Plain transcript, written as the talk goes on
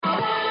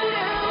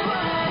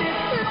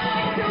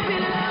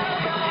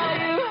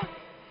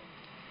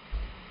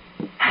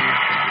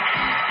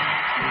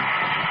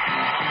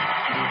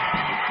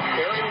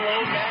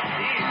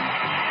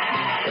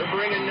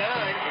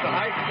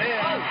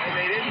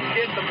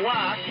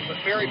block, but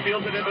Ferry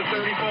fields it into 34,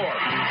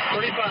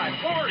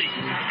 35, 40.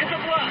 It's a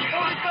block,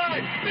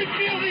 45.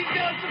 Midfield, he's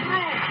got some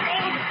room.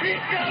 Oh, he's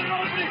got an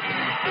opening.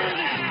 30,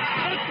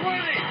 the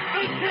 20,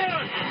 the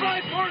 10,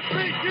 5, 4,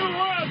 3, 2,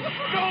 1.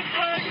 No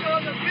flags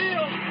on the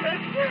field,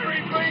 and Ferry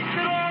breaks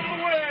it all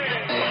the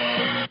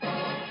way.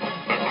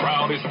 The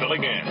crowd is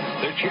filling in.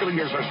 The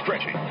cheerleaders are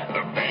stretching.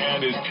 The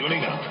band is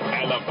tuning up.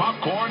 And the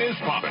popcorn is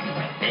popping.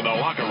 In the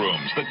locker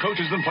rooms, the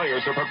coaches and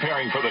players are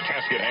preparing for the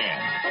task at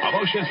hand.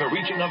 Emotions are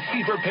reaching a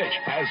fever pitch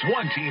as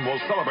one team will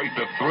celebrate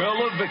the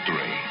thrill of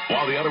victory,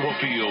 while the other will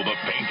feel the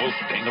painful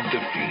sting of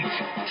defeat.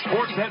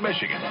 Sportsnet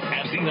Michigan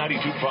and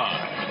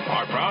Z92.5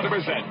 are proud to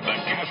present the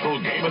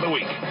Castle Game of the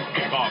Week.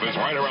 Kickoff is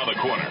right around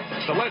the corner,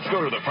 so let's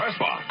go to the press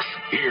box.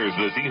 Here's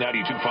the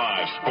Z92.5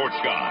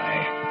 sports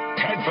guy,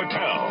 Ted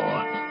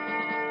Fattel.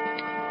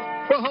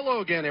 Well, hello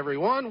again,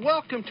 everyone.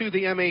 Welcome to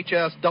the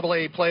MHS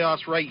AA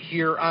playoffs right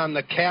here on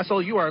the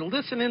Castle. You are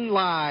listening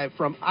live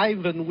from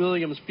Ivan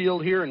Williams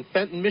Field here in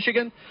Fenton,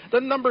 Michigan. The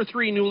number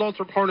 3 New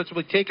Lothrop Hornets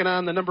will be taking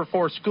on the number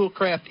 4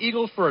 Schoolcraft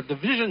Eagles for a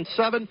Division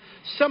 7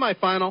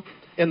 semifinal.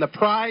 And the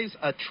prize,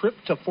 a trip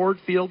to Ford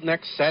Field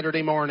next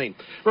Saturday morning.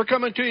 We're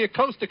coming to you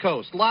coast to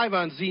coast, live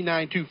on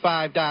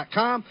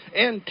Z925.com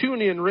and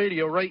TuneIn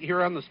Radio right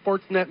here on the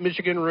Sportsnet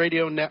Michigan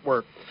Radio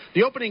Network.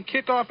 The opening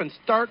kickoff and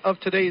start of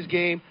today's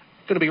game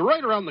going to be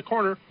right around the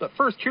corner. But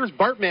first, here's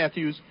Bart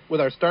Matthews with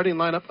our starting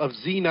lineup of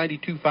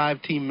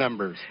Z92.5 team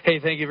members.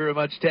 Hey, thank you very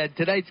much, Ted.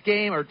 Today's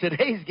game, I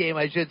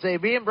should say,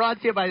 being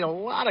brought to you by a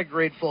lot of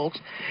great folks,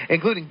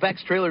 including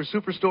Beck's Trailer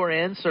Superstore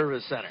and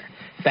Service Center,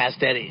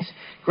 Fast Eddie's,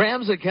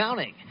 Graham's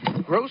Accounting,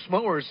 Gross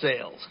Mower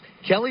Sales,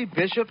 Kelly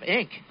Bishop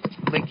Inc.,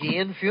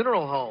 McGeehan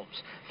Funeral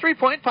Homes, 3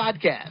 Point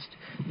Podcast,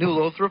 New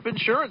Lothrop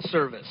Insurance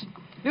Service,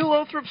 New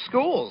Lothrop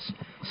Schools,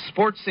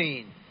 Sports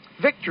Scene,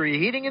 Victory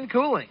Heating and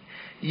Cooling,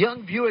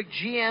 Young Buick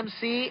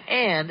GMC,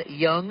 and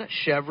Young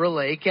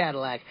Chevrolet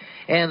Cadillac.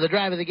 And the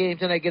drive of the game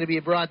tonight going to be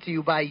brought to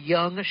you by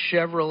Young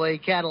Chevrolet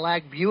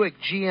Cadillac Buick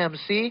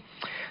GMC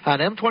on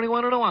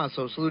M21 in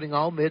Owasso, saluting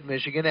all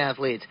Mid-Michigan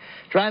athletes.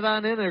 Drive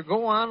on in or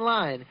go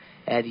online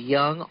at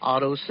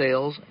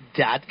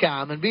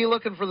YoungAutoSales.com and be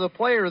looking for the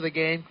player of the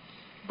game,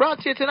 brought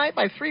to you tonight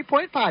by 3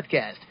 Point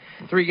Podcast.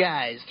 3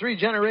 guys, 3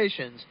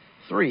 generations,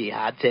 3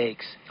 hot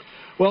takes.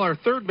 Well, our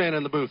third man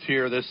in the booth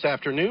here this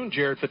afternoon,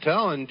 Jared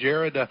Fattel. And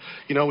Jared,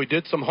 we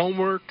did some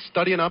homework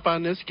studying up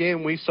on this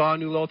game. We saw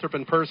New Lothrop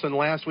in person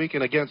last week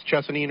and against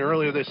Chesaning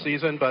earlier this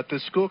season. But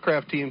this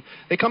Schoolcraft team,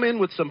 they come in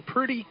with some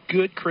pretty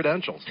good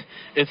credentials.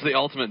 It's the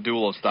ultimate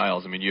duel of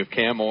styles. I mean, you have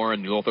Cam Moore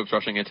and New Lothrop's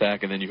rushing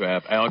attack, and then you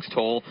have Alex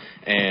Toll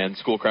and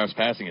Schoolcraft's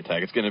passing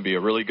attack. It's going to be a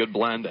really good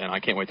blend, and I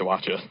can't wait to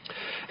watch it.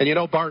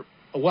 And, Bart,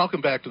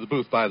 welcome back to the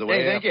booth, by the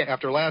way. Hey, thank you.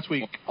 After last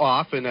week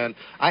off, and then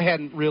I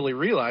hadn't really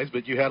realized,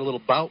 but you had a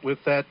little bout with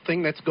that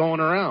thing that's going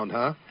around,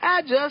 huh?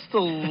 Just a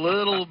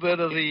little bit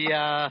of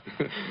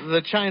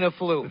the China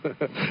flu.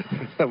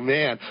 Oh,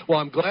 man. Well,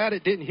 I'm glad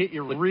it didn't hit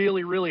you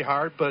really, really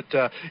hard, but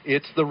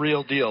it's the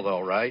real deal,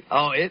 though, right?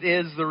 Oh, it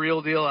is the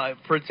real deal.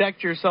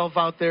 Protect yourself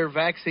out there.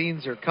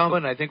 Vaccines are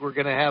coming. I think we're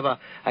going to have I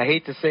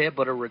hate to say it,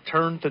 but a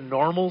return to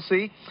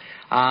normalcy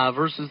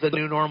versus the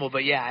new normal.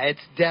 But, yeah,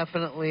 it's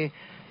definitely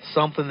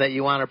something that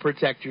you want to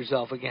protect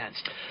yourself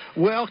against.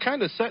 Well,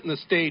 kind of setting the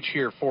stage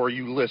here for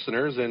you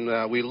listeners,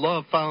 and we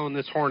love following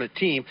this Hornet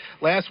team.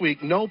 Last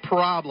week, no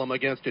problem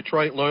against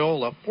Detroit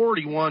Loyola,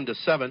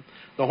 41-7.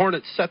 The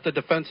Hornets set the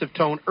defensive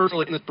tone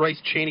early, and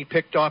Bryce Cheney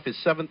picked off his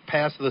 7th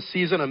pass of the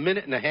season a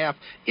minute and a half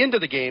into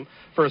the game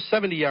for a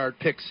 70-yard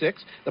pick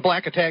six. The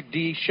Black Attack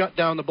D shut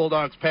down the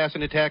Bulldogs'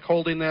 passing attack,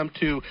 holding them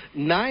to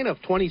 9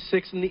 of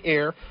 26 in the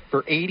air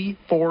for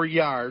 84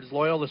 yards.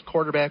 Loyola's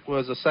quarterback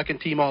was a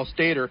second-team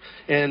All-Stater,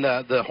 and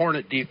the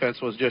Hornet defense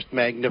was just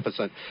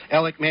magnificent.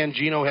 Alec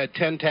Mangino had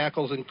 10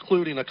 tackles,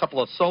 including a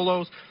couple of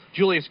solos.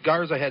 Julius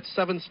Garza had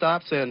 7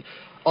 stops, and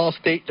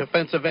All-State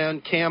defensive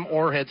end Cam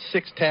Orr had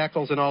 6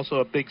 tackles and also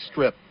a big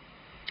strip.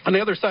 On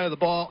the other side of the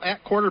ball,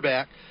 at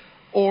quarterback,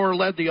 Orr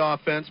led the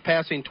offense,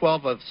 passing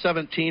 12 of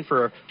 17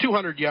 for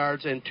 200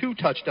 yards and 2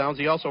 touchdowns.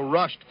 He also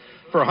rushed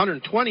for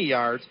 120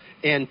 yards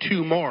and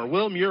 2 more.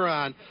 Will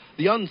Muron,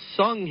 the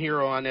unsung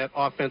hero on that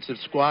offensive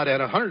squad,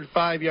 had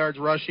 105 yards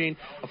rushing,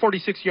 a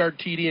 46-yard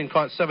TD, and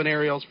caught 7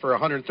 aerials for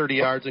 130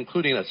 yards,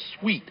 including a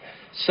sweet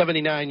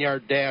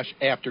 79-yard dash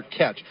after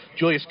catch.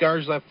 Julius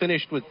Garza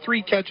finished with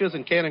 3 catches,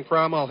 and Cannon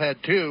Cromwell had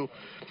 2,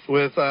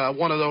 with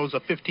one of those a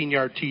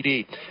 15-yard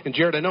TD. And,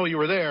 Jared, I know you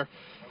were there.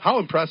 How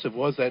impressive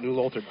was that New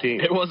Lothrop team?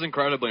 It was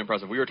incredibly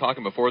impressive. We were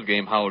talking before the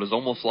game how it was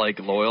almost like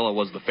Loyola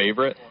was the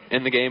favorite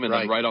in the game, and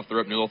then right off the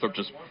rip, New Lothrop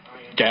just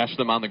gashed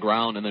them on the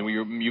ground. And then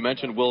you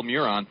mentioned Will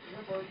Muron.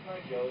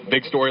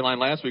 Big storyline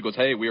last week was,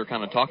 hey, we were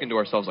kind of talking to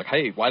ourselves like,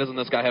 hey, why doesn't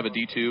this guy have a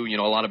D2?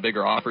 A lot of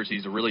bigger offers.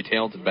 He's a really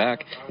talented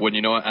back. When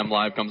you know it,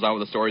 MLive comes out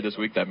with a story this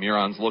week that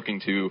Muron's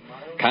looking to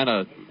kind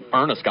of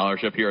earn a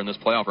scholarship here in this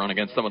playoff run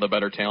against some of the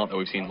better talent that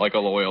we've seen, like a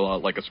Loyola,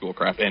 like a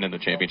Schoolcraft, and in the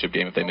championship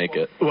game if they make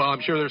it. Well, I'm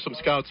sure there's some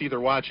scouts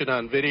either watching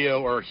on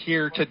video or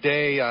here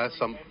today,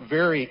 some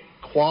very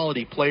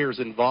quality players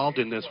involved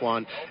in this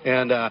one,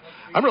 and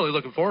I'm really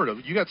looking forward to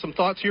it. You got some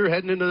thoughts here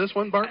heading into this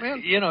one,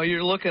 Bartman?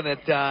 You're looking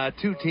at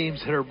two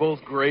teams that are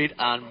both great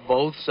on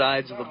both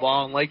sides of the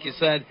ball, and like you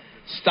said,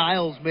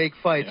 styles make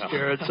fights,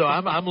 Jared. So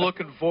I'm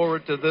looking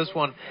forward to this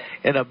one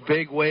in a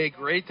big way.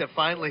 Great to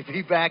finally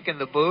be back in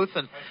the booth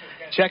and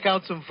check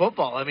out some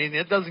football. I mean,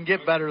 it doesn't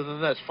get better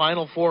than this.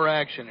 Final Four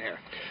action here.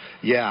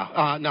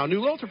 Yeah. Now, New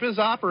Lothrop is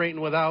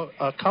operating without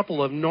a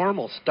couple of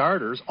normal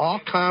starters.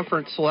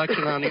 All-conference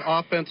selection on the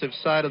offensive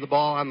side of the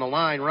ball on the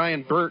line.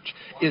 Ryan Birch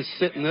is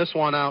sitting this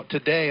one out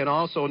today, and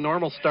also a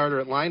normal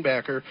starter at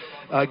linebacker,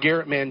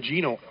 Garrett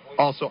Mangino,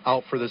 also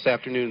out for this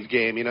afternoon's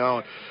game.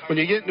 When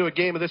you get into a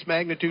game of this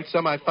magnitude,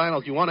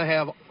 semifinals, you want to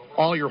have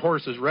all your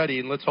horses ready,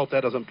 and let's hope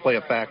that doesn't play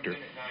a factor.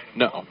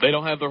 No, they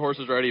don't have their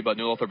horses ready, but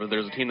New Lothrop,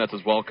 there's a team that's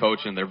as well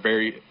coached, and they're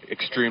very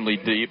extremely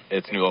deep.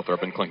 It's New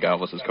Lothrop and Clint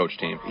Galvis' coach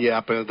team.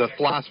 Yeah, but the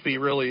philosophy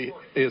really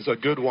is a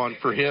good one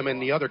for him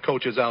and the other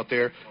coaches out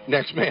there.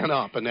 Next man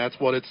up, and that's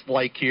what it's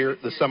like here.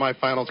 The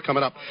semifinals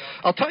coming up.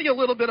 I'll tell you a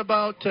little bit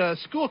about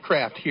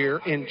Schoolcraft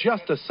here in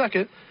just a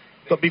second,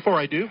 but before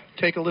I do,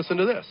 take a listen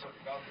to this.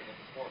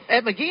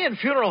 At McGeehan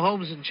Funeral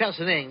Homes in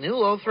Chesaning, New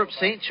Lothrop,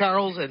 St.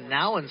 Charles, and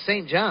now in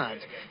St.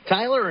 John's,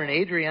 Tyler and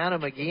Adriana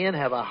McGeehan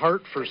have a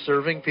heart for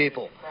serving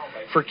people,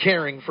 for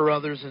caring for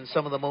others in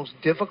some of the most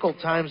difficult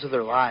times of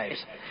their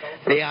lives.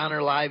 They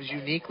honor lives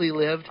uniquely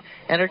lived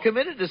and are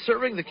committed to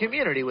serving the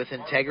community with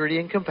integrity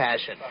and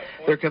compassion.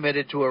 They're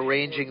committed to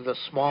arranging the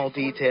small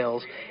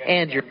details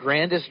and your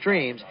grandest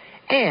dreams,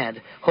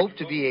 and hope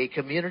to be a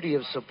community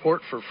of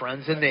support for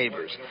friends and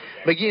neighbors.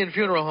 McGeehan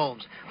Funeral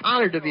Homes,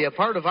 honored to be a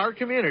part of our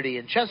community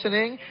in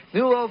Chesaning,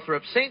 New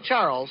Lothrop, St.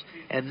 Charles,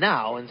 and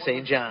now in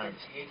St. John's.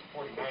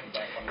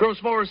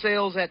 Gross Mower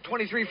Sales at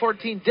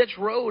 2314 Ditch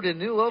Road in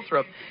New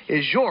Lothrop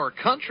is your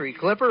Country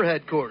Clipper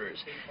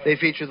headquarters. They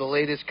feature the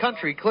latest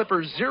Country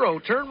Clipper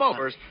zero-turn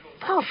mowers,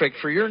 perfect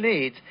for your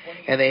needs,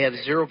 and they have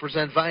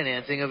 0%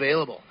 financing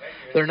available.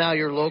 They're now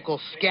your local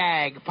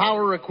Skag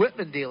power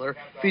equipment dealer,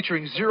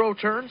 featuring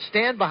zero-turn,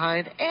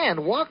 stand-behind,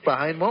 and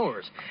walk-behind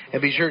mowers.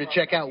 And be sure to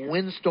check out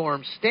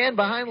Windstorm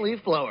stand-behind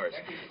leaf blowers.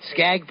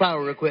 Skag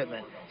power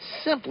equipment,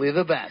 simply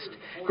the best.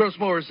 Gross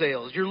Mower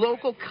Sales, your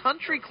local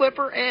Country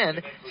Clipper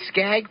and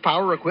Skag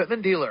power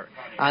equipment dealer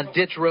on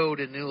Ditch Road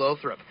in New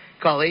Lothrop.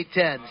 Call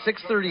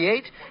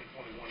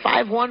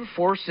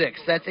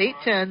 810-638-5146. That's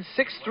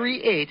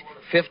 810-638-5146.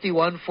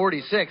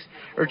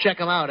 Or check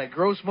them out at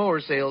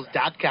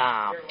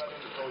grossmowersales.com.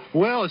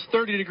 Well, it's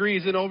 30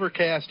 degrees and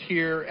overcast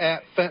here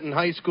at Fenton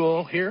High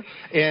School here.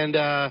 And,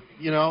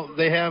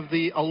 they have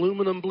the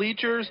aluminum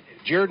bleachers.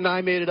 Jared and I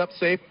made it up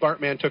safe.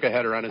 Bartman took a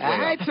header on his way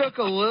I up. took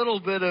a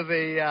little bit of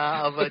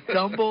a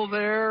tumble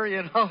there.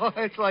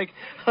 It's like,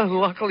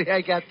 luckily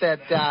I got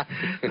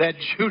that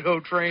judo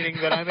training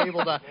that I'm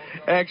able to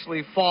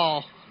actually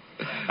fall.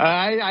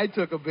 I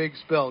took a big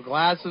spill.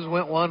 Glasses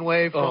went one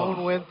way,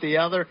 phone went the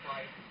other.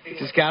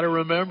 Just got to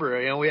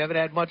remember, we haven't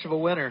had much of a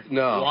winter.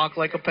 No. Walk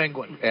like a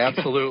penguin.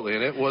 Absolutely,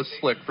 and it was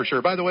slick for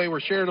sure. By the way, we're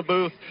sharing a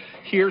booth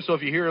here, so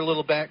if you hear a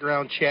little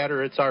background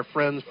chatter, it's our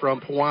friends from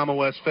Pewamo,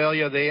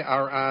 Westphalia. They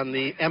are on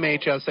the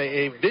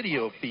MHSAA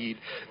video feed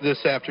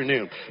this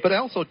afternoon. But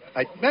also,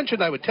 I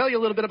mentioned I would tell you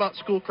a little bit about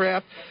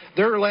Schoolcraft.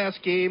 Their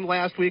last game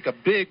last week, a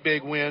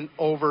big win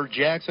over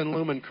Jackson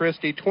Lumen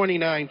Christi,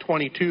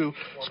 29-22.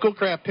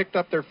 Schoolcraft picked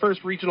up their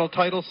first regional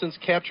title since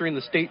capturing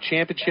the state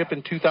championship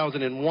in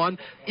 2001.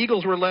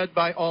 Eagles were led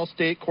by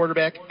All-State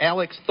quarterback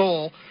Alex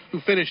Thole, who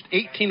finished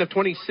 18 of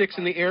 26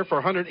 in the air for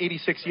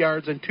 186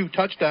 yards and 2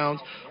 touchdowns.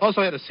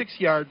 Also had a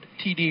 6-yard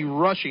TD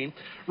rushing.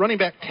 Running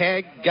back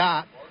Tag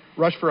Gott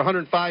rushed for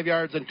 105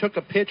 yards and took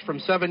a pitch from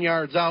 7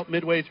 yards out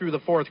midway through the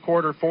fourth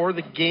quarter for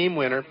the game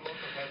winner.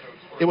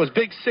 It was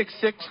big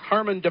 6'6"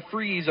 Harmon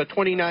DeFries, a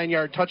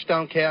 29-yard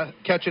touchdown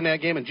catch in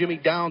that game, and Jimmy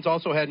Downs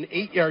also had an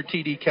 8-yard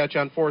TD catch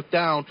on fourth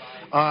down.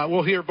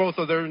 We'll hear both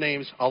of their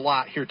names a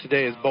lot here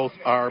today as both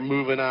are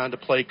moving on to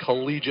play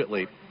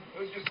collegiately.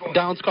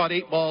 Downs caught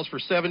 8 balls for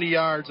 70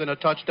 yards and a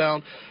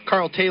touchdown.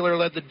 Carl Taylor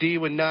led the D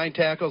with 9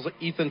 tackles.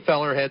 Ethan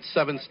Feller had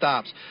 7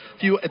 stops. A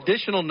few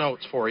additional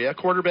notes for you.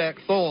 Quarterback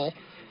Thole,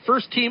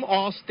 first-team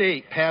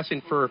All-State,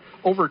 passing for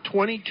over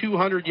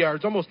 2,200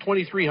 yards, almost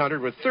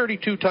 2,300, with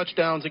 32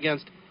 touchdowns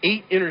against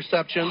 8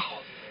 interceptions.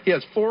 He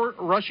has 4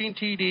 rushing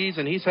TDs,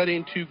 and he's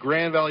heading to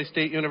Grand Valley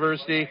State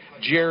University.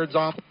 Jared's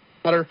on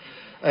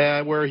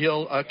where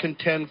he'll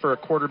contend for a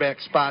quarterback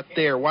spot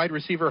there. Wide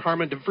receiver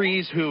Harmon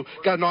DeVries, who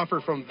got an offer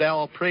from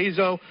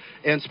Valparaiso,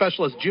 and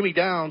specialist Jimmy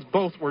Downs,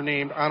 both were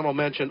named honorable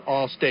mention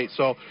All-State.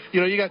 So,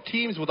 you got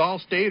teams with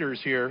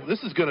All-Staters here.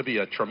 This is going to be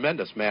a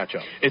tremendous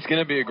matchup. It's going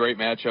to be a great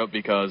matchup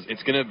because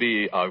it's going to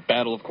be a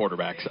battle of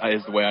quarterbacks,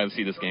 is the way I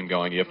see this game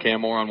going. You have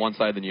Cam Moore on one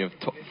side, then you have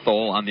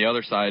Thole on the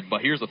other side.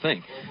 But here's the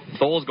thing.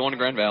 Thole is going to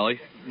Grand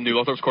Valley. New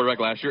Lothrop's quarterback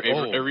last year,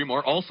 Avery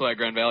Moore, also at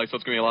Grand Valley, so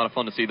it's going to be a lot of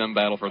fun to see them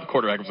battle for the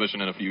quarterback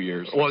position in a few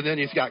years. Well, then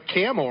you've got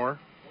Cam Moore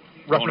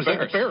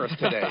representing Ferris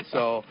today.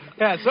 So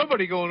yeah,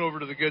 somebody going over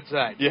to the good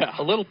side. Yeah.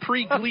 a little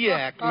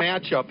pre-GLIAC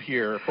matchup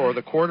here for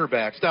the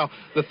quarterbacks. Now,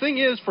 the thing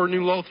is for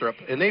New Lothrop,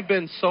 and they've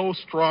been so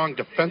strong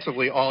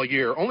defensively all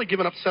year, only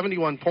giving up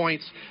 71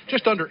 points,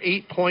 just under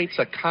 8 points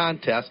a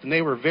contest, and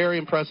they were very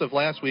impressive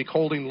last week,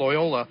 holding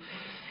Loyola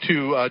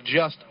to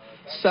just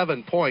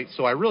 7 points.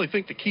 So I really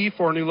think the key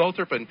for New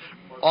Lothrop, and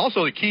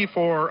also the key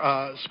for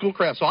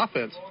Schoolcraft's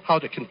offense, how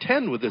to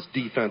contend with this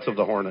defense of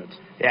the Hornets.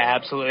 Yeah,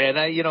 absolutely.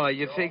 And,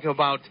 you think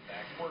about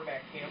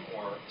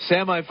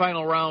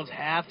semifinal rounds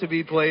have to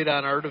be played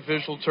on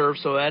artificial turf,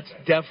 so that's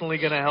definitely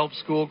going to help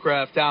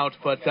Schoolcraft out.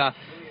 But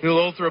New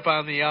Lothrop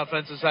on the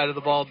offensive side of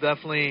the ball,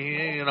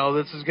 definitely,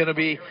 this is going to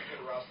be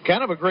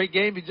kind of a great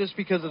game just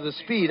because of the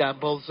speed on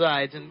both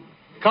sides. And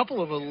a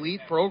couple of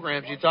elite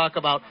programs. You talk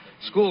about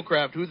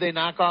Schoolcraft. Who'd they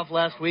knock off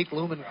last week?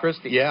 Lumen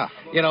Christi. Yeah.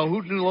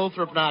 Who'd New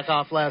Lothrop knock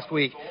off last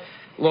week?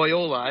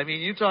 Loyola. I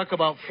mean, you talk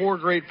about 4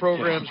 great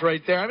programs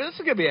right there. I mean, this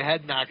is going to be a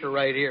head knocker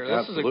right here.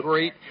 This is a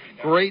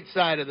great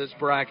side of this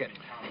bracket.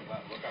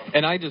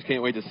 And I just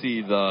can't wait to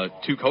see the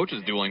two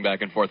coaches dueling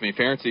back and forth. I mean,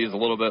 Ferenczi is a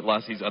little bit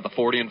less. He's at the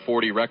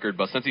 40-40 record,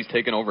 but since he's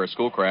taken over at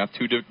Schoolcraft,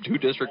 two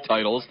district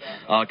titles,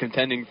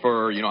 contending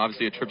for,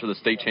 obviously a trip to the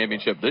state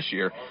championship this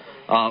year.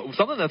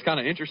 Something that's kind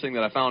of interesting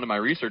that I found in my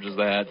research is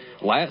that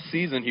last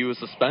season he was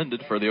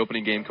suspended for the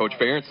opening game, Coach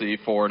Ferenczi,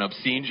 for an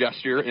obscene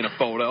gesture in a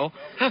photo.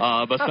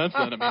 But since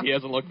then, he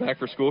hasn't looked back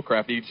for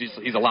Schoolcraft.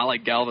 He's a lot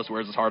like Galvis,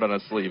 wears his heart on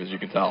his sleeve, as you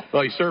can tell.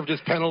 Well, he served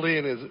his penalty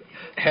and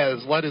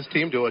has led his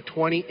team to a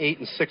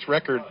 28-6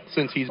 record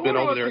since he's been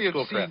over there at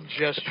Schoolcraft. Obscene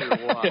gesture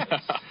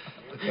was.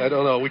 I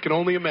don't know. We can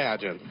only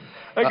imagine.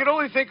 I can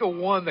only think of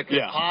one that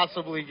could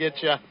possibly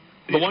get you.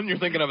 The one you're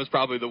thinking of is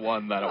probably the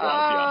one that it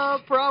was,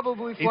 yes.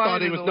 Probably. He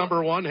thought he was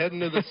number 1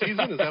 heading into the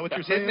season? Is that what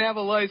you're saying? Didn't have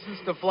a license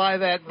to fly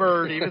that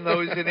bird, even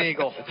though he's an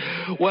eagle.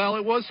 Well,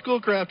 it was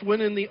Schoolcraft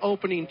winning the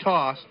opening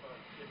toss,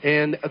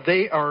 and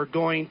they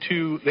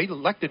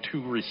elected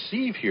to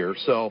receive here.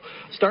 So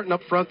starting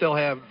up front, they'll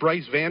have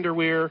Bryce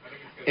Vanderweer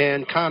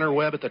and Connor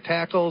Webb at the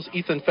tackles.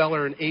 Ethan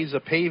Feller and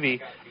Asa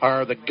Pavey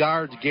are the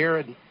guards.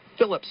 Garrett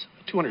Phillips,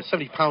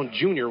 270-pound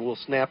junior, will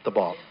snap the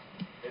ball.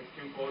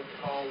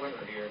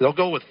 They'll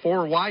go with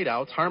 4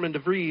 wideouts. Harmon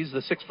DeVries,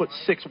 the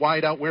 6'6"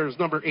 wideout, wears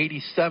number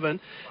 87,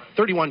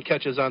 31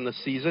 catches on the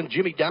season.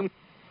 Jimmy Down,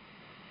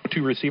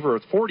 2 receiver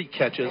with 40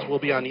 catches, will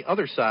be on the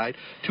other side.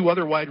 2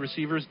 other wide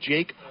receivers,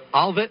 Jake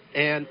Alvett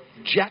and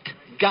Jet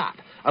Gott.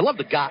 I love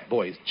the Gott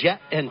boys, Jet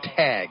and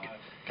Tag.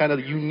 Kind of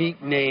the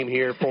unique name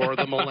here for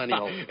the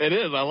Millennials. It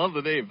is. I love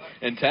the name.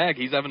 And Tag,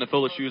 he's having to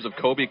fill the shoes of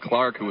Kobe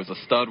Clark, who is a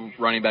stud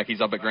running back.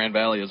 He's up at Grand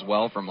Valley as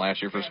well from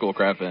last year for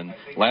Schoolcraft, and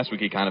last week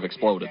he kind of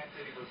exploded.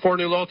 For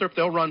New Lothrop,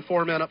 they'll run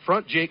 4 men up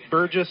front. Jake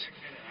Burgess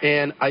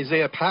and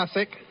Isaiah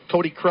Pasick,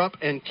 Cody Krupp,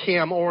 and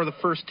Cam Orr, the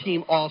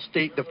first-team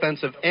All-State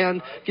defensive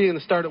end. Getting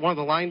the start at one of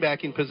the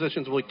linebacking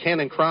positions will be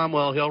Cannon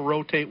Cromwell. He'll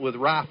rotate with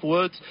Ralph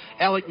Woods.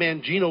 Alec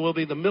Mangino will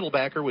be the middle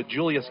backer with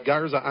Julius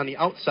Garza on the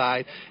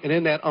outside. And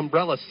in that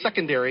umbrella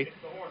secondary,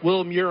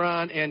 Will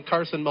Muron and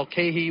Carson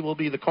Mulcahy will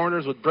be the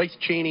corners with Bryce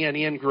Cheney and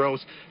Ian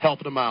Gross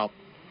helping them out.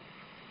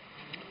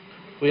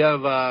 We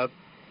have...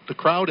 the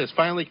crowd has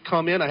finally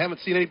come in. I haven't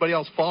seen anybody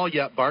else fall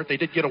yet, Bart. They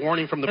did get a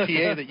warning from the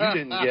PA that you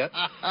didn't get.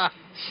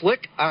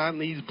 Slick on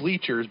these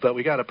bleachers, but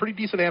we got a pretty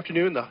decent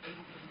afternoon. The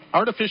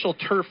artificial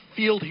turf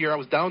field here, I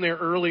was down there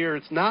earlier.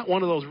 It's not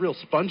one of those real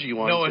spongy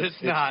ones. No,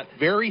 it's not.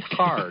 Very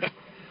hard.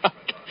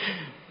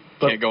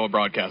 Can't go a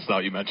broadcast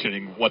without you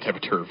mentioning what type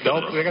of turf.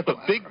 Nope, we got the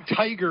big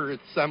Tiger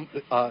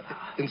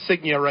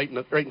insignia right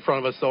in front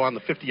of us, though, on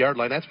the 50-yard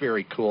line. That's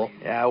very cool.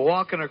 Yeah,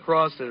 walking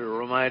across it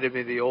reminded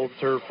me of the old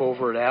turf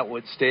over at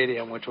Atwood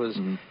Stadium, which was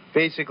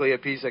basically a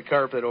piece of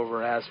carpet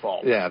over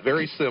asphalt. Yeah,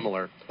 very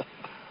similar.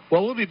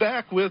 Well, we'll be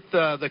back with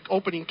the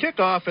opening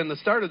kickoff and the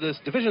start of this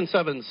Division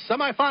 7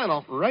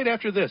 semifinal right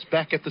after this,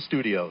 back at the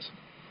studios.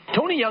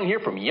 Tony Young here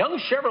from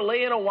Young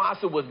Chevrolet in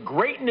Owasso with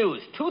great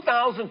news.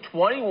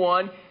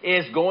 2021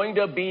 is going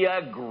to be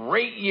a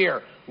great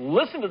year.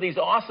 Listen to these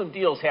awesome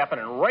deals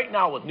happening right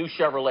now with new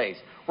Chevrolets.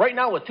 Right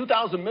now with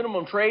 $2,000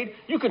 minimum trade,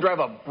 you can drive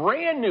a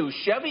brand new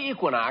Chevy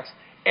Equinox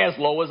as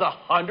low as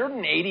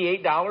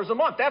 $188 a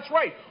month. That's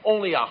right,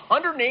 only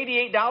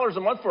 $188 a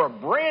month for a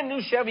brand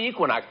new Chevy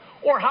Equinox.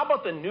 Or how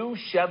about the new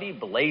Chevy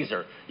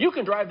Blazer? You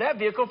can drive that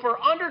vehicle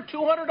for under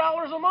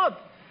 $200 a month.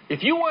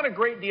 If you want a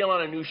great deal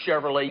on a new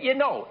Chevrolet,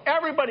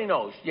 everybody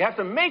knows, you have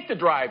to make the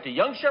drive to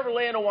Young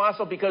Chevrolet in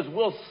Owasso because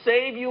we'll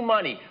save you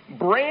money.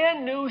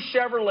 Brand new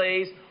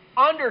Chevrolets,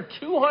 under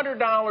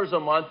 $200 a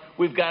month.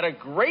 We've got a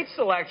great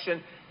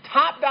selection,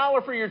 top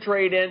dollar for your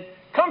trade-in.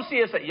 Come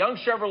see us at Young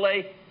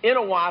Chevrolet in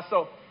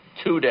Owasso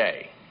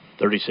today.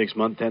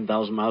 36-month,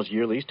 10,000 miles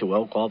year lease to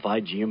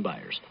well-qualified GM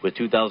buyers with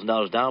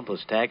 $2,000 down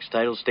plus tax,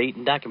 title, state,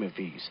 and document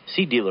fees.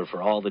 See dealer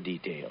for all the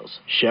details.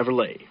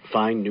 Chevrolet,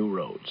 find new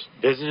roads.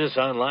 Visit us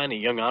online at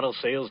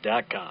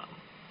YoungAutoSales.com.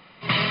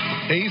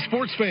 Hey,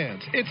 sports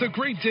fans, it's a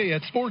great day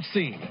at Sports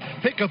Scene.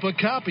 Pick up a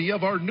copy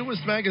of our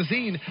newest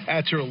magazine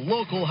at your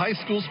local high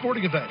school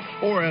sporting event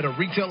or at a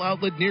retail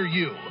outlet near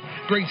you.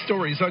 Great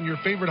stories on your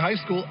favorite high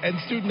school and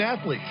student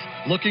athletes.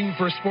 Looking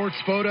for sports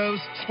photos?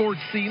 Sports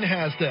Scene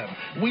has them.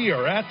 We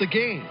are at the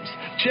games.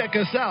 Check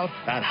us out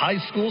at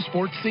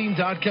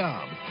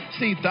highschoolsportscene.com.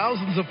 See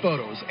thousands of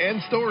photos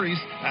and stories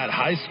at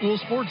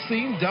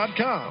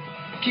highschoolsportscene.com.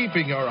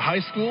 Keeping our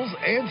high schools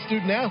and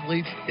student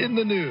athletes in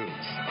the news.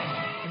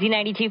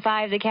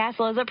 Z92.5 The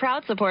Castle is a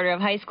proud supporter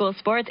of high school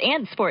sports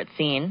and Sports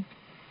Scene.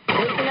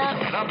 Listen up.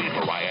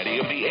 The variety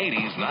of the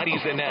 80s,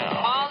 90s, and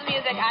now. All the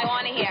music I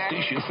want to hear.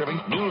 Station serving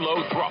New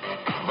Lothrop,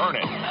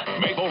 Vernon,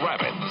 Maple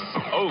Rapids,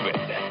 Ovid,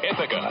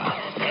 Ithaca,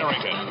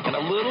 Barrington, and a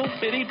little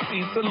bitty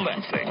piece of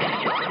Lansing.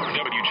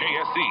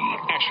 WJSC,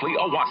 Ashley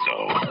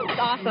Owasso. It's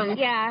awesome.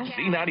 Yeah.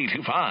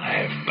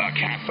 Z92.5 The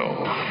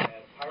Castle.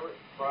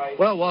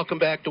 Well, welcome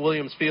back to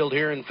Williams Field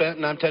here in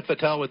Fenton. I'm Ted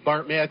Fattel with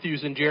Bart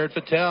Matthews and Jared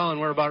Fattel,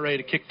 and we're about ready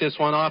to kick this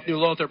one off. New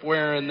Lothrop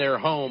wearing their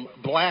home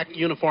black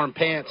uniform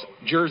pants,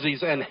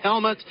 jerseys, and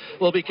helmets.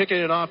 We'll be kicking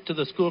it off to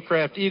the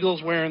Schoolcraft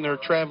Eagles wearing their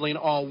traveling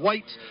all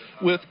whites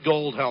with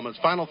gold helmets.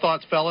 Final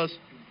thoughts, fellas?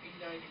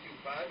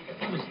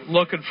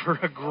 Looking for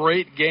a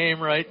great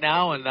game right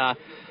now, and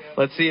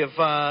let's see if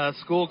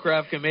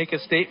Schoolcraft can make a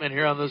statement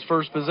here on this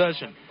first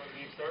possession.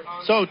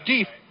 So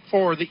deep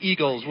for the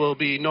Eagles will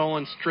be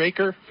Nolan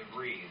Straker.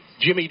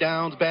 Jimmy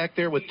Downs back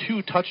there with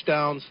 2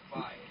 touchdowns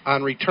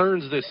on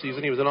returns this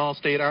season. He was an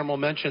All-State honorable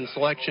mention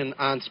selection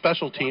on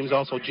special teams.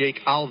 Also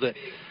Jake Alvitt.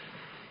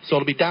 So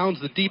it'll be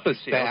Downs the deepest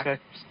back,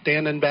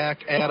 standing back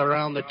at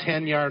around the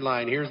 10-yard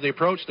line. Here's the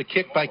approach. The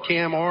kick by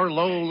Cam Orr.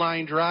 Low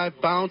line drive.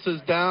 Bounces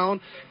down.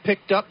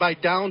 Picked up by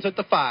Downs at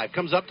the 5.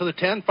 Comes up to the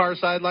 10. Far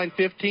sideline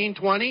 15,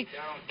 20.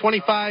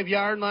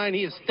 25-yard line.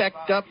 He is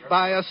stacked up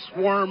by a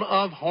swarm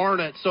of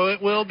Hornets. So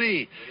it will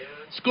be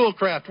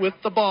Schoolcraft with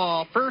the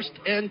ball. 1st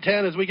and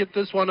 10 as we get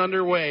this one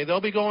underway.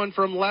 They'll be going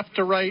from left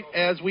to right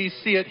as we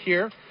see it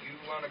here.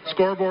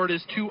 Scoreboard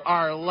is to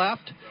our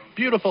left.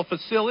 Beautiful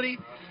facility.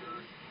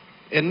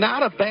 And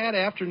not a bad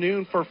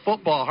afternoon for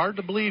football. Hard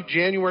to believe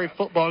January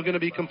football going to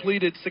be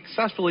completed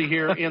successfully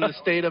here in the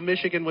state of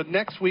Michigan with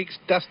next week's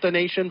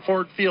destination,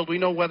 Ford Field. We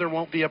know weather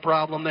won't be a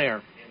problem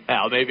there.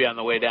 Well, maybe on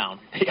the way down.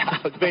 Yeah,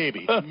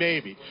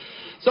 maybe.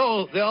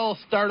 So they'll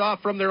start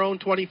off from their own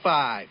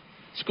 25.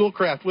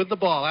 Schoolcraft with the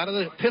ball out of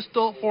the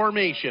pistol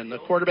formation. The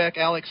quarterback,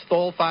 Alex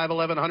Thole,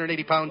 5'11",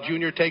 180-pound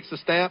junior, takes the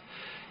snap.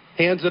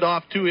 Hands it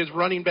off to his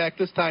running back,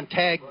 this time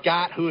Tag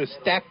Gott, who is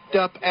stacked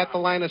up at the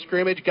line of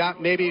scrimmage.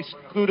 Gott maybe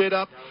scooted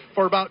up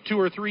for about 2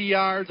 or 3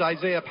 yards.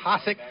 Isaiah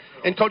Posick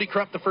and Cody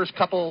Krupp, the first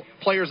couple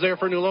players there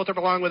for New Lothrop,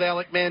 along with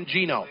Alec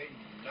Mangino.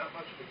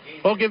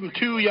 We'll give him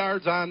 2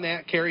 yards on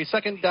that carry.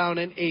 2nd down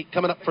and 8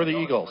 coming up for the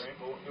Eagles.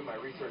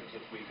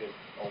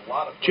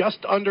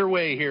 Just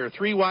underway here.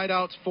 3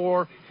 wideouts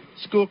for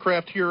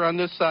Schoolcraft here on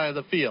this side of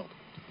the field.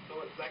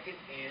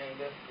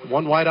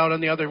 1 wide out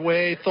on the other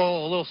way.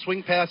 Thole, a little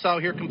swing pass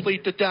out here,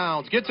 complete to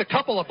Downs. Gets a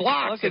couple of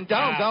blocks, and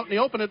Downs out in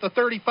the open at the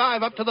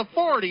 35, up to the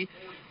 40.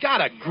 Got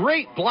a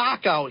great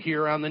block out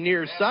here on the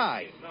near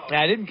side.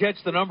 I didn't catch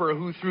the number of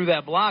who threw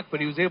that block, but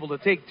he was able to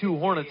take 2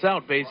 Hornets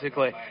out,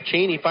 basically.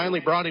 Cheney finally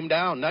brought him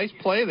down. Nice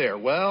play there.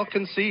 Well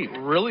conceived.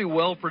 Really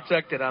well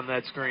protected on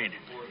that screen.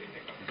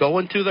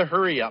 Going to the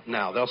hurry up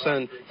now. They'll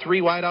send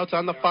 3 wideouts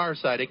on the far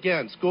side.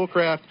 Again,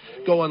 Schoolcraft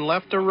going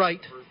left to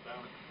right.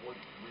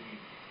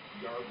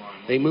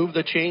 They move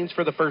the chains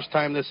for the first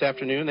time this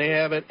afternoon. They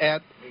have it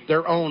at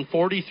their own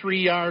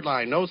 43-yard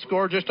line. No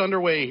score just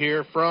underway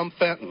here from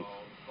Fenton.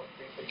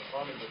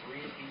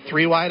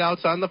 3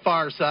 wideouts on the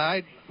far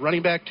side.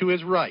 Running back to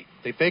his right.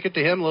 They fake it to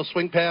him. A little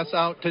swing pass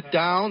out to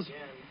Downs.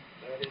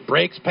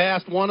 Breaks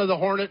past one of the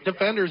Hornet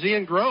defenders,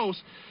 Ian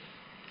Gross.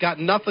 Got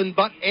nothing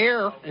but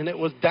air, and it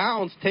was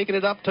Downs taking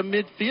it up to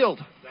midfield.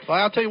 Well,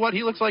 I'll tell you what,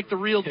 he looks like the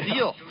real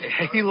deal.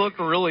 He looked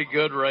really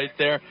good right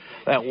there.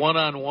 That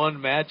one-on-one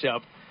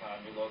matchup.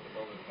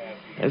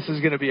 This is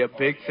going to be a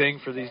big thing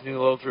for these New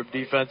Lothrop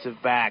defensive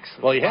backs.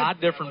 Well, a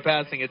lot different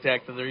passing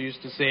attack than they're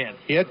used to seeing.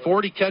 He had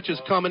 40 catches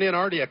coming in,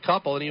 already a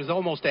couple, and he was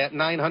almost at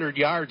 900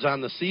 yards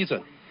on the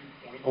season.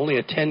 Only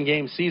a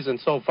 10-game season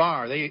so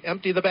far. They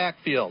empty the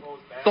backfield.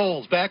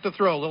 Tholes back to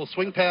throw. A little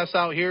swing pass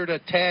out here to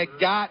Tag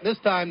Gott. This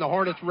time the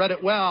Hornets read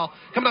it well.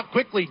 Coming up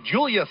quickly,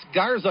 Julius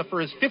Garza for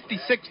his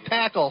 56th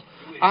tackle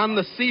on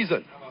the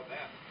season.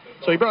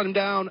 So he brought him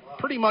down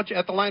pretty much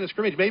at the line of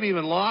scrimmage, maybe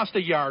even lost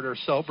a yard or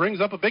so.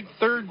 Brings up a big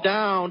 3rd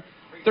down,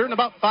 3rd and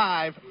about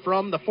 5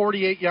 from the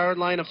 48-yard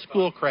line of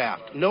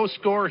Schoolcraft. No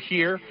score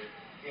here.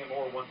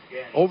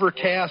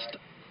 Overcast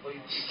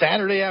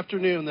Saturday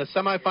afternoon. The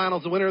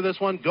semifinals, the winner of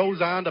this one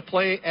goes on to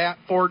play at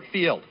Ford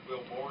Field.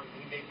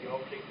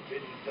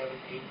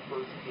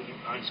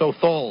 So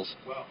Tholes,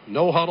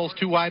 no huddles,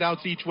 2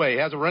 wideouts each way.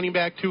 Has a running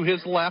back to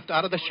his left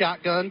out of the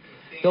shotgun.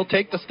 He'll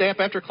take the snap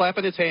after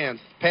clapping his hands.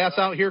 Pass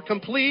out here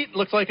complete.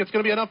 Looks like it's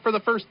going to be enough for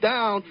the 1st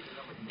down.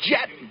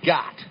 Jet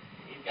Gott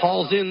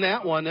hauls in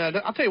that one.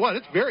 I'll tell you what,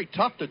 it's very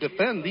tough to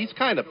defend these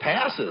kind of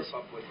passes.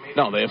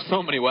 No, they have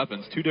so many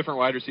weapons. 2 different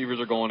wide receivers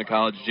are going to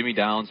college. Jimmy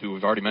Downs, who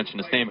we've already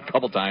mentioned his name a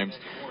couple times,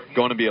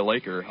 going to be a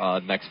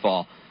Laker next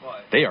fall.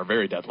 They are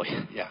very deadly.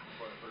 Yeah.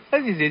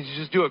 I think they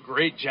just do a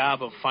great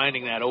job of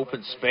finding that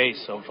open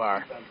space so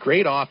far.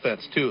 Great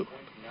offense, too.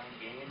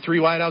 3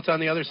 wideouts on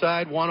the other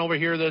side, 1 over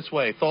here this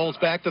way. Tholes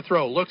back to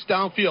throw, looks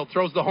downfield,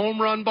 throws the home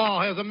run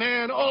ball, has a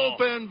man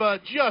open,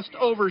 but just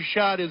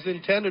overshot his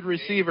intended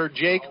receiver,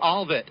 Jake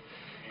Alvitt.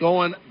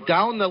 Going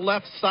down the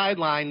left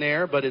sideline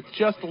there, but it's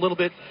just a little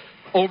bit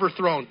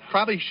overthrown.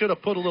 Probably should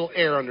have put a little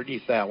air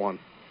underneath that one.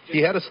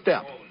 He had a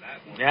step.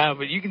 Yeah,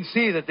 but you can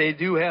see that they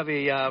do have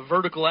a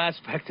vertical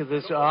aspect to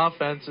this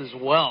offense as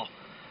well.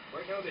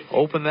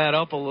 Open that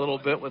up a little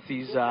bit with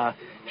these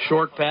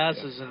short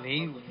passes, and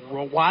he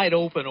wide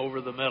open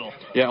over the middle.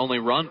 Yeah, only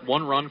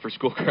one run for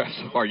Schoolcraft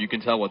so far. You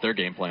can tell what their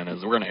game plan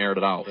is. We're going to air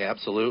it out. Yeah,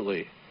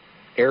 absolutely.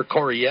 Air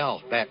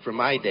Coryell, back from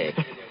my day.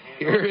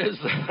 Here is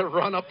the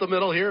run up the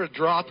middle here, a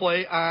draw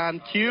play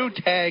on cue.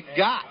 Tag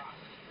got.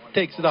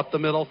 Takes it up the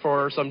middle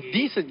for some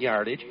decent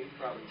yardage.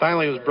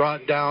 Finally, it was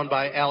brought down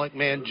by Alec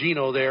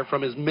Mangino there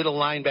from his middle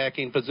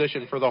linebacking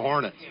position for the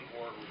Hornets.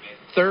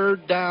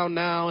 3rd down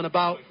now and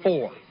about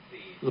 4.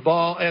 The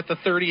ball at the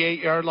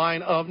 38-yard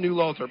line of New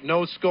Lothrop.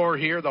 No score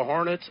here. The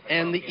Hornets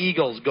and the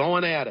Eagles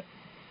going at it.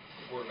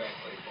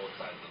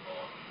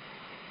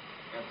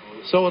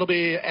 So it'll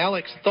be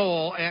Alex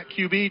Thole at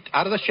QB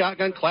out of the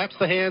shotgun, claps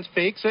the hands,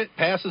 fakes it,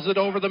 passes it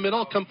over the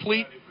middle,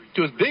 complete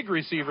to his big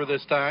receiver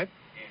this time.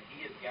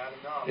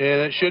 And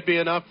it should be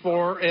enough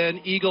for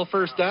an Eagle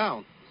first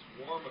down.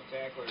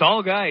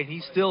 Tall guy, and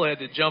he still had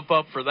to jump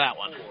up for that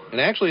one.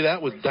 And actually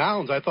that was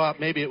Downs. I thought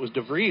maybe it was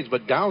DeVries,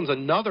 but Downs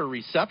another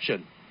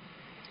reception.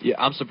 Yeah,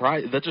 I'm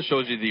surprised. That just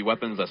shows you the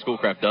weapons that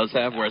Schoolcraft does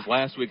have, whereas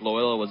last week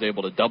Loyola was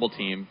able to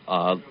double-team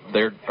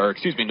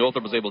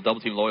Northrop was able to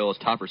double-team Loyola's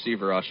top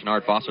receiver,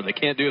 Shenard Foster. They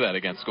can't do that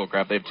against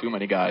Schoolcraft. They have too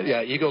many guys.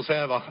 Yeah, Eagles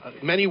have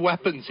many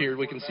weapons here.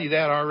 We can see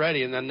that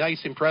already. And a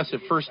nice, impressive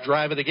first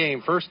drive of the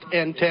game. 1st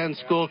and 10,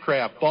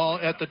 Schoolcraft. Ball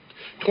at the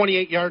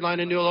 28-yard line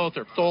in New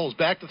Lothrop. Tholes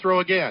back to throw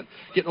again.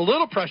 Getting a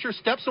little pressure,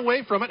 steps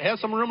away from it, has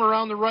some room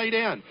around the right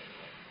end.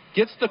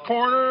 Gets the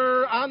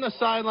corner on the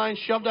sideline,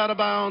 shoved out of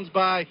bounds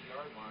by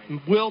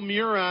Will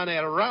Muron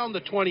at around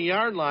the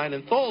 20-yard line,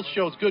 and Tholes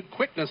shows good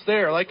quickness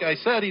there. Like I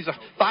said, he's a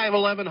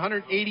 5'11",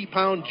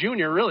 180-pound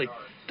junior. Really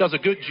does a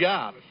good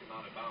job.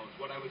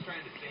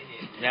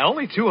 Now,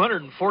 only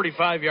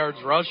 245 yards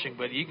rushing,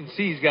 but you can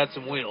see he's got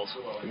some wheels.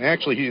 And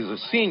actually, he's a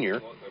senior.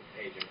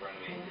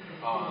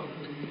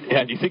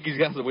 Yeah, do you think he's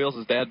got some wheels?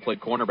 His dad played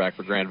cornerback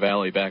for Grand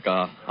Valley back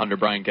under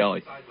Brian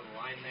Kelly.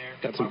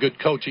 Got some good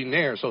coaching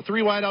there. So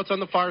 3 wideouts on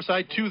the far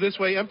side, 2 this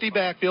way, empty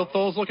backfield.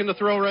 Tholes looking to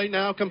throw right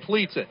now,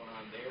 completes it.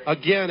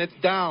 Again, it's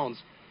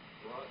Downs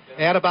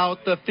at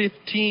about the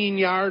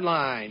 15-yard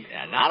line.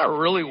 Yeah, not a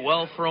really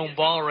well-thrown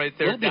ball right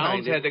there.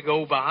 Downs had to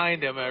go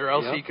behind him, or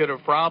else he could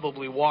have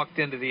probably walked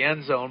into the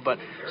end zone, but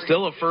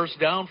still a first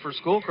down for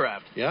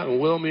Schoolcraft. Yeah, and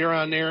Will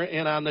Muron there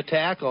in on the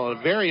tackle.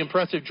 A very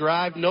impressive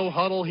drive, no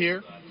huddle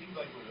here.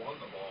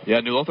 Yeah,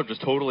 New Lothrop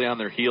just totally on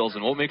their heels,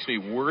 and what makes me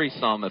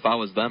worrisome if I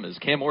was them is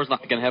Cam Moore's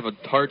not going to have a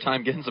hard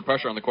time getting some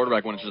pressure on the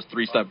quarterback when it's just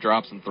 3-step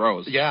drops and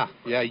throws. Yeah,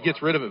 he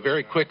gets rid of it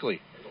very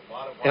quickly.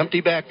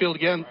 Empty backfield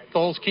again.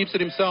 Tholes keeps it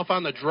himself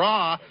on the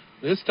draw.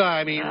 This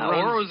time he runs.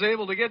 Orr was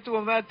able to get to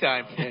him that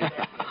time.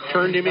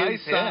 Turned him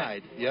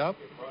inside. Yep.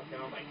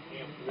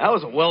 That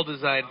was a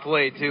well-designed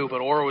play, too,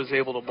 but Orr was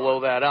able to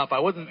blow that up.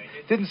 I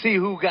didn't see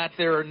who got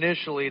there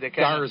initially.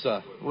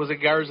 Garza. Was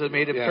it Garza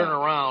made him turn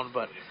around?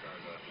 But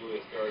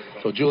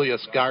so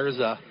Julius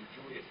Garza,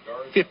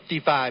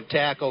 55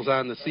 tackles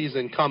on the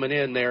season coming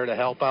in there to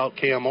help out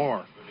Cam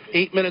Orr.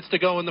 8 minutes to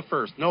go in the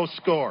first. No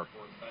score.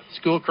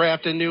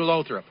 Schoolcraft and New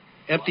Lothrop.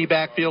 Empty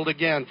backfield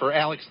again for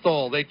Alex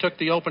Thole. They took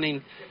the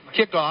opening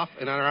kickoff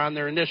and are on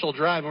their initial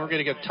drive, and we're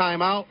going to get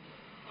timeout.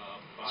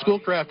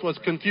 Schoolcraft was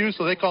confused,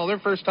 so they call their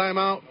first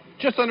timeout.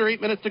 Just under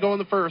 8 minutes to go in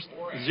the first.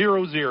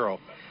 0-0.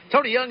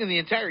 Tony Young and the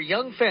entire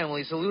Young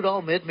family salute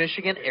all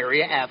Mid-Michigan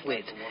area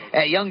athletes.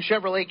 At Young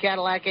Chevrolet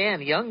Cadillac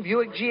and Young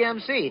Buick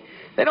GMC,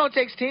 they know it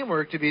takes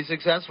teamwork to be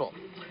successful.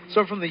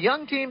 So from the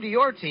Young team to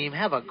your team,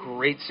 have a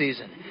great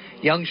season.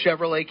 Young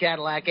Chevrolet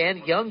Cadillac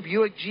and Young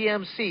Buick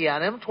GMC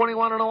on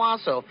M21 in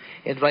Owasso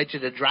invite you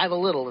to drive a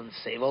little and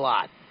save a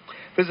lot.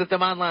 Visit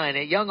them online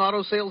at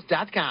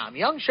youngautosales.com.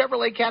 Young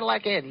Chevrolet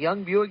Cadillac and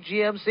Young Buick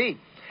GMC.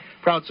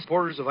 Proud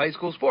supporters of high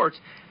school sports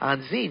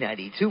on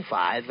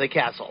Z92.5 The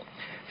Castle.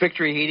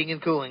 Victory Heating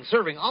and Cooling,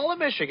 serving all of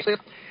Michigan,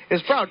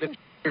 is proud to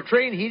feature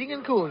Trane Heating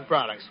and Cooling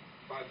products.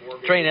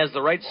 Trane has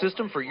the right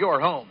system for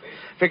your home.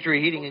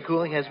 Victory Heating and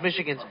Cooling has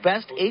Michigan's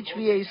best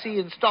HVAC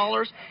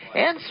installers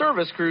and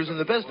service crews in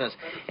the business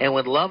and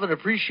would love and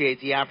appreciate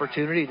the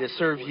opportunity to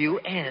serve you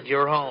and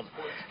your home.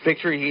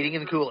 Victory Heating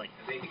and Cooling,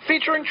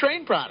 featuring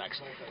Trane products,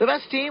 the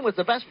best team with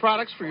the best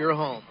products for your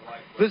home.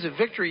 Visit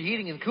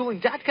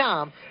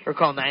victoryheatingandcooling.com or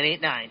call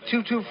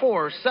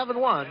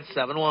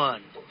 989-224-7171.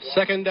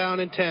 2nd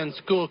down and 10,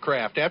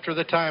 Schoolcraft. After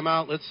the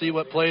timeout, let's see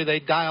what play they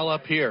dial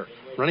up here.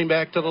 Running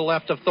back to the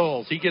left of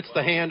Tholes. He gets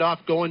the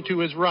handoff going to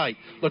his right.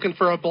 Looking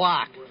for a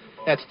block.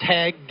 That's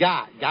Tag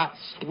Gott. Gott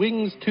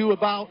swings to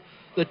about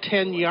the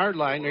 10-yard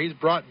line. He's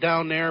brought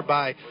down there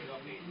by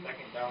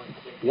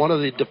one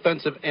of the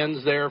defensive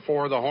ends there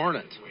for the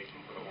Hornets.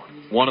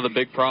 one of the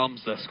big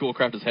problems that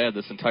Schoolcraft has had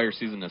this entire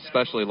season,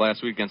 especially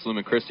last week against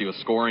Lumen Christi, was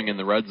scoring in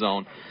the red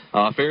zone.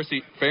 Coach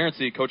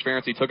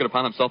Ferenczi took it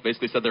upon himself,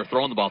 basically said they're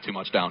throwing the ball too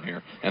much down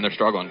here, and they're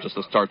struggling just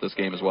to start this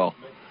game as well.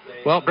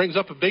 Well, it brings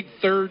up a big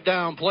third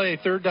down play,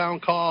 third down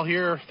call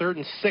here, 3rd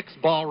and 6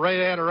 ball right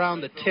at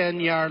around the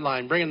 10-yard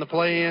line. Bringing the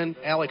play in,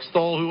 Alex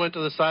Stoll, who went to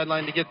the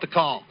sideline to get the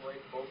call.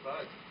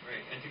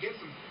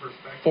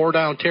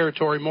 4-down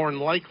territory more than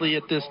likely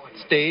at this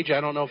stage. I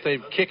don't know if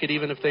they'd kick it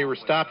even if they were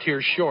stopped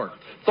here short.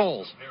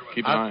 Tholes.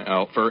 Keep an eye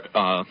out for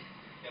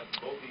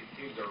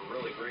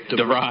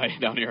DeVry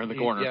down here in the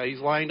corner. Yeah, he's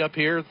lined up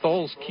here.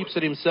 Tholes keeps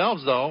it himself,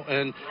 though,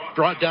 and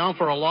brought down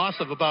for a loss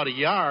of about a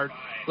yard.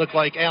 Looked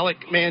like Alec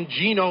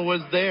Mangino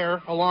was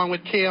there along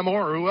with Cam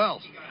Orr. Who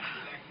else?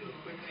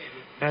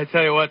 I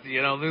tell you what,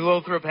 New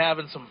Lothrop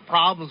having some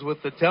problems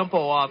with the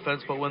tempo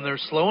offense, but when they're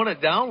slowing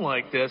it down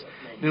like this,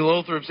 New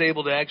Lothrop's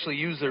able to actually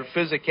use their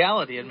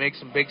physicality and make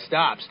some big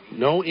stops.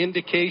 No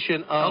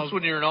indication of... Helps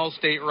when you're an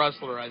all-state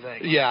wrestler, I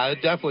think. Yeah, it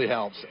definitely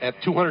helps. At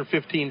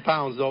 215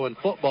 pounds, though, in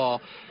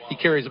football, he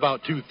carries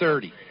about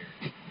 230.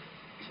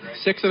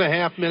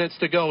 6.5 minutes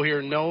to go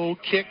here. No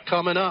kick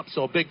coming up.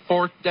 So big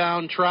 4th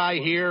down try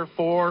here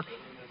for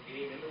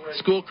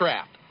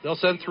Schoolcraft. They'll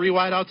send 3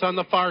 wideouts on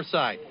the far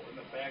side.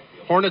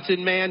 Hornets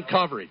in man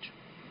coverage.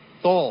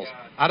 Tholes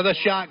out of the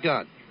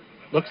shotgun.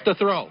 Looks to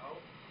throw.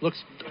 Looks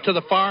to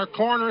the far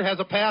corner. Has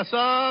a pass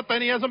up,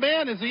 and he has a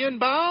man. Is he in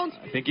bounds?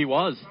 I think he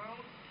was.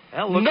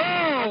 No,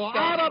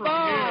 out of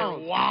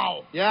bounds.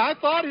 Wow. Yeah, I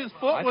thought his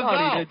foot was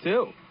out. He did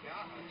too.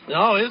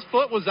 No, his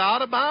foot was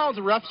out of bounds.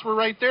 The refs were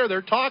right there.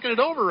 They're talking it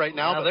over right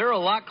now. Now, they're a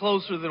lot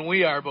closer than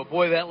we are, but,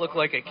 boy, that looked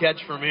like a catch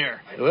from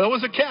here. Well, it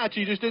was a catch.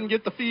 He just didn't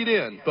get the feet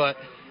in. But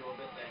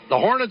the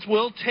Hornets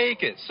will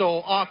take it.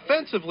 So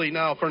offensively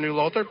now for New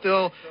Lothrop,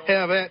 they'll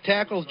have at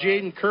tackles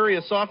Jaden Curry,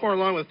 a sophomore,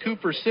 along with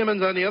Cooper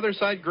Simmons on the other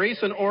side.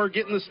 Grayson Orr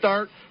getting the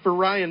start for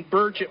Ryan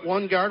Birch at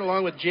one guard,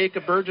 along with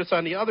Jacob Burgess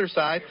on the other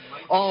side.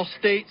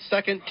 All-state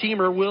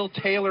second-teamer Will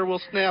Taylor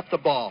will snap the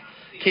ball.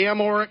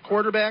 Cam Orr at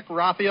quarterback,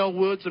 Raphael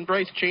Woods and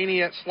Bryce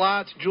Cheney at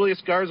slots, Julius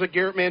Garza,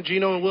 Garrett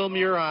Mangino, and Will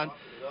Muron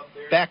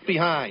back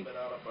behind.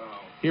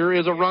 Here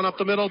is a run up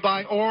the middle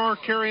by Orr,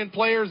 carrying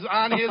players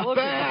on his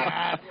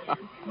back.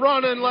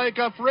 Running like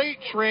a freight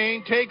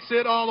train, takes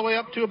it all the way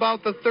up to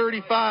about the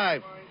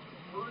 35.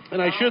 And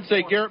I should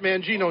say Garrett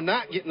Mangino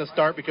not getting the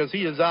start because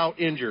he is out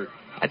injured.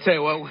 I tell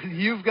you what, when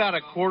you've got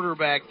a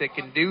quarterback that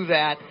can do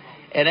that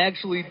and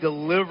actually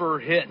deliver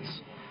hits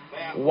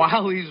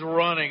while he's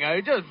running,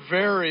 just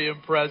very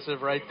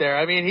impressive right there.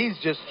 I mean,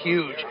 he's just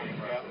huge.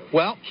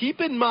 Well, keep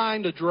in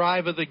mind the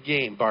drive of the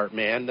game, Bart,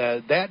 man.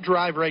 That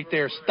drive right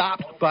there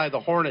stopped by the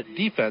Hornet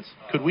defense.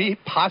 Could we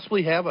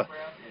possibly have a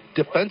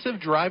defensive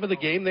drive of the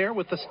game there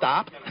with the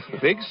stop?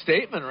 Big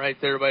statement right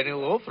there by New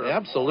Lothrop.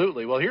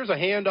 Absolutely. Well, here's a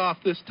handoff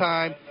this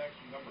time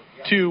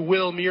to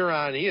Will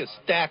Muron. He is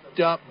stacked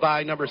up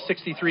by number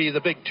 63,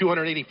 the big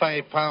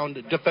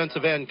 285-pound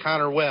defensive end,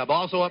 Connor Webb.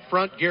 Also up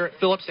front, Garrett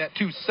Phillips at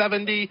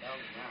 270.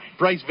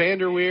 Bryce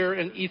Vanderweer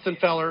and Ethan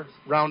Feller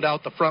round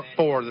out the front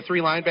 4. The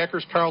 3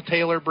 linebackers, Carl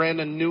Taylor,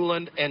 Brandon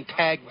Newland, and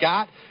Tag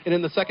Gott. And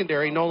in the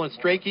secondary, Nolan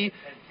Strachey,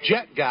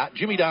 Jet Gott,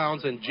 Jimmy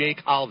Downs, and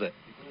Jake Alvitt.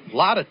 A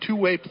lot of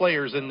two-way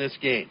players in this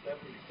game.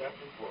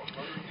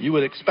 You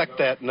would expect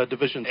that in a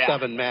Division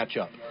 7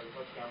 matchup.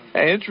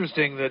 Hey,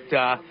 interesting that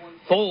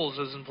Tholes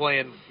isn't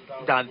playing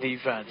on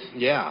defense.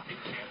 Yeah.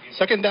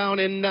 2nd down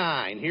and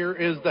 9. Here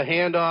is the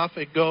handoff.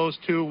 It goes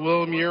to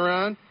Will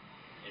Muron.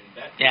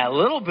 Yeah, a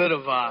little bit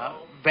of a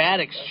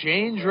bad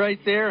exchange right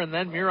there, and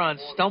then Muron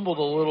stumbled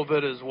a little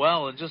bit as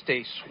well, and just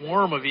a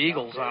swarm of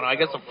eagles on, I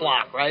guess, a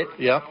flock, right?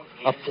 Yep,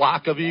 a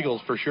flock of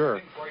eagles for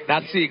sure.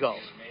 Not seagulls.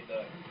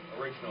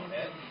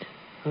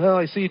 Well,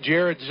 I see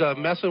Jared's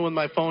messing with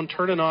my phone,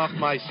 turning off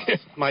my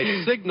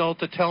signal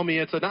to tell me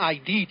it's an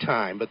ID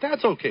time, but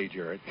that's okay,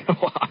 Jared.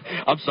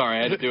 I'm sorry,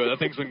 I had to do it. That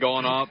thing's been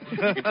going off. You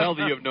can tell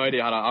that you have no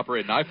idea how to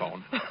operate an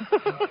iPhone.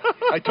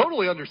 I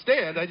totally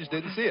understand. I just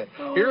didn't see it.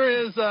 Here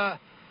is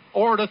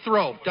Orr to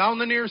throw. Down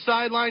the near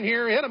sideline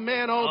here. Hit a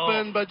man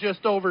open, but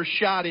just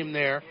overshot him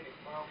there.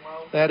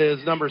 That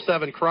is number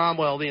 7,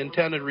 Cromwell, the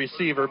intended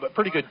receiver, but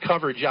pretty good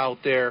coverage out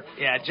there.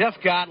 Yeah, Jeff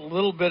got a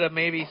little bit of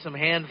maybe some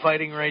hand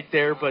fighting right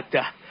there, but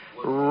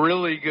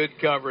really good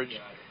coverage.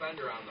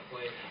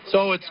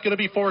 So it's going to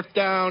be 4th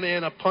down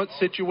and a punt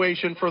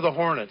situation for the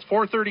Hornets.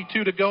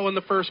 4:32 to go in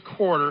the first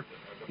quarter.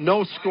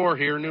 No score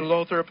here, New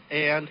Lothrop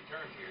and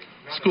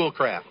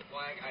Schoolcraft.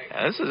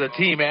 Yeah, this is a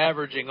team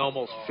averaging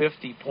almost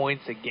 50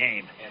 points a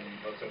game.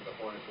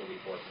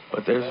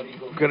 But there's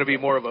going to be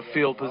more of a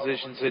field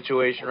position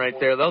situation right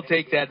there. They'll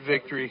take that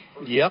victory.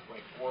 Yep.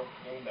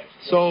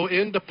 So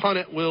in to punt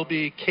it will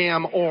be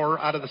Cam Orr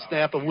out of the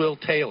snap of Will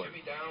Taylor.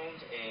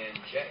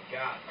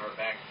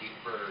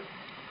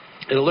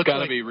 It'll look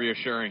got to be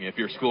reassuring if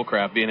you're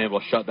Schoolcraft being able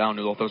to shut down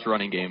New Lothrop's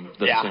running game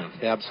this soon.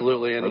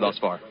 Absolutely. And or thus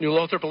far. New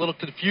Lothrop, a little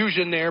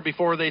confusion there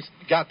before they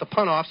got the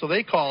punt off, so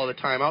they call it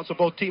a timeout. So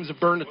both teams have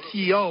burned a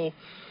TO.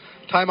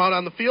 Timeout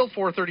on the field,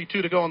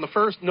 4:32 to go in the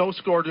first. No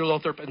score, New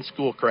Lothrop and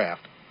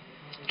Schoolcraft.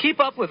 Keep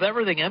up with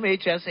everything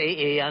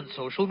MHSAA on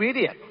social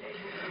media.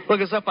 Look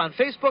us up on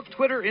Facebook,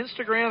 Twitter,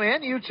 Instagram,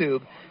 and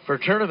YouTube for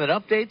tournament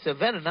updates,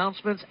 event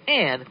announcements,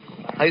 and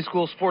high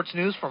school sports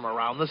news from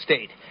around the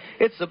state.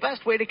 It's the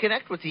best way to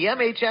connect with the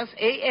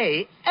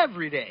MHSAA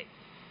every day.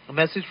 A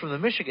message from the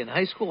Michigan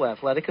High School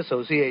Athletic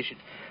Association,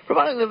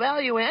 providing the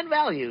value and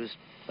values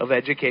of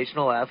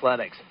educational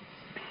athletics.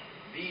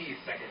 The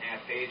second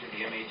half page of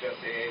the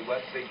MHSAA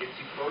website gets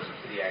you closer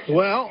to the action.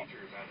 Well,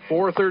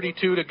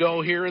 4:32 to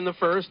go here in the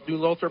first. New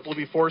Lothrop will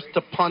be forced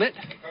to punt it.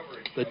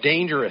 The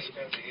dangerous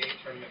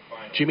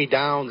Jimmy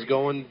Downs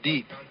going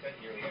deep.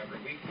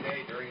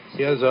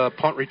 He has a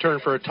punt return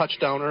for a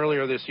touchdown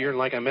earlier this year, and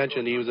like I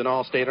mentioned, he was an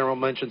all-state honorable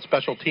mention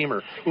special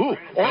teamer. Ooh,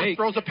 Orr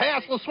throws a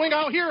pass. We'll swing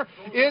out here.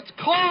 It's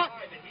caught.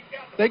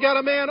 They got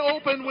a man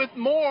open with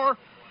more.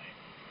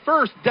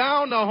 First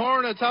down, the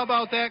Hornets. How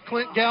about that?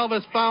 Clint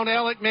Galvis found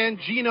Alec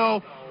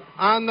Mangino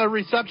on the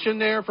reception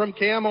there from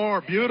Cam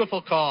Orr.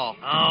 Beautiful call.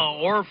 Oh,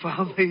 Orr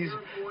found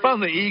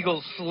the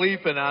Eagles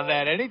sleeping on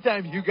that.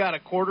 Anytime you got a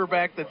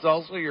quarterback that's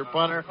also your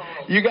punter,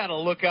 you got to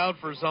look out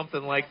for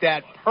something like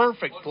that.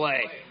 Perfect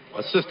play.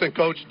 Assistant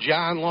coach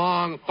John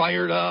Long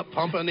fired up,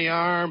 pumping the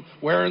arm,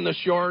 wearing the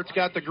shorts,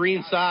 got the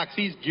green socks.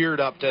 He's geared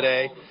up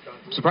today.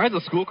 Surprised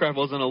the Schoolcraft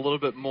wasn't a little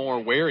bit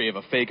more wary of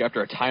a fake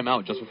after a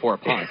timeout just before a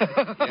punt.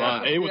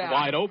 It was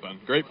wide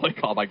open. Great play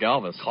call by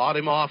Galvis. Caught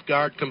him off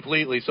guard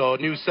completely. So a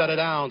new set of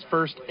downs.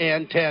 1st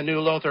and 10. New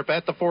Lothrop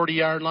at the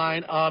 40-yard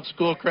line of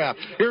Schoolcraft.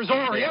 Here's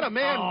Orr. He had a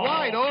man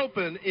wide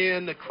open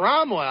in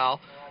Cromwell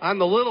on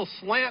the little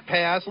slant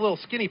pass, a little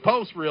skinny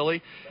post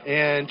really,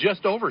 and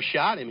just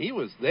overshot him. He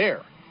was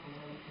there.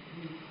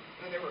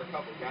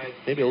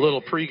 Maybe a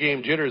little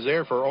pregame jitters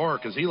there for Orr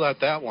because he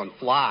let that one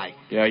fly.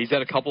 Yeah, he's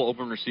had a couple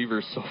open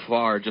receivers so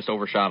far, just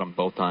overshot him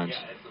both times.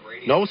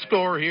 No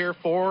score here.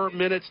 4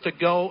 minutes to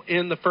go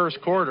in the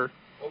first quarter.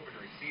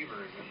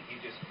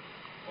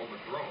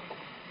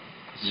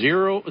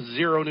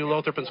 0-0 New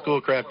Lothrop and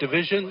Schoolcraft.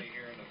 Division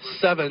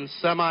 7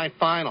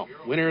 semifinal.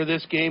 Winner of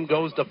this game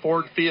goes to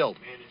Ford Field.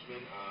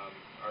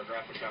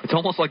 It's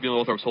almost like New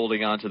Lothrop's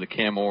holding on to the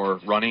Cam Orr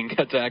running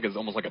attack is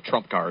almost like a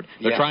trump card.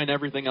 They're trying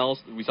everything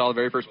else. We saw the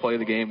very first play of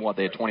the game.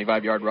 They had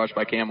 25-yard rush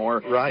by Cam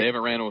Orr. Right. They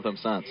haven't ran with him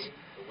since.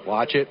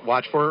 Watch it.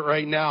 Watch for it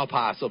right now,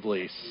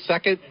 possibly.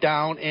 2nd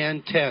down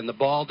and 10. The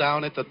ball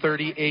down at the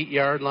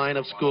 38-yard line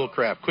of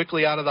Schoolcraft.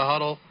 Quickly out of the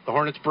huddle. The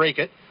Hornets break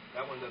it.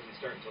 That one doesn't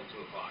start until 2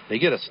 o'clock. They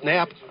get a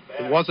snap.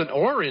 It wasn't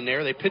Orr in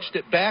there. They pitched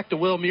it back to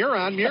Will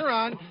Muron.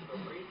 Muron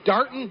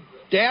darting,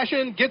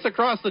 dashing, gets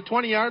across the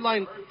 20-yard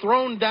line,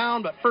 thrown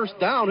down, but first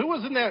down. Who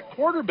was in that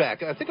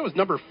quarterback? I think it was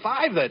number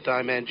 5 that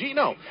time,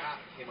 Mangino.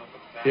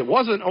 It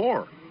wasn't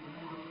Orr.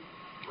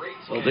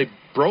 So they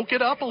broke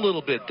it up a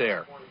little bit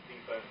there.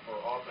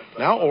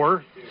 Now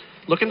Orr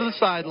looking to the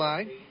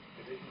sideline.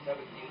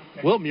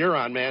 Will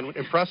Muron, man,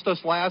 impressed us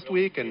last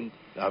week, and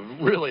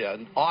really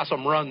an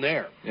awesome run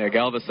there. Yeah,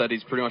 Galvis said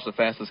he's pretty much the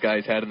fastest guy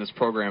he's had in this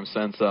program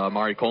since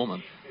Mari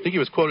Coleman. I think he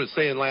was quoted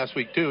saying last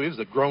week, too, he was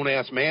a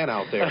grown-ass man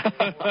out there.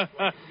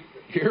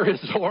 Here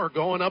is Orr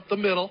going up the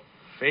middle.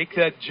 Fake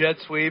that jet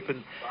sweep.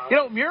 And,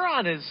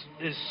 Muron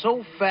is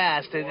so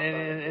fast,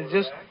 and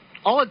just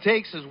all it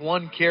takes is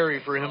one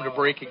carry for him to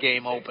break a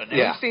game open. And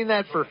we've seen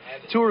that for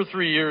 2 or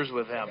 3 years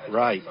with him.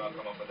 Right.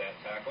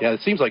 Yeah,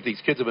 it seems like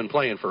these kids have been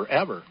playing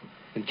forever.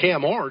 And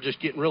Cam Orr just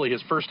getting really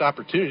his first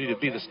opportunity to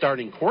be the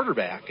starting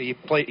quarterback. He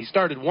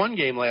started one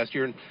game last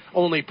year and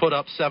only put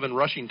up 7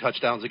 rushing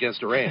touchdowns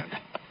against Durand.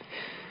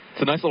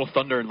 It's a nice little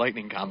thunder and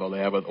lightning combo they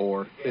have with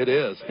Orr. It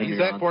is. He's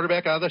that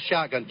quarterback out of the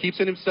shotgun. Keeps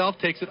it himself,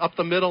 takes it up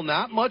the middle.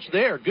 Not much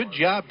there. Good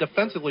job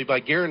defensively by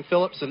Garen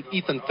Phillips and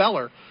Ethan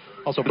Feller.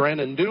 Also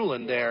Brandon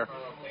Doolin there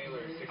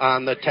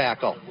on the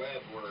tackle.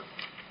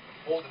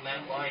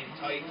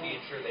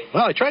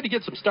 Well, I tried to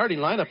get some starting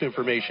lineup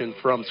information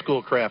from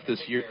Schoolcraft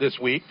this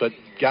week, but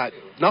got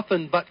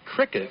nothing but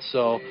crickets.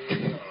 So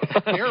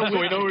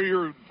we know who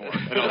you're rooting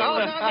for.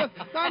 No,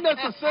 not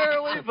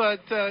necessarily,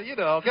 but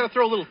got to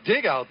throw a little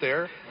dig out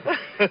there.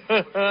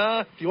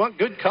 If you want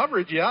good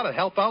coverage, you ought to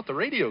help out the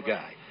radio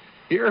guy.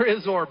 Here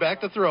is Orr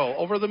back to throw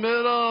over the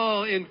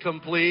middle,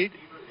 incomplete.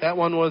 That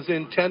one was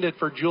intended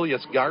for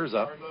Julius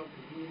Garza.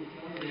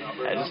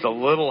 Just a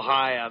little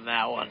high on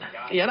that one.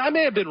 Yeah, and I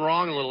may have been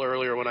wrong a little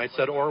earlier when I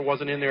said Orr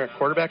wasn't in there at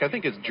quarterback. I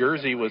think his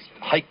jersey was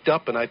hiked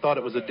up, and I thought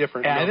it was a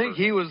different number. I think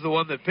he was the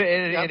one that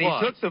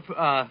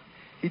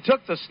he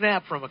took the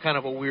snap from a kind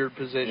of a weird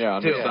position. Yeah,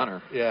 on the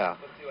center. Yeah.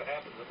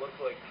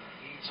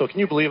 So can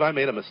you believe I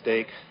made a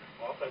mistake?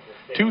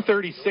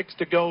 2:36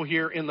 to go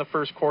here in the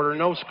first quarter.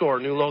 No score.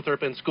 New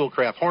Lothrop and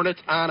Schoolcraft.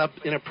 Hornets on an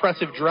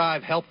impressive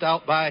drive, helped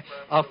out by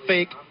a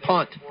fake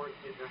punt.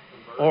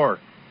 Orr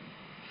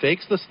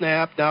fakes the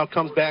snap, now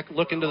comes back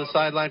looking to the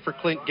sideline for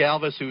Clint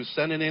Galvis, who's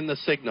sending in the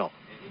signal.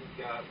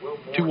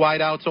 2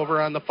 wideouts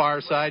over on the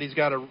far side. He's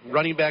got a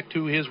running back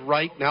to his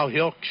right. Now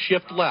he'll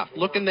shift left,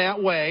 looking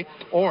that way.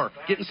 Orr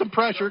getting some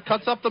pressure,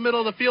 cuts up the middle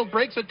of the field,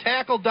 breaks a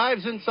tackle,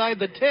 dives inside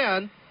the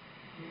 10.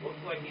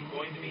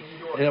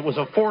 And it was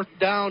a 4th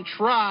down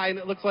try, and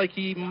it looks like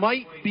he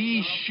might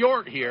be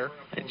short here.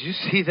 Did you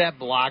see that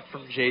block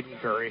from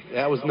Jaden Curry?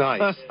 That was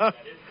nice.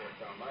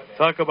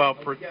 Talk about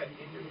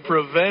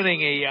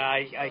preventing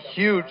a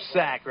huge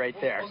sack right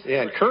there.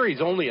 Yeah, and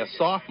Curry's only a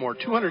sophomore,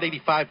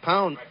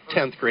 285-pound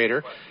 10th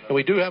grader, and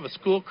we do have a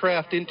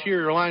Schoolcraft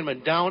interior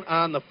lineman down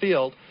on the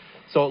field.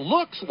 So it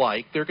looks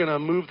like they're going to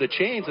move the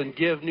chains and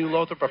give New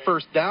Lothrop a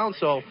 1st down.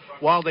 So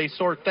while they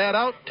sort that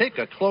out, take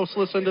a close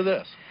listen to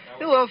this.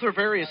 New Lothrop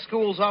Area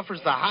Schools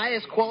offers the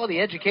highest quality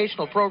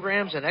educational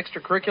programs and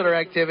extracurricular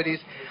activities,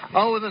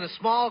 all within a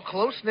small,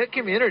 close-knit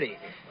community.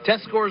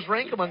 Test scores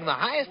rank among the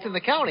highest in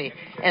the county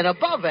and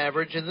above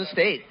average in the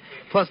state.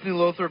 Plus, New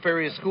Lothrop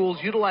Area Schools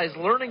utilize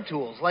learning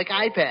tools like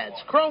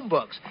iPads,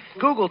 Chromebooks,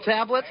 Google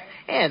tablets,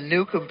 and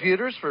new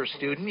computers for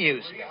student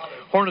use.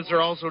 Hornets are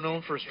also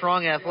known for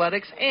strong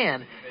athletics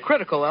and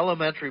critical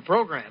elementary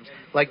programs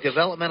like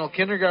developmental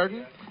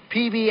kindergarten,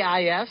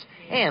 PBIS,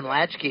 and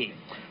latchkey.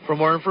 For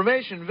more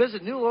information,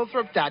 visit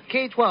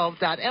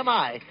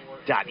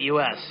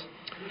newlothrop.k12.mi.us.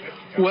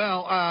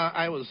 Well,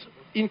 I was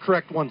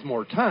incorrect once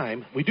more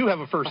time. We do have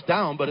a 1st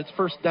down, but it's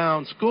 1st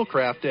down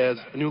Schoolcraft as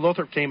New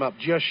Lothrop came up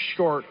just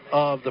short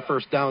of the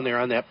 1st down there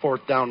on that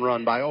 4th down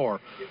run by Orr.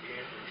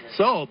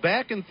 So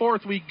back and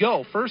forth we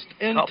go. 1st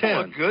and 10. Couple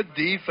of good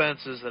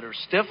defenses that are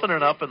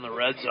stiffening up in the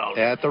red zone.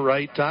 At the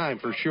right time,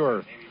 for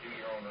sure.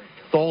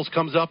 Tholes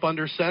comes up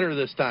under center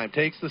this time,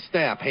 takes the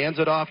snap, hands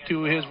it off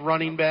to his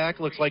running back.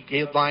 Looks like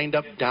he lined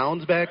up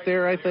Downs back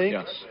there, I think.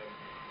 Yes.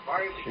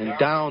 And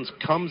Downs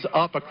comes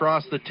up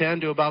across the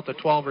 10 to about the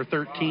 12 or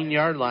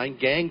 13-yard line.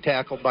 Gang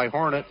tackled by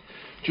Hornet.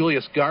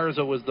 Julius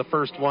Garza was the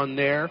first one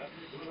there.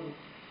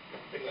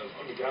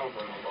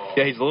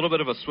 Yeah, he's a little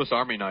bit of a Swiss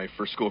Army knife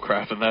for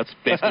Schoolcraft, and that's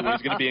basically what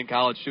he's going to be in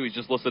college, too. He's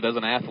just listed as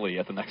an athlete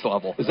at the next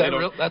level. Is that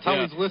real? That's how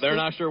he's listed? They're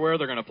not sure where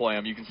they're going to play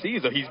him. You can see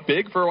he's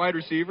big for a wide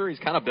receiver. He's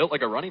kind of built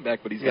like a running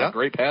back, but he's got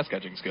great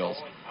pass-catching skills.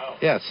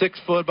 Yeah, 6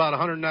 foot, about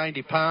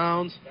 190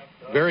 pounds.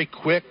 Very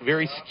quick,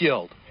 very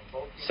skilled.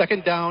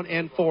 2nd down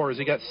and 4 as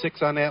he got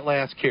 6 on that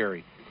last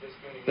carry.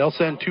 They'll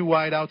send 2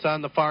 wide outs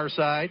on the far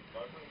side.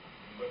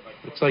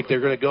 Looks like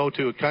they're going to go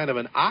to a kind of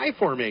an I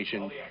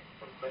formation,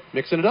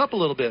 mixing it up a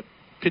little bit.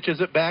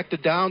 Pitches it back to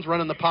Downs,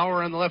 running the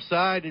power on the left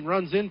side, and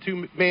runs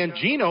into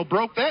Mangino.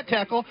 Broke that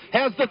tackle,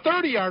 has the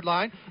 30-yard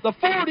line. The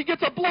 40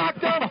 gets a block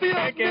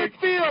downfield,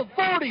 midfield,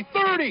 40,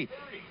 30,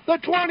 the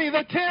 20,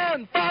 the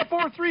 10, 5,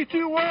 4, 3,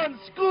 2, 1.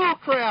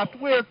 Schoolcraft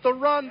with the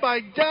run by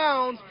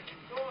Downs.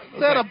 Is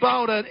that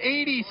about an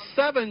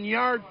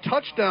 87-yard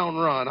touchdown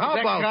run? How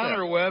about that?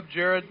 Connor Webb,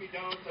 Jared?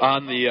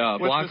 On the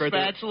block the right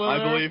there. I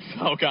believe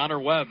so. Connor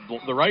Webb,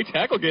 the right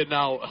tackle getting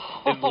out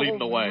and leading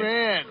the way.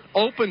 Man.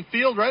 Open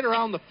field right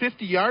around the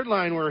 50-yard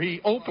line where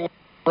he opened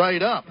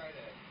right up.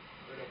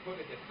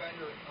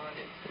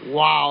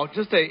 Wow,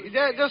 just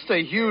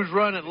a huge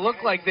run. It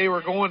looked like they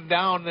were going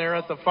down there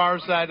at the far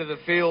side of the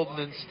field, and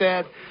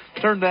instead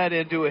turned that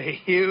into a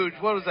huge,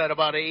 what was that,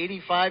 about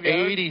 85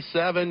 yards?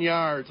 87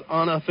 yards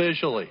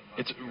unofficially.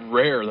 It's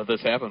rare that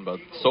this happened, but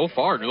so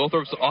far, New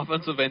Lothrop's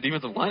offensive and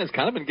defensive line has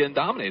kind of been getting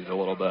dominated a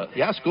little bit.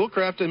 Yeah,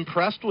 Schoolcraft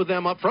impressed with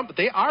them up front, but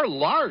they are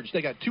large.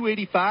 They got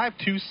 285,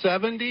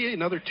 270,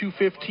 another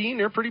 215.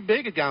 They're pretty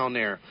big down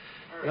there.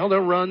 Well, they'll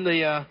run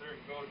the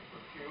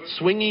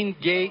swinging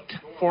gate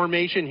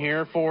formation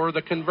here for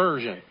the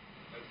conversion.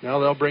 Now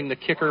they'll bring the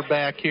kicker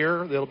back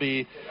here. They'll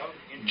be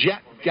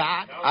Jet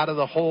Gott out of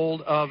the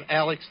hold of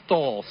Alex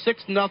Stoll.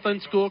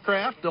 6-0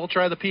 Schoolcraft. They'll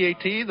try the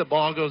PAT. The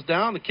ball goes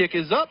down. The kick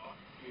is up.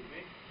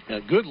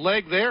 A good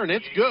leg there, and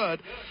it's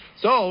good.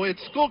 So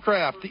it's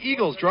Schoolcraft. The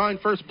Eagles drawing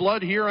first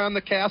blood here on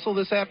the Castle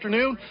this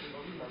afternoon.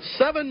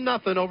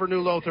 7-0 over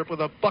New Lothrop with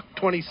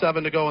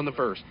 $1:27 to go in the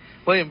first.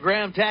 William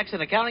Graham Tax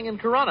and Accounting in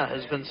Corunna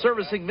has been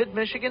servicing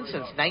Mid-Michigan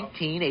since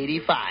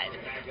 1985.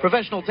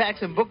 Professional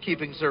tax and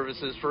bookkeeping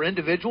services for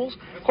individuals,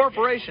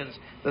 corporations,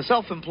 the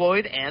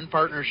self-employed, and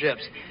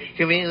partnerships.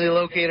 Conveniently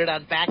located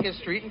on Bacchus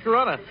Street in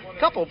Corunna, a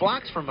couple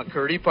blocks from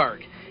McCurdy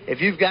Park. If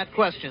you've got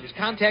questions,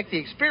 contact the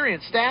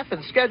experienced staff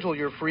and schedule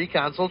your free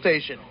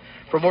consultation.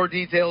 For more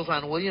details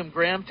on William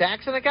Graham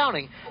Tax and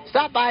Accounting,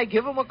 stop by,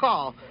 give them a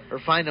call, or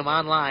find them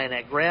online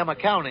at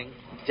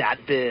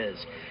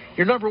grahamaccounting.biz.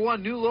 Your number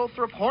one New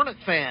Lothrop Hornet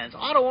fans,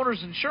 Auto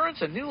Owners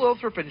Insurance and New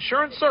Lothrop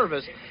Insurance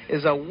Service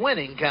is a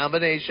winning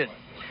combination.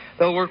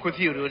 They'll work with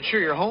you to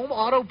ensure your home,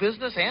 auto,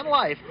 business, and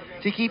life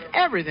to keep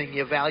everything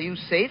you value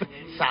safe,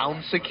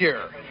 sound,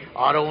 secure.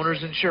 Auto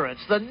Owners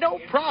Insurance, the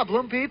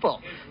no-problem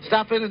people.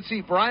 Stop in and see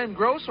Brian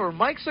Gross or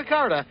Mike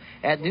Sicarda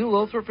at New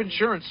Lothrop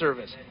Insurance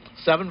Service.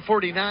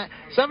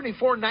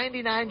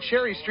 7499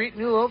 Cherry Street,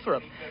 New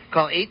Lothrop.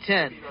 Call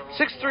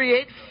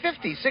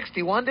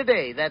 810-638-5061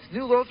 today. That's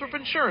New Lothrop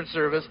Insurance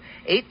Service,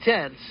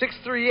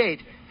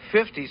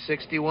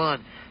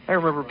 810-638-5061. I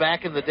remember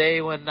back in the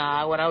day when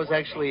I was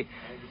actually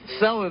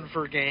selling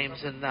for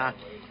games, and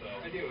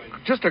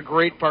just a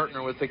great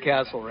partner with the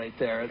Castle right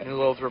there at New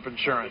Lothrop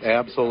Insurance.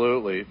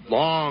 Absolutely.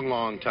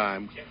 Long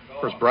time.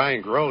 Of course,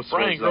 Brian Gross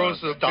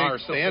was a star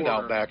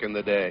standout back in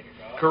the day.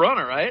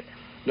 Corunna, right?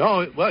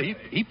 No, well,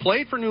 he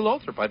played for New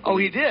Lothrop, I believe. Oh,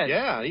 he did?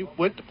 Yeah, he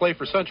went to play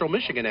for Central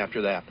Michigan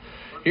after that.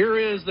 Here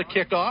is the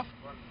kickoff.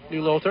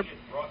 New Lothrop.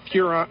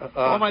 Huron.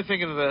 What am I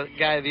thinking of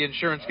the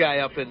insurance guy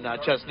up in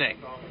Chesney?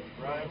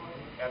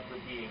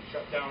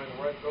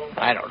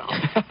 I don't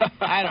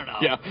know.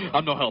 Yeah,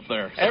 I'm no help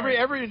there. Sorry.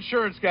 Every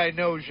insurance guy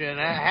knows you, and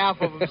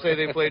half of them say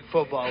they played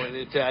football with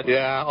you, Ted.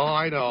 Yeah,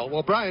 I know.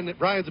 Well,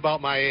 Brian's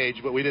about my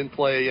age, but we didn't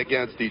play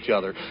against each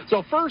other.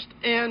 So 1st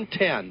and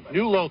 10,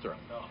 New Lothrop.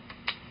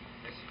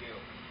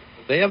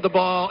 They have the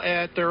ball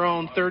at their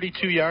own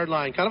 32-yard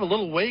line. Kind of a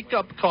little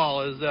wake-up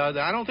call.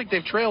 I don't think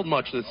they've trailed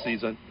much this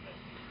season.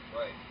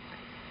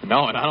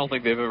 No, and I don't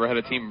think they've ever had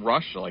a team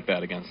rush like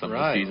that against them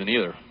this season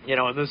either.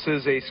 And this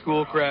is a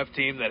Schoolcraft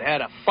team that had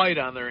a fight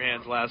on their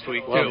hands last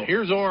week, too.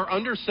 Here's Orr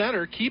under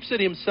center, keeps it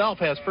himself,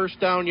 has first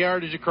down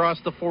yardage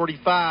across the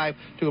 45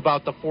 to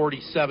about the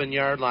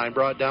 47-yard line,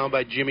 brought down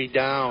by Jimmy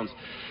Downs.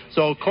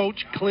 So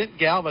Coach Clint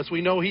Galvis,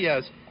 we know he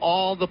has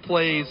all the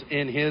plays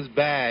in his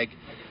bag.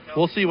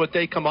 We'll see what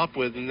they come up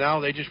with, and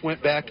now they just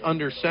went back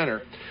under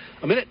center.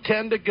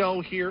 1:10 to go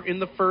here in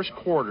the first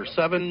quarter,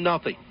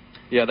 7-0.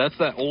 Yeah, that's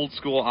that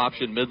old-school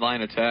option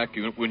midline attack.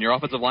 When your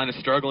offensive line is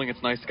struggling,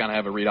 it's nice to kind of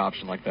have a read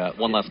option like that.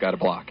 One less guy to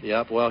block.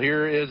 Yep, well,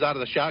 here is out of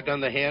the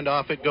shotgun, the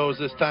handoff. It goes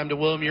this time to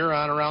Will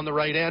Muron around the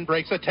right end.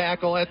 Breaks a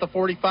tackle at the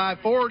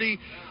 45-40,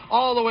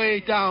 all the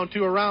way down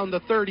to around the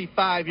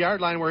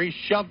 35-yard line where he's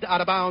shoved out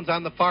of bounds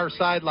on the far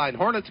sideline.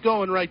 Hornets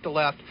going right to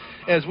left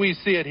as we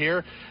see it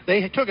here.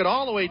 They took it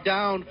all the way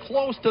down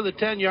close to the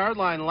 10-yard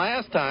line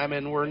last time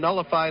and were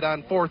nullified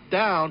on 4th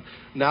down.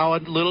 Now a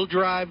little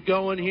drive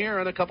going here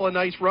and a couple of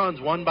nice runs,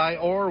 one by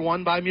Orr,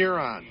 one by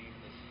Muron.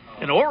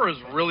 And Orr is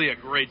really a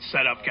great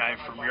setup guy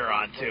for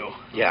Muron, too.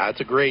 Yeah, it's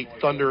a great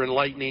thunder and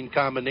lightning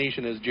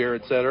combination, as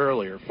Jared said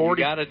earlier. You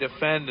got to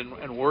defend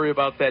and worry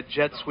about that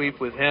jet sweep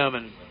with him,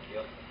 and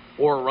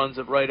Orr runs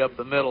it right up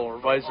the middle or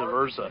vice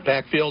versa.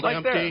 Backfield like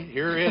empty. There.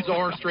 Here is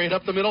Orr straight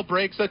up the middle,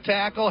 breaks a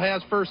tackle,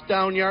 has first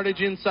down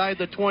yardage inside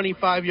the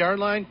 25-yard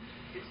line.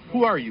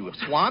 Who are you,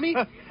 Swami?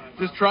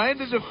 Just trying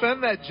to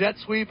defend that jet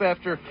sweep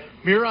after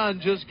Muron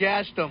just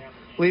gashed him,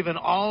 leaving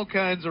all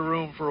kinds of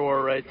room for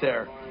Orr right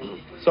there.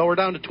 So we're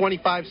down to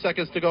 25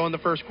 seconds to go in the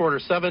first quarter.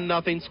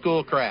 7-0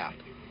 Schoolcraft.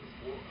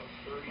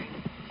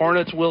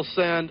 Hornets will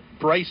send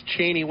Bryce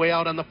Cheney way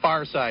out on the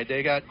far side.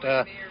 They got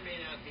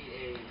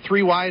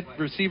 3 wide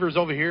receivers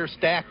over here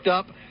stacked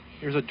up.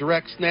 Here's a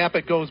direct snap.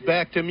 It goes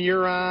back to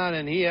Muron,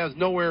 and he has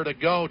nowhere to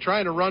go.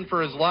 Trying to run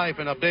for his life,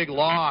 and a big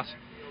loss.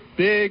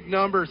 Big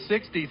number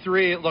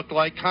 63, it looked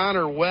like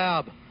Connor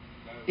Webb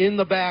in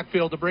the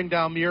backfield to bring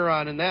down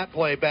Muron, and that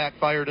play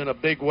backfired in a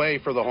big way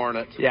for the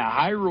Hornets. Yeah,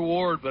 high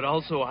reward, but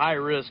also high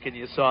risk, and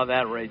you saw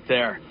that right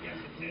there.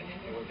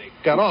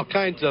 Got all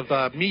kinds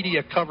of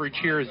media coverage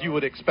here, as you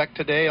would expect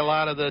today. A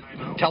lot of the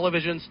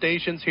television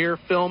stations here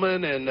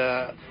filming, and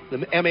the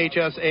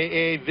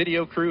MHSAA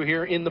video crew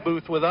here in the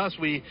booth with us.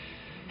 We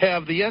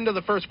have the end of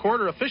the first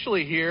quarter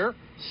officially here.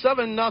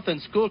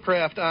 7-0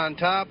 Schoolcraft on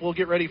top. We'll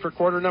get ready for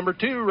quarter number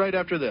 2 right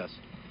after this.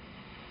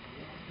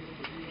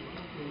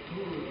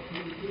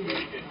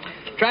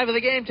 Drive of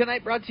the game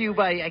tonight brought to you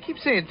by, I keep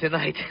saying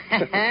tonight,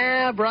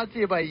 brought to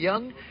you by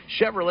Young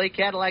Chevrolet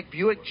Cadillac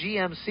Buick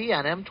GMC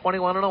on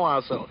M21 in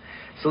Owasso.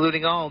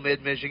 Saluting all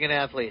Mid-Michigan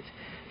athletes.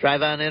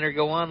 Drive on in or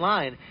go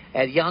online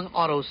at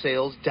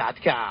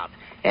youngautosales.com.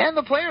 And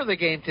the player of the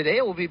game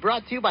today will be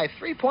brought to you by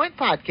 3 Point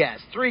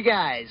Podcast. 3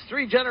 guys,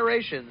 3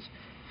 generations,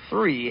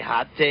 3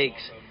 hot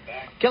takes.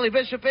 Kelly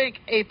Bishop Inc.,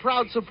 a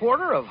proud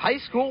supporter of high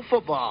school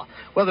football.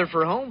 Whether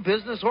for home,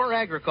 business, or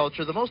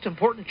agriculture, the most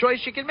important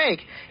choice you can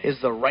make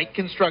is the right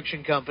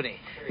construction company.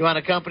 You want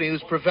a company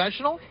who's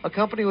professional, a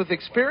company with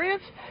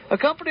experience, a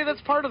company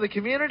that's part of the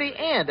community,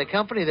 and a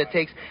company that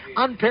takes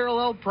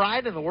unparalleled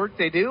pride in the work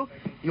they do?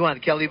 You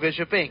want Kelly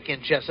Bishop Inc.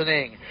 in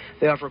Chesaning.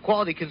 They offer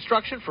quality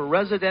construction for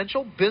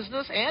residential,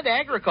 business, and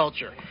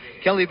agriculture.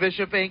 Kelly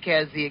Bishop Inc.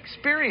 has the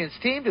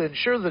experienced team to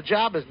ensure the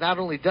job is not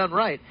only done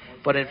right,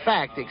 but in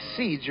fact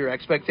exceeds your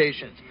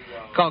expectations.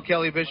 Call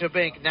Kelly Bishop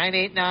Inc.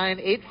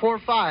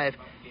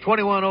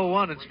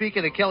 989-845-2101. And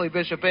speaking of Kelly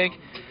Bishop Inc.,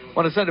 I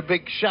want to send a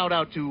big shout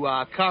out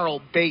to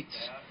Carl Bates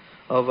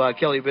of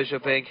Kelly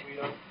Bishop Inc.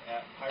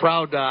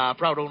 Proud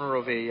owner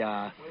of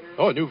a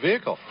new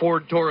vehicle,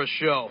 Ford Taurus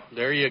show.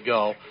 There you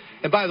go.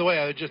 And by the way,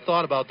 I just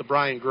thought about the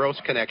Brian Gross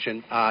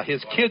connection.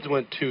 His kids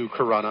went to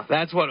Corunna.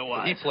 That's what it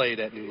was. He played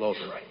at New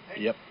Lothrop.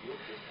 Yep.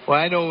 Well,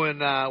 I know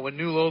when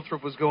New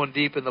Lothrop was going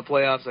deep in the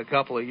playoffs a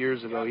couple of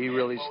years ago, he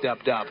really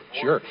stepped up.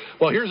 Sure.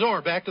 Well, here's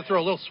Orr back to throw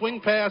a little swing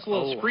pass, a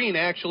little screen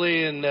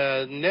actually, and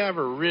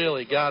never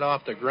really got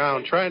off the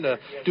ground. Trying to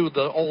do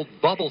the old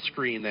bubble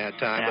screen that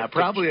time. Yeah,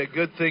 probably a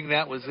good thing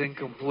that was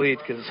incomplete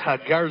because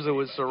Garza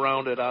was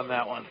surrounded on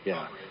that one.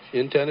 Yeah,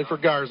 intended for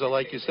Garza,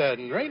 like you said.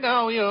 And right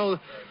now,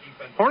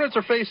 Hornets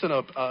are facing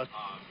a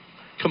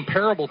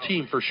comparable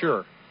team for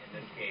sure.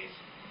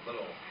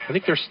 I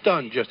think they're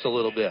stunned just a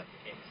little bit.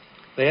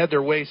 They had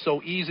their way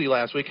so easy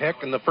last week.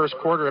 Heck, in the first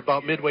quarter,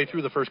 about midway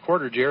through the first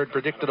quarter, Jared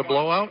predicted a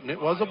blowout, and it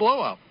was a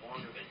blowout.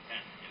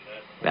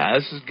 Nah,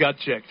 this is gut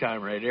check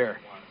time right here.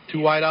 2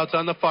 wideouts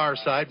on the far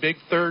side. Big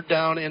 3rd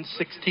down and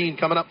 16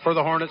 coming up for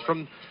the Hornets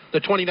from the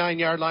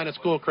 29-yard line of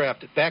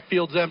Schoolcraft.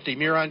 Backfield's empty.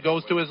 Muron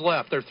goes to his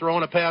left. They're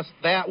throwing a pass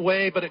that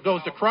way, but it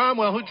goes to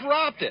Cromwell, who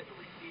dropped it.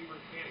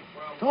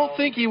 Don't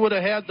think he would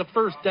have had the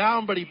first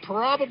down, but he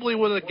probably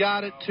would have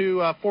got it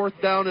to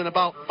 4th down and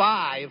about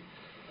 5.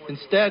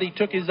 Instead, he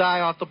took his eye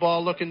off the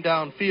ball looking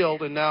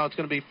downfield, and now it's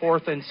going to be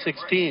 4th and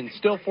 16.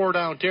 Still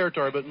 4-down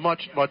territory, but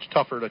much, much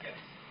tougher to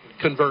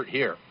convert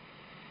here.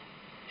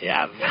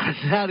 Yeah,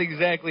 not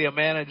exactly a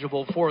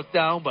manageable 4th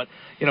down, but,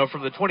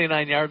 from the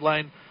 29-yard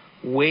line,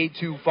 way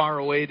too far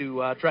away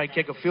to try and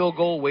kick a field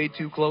goal, way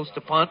too close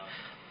to punt.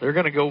 They're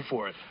going to go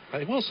for it.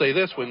 I will say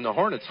this, when the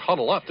Hornets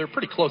huddle up, they're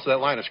pretty close to that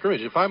line of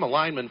scrimmage. If I'm a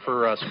lineman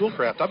for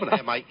Schoolcraft, I'm going to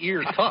have my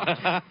ears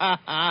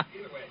cuffed.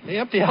 They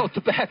empty out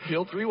the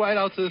backfield, 3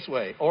 wideouts this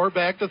way, or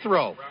back to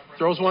throw.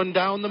 Throws one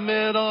down the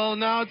middle.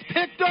 Now it's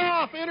picked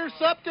off,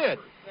 intercepted.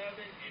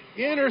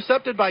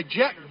 Intercepted by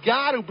Jet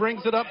Gott, who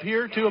brings it up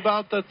here to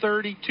about the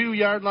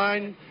 32-yard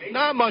line.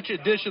 Not much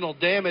additional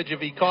damage if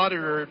he caught it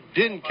or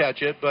didn't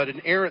catch it, but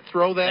an errant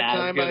throw that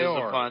time by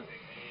Orr.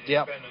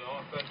 Yep.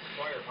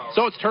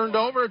 So it's turned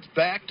over. It's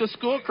back to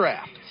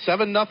Schoolcraft.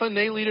 7-0.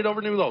 They lead it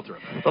over New Lothrop.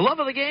 The love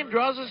of the game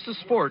draws us to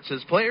sports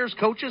as players,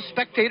 coaches,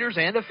 spectators,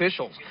 and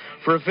officials.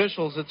 For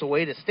officials, it's a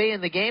way to stay in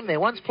the game they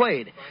once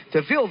played,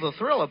 to feel the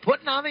thrill of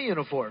putting on the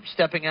uniform,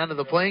 stepping onto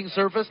the playing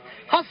surface,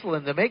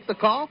 hustling to make the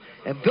call,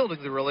 and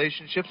building the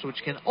relationships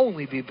which can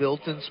only be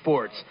built in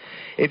sports.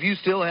 If you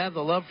still have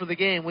the love for the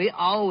game, we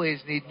always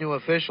need new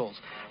officials.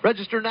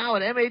 Register now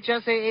at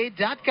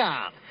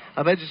MHSAA.com.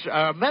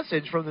 A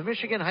message from the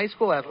Michigan High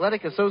School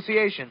Athletic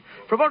Association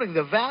promoting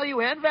the value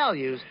and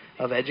values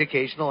of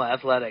educational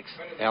athletics.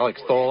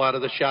 Alex Stoll out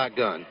of the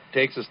shotgun.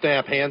 Takes a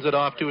snap, hands it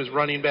off to his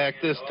running back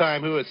this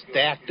time, who is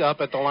stacked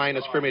up at the line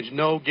of scrimmage.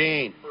 No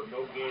gain.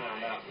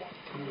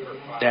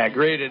 Yeah,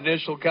 great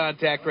initial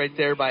contact right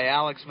there by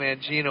Alex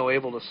Mangino,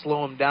 able to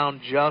slow him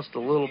down just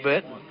a little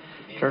bit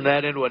and turn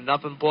that into a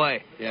nothing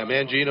play. Yeah,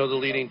 Mangino, the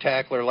leading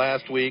tackler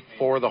last week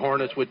for the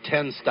Hornets with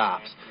 10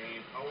 stops.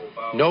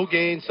 No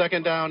gain,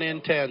 2nd down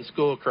and 10,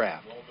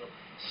 Schoolcraft.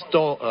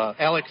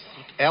 Alex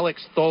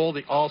Stoll,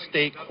 the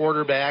all-state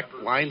quarterback,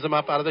 lines them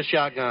up out of the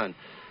shotgun.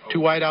 2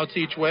 wideouts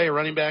each way,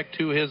 running back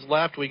to his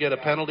left. We get a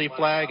penalty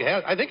flag.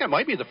 I think it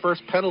might be the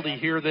first penalty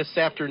here this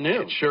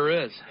afternoon. It sure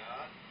is.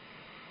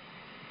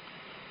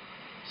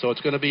 So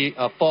it's going to be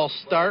a false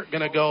start,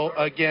 going to go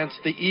against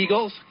the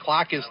Eagles.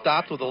 Clock is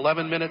stopped with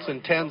 11 minutes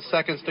and 10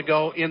 seconds to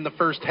go in the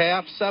first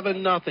half.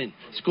 7-0,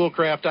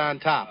 Schoolcraft on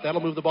top.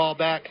 That'll move the ball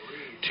back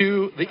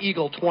to the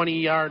Eagle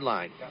 20-yard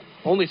line.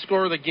 Only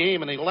score of the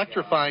game, an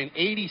electrifying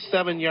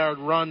 87-yard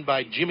run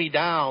by Jimmy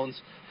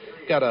Downs.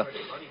 Got a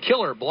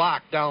killer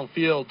block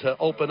downfield to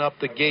open up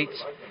the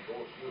gates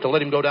to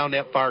let him go down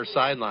that far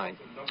sideline.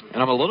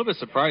 And I'm a little bit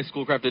surprised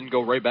Schoolcraft didn't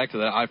go right back to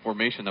that I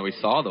formation that we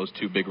saw those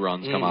 2 big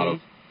runs come out of.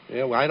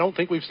 Yeah, well, I don't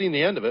think we've seen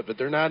the end of it, but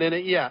they're not in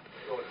it yet.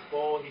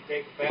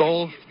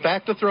 Stoll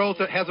back to throw,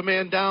 has a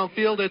man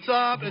downfield. It's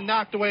up and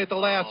knocked away at the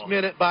last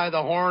minute by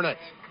the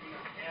Hornets.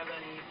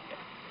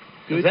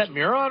 Is that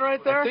Muron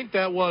right there? I think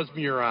that was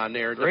Muron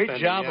there. Great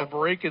job of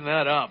breaking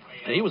that up.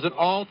 And he was an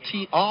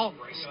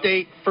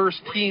all-state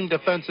first-team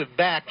defensive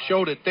back.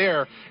 Showed it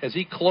there as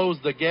he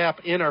closed the gap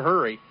in a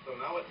hurry. So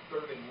now it's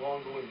 3rd and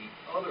long going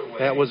the other way.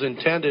 That was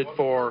intended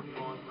for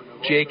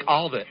Jake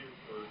Alvitt.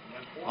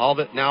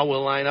 Alvitt now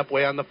will line up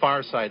way on the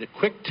far side. A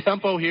quick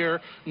tempo here,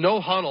 no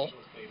huddle.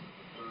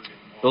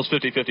 Those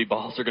 50-50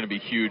 balls are going to be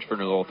huge for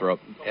New Lothrop.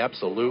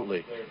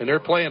 Absolutely. And they're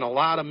playing a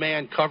lot of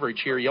man coverage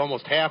here. You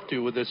almost have to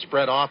with this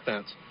spread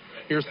offense.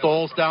 Here's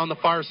Stoles down the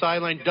far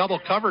sideline. Double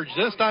coverage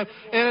this time.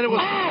 And it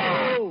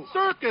was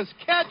circus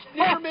catch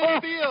near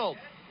midfield.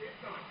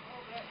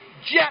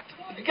 Jet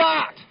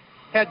Gott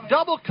had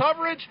double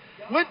coverage,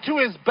 went to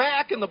his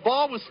back, and the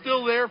ball was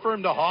still there for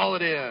him to haul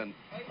it in.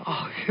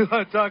 Oh, you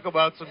want to talk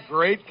about some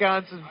great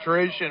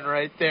concentration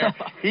right there.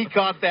 He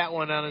caught that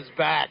one on his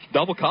back.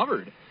 Double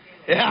covered.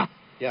 Yeah.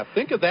 Yeah,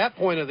 think of that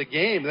point of the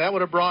game. That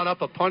would have brought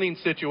up a punting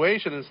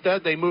situation.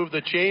 Instead, they move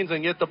the chains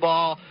and get the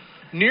ball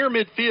near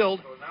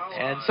midfield.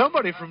 And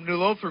somebody from New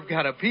Lothrop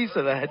got a piece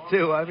of that,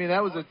 too. I mean,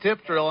 that was a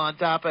tip drill on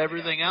top of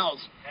everything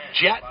else.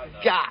 Jet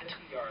Gott.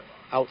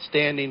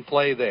 Outstanding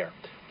play there.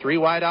 3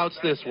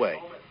 wideouts this way.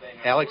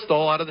 Alex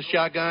Stoll out of the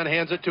shotgun,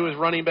 hands it to his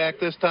running back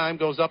this time,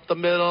 goes up the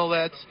middle.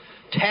 That's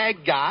Tag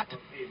Gott.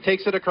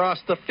 Takes it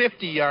across the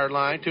 50-yard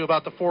line to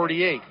about the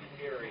 48.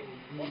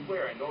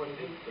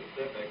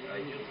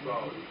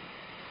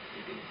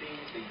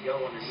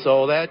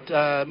 So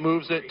that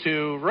moves it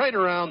to right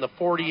around the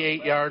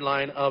 48-yard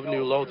line of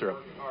New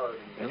Lothrop.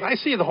 And I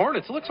see the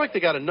Hornets. It looks like they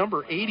got a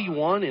number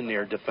 81 in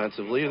there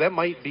defensively. That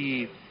might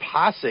be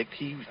Posick.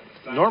 He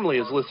normally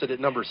is listed at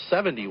number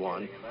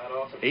 71.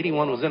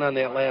 81 was in on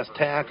that last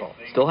tackle.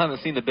 Still haven't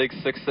seen the big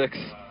 6'6"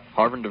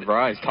 Harvin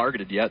DeVries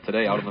targeted yet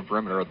today out on the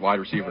perimeter with wide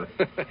receiver.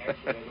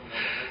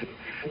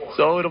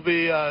 So it'll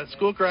be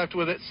Schoolcraft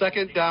with it,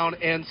 2nd down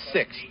and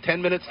 6.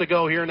 10 minutes to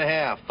go here in the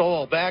half.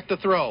 Thole back to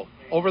throw.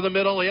 Over the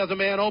middle, he has a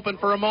man open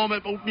for a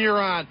moment, but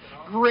Muron,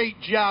 great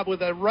job with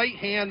the right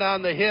hand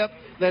on the hip,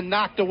 then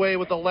knocked away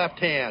with the left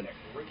hand.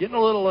 Getting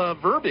a little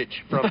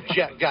verbiage from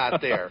Jet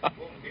Gott there.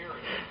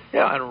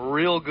 Yeah, and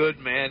real good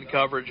man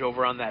coverage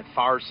over on that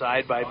far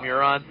side by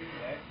Muron.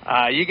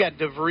 You got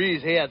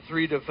DeVries. He had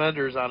 3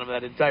 defenders on him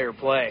that entire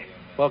play.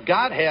 Well,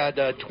 Gott had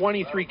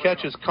 23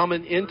 catches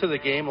coming into the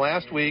game.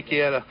 Last week he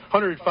had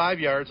 105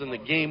 yards and the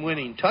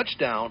game-winning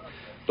touchdown.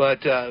 But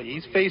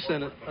he's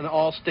facing an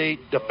all-state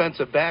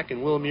defensive back,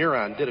 and Will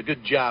Muron did a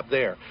good job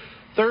there.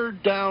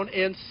 3rd down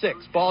and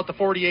 6. Ball at the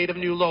 48 of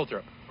New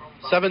Lothrop.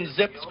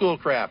 7-zip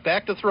Schoolcraft.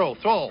 Back to throw.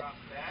 Thole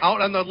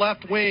out on the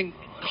left wing.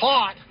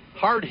 Caught.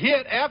 Hard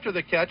hit after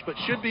the catch, but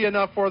should be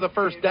enough for the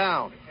 1st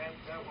down.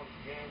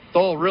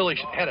 Thole really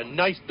had a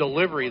nice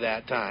delivery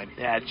that time.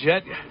 Yeah,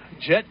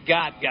 Jet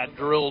Gott got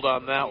drilled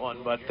on that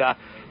one, but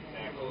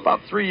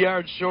about 3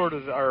 yards short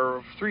of,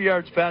 or 3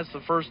 yards past the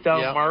 1st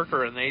down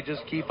marker, and they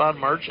just keep on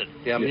marching.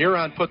 Yeah,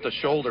 Muron put the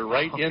shoulder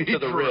right into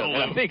the rib.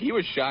 I think he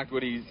was shocked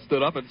when he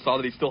stood up and saw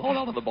that he still held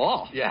on to the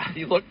ball. Yeah,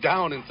 he looked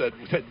down and said,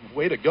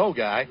 way to go,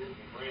 guy.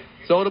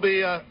 So it'll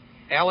be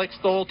Alex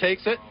Thole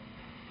takes it,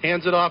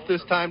 hands it off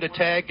this time to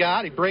Tag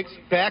Gott. He breaks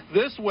back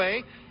this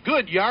way.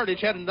 Good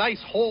yardage. Had a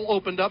nice hole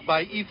opened up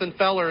by Ethan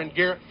Feller and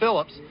Garrett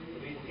Phillips.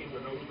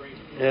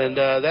 And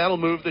that'll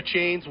move the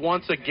chains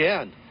once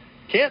again.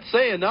 Can't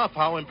say enough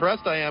how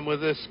impressed I am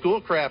with this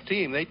Schoolcraft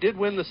team. They did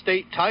win the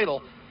state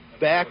title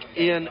back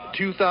in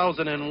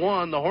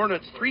 2001. The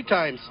Hornets 3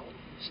 times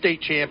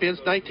state champions,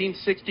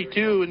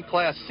 1962 in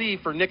Class C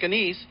for Nick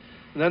Anise,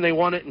 and then they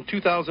won it in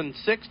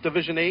 2006,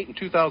 Division 8, and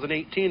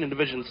 2018 in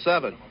Division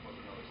 7.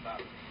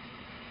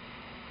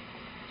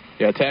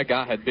 Yeah, Tag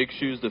Gott had big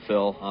shoes to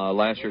fill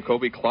last year.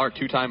 Kobe Clark,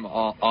 2-time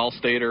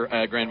All-Stater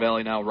at Grand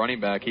Valley, now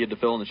running back. He had to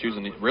fill in the shoes,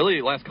 and really,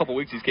 the last couple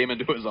weeks, he's came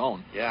into his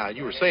own. Yeah,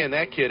 you were saying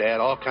that kid had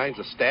all kinds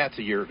of stats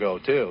a year ago,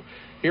 too.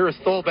 Here is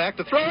Thole back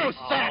to throw.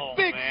 Sack,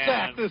 big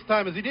sack this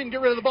time as he didn't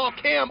get rid of the ball.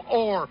 Cam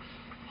Orr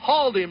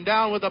hauled him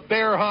down with a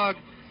bear hug.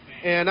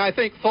 And I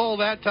think Thole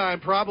that time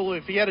probably,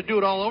 if he had to do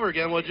it all over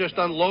again, would just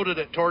unloaded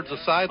it towards the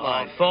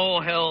sideline.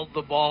 Thole held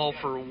the ball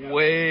for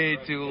way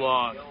too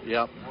long.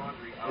 Yep.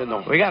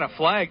 We got a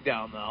flag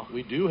down, though.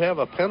 We do have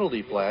a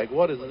penalty flag.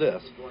 What is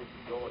this?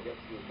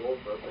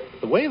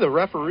 The way the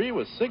referee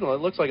was signaling,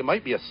 it looks like it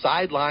might be a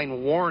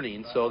sideline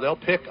warning, so they'll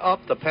pick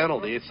up the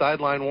penalty.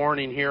 Sideline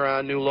warning here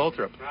on New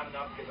Lothrop.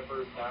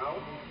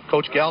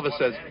 Coach Galvis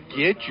says,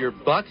 get your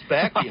butts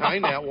back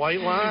behind that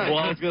white line. Well,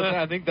 I was going to say,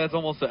 I think that's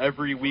almost an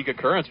every week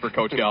occurrence for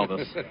Coach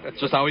Galvis. It's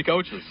just how he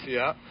coaches.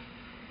 Yeah.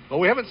 Well,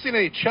 we haven't seen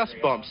any chest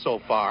bumps so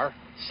far.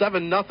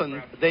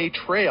 7-0, they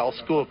trail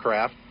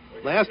Schoolcraft.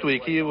 Last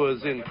week he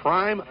was in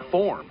prime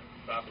form.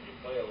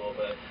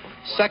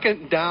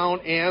 2nd down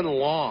and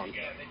long.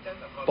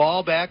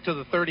 Ball back to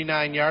the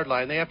 39-yard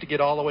line. They have to get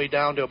all the way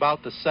down to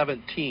about the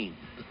 17.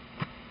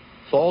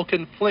 Thole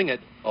can fling it.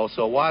 Oh,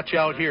 so watch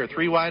out here.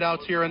 3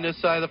 wideouts here on this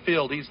side of the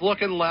field. He's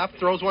looking left,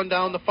 throws one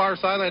down the far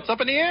sideline. It's up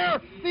in the air.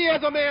 He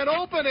has a man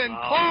open and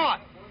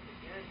caught.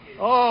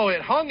 Oh,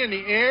 it hung in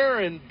the air,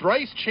 and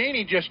Bryce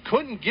Cheney just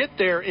couldn't get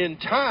there in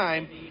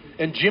time.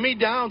 And Jimmy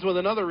Downs with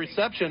another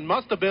reception.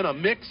 Must have been a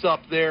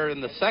mix-up there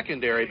in the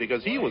secondary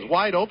because he was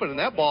wide open, and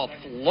that ball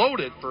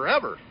floated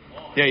forever.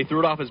 Yeah, he threw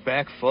it off his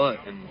back foot.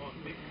 And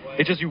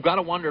it's just, you've got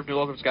to wonder if New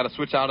Lothrop's got to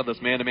switch out of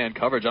this man-to-man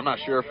coverage. I'm not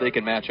sure if they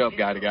can match up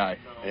guy to guy.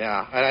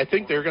 Yeah, and I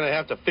think they're going to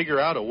have to figure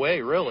out a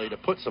way, really, to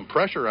put some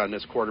pressure on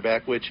this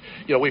quarterback, which,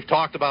 you know, we've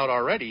talked about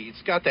already.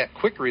 He's got that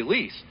quick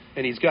release,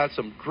 and he's got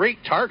some great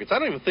targets. I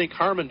don't even think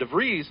Harmon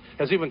DeVries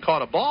has even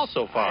caught a ball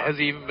so far. Has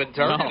he even been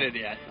targeted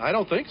yet? I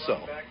don't think so.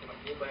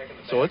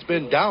 So it's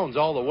been Downs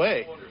all the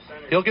way.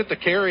 He'll get the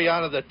carry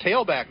out of the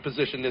tailback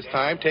position this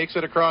time. Takes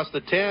it across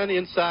the 10,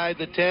 inside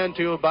the 10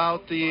 to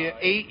about the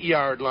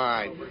 8-yard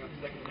line.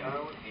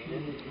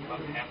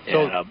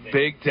 So a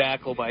big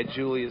tackle by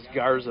Julius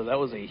Garza. That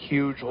was a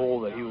huge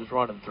hole that he was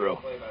running through.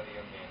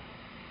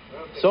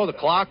 So the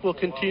clock will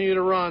continue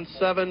to run.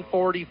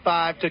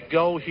 7:45 to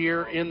go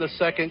here in the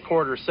second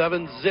quarter.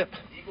 7-zip.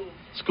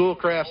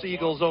 Schoolcraft's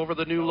Eagles over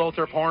the New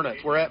Lothrop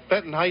Hornets. We're at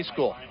Fenton High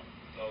School.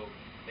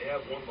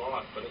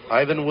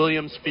 Ivan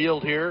Williams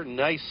Field here.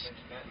 Nice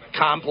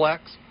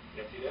complex.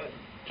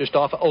 Just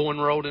off of Owen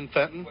Road in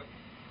Fenton.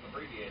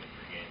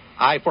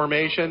 I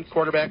formation.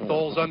 Quarterback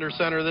Tholes under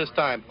center this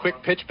time. Quick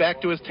pitch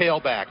back to his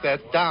tailback.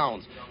 That's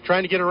Downs.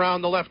 Trying to get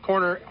around the left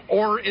corner.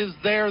 Orr is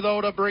there,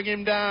 though, to bring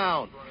him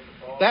down.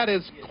 That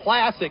is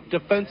classic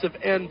defensive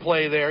end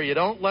play there. You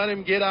don't let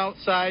him get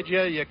outside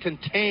you. You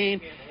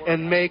contain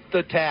and make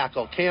the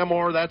tackle. Cam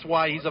Orr, that's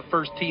why he's a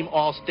first-team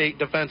All-State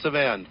defensive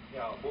end.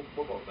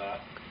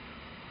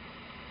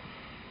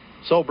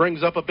 So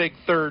brings up a big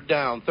 3rd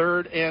down,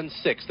 3rd and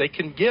 6. They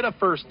can get a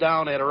first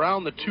down at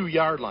around the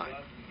 2-yard line.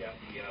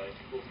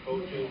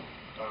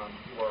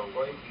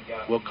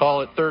 We'll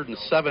call it 3rd and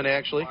 7,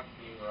 actually.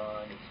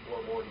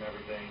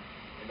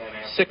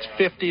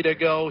 6:50 to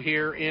go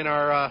here in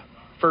our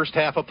first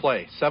half of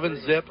play.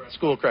 7-zip,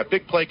 Schoolcraft.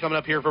 Big play coming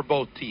up here for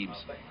both teams.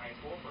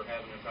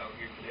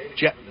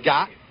 Jet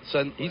Gott,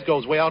 he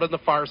goes way out on the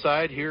far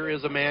side. Here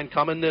is a man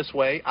coming this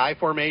way. I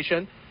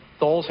formation.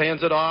 Tholes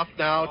hands it off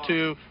now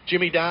to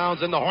Jimmy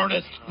Downs, and the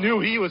Hornets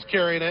knew he was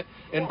carrying it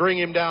and bring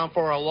him down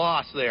for a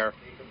loss there.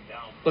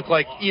 Looked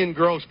like Ian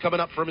Gross coming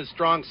up from his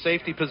strong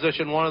safety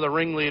position, one of the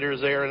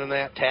ringleaders there in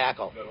that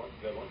tackle.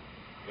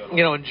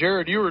 You know, and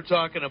Jared, you were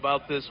talking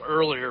about this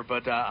earlier,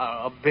 but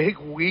a big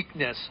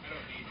weakness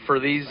for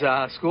these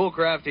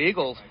Schoolcraft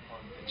Eagles,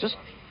 just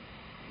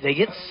they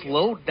get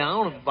slowed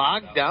down and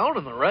bogged down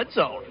in the red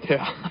zone.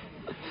 Yeah.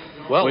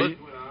 Well,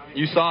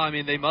 you saw, I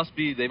mean, they must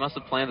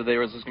have planned that there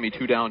was just going to be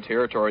two-down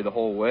territory the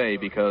whole way,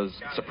 because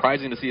it's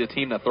surprising to see a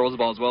team that throws the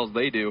ball as well as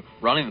they do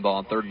running the ball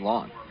on 3rd and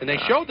long. And they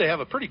showed they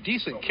have a pretty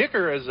decent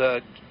kicker, as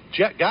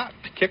Jet Gott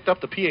kicked up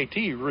the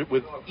PAT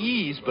with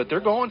ease, but they're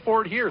going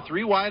for it here.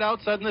 3 wide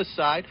outside on this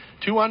side,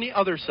 2 on the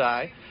other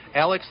side.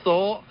 Alex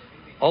Thole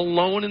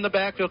alone in the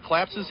backfield,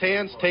 claps his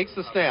hands, takes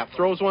the snap,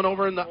 throws one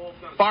over in the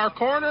far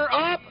corner,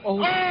 up,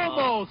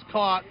 almost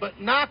caught, but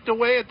knocked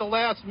away at the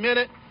last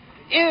minute.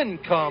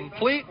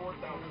 Incomplete.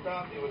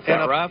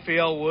 And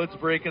Raphael Woods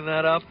breaking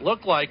that up.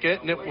 Looked like it,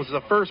 and it was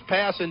the first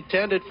pass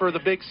intended for the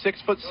big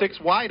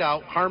 6'6"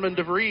 wideout, Harmon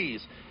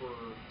DeVries.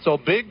 So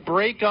big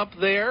break up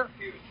there.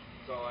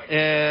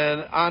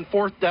 And on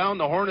 4th down,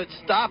 the Hornets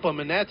stop them,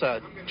 and that's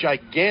a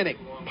gigantic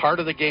part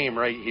of the game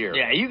right here.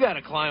 Yeah, you got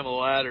to climb a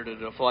ladder to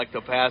deflect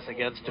a pass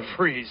against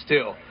DeVries,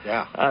 too.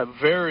 Yeah.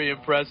 Very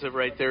impressive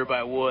right there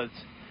by Woods.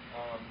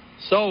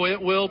 So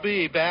it will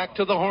be back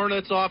to the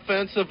Hornets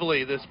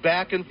offensively, this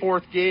back and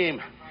forth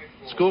game.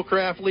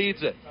 Schoolcraft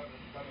leads it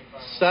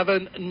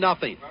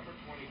 7-0.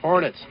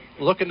 Hornets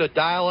looking to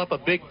dial up a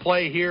big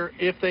play here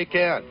if they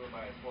can.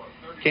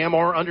 Cam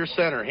Orr under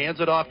center, hands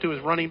it off to his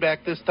running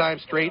back this time,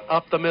 straight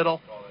up the middle.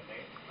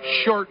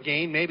 Short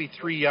gain, maybe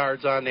 3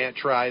 yards on that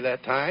try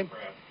that time.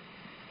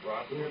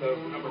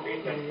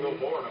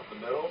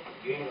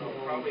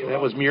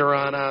 That was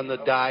Muron on the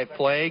dive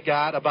play,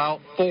 got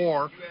about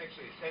 4.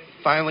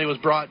 Finally was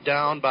brought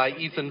down by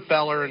Ethan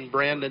Feller and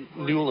Brandon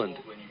Newland.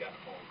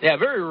 Yeah,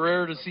 very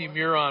rare to see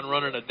Muron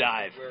running a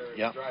dive.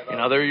 Yeah. You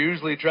know, they're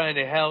usually trying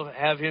to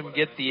have him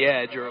get the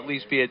edge or at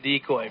least be a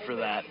decoy for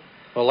that.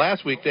 Well,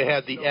 last week they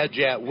had the edge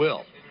at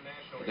will.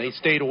 They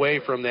stayed away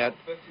from that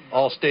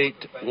all-state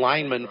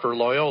lineman for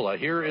Loyola.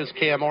 Here is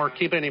Cam Orr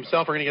keeping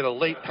himself. We're going to get a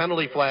late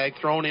penalty flag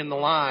thrown in the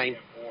line.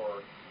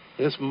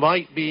 This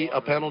might be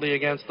a penalty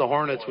against the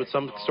Hornets with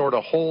some sort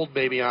of hold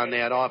maybe on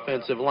that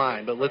offensive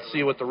line. But let's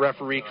see what the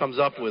referee comes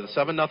up with.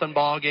 7-0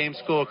 ball game,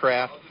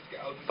 Schoolcraft.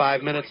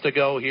 5 minutes to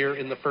go here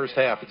in the first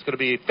half. It's going to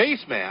be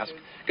face mask,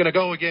 going to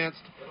go against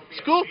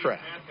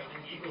Schoolcraft.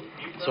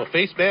 So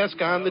face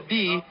mask on the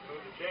D.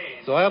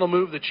 So that'll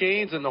move the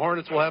chains, and the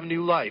Hornets will have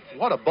new life.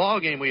 What a ball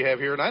game we have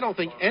here, and I don't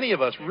think any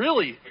of us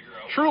really,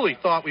 truly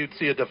thought we'd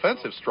see a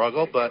defensive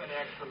struggle, but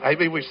I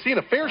mean, we've seen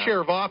a fair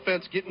share of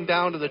offense getting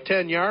down to the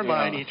 10-yard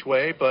line each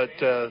way, but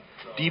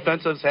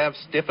defenses have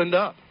stiffened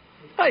up.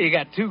 Oh, you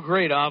got 2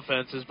 great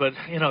offenses, but,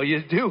 you know,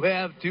 you do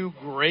have 2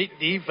 great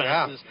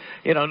defenses.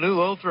 Yeah. You know, New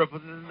Lothrop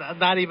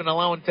not even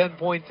allowing 10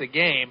 points a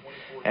game,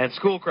 and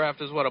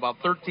Schoolcraft is, about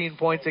 13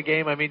 points a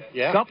game? I mean,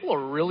 a couple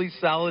of really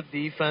solid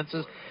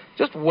defenses.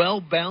 Just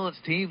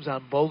well-balanced teams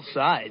on both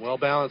sides.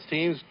 Well-balanced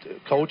teams,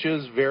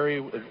 coaches,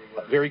 very,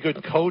 very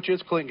good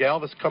coaches. Clint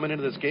Galvis coming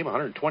into this game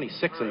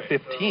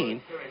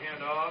 126-15.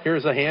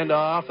 Here's a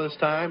handoff this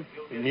time.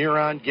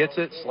 Muron gets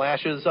it,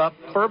 slashes up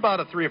for about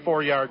a 3 or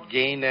 4 yard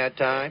gain that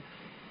time.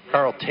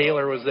 Carl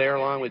Taylor was there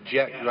along with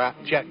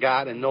Jet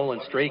Gott and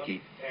Nolan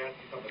Strachey.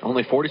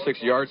 Only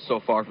 46 yards so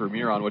far for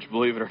Muron, which,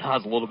 believe it or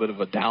not, is a little bit of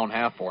a down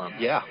half for him.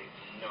 Yeah.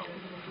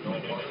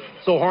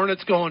 So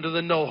Hornets going to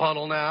the no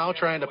huddle now,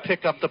 trying to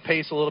pick up the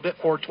pace a little bit.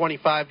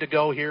 4:25 to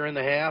go here in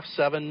the half.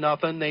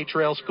 7-0. They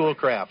trail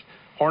Schoolcraft.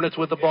 Hornets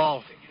with the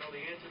ball.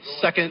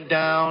 2nd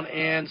down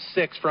and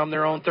 6 from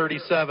their own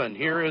 37.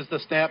 Here is the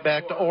snap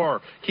back to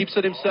Orr. Keeps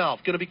it himself.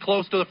 Going to be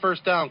close to the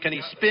first down. Can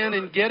he spin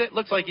and get it?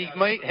 Looks like he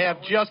might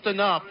have just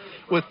enough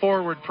with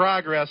forward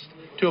progress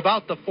to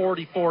about the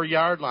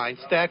 44-yard line.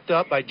 Stacked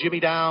up by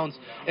Jimmy Downs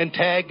and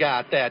Tag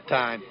Gott that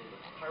time.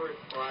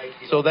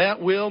 So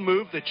that will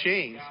move the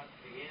chains.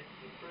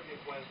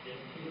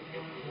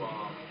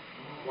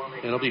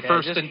 It'll be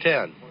 1st and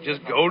 10.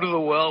 Just go to the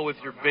well with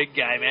your big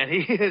guy, man.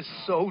 He is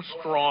so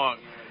strong.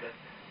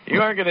 You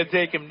aren't going to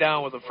take him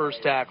down with the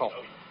first tackle.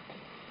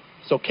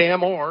 So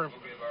Cam Orr,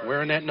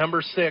 wearing that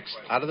number 6,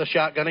 out of the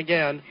shotgun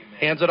again.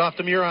 Hands it off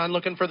to Muron,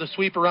 looking for the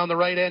sweep around the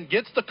right end.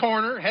 Gets the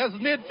corner, has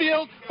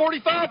midfield,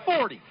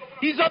 45-40.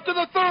 He's up to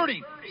the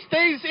 30.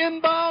 Stays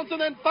inbounds,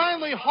 and then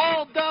finally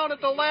hauled down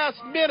at the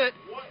last minute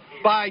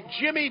by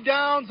Jimmy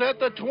Downs at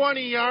the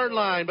 20-yard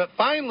line. But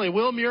finally,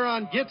 Will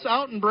Muron gets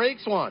out and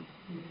breaks one.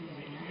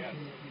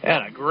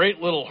 And a great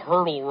little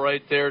hurdle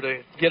right there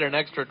to get an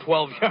extra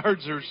 12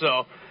 yards or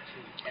so.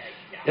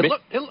 It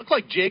looked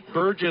like Jake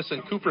Burgess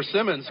and Cooper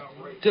Simmons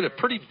did a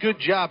pretty good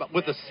job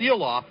with the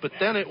seal off, but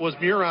then it was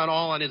Muron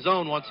all on his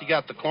own once he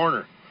got the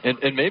corner.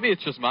 And maybe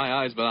it's just my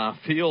eyes, but on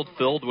a field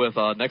filled with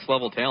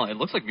next-level talent, it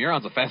looks like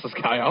Muron's the fastest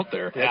guy out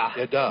there. Yeah,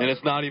 it does. And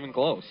it's not even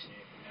close.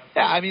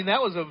 Yeah, I mean,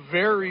 that was a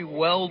very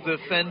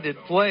well-defended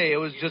play. It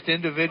was just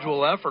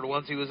individual effort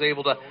once he was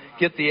able to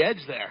get the edge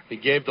there. He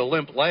gave the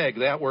limp leg.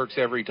 That works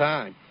every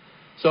time.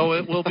 So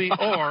it will be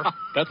or.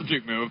 That's a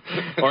juke move.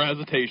 Or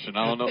hesitation.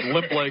 I don't know.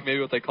 Limp leg,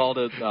 maybe what they called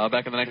it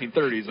back in the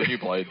 1930s when you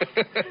played.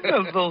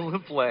 The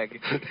limp leg.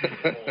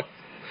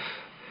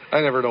 I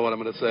never know what I'm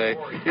going to say.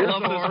 I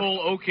love this whole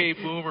OK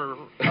Boomer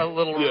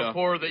little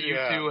rapport that you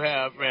two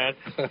have, man.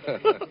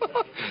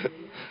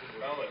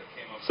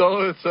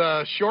 So it's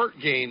a short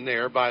gain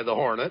there by the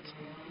Hornets.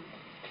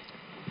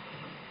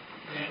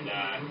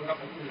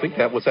 I think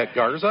that was that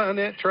Garza on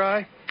that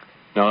try.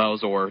 No, that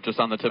was Orr, just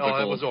on the typical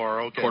that was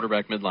Orr, okay.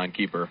 quarterback midline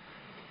keeper.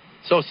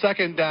 So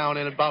second down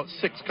and about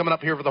 6 coming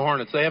up here for the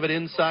Hornets. They have it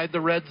inside the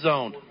red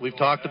zone. We've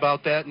talked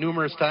about that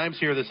numerous times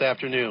here this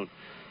afternoon.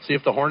 See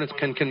if the Hornets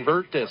can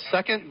convert this.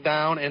 Second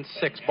down and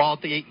 6, ball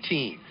at the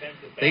 18.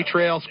 They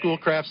trail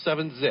Schoolcraft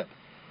 7-zip.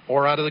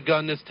 Orr out of the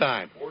gun this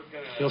time.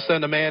 He'll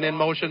send a man in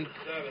motion.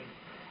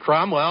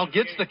 Cromwell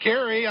gets the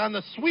carry on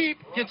the sweep,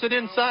 gets it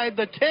inside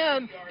the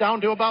 10,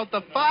 down to about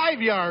the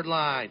 5-yard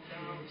line.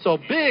 So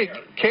big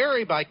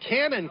carry by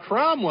Cannon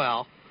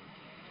Cromwell,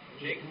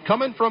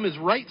 coming from his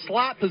right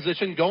slot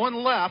position, going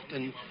left,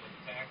 and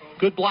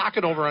good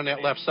blocking over on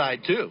that left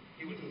side, too.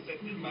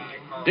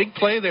 Big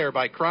play there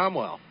by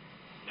Cromwell.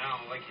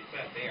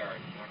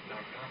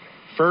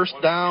 First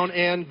down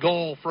and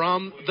goal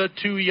from the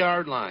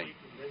 2-yard line.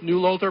 New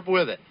Lothrop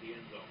with it.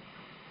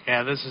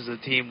 Yeah, this is a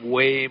team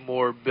way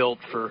more built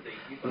for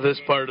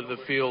this part of the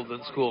field than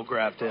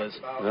Schoolcraft is.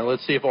 Well,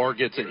 let's see if Orr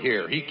gets it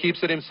here. He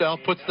keeps it himself,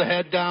 puts the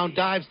head down,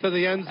 dives to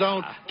the end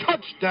zone.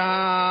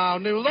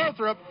 Touchdown, New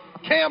Lothrop.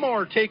 Cam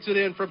Orr takes it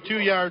in from 2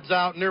 yards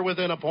out, and they're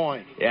within a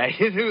point. Yeah,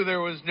 you knew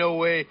there was no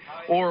way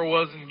Orr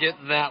wasn't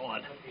getting that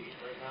one.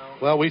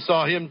 Well, we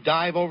saw him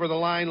dive over the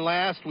line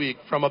last week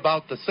from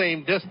about the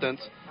same distance.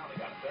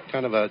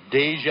 Kind of a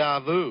deja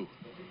vu.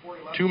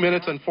 2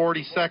 minutes and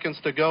 40 seconds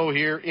to go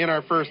here in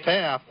our first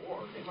half.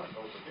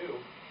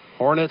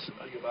 Hornets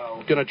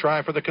going to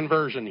try for the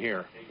conversion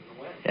here.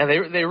 Yeah,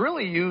 they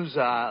really use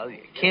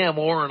Cam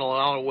Orr in a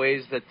lot of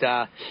ways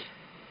that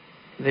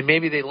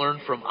they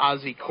learned from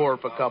Ozzie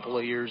Corp a couple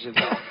of years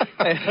ago.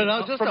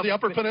 From the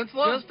Upper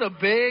Peninsula? Just a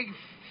big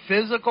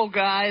physical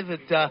guy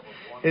that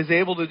is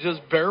able to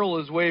just barrel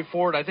his way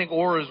forward. I think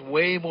Orr is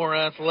way more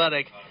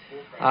athletic.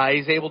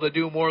 He's able to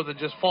do more than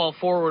just fall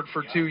forward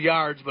for 2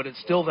 yards, but it's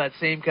still that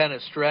same kind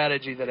of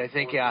strategy that I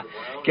think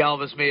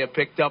Galvis may have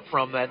picked up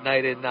from that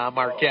night in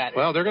Marquette.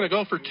 Well, they're going to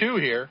go for 2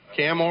 here.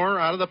 Cam Orr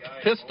out of the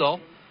pistol,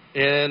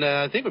 and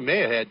I think we may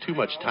have had too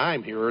much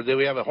time here, or do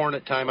we have a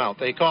Hornet timeout?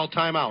 They call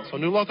timeout. So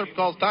New Lothrop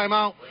calls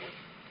timeout.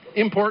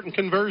 Important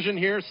conversion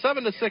here.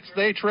 7-6,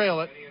 they trail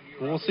it.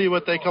 We'll see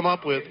what they come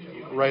up with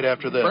right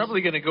after this.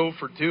 Probably going to go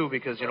for 2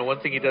 because, one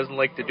thing he doesn't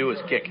like to do is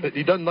kick.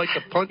 He doesn't like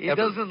to punt. He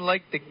doesn't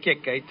like to kick,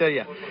 I tell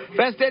you.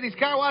 Fast Eddie's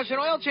Car Wash and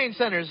Oil Change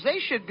Centers. They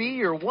should be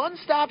your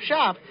one-stop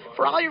shop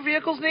for all your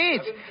vehicle's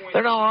needs.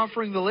 They're now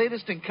offering the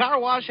latest in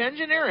car wash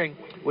engineering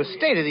with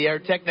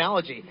state-of-the-art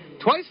technology.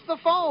 Twice the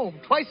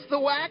foam, twice the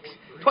wax,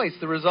 twice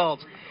the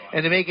results.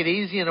 And to make it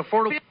easy and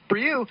affordable for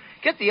you,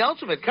 get the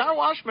Ultimate Car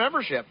Wash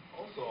membership.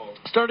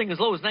 Starting as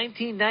low as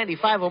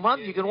 $19.95 a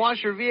month, you can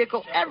wash your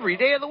vehicle every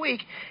day of the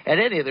week at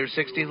any of their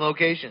 16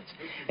 locations.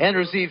 And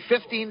receive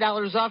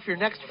 $15 off your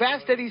next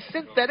Fast Eddie's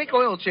synthetic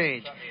oil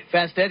change.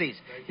 Fast Eddie's,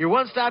 your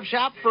one-stop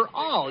shop for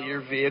all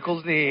your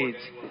vehicle's needs.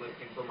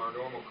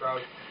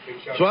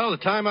 Well, the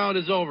timeout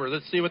is over.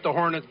 Let's see what the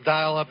Hornets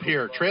dial up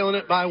here. Trailing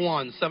it by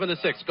 1,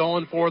 7-6,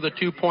 going for the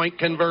 2-point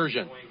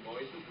conversion.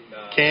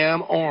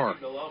 Cam Orr,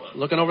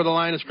 looking over the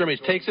line of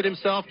scrimmage, takes it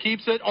himself,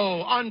 keeps it,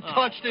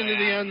 untouched into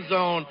the end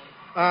zone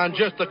on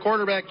just the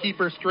quarterback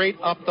keeper straight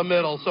up the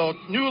middle. So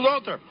New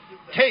Lothrop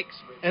takes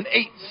an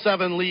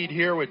 8-7 lead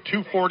here with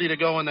 2:40 to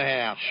go in the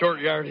half.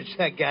 Short yardage,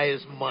 that guy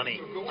is money.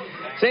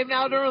 Save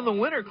now during the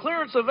winter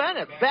clearance event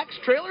at Beck's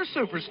Trailer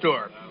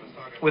Superstore.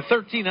 With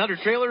 1,300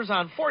 trailers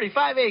on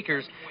 45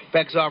 acres,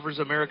 Beck's offers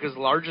America's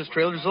largest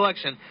trailer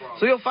selection,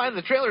 so you'll find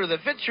the trailer that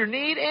fits your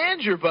need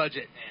and your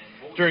budget.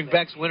 During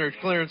Beck's winter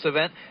clearance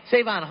event,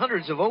 save on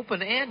hundreds of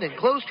open and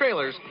enclosed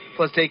trailers,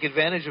 plus take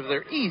advantage of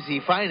their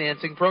easy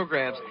financing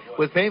programs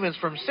with payments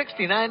from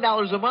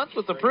 $69 a month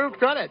with approved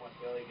credit.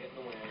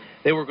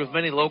 They work with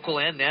many local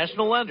and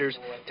national lenders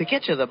to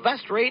get you the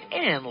best rate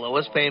and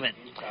lowest payment.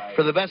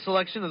 For the best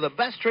selection of the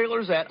best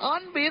trailers at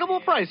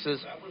unbeatable prices,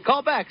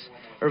 call Beck's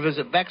or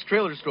visit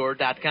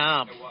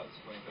Beck'sTrailerStore.com.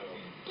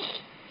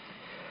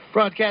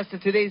 Broadcast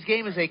of today's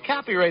game is a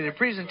copyrighted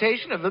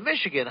presentation of the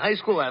Michigan High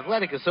School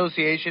Athletic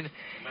Association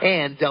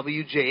and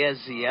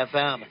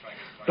WJSZ-FM.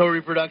 No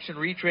reproduction,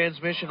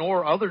 retransmission,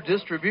 or other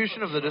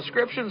distribution of the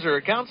descriptions or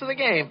accounts of the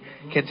game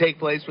can take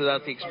place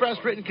without the express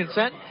written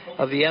consent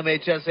of the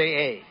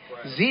MHSAA.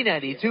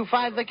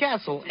 Z92.5 The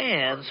Castle,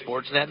 and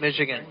Sportsnet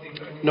Michigan.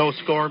 No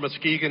score,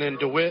 Muskegon and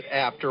DeWitt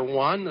after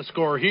one. The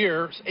score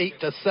here is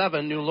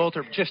 8-7. New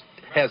Lothrop just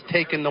has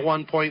taken the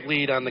 1-point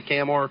lead on the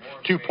Camor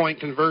 2-point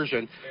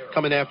conversion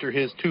coming after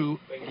his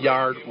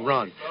 2-yard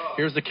run.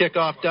 Here's the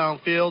kickoff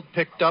downfield,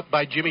 picked up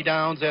by Jimmy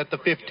Downs at the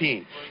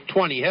 15.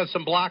 20, has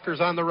some blockers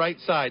on the right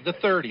side. The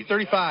 30,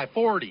 35,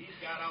 40.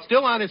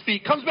 Still on his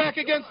feet, comes back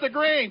against the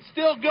grain,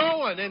 still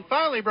going, and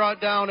finally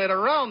brought down at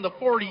around the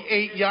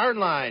 48-yard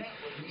line.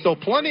 So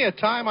plenty of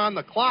time on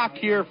the clock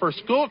here for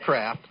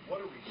Schoolcraft.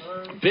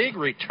 Big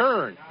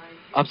return.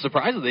 I'm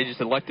surprised that they just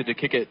elected to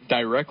kick it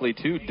directly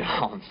to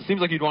Downs. It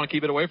seems like you'd want to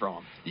keep it away from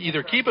him.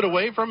 Either keep it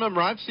away from him,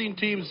 or I've seen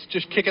teams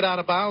just kick it out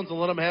of bounds and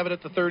let them have it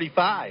at the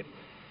 35.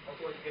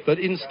 But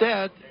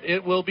instead,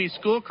 it will be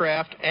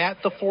Schoolcraft at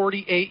the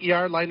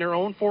 48-yard line, their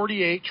own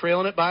 48,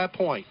 trailing it by a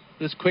point.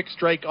 This quick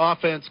strike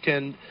offense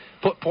can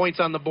put points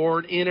on the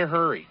board in a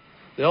hurry.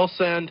 They'll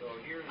send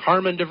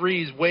Harmon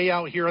DeVries way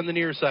out here on the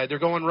near side. They're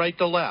going right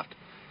to left.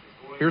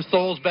 Here's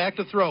Tholes back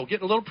to throw.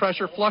 Getting a little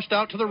pressure, flushed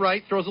out to the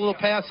right, throws a little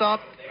pass up,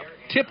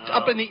 tipped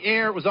up in the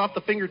air. It was off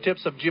the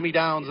fingertips of Jimmy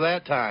Downs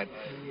that time.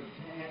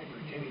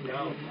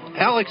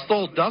 Alex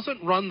Tholes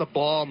doesn't run the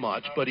ball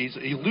much, but he's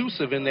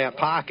elusive in that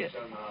pocket.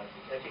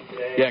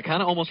 Yeah, it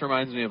kind of almost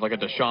reminds me of like a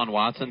Deshaun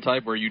Watson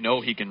type where you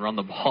know he can run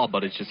the ball,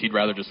 but it's just he'd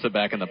rather just sit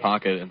back in the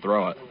pocket and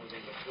throw it.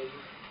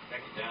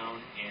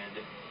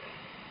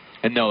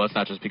 And no, that's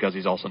not just because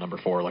he's also number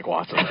 4 like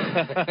Watson.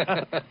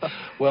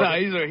 Well,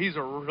 no, he's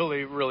a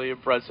really, really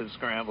impressive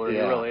scrambler.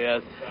 Yeah. He really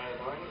is.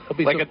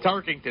 Like a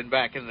Tarkington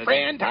back in the day.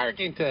 Fran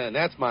Tarkington,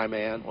 that's my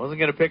man. Wasn't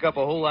going to pick up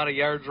a whole lot of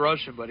yards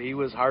rushing, but he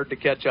was hard to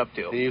catch up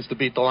to. He used to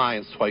beat the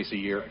Lions twice a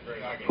year.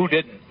 Who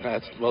didn't?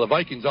 Well, the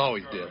Vikings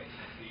always did.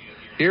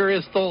 Here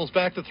is Tholes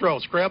back to throw.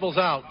 Scrambles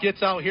out.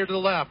 Gets out here to the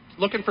left.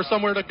 Looking for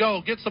somewhere to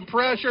go. Gets some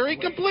pressure. He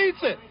completes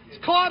it.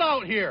 It's caught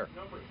out here.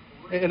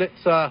 And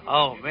it's...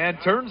 oh, man.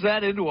 Turns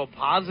that into a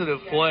positive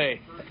play.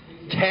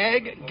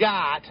 Tag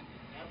got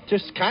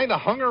just kind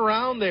of hung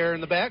around there in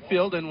the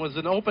backfield and was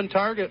an open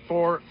target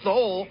for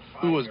Thole,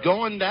 who was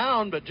going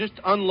down but just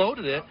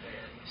unloaded it.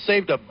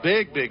 Saved a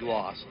big, big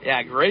loss.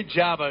 Yeah, great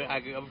job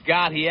of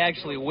God. He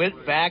actually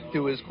went back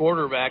to his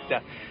quarterback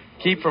to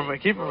keep from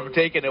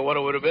taking it what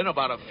it would have been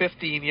about a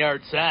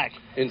 15-yard sack.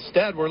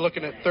 Instead, we're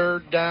looking at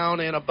third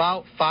down and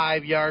about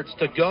 5 yards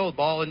to go.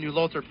 Ball in New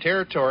Lothrop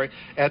territory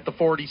at the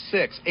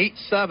 46.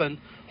 8-7,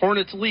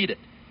 Hornets lead it.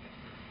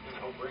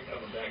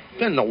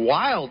 Been a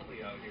wild,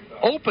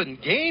 open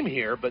game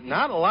here, but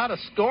not a lot of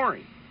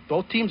scoring.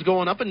 Both teams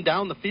going up and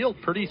down the field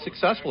pretty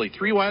successfully.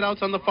 3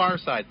 wideouts on the far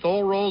side.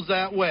 Thole rolls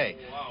that way.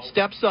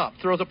 Steps up,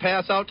 throws a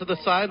pass out to the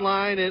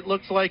sideline. It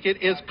looks like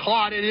it is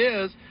caught. It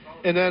is.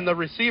 And then the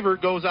receiver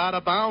goes out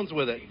of bounds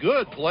with it.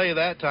 Good play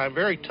that time.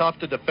 Very tough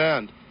to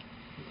defend.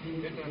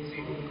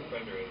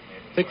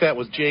 I think that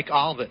was Jake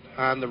Alvett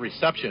on the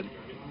reception.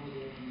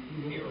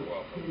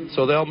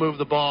 So they'll move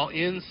the ball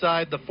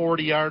inside the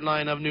 40-yard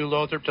line of New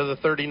Lothrop to the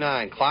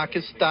 39. Clock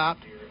is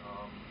stopped.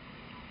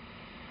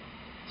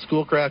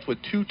 Schoolcraft with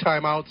 2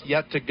 timeouts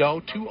yet to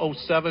go.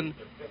 2:07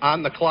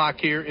 on the clock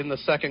here in the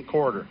second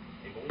quarter.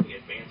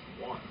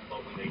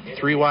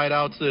 3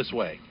 wideouts this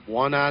way.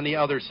 1 on the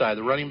other side.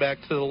 The running back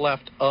to the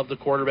left of the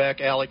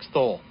quarterback, Alex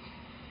Thole.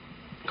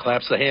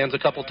 Claps the hands a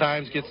couple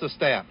times, gets the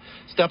snap.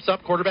 Steps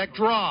up, quarterback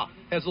draw.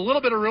 Has a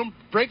little bit of room,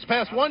 breaks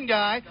past one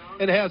guy,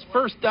 and has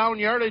first down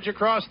yardage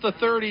across the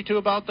 30 to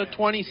about the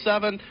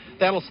 27.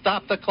 That'll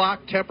stop the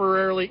clock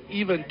temporarily,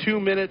 even 2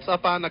 minutes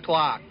up on the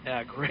clock.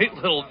 Yeah, great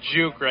little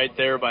juke right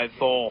there by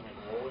Thole.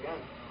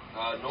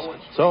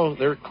 So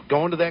they're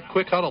going to that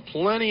quick huddle.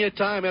 Plenty of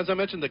time. As I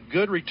mentioned, the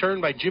good return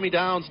by Jimmy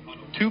Downs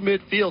to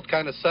midfield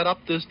kind of set up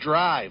this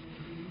drive.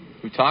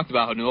 We talked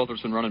about how New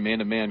Lothrop's been running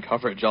man-to-man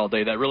coverage all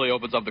day. That really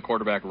opens up the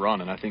quarterback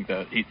run, and I think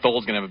that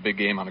Thole's going to have a big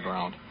game on the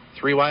ground.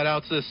 3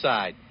 wideouts this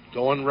side.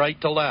 Going right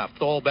to left.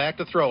 Thole back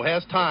to throw.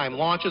 Has time.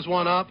 Launches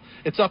one up.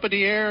 It's up in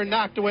the air and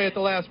knocked away at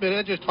the last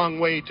minute. It just hung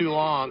way too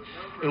long.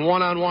 In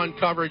one-on-one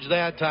coverage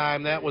that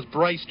time, that was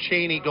Bryce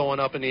Cheney going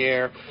up in the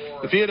air.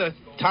 If he had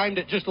timed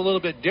it just a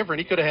little bit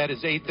different, he could have had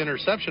his 8th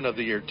interception of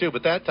the year, too.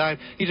 But that time,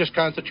 he just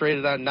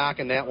concentrated on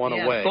knocking that one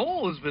away.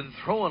 Thole has been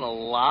throwing a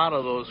lot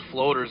of those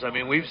floaters. I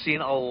mean, we've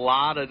seen a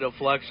lot of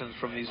deflections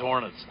from these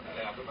Hornets.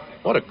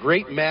 What a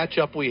great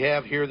matchup we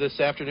have here this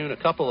afternoon.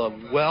 A couple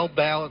of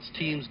well-balanced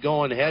teams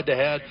going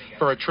head-to-head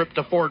for a trip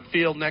to Ford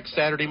Field next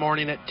Saturday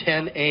morning at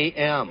 10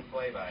 a.m.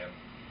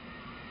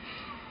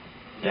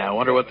 Yeah, I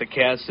wonder what the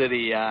Cass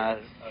City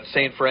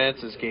St.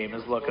 Francis game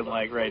is looking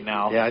like right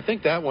now. Yeah, I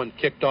think that one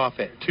kicked off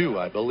at 2,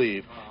 I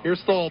believe.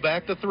 Here's Thole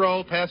back to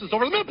throw, passes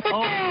over the middle, picked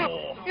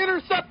up,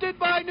 intercepted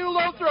by New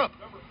Lothrop.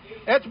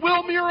 That's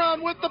Will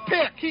Muron with the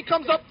pick. He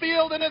comes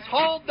upfield and it's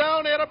hauled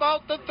down at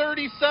about the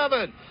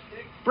 37.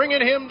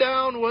 Bringing him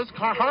down was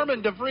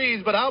Harmon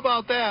DeVries, but how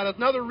about that?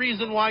 Another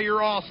reason why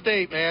you're all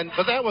state, man.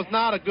 But that was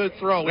not a good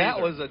throw That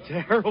either. was a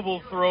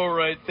terrible throw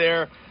right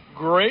there.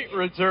 Great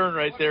return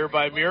right there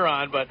by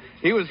Muron, but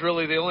he was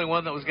really the only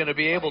one that was going to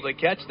be able to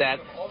catch that,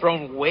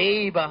 thrown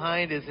way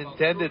behind his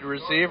intended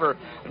receiver.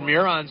 And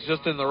Muron's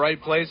just in the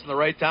right place and the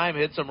right time,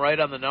 hits him right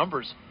on the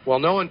numbers. Well,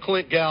 knowing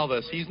Clint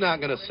Galvis, he's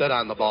not going to sit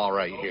on the ball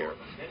right here.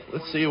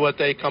 Let's see what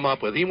they come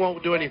up with. He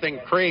won't do anything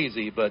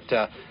crazy, but,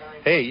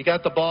 hey, you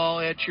got the ball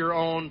at your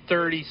own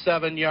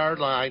 37-yard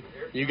line.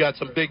 You got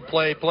some big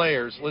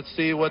players. Let's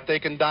see what they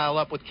can dial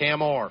up with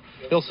Cam Orr.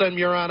 He'll send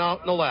Muron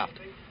out in the left.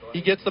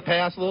 He gets the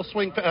pass, a little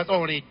swing pass.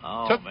 Oh, and he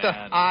took the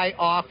eye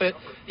off it.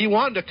 He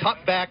wanted to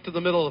cut back to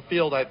the middle of the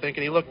field, I think,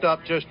 and he looked up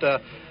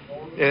and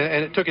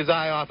it took his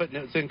eye off it,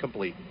 and it's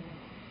incomplete.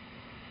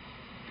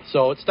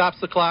 So it stops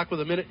the clock with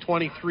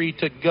 1:23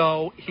 to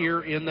go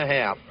here in the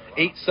half.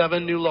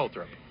 8-7 New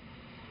Lothrop.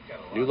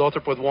 New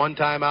Lothrop with 1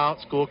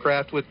 timeout,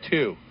 Schoolcraft with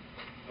 2.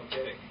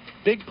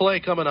 Big play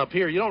coming up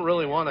here. You don't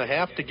really want to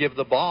have to give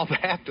the ball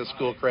back to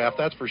Schoolcraft,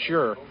 that's for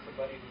sure.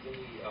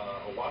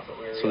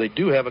 So they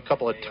do have a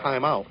couple of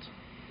timeouts.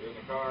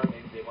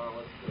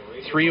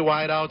 3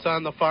 wideouts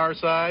on the far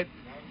side.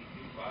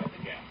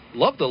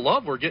 Love the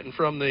love we're getting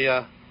from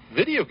the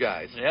video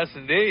guys. Yes,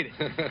 indeed.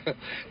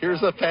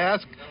 Here's a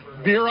pass.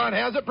 Muron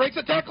has it, breaks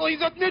a tackle.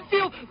 He's at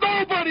midfield.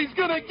 Nobody's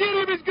going to get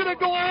him. He's going to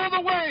go all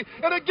the way.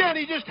 And again,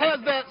 he just has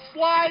that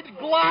slide,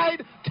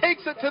 glide,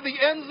 takes it to the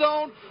end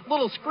zone.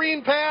 Little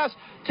screen pass,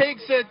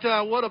 takes it,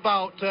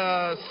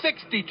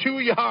 62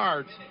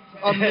 yards.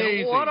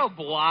 Amazing. What a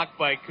block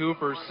by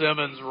Cooper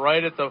Simmons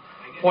right at the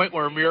point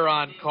where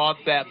Muron caught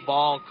that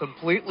ball,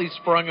 completely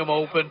sprung him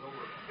open.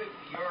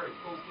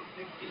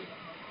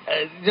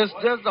 Just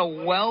a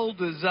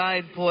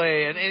well-designed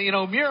play. And,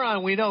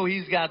 Muron, we know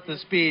he's got the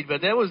speed,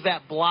 but there was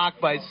that block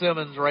by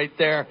Simmons right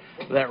there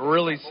that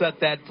really set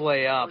that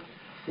play up.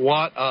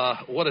 What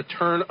a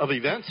turn of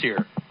events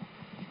here.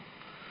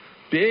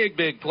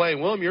 Big play.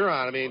 Will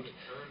Muron,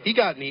 he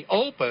got in the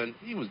open.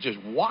 He was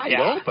just wide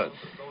open.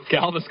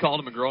 Galvis called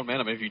him a grown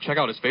man. If you check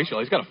out his facial,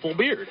 he's got a full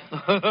beard.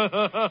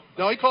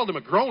 No, he called him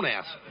a grown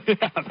ass.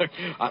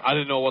 I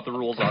didn't know what the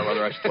rules are,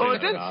 whether I should. Well, it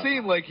didn't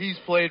seem like he's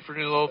played for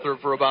New Lothrop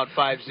for about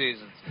 5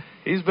 seasons.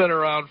 He's been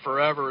around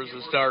forever as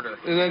a starter.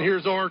 And then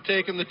here's Orr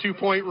taking the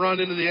 2-point run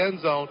into the end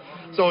zone.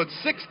 So it's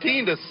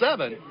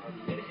 16-7.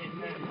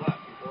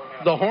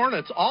 The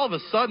Hornets all of a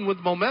sudden with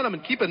momentum,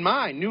 and keep in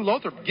mind, New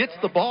Lothrop gets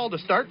the ball to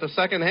start the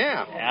second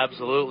half.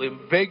 Absolutely.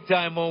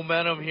 Big-time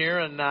momentum here,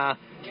 and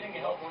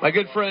my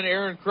good friend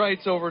Aaron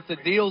Kreitz over at the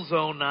Deal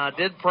Zone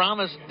did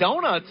promise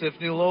donuts if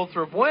New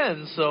Lothrop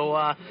wins, so,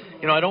 I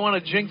don't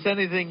want to jinx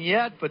anything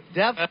yet, but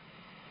definitely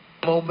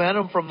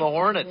momentum from the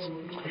Hornets.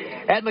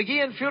 At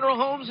McGeehan Funeral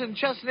Homes in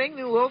Chesaning,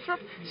 New Lothrop,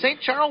 St.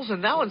 Charles,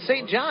 and now in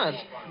St. John's,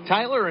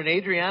 Tyler and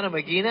Adriana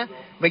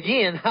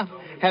McGeehan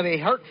have a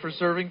heart for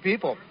serving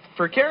people,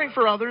 for caring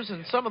for others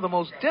in some of the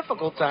most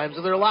difficult times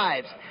of their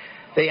lives.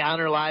 They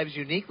honor lives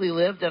uniquely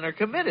lived and are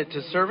committed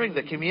to serving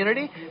the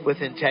community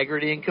with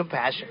integrity and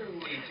compassion.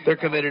 They're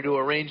committed to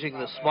arranging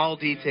the small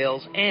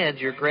details and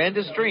your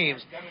grandest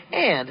dreams,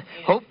 and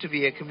hope to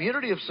be a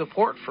community of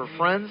support for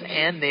friends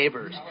and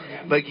neighbors.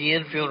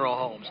 McGeehan Funeral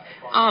Homes,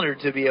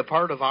 honored to be a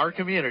part of our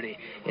community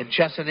in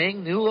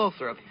Chesaning, New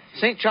Lothrop,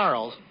 St.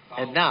 Charles,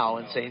 and now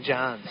in St.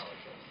 John's.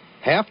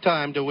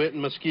 Halftime, DeWitt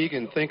and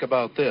Muskegon. Think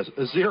about this,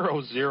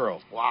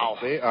 0-0. Wow.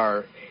 They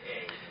are...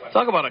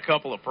 Talk about a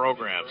couple of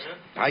programs.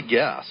 I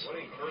guess.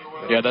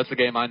 Yeah, that's the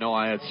game I know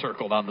I had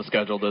circled on the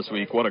schedule this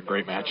week. What a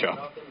great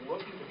matchup.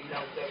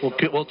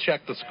 We'll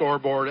check the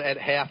scoreboard at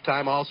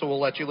halftime. Also,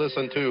 we'll let you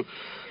listen to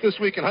This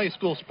Week in High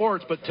School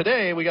Sports. But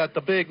today, we got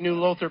the big New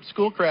Lothrop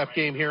Schoolcraft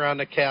game here on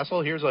the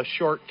Castle. Here's a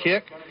short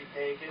kick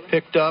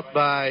picked up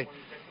by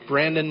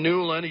Brandon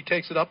Newland. He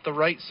takes it up the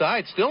right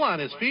side, still on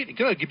his feet. He's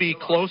going to be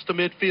close to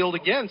midfield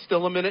again,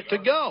 still a minute to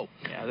go.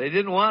 Yeah, they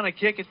didn't want to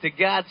kick it to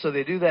Gott, so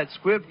they do that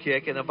squib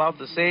kick in about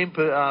the same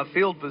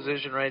field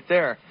position right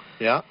there.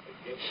 Yeah.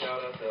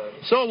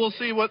 So we'll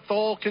see what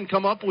Thole can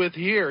come up with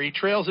here. He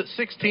trails at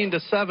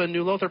 16-7.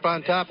 New Lothrop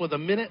on top with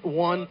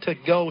 1:01 to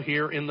go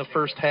here in the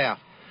first half.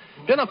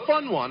 Been a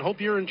fun one.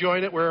 Hope you're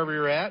enjoying it wherever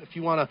you're at. If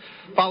you want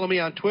to follow me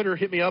on Twitter,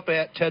 hit me up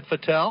at Ted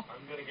Fattel.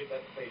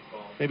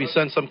 Maybe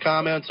send some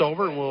comments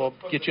over, and we'll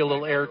get you a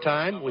little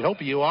airtime. We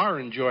hope you are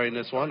enjoying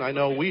this one. I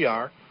know we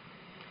are.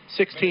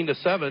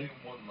 16-7.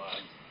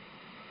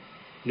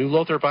 New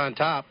Lothrop on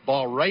top.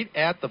 Ball right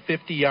at the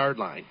 50-yard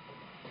line.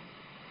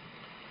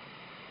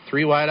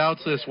 3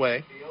 wideouts this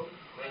way.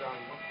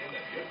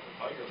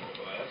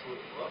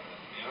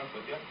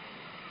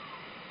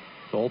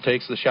 Thole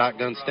takes the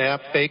shotgun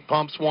snap. Fake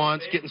pumps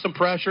once. Getting some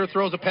pressure.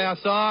 Throws a pass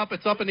up.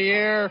 It's up in the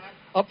air.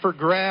 Up for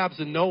grabs,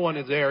 and no one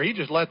is there. He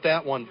just let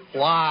that one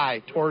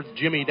fly towards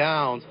Jimmy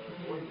Downs.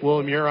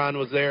 Will Muron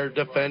was there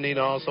defending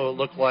also. It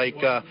looked like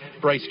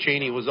Bryce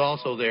Cheney was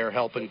also there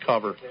helping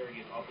cover.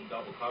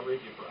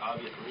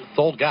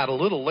 Thole got a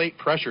little late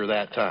pressure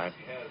that time.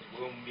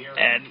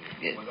 And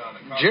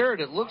Jared,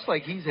 it looks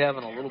like he's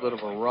having a little bit of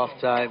a rough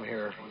time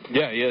here.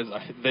 Yeah, he is.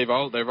 They've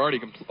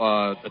already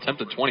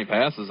attempted 20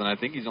 passes, and I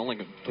think he's only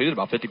completed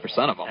about 50%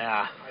 of them.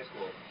 Yeah.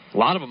 A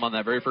lot of them on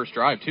that very first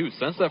drive, too.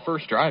 Since that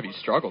first drive, he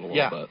struggled a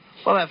little bit.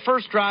 Well, that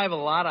first drive, a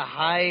lot of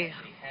high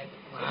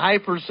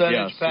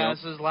percentage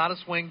passes, Yep. a lot of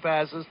swing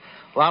passes,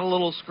 a lot of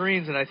little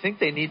screens, and I think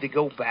they need to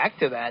go back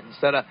to that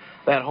instead of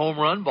that home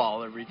run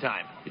ball every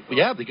time.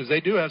 Yeah, because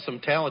they do have some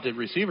talented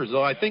receivers,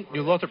 though I think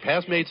New Lothrop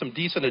has made some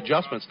decent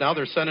adjustments. Now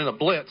they're sending a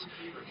blitz.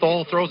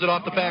 Thole throws it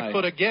off the back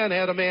foot again,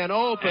 had a man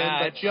open,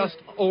 but just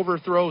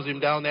overthrows him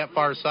down that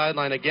far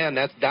sideline again.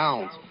 That's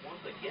Downs.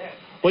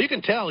 Well, you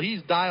can tell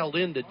he's dialed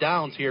into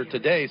Downs here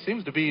today.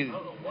 Seems to be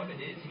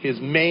his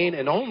main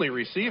and only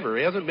receiver.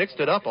 He hasn't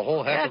mixed it up a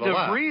whole heck of a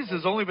lot. DeVries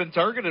has only been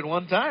targeted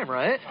one time,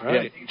 right?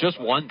 Yeah,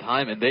 just one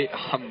time, and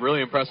I'm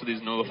really impressed with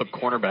these New Lothrop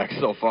cornerbacks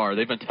so far.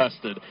 They've been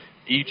tested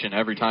each and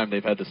every time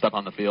they've had to step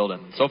on the field,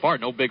 and so far,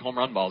 no big home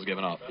run balls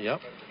given up.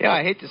 Yep. Yeah,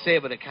 I hate to say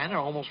it, but it kind of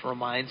almost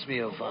reminds me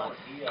of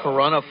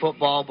Corunna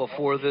football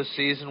before this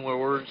season, where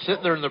we're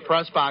sitting there in the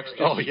press box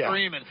just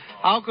screaming,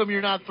 how come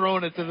you're not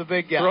throwing it to the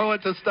big guy? Throw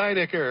it to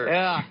Steinecker.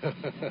 Yeah.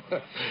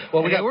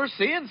 Well, we're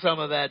seeing some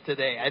of that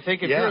today. I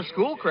think if you're a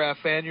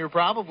Schoolcraft fan, you're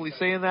probably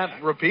seeing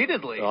that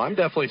repeatedly. Oh, I'm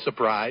definitely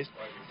surprised.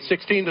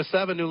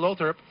 16-7, New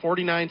Lothrop,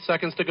 49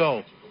 seconds to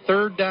go.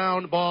 Third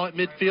down, ball at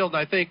midfield, and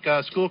I think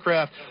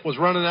Schoolcraft was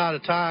running out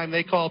of time.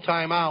 They call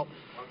timeout,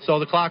 so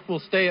the clock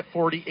will stay at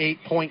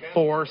 48.4.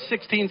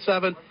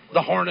 16-7,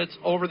 the Hornets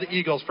over the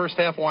Eagles. First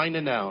half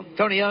winding down.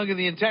 Tony Young and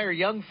the entire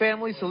Young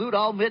family salute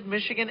all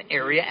Mid-Michigan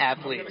area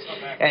athletes.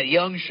 At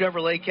Young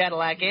Chevrolet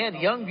Cadillac and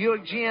Young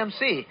Buick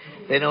GMC,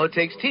 they know it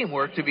takes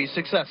teamwork to be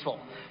successful.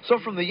 So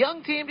from the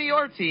Young team to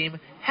your team,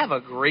 have a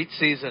great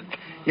season.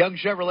 Young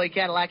Chevrolet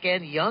Cadillac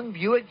and Young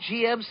Buick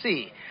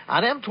GMC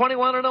on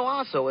M21 in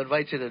Owasso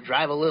invite you to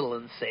drive a little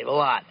and save a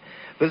lot.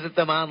 Visit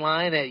them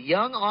online at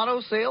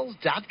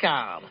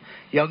youngautosales.com.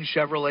 Young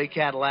Chevrolet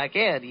Cadillac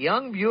and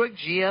Young Buick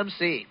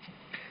GMC.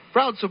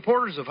 Proud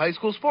supporters of high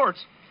school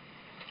sports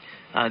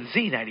on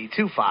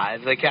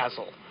Z92.5 The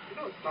Castle.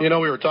 You know,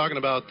 we were talking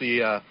about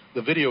the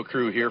video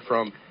crew here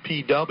from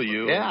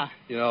PW. Yeah.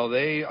 You know,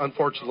 they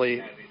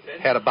unfortunately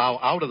had to bow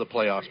out of the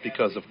playoffs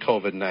because of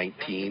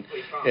COVID-19.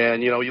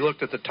 And, you know, you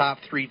looked at the top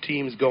three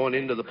teams going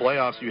into the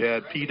playoffs. You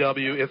had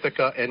PW,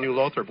 Ithaca, and New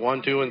Lothrop,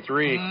 1, 2, and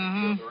 3.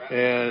 Mm-hmm.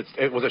 And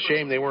it was a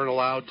shame they weren't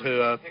allowed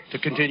to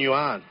continue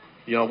on.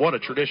 You know, what a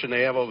tradition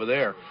they have over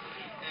there.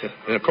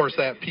 And, of course,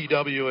 that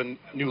PW and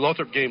New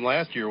Lothrop game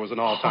last year was an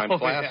all-time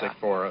classic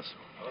for us.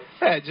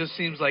 Yeah, it just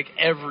seems like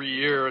every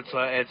year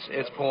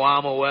it's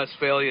Pewamo,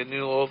 Westphalia,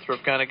 New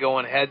Lothrop kind of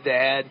going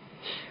head-to-head.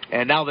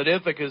 And now that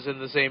Ithaca's in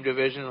the same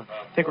division, I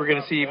think we're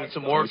going to see even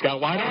some more. He's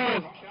got wide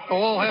open. He's open,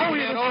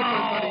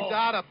 but he's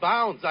out of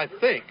bounds, I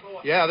think.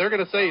 Yeah, they're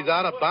going to say he's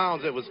out of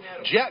bounds. It was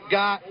Jet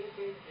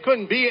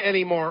couldn't be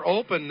any more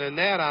open than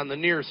that on the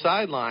near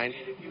sideline.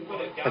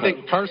 I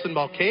think Carson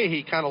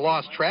Mulcahy kind of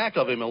lost track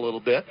of him a little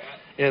bit.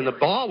 And the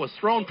ball was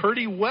thrown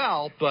pretty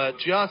well, but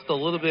just a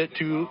little bit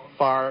too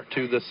far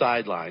to the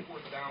sideline.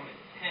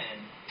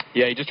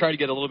 Yeah, he just tried to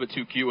get a little bit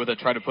too cute with it,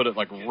 tried to put it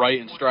like right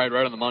in stride,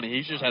 right on the money.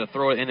 He just had to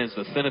throw it in his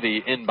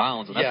vicinity in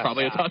bounds, and that's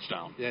probably a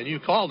touchdown. Yeah, and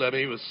you called him.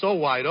 He was so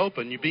wide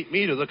open, you beat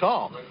me to the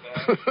call.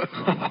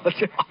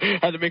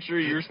 Had to make sure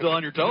you were still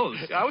on your toes.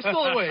 I was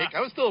still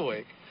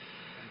awake.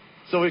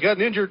 So we got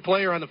an injured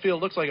player on the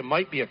field. Looks like it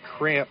might be a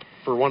cramp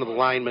for one of the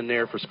linemen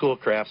there for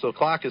Schoolcraft. So the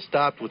clock is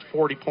stopped with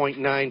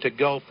 40.9 to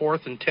go.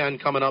 4th and 10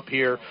 coming up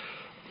here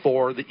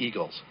for the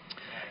Eagles.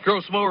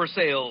 Gross Mower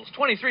Sales,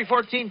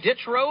 2314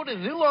 Ditch Road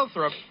in New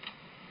Lothrop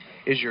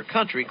is your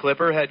Country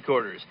Clipper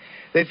headquarters.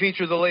 They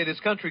feature the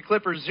latest Country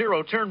Clipper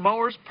zero-turn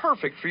mowers,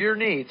 perfect for your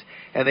needs,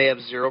 and they have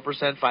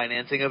 0%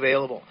 financing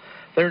available.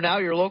 They're now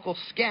your local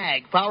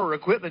Skag power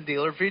equipment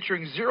dealer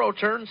featuring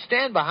zero-turn,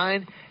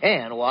 stand-behind,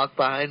 and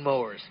walk-behind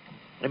mowers.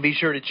 And be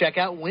sure to check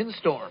out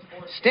Windstorm,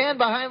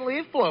 stand-behind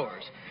leaf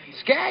blowers.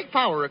 Skag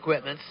power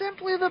equipment,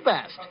 simply the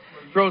best.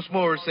 Gross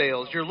Mower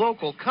Sales, your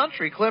local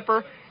Country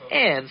Clipper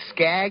and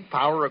Skag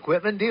power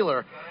equipment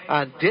dealer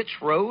on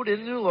Ditch Road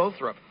in New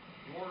Lothrop.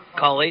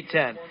 Call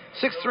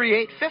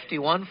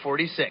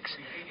 810-638-5146.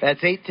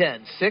 That's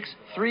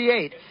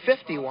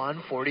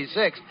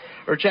 810-638-5146.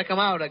 Or check them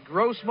out at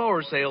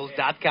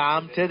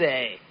grossmowersales.com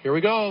today. Here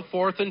we go,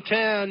 4th and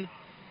 10.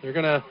 They're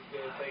going to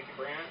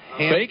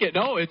fake it.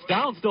 No, it's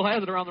down. Still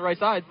has it around the right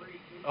side.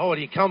 Oh,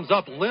 and he comes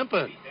up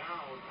limping.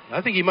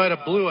 I think he might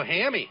have blew a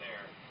hammy.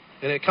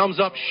 And it comes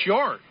up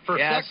short.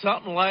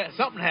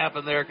 Something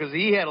happened there because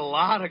he had a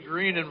lot of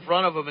green in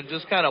front of him and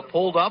just kind of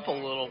pulled up a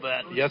little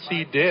bit. Yes,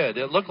 he did.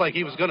 It looked like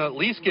he was going to at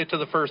least get to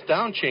the first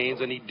down chains,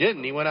 and he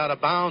didn't. He went out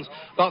of bounds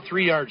about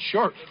 3 yards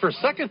short. For a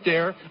second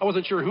there, I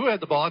wasn't sure who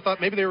had the ball. I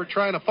thought maybe they were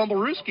trying to fumble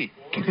Ruski.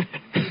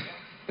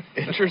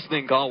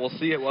 Interesting call. We'll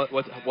see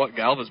what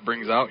Galvis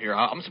brings out here.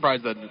 I'm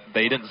surprised that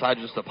they didn't decide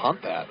just to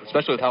punt that,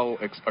 especially with how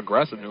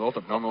aggressive New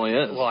Lothrop normally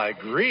is. Well, I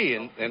agree,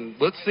 and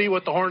let's see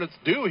what the Hornets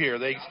do here.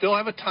 They still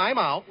have a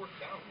timeout.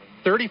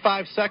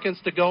 35 seconds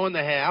to go in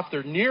the half.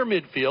 They're near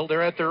midfield.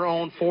 They're at their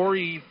own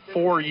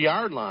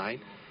 44-yard line.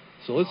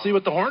 So let's see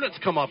what the Hornets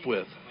come up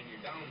with.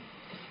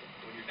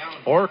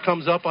 Orr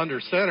comes up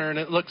under center, and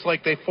it looks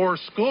like they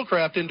forced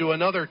Schoolcraft into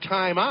another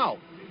timeout.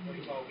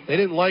 They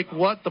didn't like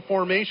what the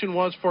formation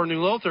was for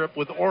New Lothrop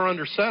with Orr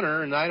under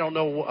center, and I don't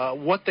know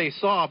what they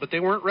saw, but they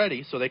weren't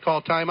ready, so they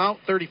called timeout.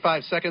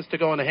 35 seconds to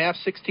go in the half.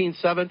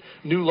 16-7,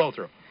 New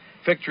Lothrop.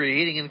 Victory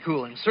Heating and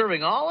Cooling,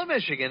 serving all of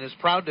Michigan, is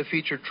proud to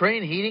feature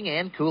Trane heating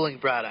and cooling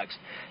products.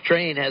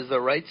 Trane has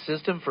the right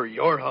system for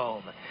your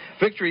home.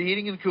 Victory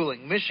Heating and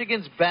Cooling,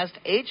 Michigan's best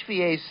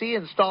HVAC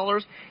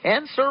installers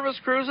and service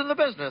crews in the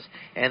business,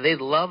 and they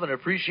love and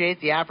appreciate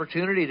the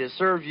opportunity to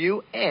serve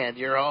you and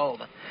your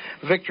home.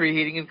 Victory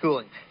Heating and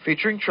Cooling,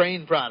 featuring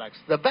Trane products,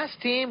 the best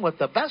team with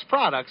the best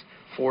products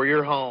for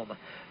your home.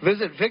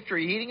 Visit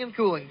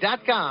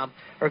victoryheatingandcooling.com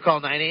or call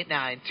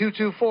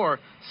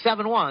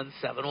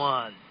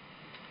 989-224-7171.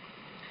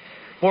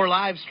 More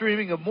live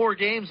streaming of more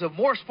games of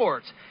more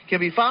sports can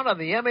be found on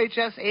the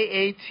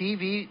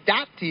MHSAA.TV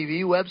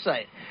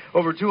website.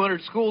 Over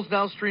 200 schools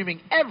now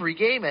streaming every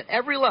game at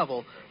every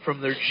level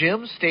from their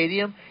gym,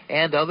 stadium,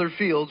 and other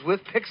fields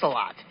with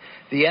Pixelot,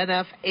 the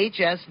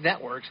NFHS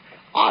Network's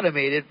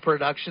automated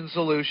production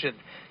solution.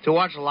 To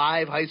watch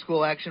live high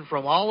school action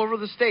from all over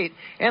the state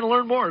and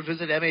learn more,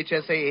 visit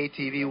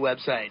MHSAA.TV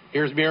website.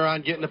 Here's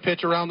Miron getting the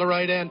pitch around the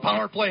right end.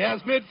 Power play has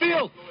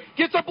midfield.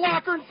 Gets a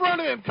blocker in front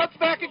of him. Cuts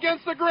back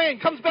against the grain.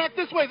 Comes back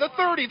this way. The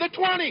 30, the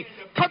 20.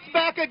 Cuts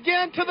back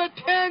again to the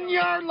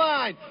 10-yard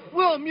line.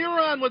 Will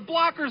Miron with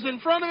blockers in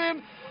front of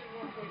him.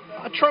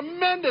 A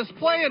tremendous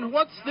play. And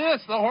what's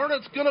this? The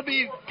Hornets going to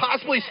be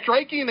possibly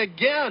striking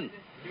again.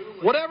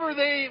 Whatever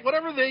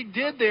they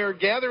did there,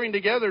 gathering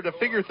together to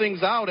figure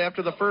things out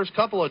after the first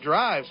couple of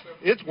drives,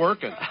 it's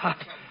working.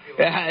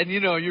 Yeah, and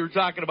you were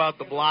talking about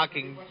the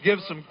blocking. Give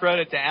some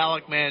credit to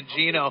Alec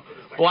Mangino,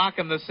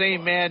 blocking the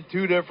same man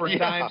 2 different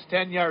times,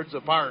 10 yards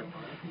apart.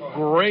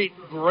 Great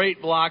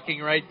blocking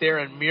right there,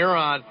 and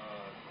Miron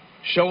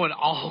showing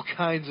all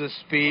kinds of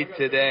speed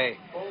today.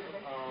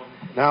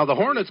 Now the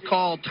Hornets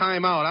called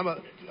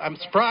timeout. I'm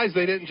surprised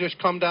they didn't just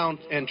come down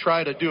and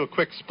try to do a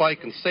quick spike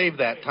and save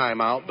that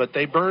timeout, but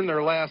they burned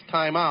their last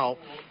timeout.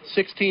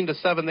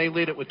 16-7, they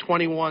lead it with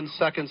 21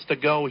 seconds to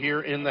go here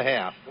in the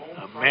half.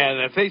 Oh, man,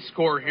 if they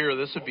score here,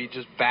 this would be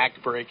just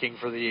back-breaking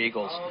for the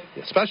Eagles.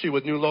 Especially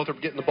with New Lothrop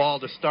getting the ball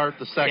to start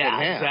the second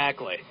half. Yeah,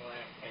 exactly.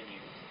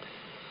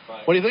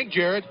 What do you think,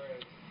 Jared?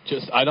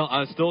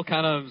 I'm still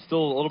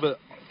a little bit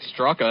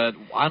struck.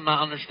 I'm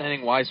not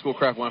understanding why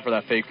Schoolcraft went for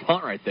that fake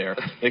punt right there.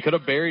 They could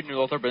have buried New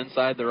Lothrop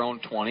inside their own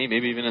 20,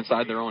 maybe even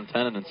inside their own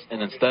 10,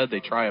 and instead they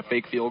try a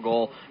fake field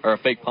goal, or a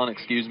fake punt,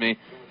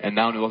 and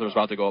now New Lothrop's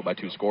about to go up by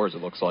 2 scores,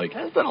 it looks like.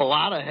 There's been a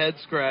lot of head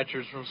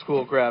scratchers from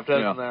Schoolcraft,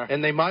 hasn't there?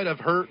 And they might have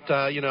hurt,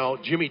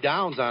 Jimmy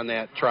Downs on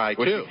that try,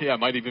 too. Yeah,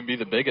 might even be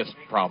the biggest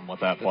problem with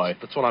that play.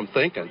 That's what I'm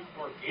thinking.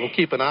 We'll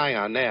keep an eye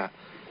on that.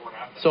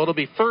 So it'll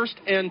be 1st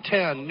and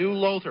 10, New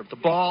Lothrop. The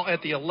ball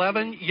at the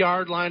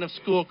 11-yard line of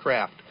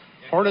Schoolcraft.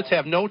 Hornets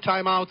have no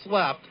timeouts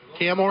left.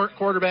 Cam Orr,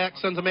 quarterback,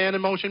 sends a man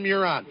in motion,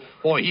 Miron.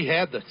 Boy, he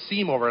had the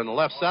seam over on the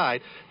left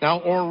side. Now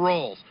Orr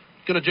rolls.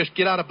 Going to just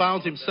get out of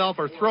bounds himself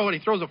or throw it. He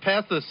throws a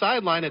pass to the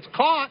sideline. It's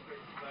caught.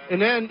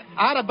 And then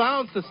out of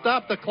bounds to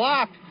stop the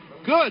clock.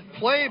 Good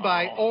play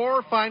by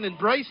Orr, finding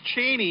Bryce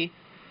Cheney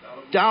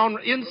down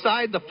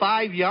inside the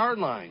 5-yard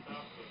line.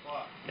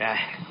 Yeah,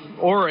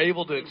 Orr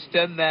able to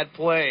extend that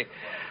play.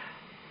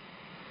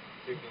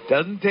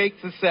 Doesn't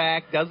take the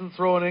sack, doesn't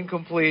throw it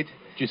incomplete.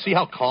 Did you see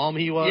how calm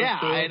he was? Yeah,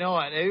 I know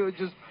it. It was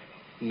just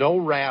no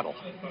rattle.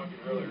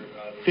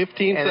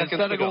 15 and seconds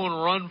instead to of go. going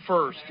run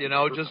first,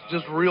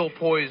 just real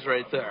poise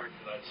right there.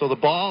 So the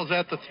ball is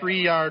at the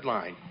 3-yard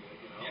line.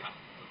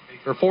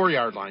 Or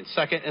 4-yard line,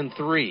 2nd and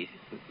 3.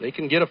 They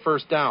can get a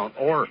first down.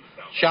 Or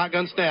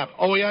shotgun snap.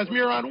 Oh, he has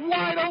Miron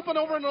wide open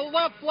over in the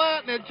left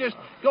flat, and it just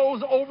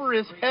goes over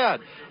his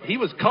head. He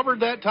was covered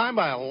that time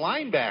by a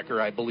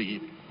linebacker, I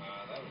believe.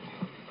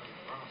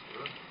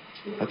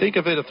 I think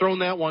if it had thrown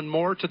that one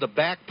more to the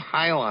back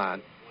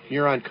pylon,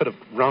 Miron could have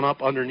run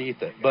up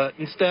underneath it. But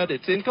instead,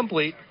 it's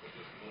incomplete.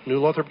 New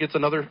Lothrop gets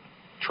another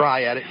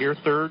try at it here.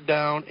 3rd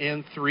down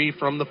and 3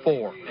 from the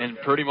 4. And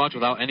pretty much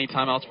without any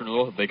timeouts for New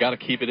Lothrop, they got to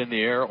keep it in the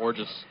air or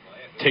just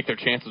take their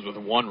chances with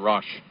one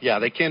rush. Yeah,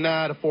 they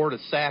cannot afford a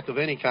sack of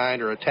any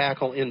kind or a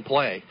tackle in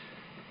play.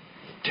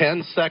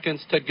 10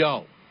 seconds to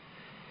go.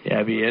 Yeah,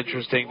 it'd be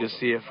interesting to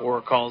see if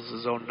Orr calls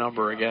his own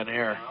number again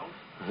here.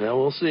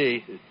 Well, we'll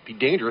see. It'd be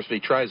dangerous if he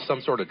tries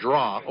some sort of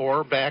draw.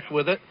 Or back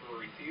with it.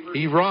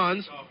 He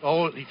runs.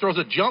 Oh, he throws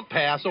a jump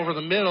pass over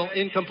the middle.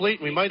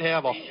 Incomplete. We might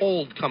have a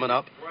hold coming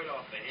up.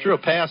 Threw a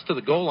pass to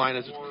the goal line.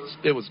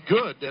 It was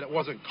good that it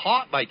wasn't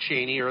caught by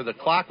Cheney or the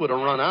clock would have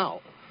run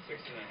out.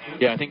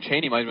 Yeah, I think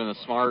Cheney might have been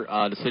a smart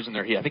decision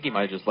there. I think he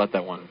might have just let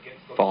that one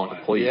fall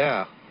incomplete.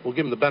 Yeah, we'll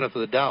give him the benefit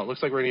of the doubt.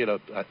 Looks like we're going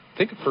to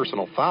get a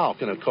personal foul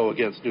going to go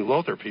against New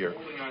Lothrop here.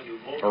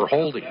 Or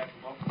holding.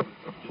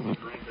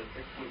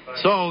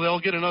 So they'll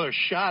get another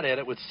shot at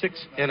it with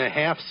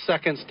 6.5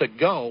 seconds to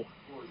go.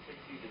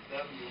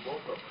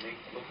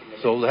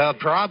 So they'll have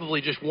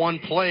probably just one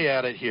play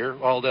at it here.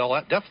 Well, they'll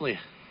definitely,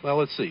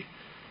 let's see.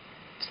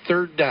 It's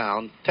 3rd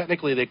down.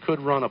 Technically, they could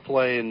run a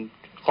play and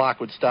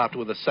clock would stop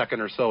with a second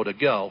or so to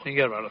go. You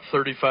got about a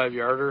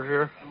 35-yarder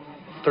here.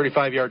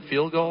 35-yard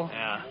field goal?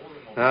 Yeah.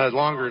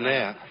 Longer than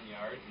that.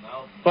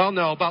 Well,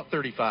 no, about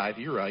 35.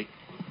 You're right.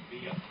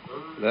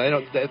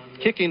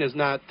 Kicking is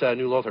not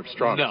New Lothrop's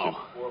strong suit. No.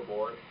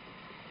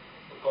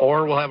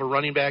 Or we'll have a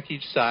running back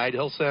each side.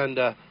 He'll send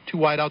 2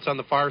 wideouts on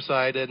the far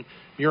side, and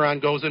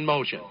Muron goes in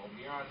motion.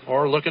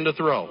 Or looking to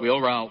throw.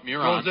 Wheel route.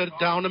 Muron. Throws it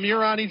down to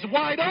Muron. He's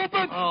wide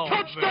open. Oh,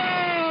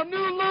 Touchdown,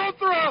 New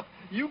Lothrop.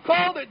 You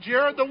called it,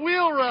 Jared, the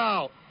wheel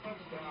route.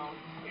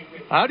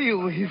 How do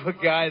you leave a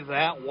guy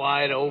that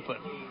wide open?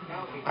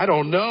 I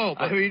don't know.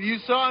 I mean, you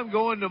saw him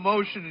go into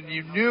motion, and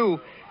you knew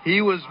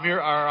he was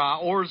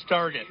Orr's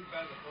target.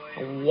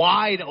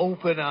 Wide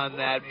open on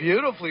that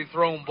beautifully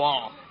thrown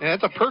ball. And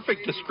that's a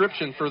perfect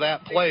description for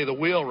that play, the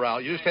wheel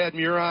route. You just had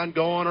Muron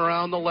going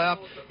around the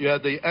left. You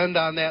had the end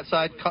on that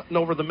side cutting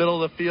over the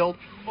middle of the field.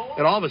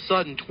 And all of a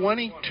sudden,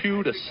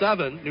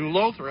 22-7, New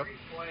Lothrop.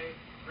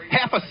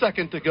 Half a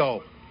second to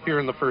go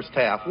here in the first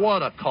half.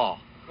 What a call.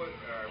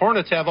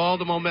 Hornets have all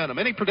the momentum.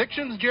 Any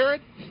predictions,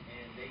 Jared?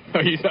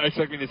 Are you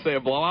expecting me to say a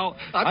blowout?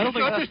 I'm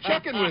just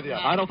checking with you.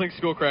 I don't think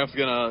Schoolcraft's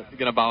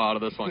gonna bow out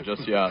of this one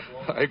just yet.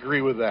 I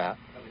agree with that.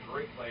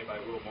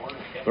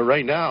 But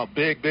right now,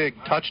 big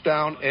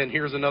touchdown, and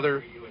here's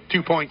another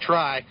 2-point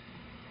try,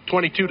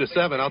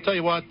 22-7. I'll tell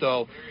you what,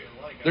 though,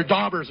 their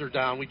daubers are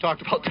down. We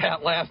talked about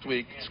that last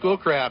week.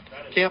 Schoolcraft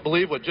can't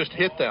believe what just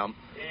hit them.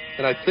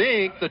 And I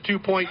think the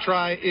 2-point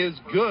try is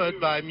good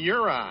by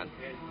Muron.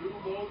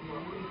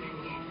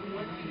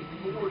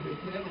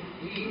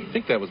 I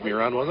think that was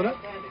Muron, wasn't it?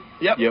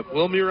 Yep.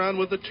 Will Muron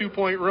with the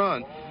 2-point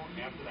run.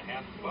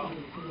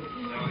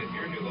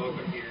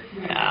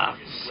 Yeah,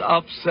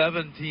 up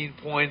 17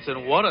 points,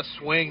 and what a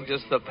swing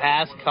just the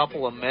past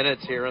couple of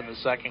minutes here in the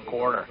second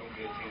quarter.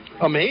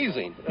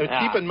 Amazing.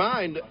 Yeah. Keep in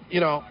mind,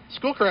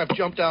 Schoolcraft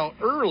jumped out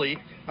early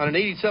on an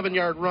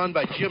 87-yard run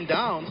by Jim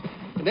Downs,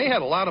 and they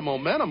had a lot of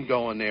momentum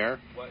going there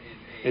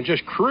and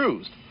just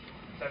cruised.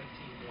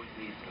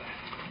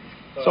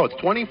 So it's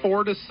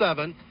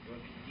 24-7.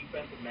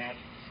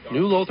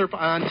 New Lothrop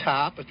on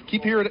top.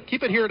 Keep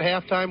it here at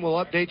halftime.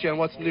 We'll update you on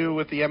what's new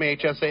with the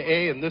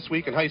MHSAA and this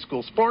week in high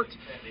school sports.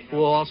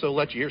 We'll also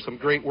let you hear some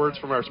great words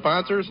from our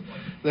sponsors.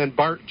 Then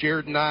Bart,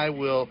 Jared, and I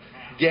will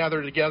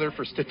gather together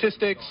for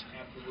statistics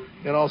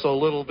and also a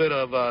little bit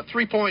of a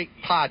 3-point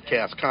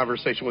podcast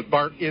conversation with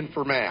Bart in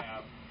for Matt.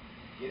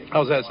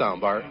 How's that sound,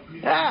 Bart?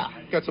 Yeah.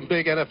 Got some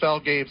big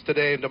NFL games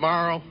today and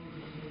tomorrow.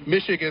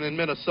 Michigan and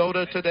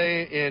Minnesota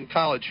today in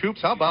college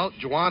hoops. How about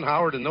Juwan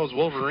Howard and those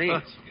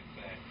Wolverines?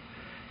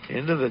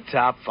 Into the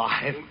top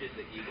 5.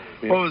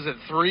 What was it,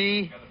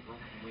 3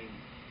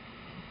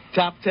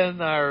 top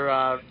 10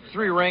 or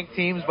 3 ranked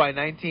teams by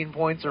 19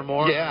 points or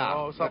more?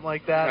 Yeah. Something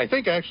like that. I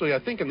think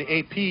in the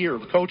AP or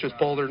the coaches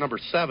poll they're number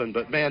 7,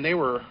 but man, they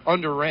were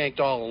underranked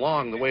all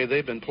along the way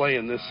they've been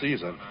playing this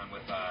season.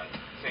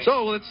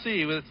 So let's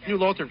see. New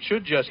Lothrop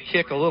should just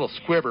kick a little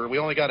squibber. We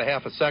only got a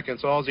half a second,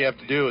 so all you have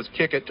to do is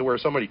kick it to where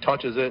somebody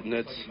touches it, and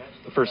the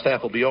first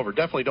half will be over.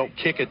 Definitely don't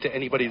kick it to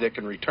anybody that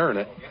can return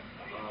it.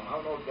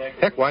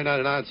 Heck, why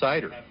not an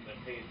onsider?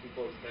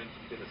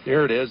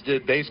 There it is.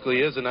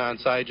 Basically is an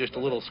onside, just a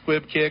little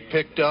squib kick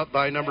picked up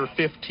by number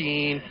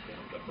 15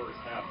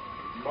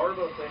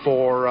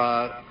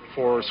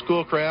 for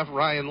Schoolcraft,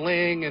 Ryan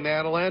Ling, and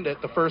that'll end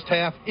it. The first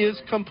half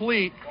is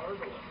complete.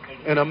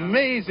 An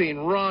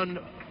amazing run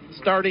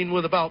starting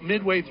with about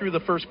midway through the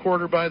first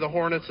quarter by the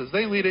Hornets as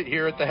they lead it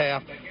here at the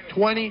half,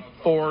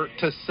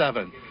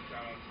 24-7.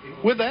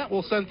 With that,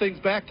 we'll send things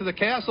back to the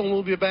castle, and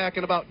we'll be back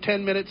in about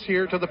 10 minutes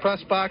here to the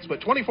press box.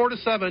 But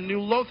 24-7, New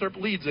Lothrop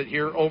leads it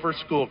here over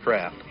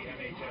Schoolcraft.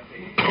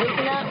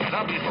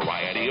 The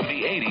variety of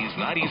the 80s,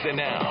 90s, and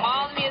now.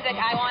 All the music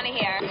I want to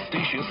hear. The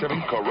station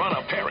serving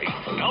Corona, Perry,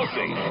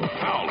 Elsing,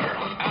 Fowler,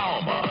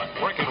 Alma,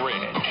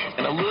 Breckenridge,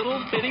 and a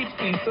little bitty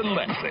piece of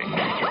Lexing.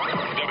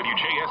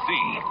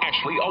 WJSC,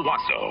 Ashley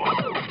Owasso.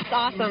 It's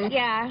awesome,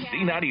 yeah.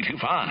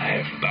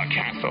 C92.5, The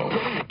Castle.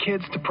 Getting the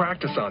kids to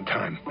practice on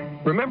time.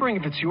 Remembering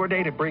if it's your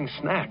day to bring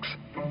snacks.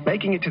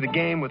 Making it to the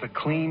game with a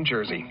clean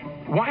jersey.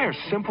 Why are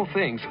simple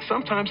things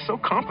sometimes so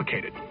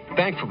complicated?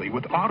 Thankfully,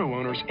 with Auto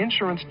Owners,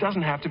 insurance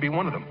doesn't have to be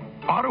one of them.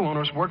 Auto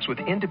Owners works with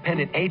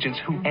independent agents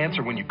who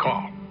answer when you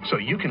call, so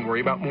you can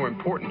worry about more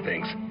important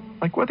things,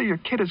 like whether your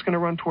kid is going to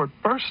run toward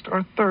first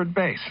or third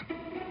base.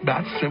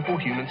 That's simple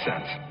human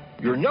sense.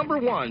 Your number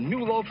one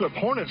New Lothrop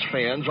Hornets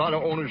fans,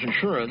 Auto Owners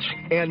Insurance,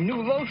 and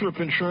New Lothrop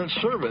Insurance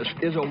Service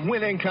is a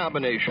winning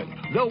combination.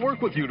 They'll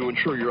work with you to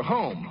insure your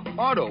home,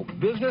 auto,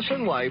 business,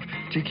 and life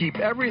to keep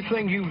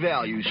everything you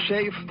value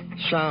safe,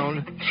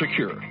 sound,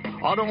 secure.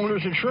 Auto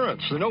Owners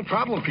Insurance, the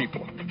no-problem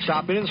people.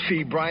 Stop in and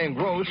see Brian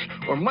Gross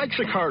or Mike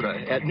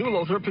Sicarda at New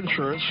Lothrop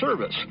Insurance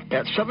Service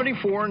at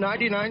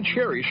 7499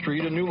 Cherry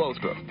Street in New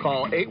Lothrop.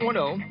 Call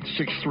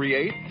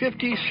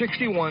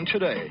 810-638-5061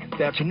 today.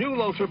 That's New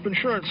Lothrop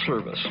Insurance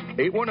Service,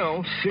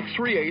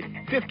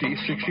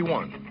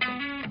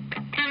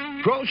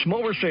 810-638-5061. Gross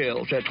Mower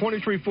Sales at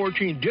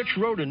 2314 Ditch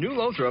Road in New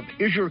Lothrop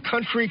is your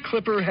country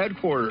clipper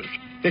headquarters.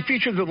 They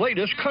feature the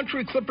latest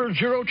Country Clipper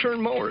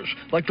zero-turn mowers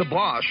like the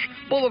Bosch,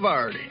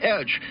 Boulevard,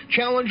 Edge,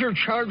 Challenger,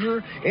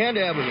 Charger, and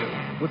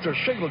Avenue with their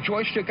single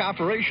joystick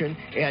operation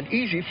and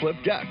easy flip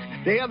deck.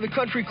 They have the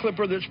Country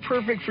Clipper that's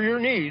perfect for your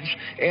needs,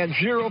 and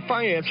zero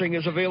financing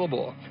is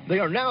available. They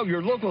are now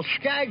your local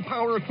Skag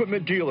Power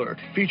Equipment dealer,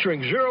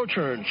 featuring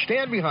zero-turn,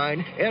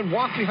 stand-behind, and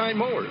walk-behind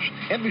mowers.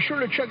 And be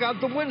sure to check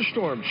out the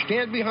Windstorm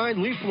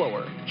stand-behind leaf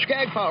blower.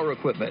 Skag Power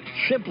Equipment,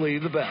 simply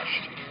the best.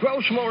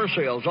 Gross Mower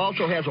Sales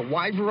also has a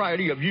wide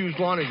variety of used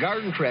lawn and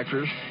garden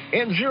tractors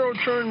and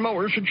zero-turn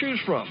mowers to choose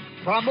from.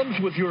 Problems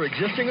with your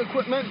existing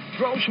equipment?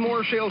 Gross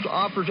Mower Sales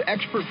offers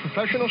expert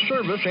professional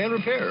service and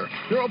repair.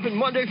 They're open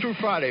Monday through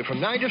Friday from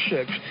 9 to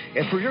 6,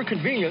 and for your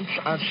convenience,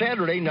 on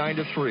Saturday 9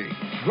 to 3.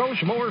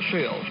 Gross Mower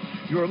Sales,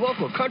 your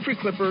local Country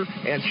Clipper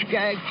and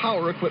Skag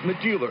Power Equipment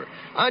dealer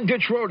on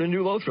Ditch Road in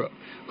New Lothrop.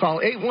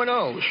 Call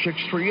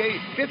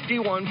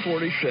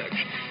 810-638-5146.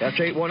 That's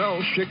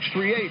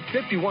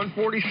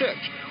 810-638-5146.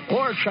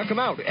 Or check them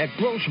out at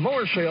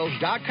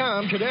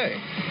grossmowersales.com today.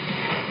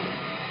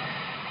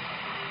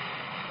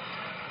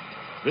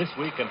 This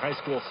week in high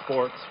school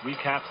sports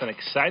recaps an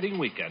exciting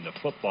weekend of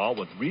football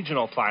with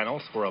regional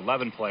finals for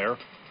 11-player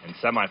and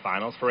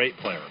semifinals for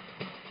 8-player,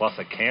 plus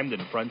a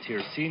Camden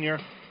Frontier senior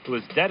who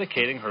is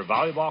dedicating her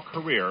volleyball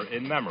career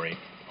in memory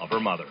of her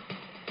mother.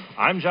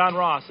 I'm John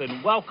Ross,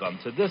 and welcome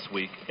to This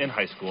Week in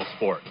High School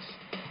Sports.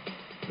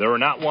 There were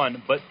not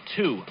one, but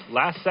two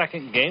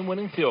last-second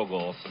game-winning field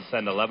goals to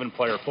send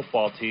 11-player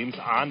football teams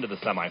on to the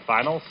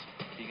semifinals.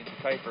 Keegan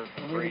Kuiper,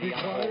 Brady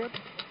on hold.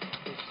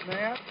 The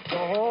snap, the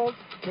hold,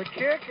 the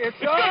kick, it's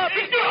up!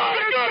 It's good!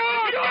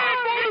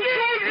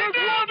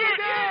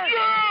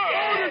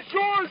 Mona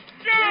Shores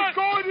is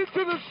going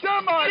into the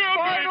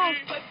semifinals!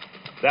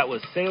 That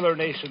was Sailor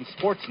Nation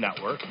Sports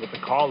Network with the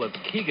call of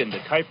Keegan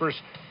DeKuyper's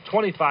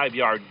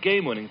 25-yard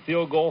game-winning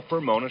field goal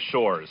for Mona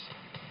Shores.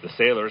 The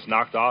Sailors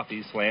knocked off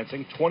East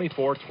Lansing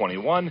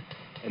 24-21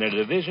 in a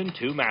Division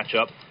II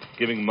matchup,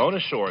 giving Mona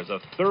Shores a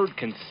third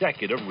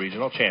consecutive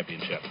regional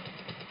championship.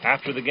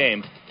 After the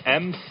game,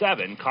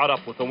 M7 caught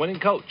up with the winning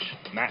coach,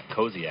 Matt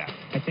Koziak.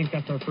 I think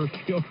that's our first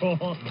field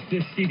goal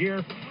this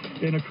year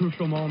in a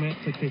crucial moment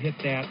to hit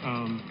that.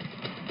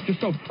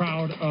 Just so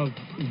proud of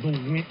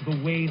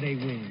the way they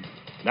win.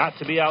 Not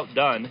to be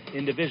outdone,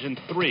 in Division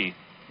III,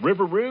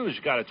 River Rouge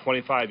got a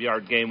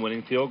 25-yard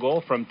game-winning field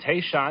goal from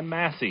Tayshawn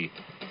Massey,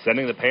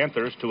 sending the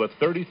Panthers to a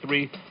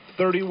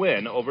 33-30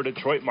 win over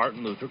Detroit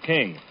Martin Luther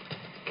King.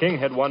 King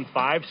had won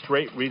 5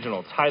 straight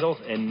regional titles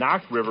and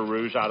knocked River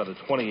Rouge out of the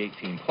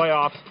 2018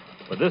 playoffs,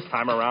 but this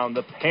time around,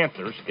 the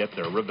Panthers get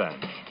their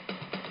revenge.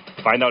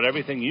 Find out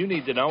everything you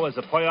need to know as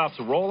the playoffs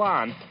roll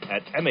on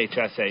at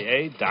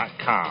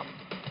MHSAA.com.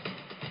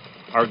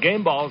 Our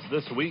game balls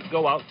this week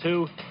go out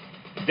to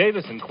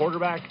Davison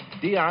quarterback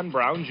Dion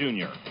Brown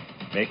Jr.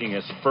 Making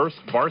his first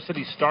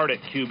varsity start at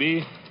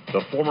QB,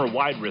 the former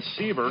wide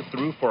receiver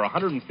threw for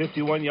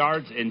 151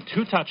 yards and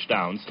 2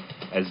 touchdowns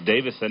as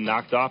Davison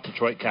knocked off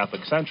Detroit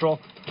Catholic Central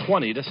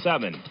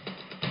 20-7.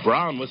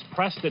 Brown was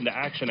pressed into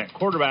action at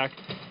quarterback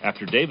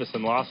after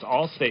Davison lost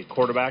All-State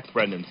quarterback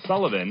Brendan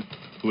Sullivan,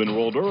 who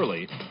enrolled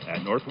early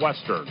at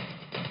Northwestern.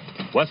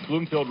 West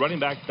Bloomfield running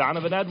back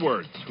Donovan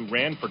Edwards, who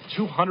ran for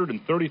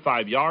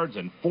 235 yards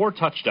and 4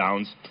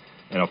 touchdowns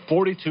in a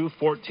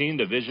 42-14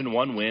 Division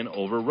I win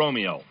over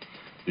Romeo.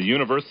 The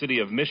University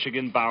of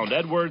Michigan-bound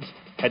Edwards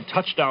had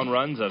touchdown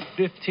runs of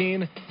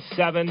 15,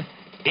 7,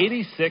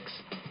 86,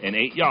 and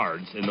 8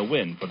 yards in the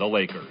win for the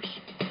Lakers.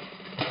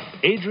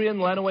 Adrian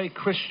Lenawee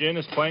Christian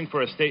is playing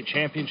for a state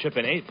championship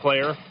in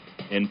 8-player,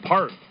 in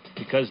part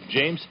because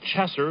James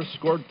Chesser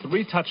scored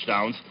 3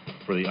 touchdowns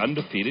for the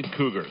undefeated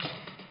Cougars.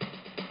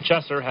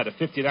 Chesser had a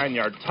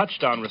 59-yard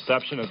touchdown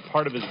reception as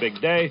part of his big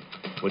day,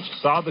 which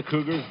saw the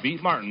Cougars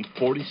beat Martin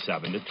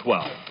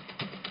 47-12.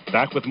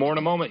 Back with more in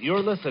a moment.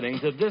 You're listening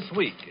to This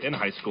Week in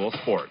High School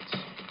Sports.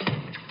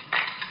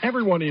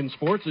 Everyone in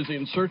sports is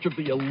in search of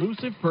the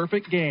elusive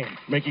perfect game,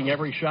 making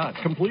every shot,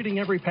 completing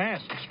every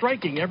pass,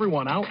 striking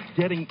everyone out,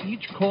 getting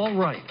each call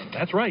right.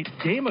 That's right,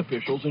 game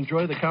officials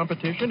enjoy the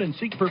competition and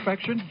seek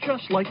perfection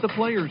just like the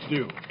players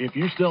do. If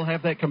you still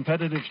have that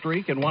competitive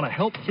streak and want to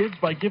help kids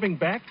by giving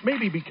back,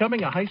 maybe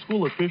becoming a high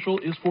school official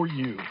is for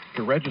you.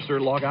 To register,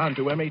 log on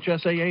to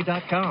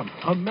MHSAA.com.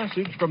 A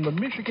message from the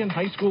Michigan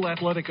High School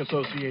Athletic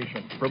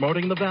Association,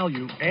 promoting the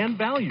value and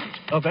values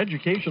of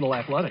educational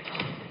athletics.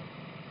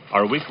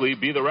 Our weekly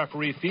Be the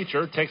Referee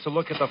feature takes a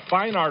look at the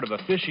fine art of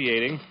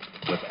officiating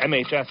with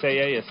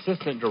MHSAA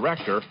Assistant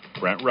Director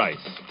Brent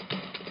Rice.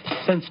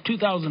 Since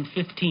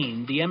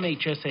 2015, the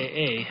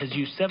MHSAA has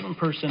used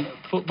 7-person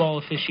football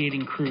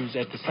officiating crews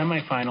at the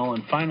semifinal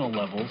and final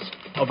levels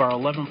of our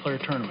 11-player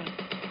tournament.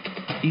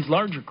 These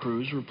larger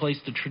crews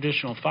replace the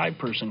traditional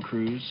 5-person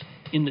crews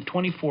in the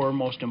 24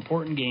 most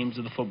important games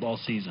of the football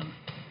season.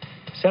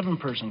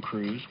 7-person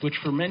crews, which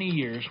for many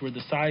years were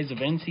the size of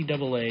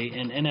NCAA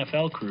and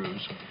NFL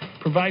crews,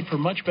 provide for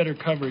much better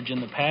coverage in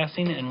the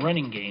passing and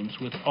running games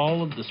with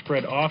all of the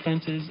spread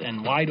offenses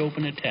and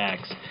wide-open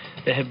attacks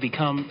that have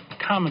become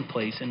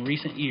commonplace in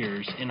recent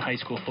years in high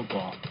school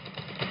football.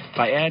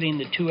 By adding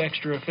the 2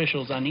 extra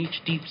officials on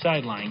each deep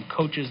sideline,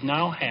 coaches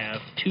now have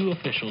 2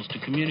 officials to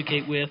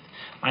communicate with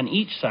on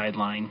each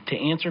sideline to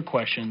answer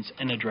questions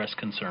and address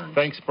concerns.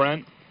 Thanks,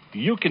 Brent.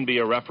 You can be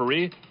a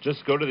referee.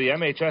 Just go to the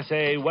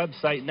MHSAA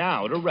website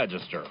now to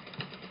register.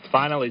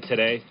 Finally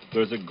today,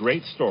 there's a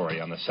great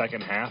story on the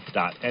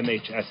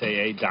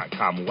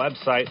secondhalf.mhsaa.com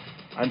website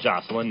on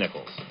Jocelyn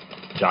Nichols.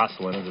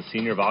 Jocelyn is a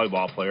senior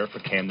volleyball player for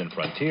Camden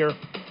Frontier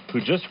who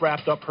just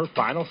wrapped up her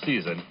final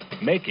season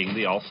making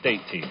the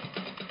All-State team.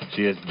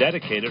 She has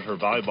dedicated her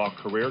volleyball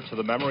career to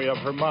the memory of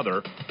her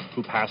mother,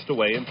 who passed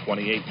away in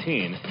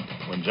 2018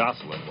 when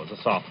Jocelyn was a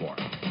sophomore.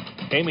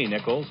 Amy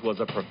Nichols was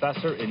a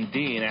professor and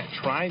dean at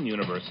Trine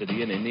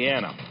University in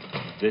Indiana.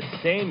 This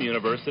same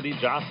university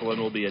Jocelyn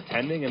will be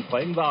attending and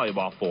playing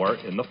volleyball for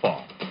in the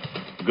fall.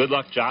 Good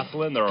luck,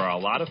 Jocelyn. There are a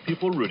lot of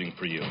people rooting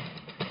for you.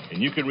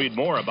 And you can read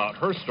more about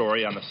her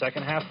story on the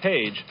second half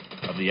page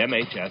of the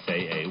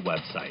MHSAA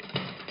website.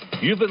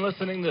 You've been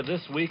listening to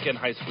This Week in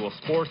High School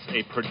Sports,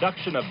 a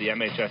production of the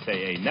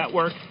MHSAA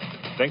Network.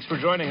 Thanks for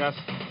joining us.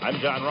 I'm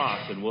John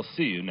Ross, and we'll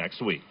see you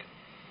next week.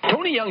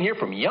 Tony Young here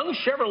from Young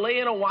Chevrolet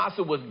in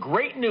Owasso with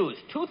great news.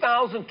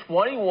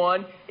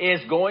 2021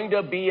 is going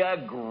to be a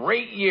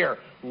great year.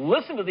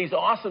 Listen to these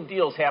awesome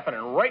deals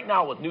happening right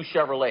now with new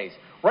Chevrolets.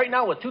 Right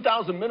now with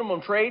 $2,000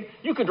 minimum trade,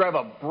 you can drive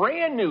a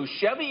brand new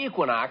Chevy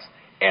Equinox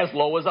as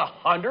low as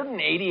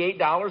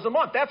 $188 a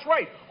month. That's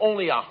right,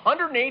 only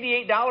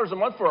 $188 a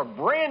month for a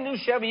brand new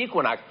Chevy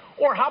Equinox.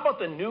 Or how about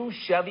the new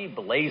Chevy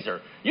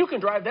Blazer? You can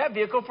drive that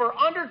vehicle for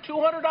under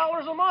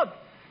 $200 a month.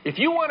 If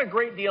you want a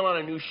great deal on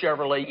a new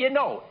Chevrolet,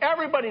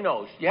 everybody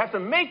knows, you have to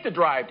make the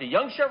drive to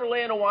Young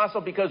Chevrolet in Owasso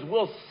because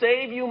we'll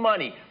save you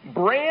money.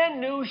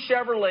 Brand new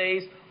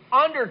Chevrolets,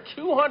 under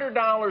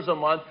 $200 a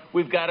month.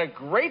 We've got a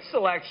great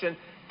selection,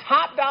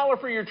 top dollar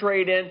for your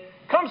trade-in.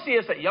 Come see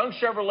us at Young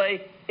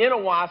Chevrolet in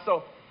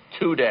Owasso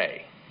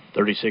today.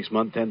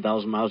 36-month,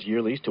 10,000 miles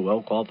year lease to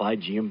well-qualified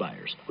GM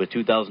buyers with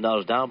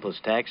 $2,000 down plus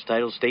tax,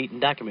 title, state,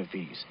 and document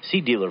fees. See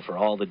dealer for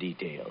all the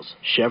details.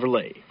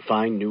 Chevrolet,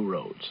 find new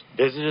roads.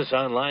 Visit us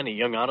online at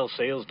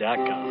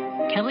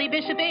YoungAutoSales.com. Kelly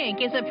Bishop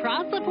Inc. is a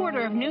proud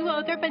supporter of New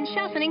Lothrop and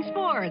Chesaning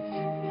Sports.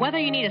 Whether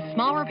you need a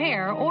small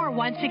repair or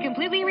want to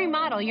completely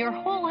remodel your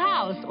whole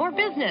house or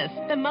business,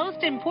 the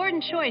most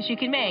important choice you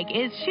can make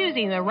is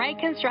choosing the right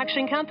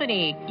construction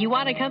company. You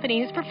want a company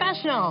who's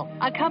professional,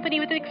 a company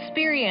with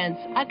experience,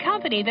 a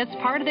company that's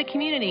part of the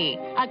community,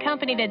 a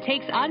company that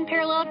takes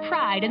unparalleled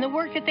pride in the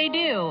work that they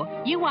do.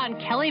 You want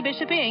Kelly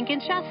Bishop Inc. in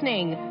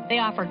Chesaning. They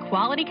offer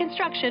quality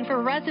construction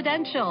for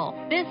residential,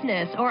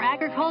 business, or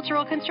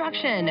agricultural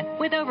construction.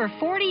 With over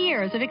 40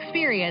 years of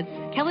experience,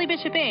 Kelly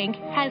Bishop Inc.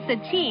 has the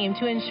team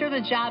to ensure the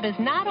job is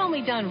not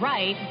only done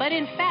right, but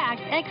in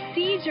fact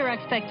exceeds your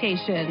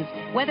expectations.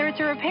 Whether it's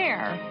a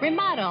repair,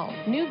 remodel,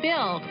 new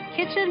build,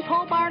 kitchen,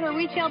 pole barn, or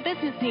retail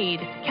business need,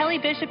 Kelly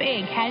Bishop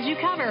Inc. has you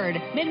covered.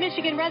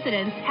 Mid-Michigan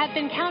residents have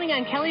been counting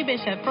on Kelly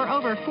Bishop for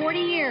over 40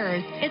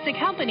 years. It's a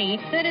company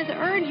that has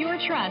earned your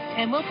trust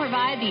and will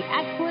provide the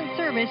excellent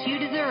service you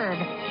deserve.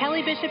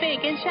 Kelly Bishop Inc.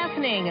 in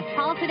Chesaning.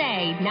 Call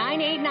today,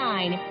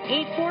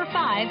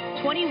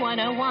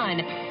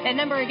 989-845-2101. That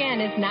number again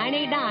is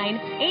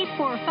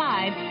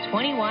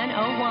 989-845-2101.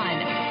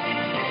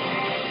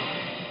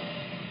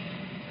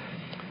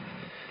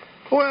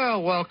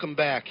 Well, welcome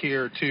back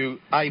here to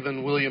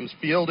Ivan Williams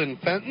Field in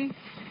Fenton.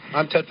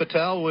 I'm Ted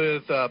Fattel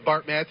with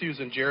Bart Matthews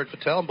and Jared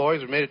Fattel.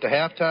 Boys, we made it to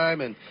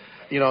halftime, and,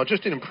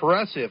 just an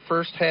impressive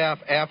first half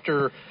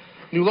after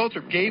New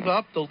Lothrop gave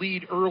up the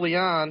lead early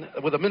on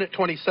with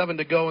 1:27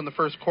 to go in the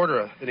first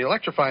quarter. An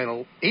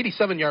electrifying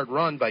 87-yard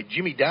run by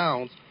Jimmy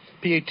Downs.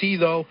 PAT,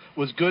 though,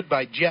 was good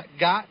by Jet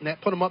Gott, and that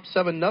put them up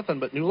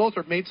 7-0. But New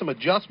Lothrop made some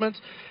adjustments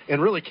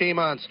and really came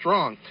on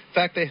strong. In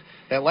fact,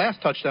 that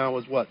last touchdown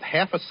was,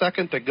 half a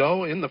second to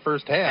go in the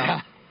first half.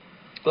 Yeah.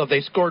 So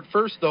they scored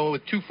first, though,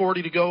 with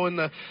 2:40 to go in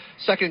the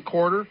second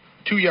quarter.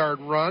 2-yard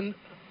run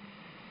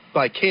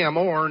by Cam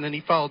Orr, and then he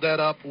followed that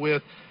up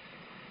with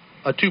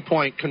a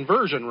 2-point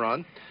conversion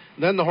run.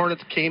 And then the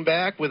Hornets came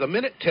back with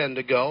 1:10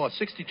 to go, a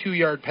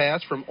 62-yard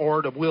pass from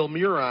Orr to Will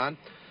Muron.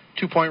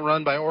 2-point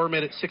run by Orr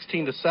made it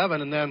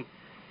 16-7, and then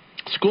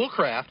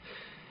Schoolcraft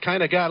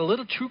kind of got a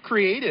little too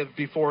creative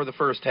before the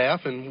first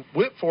half, and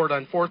Whitford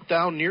on fourth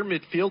down near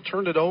midfield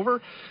turned it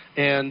over,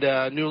 and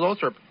New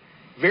Lothrop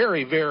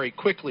very, very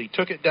quickly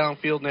took it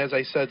downfield, and as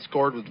I said,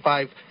 scored with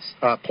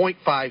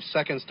 0.5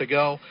 seconds to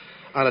go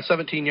on a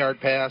 17-yard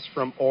pass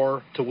from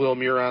Orr to Will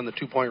Muron. The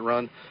 2-point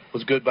run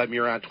was good by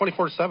Muron.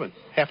 24-7,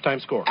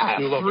 halftime score.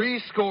 Three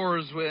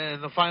scores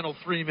in the final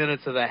 3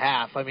 minutes of the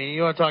half. I mean,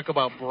 you want to talk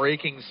about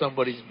breaking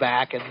somebody's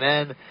back and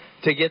then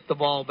to get the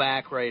ball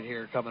back right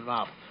here coming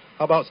up.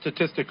 How about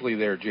statistically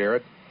there,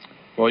 Jared?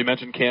 Well, you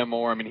mentioned Cam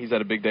Moore. I mean, he's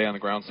had a big day on the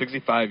ground.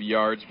 65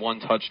 yards, 1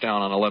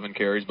 touchdown on 11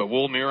 carries. But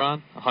Will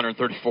Muron,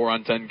 134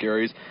 on 10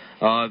 carries.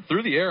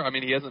 Through the air, I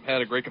mean, he hasn't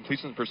had a great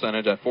completion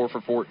percentage at 4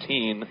 for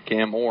 14,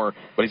 Cam Moore,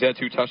 but he's had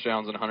 2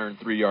 touchdowns and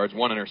 103 yards,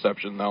 1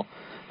 interception, though.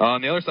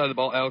 On the other side of the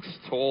ball, Alex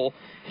Toll,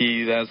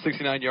 he has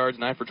 69 yards,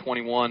 9 for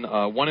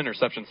 21, 1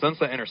 interception. Since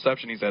that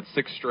interception, he's had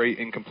 6 straight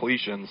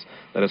incompletions.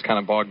 That has kind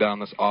of bogged down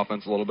this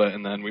offense a little bit.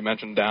 And then we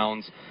mentioned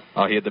Downs.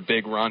 He had the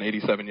big run,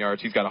 87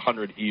 yards. He's got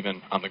 100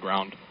 even on the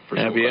ground.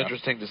 It'll be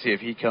interesting to see if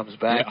he comes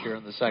back here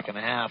in the second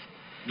half.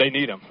 They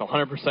need him.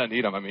 100%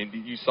 need him. I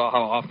mean, you saw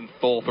how often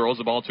Thole throws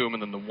the ball to him,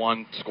 and then the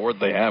one score that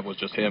they have was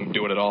just him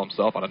doing it all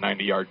himself on a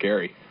 90-yard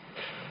carry.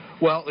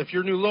 Well, if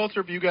you're New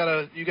Lothrop, you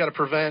gotta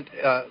prevent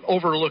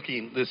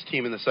overlooking this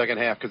team in the second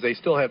half because they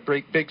still have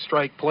big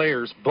strike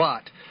players,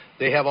 but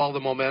they have all the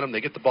momentum. They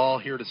get the ball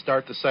here to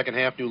start the second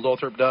half. New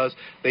Lothrop does.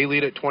 They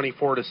lead it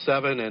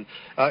 24-7, and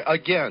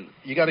again,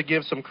 you got to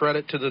give some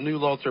credit to the New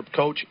Lothrop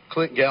coach,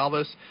 Clint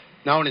Galvis.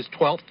 Now in his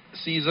 12th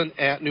season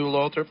at New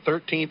Lothrop,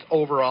 13th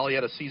overall. He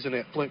had a season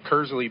at Flint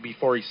Kersley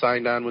before he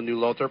signed on with New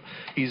Lothrop.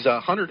 He's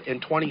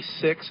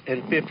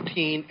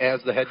 126-15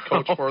 as the head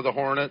coach for the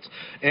Hornets,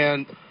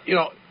 and you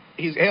know.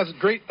 He has a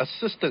great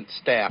assistant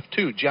staff,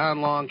 too. John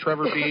Long,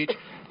 Trevor Beach,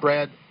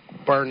 Brad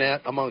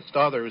Barnett, amongst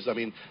others. I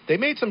mean, they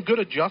made some good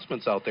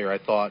adjustments out there, I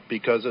thought,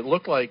 because it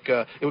looked like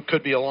it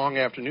could be a long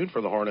afternoon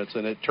for the Hornets,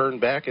 and it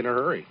turned back in a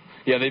hurry.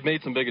 Yeah, they've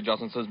made some big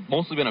adjustments. It's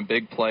mostly been a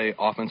big play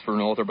offense for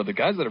New Lothrop, but the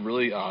guys that have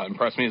really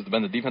impressed me has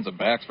been the defensive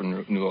backs for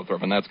New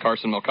Lothrop, and that's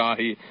Carson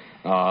Mulcahy,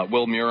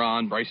 Will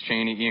Muron, Bryce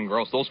Cheney, Ian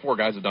Gross. Those 4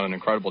 guys have done an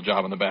incredible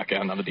job on the back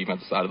end on the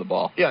defensive side of the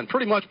ball. Yeah, and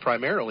pretty much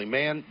primarily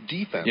man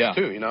defense,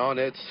 too, you know, and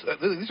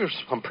these are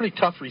some pretty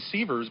tough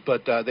receivers,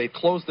 but they've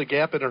closed the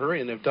gap in a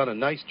hurry, and they've done a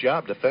nice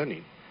job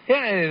defending.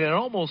 Yeah, and it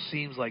almost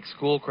seems like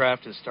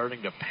Schoolcraft is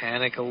starting to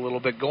panic a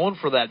little bit, going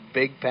for that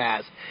big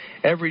pass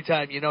every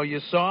time. You know, you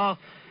saw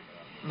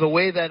the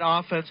way that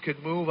offense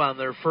could move on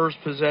their first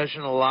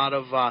possession, a lot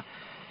of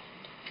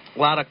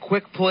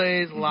quick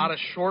plays, a lot of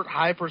short,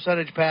 high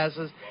percentage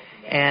passes,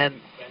 and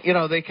you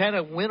know they kind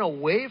of went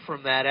away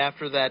from that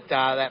after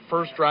that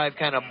first drive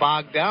kind of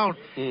bogged down,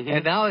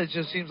 and now it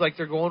just seems like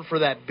they're going for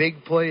that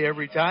big play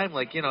every time,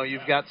 like you know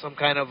you've got some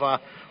kind of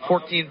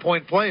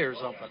 14-point play or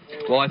something.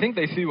 Well, I think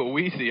they see what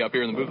we see up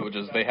here in the booth, which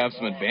is they have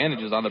some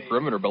advantages on the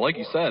perimeter. But like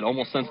you said,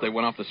 almost since they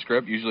went off the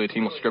script, usually a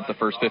team will script the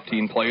first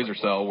 15 plays or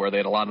so where they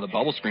had a lot of the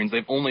bubble screens.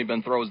 They've only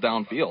been throws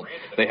downfield.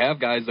 They have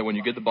guys that when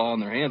you get the ball in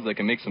their hands, they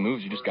can make some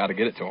moves. You just got to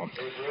get it to them.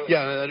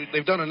 Yeah,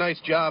 they've done a nice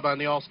job on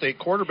the All-State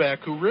quarterback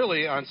who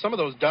really, on some of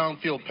those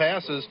downfield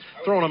passes,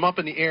 throwing them up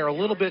in the air a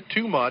little bit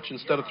too much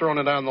instead of throwing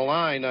it on the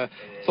line.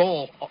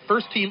 Thole,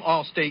 first-team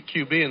All-State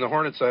QB, and the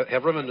Hornets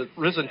have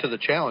risen to the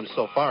challenge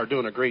so far,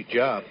 doing a great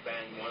job.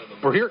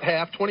 We're here at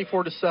half,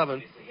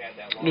 24-7.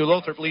 New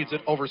Lothrop leads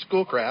it over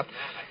Schoolcraft.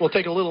 We'll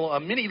take a little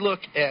mini look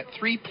at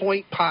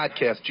 3-Point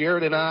Podcast.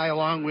 Jared and I,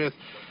 along with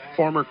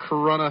former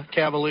Corunna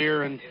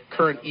Cavalier and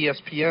current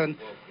ESPN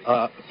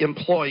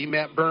employee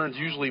Matt Burns,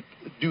 usually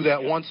do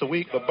that once a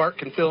week, but Bart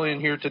can fill in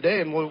here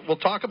today, and we'll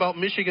talk about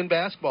Michigan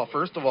basketball.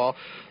 First of all,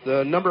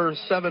 the number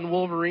 7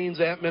 Wolverines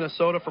at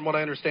Minnesota, from what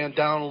I understand,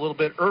 down a little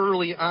bit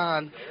early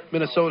on.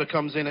 Minnesota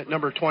comes in at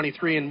number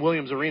 23, and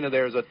Williams Arena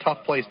there is a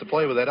tough place to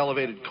play with that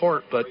elevated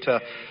court, but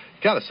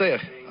got to say,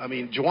 I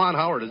mean, Juwan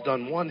Howard has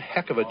done one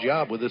heck of a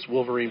job with this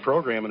Wolverine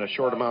program in a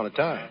short amount of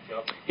time.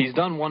 He's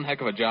done one heck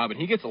of a job, and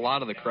he gets a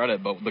lot of the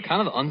credit, but the kind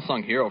of the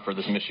unsung hero for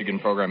this Michigan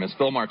program is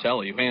Phil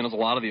Martelli, who handles a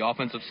lot of the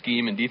offensive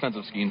scheme and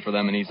defensive scheme for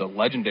them, and he's a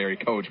legendary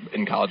coach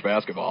in college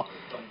basketball.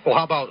 Well,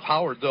 how about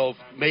Howard, though,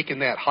 making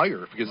that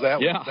hire? Because that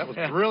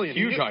was brilliant.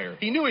 Huge hire.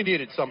 He knew he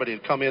needed somebody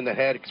to come in that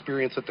had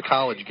experience at the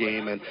college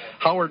game, and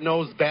Howard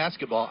knows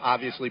basketball,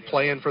 obviously,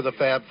 playing for the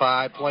Fab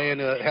Five,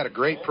 had a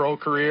great pro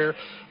career,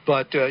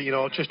 but,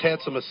 just had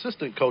some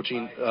assistant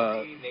coaching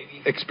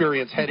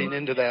experience heading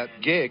into that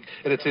gig,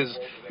 and it's his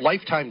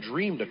lifetime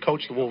dream to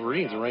coach the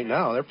Wolverines, and right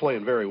now they're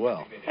playing very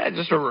well. And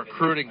just a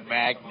recruiting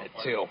magnet,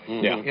 too.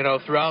 Yeah. You know,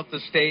 throughout the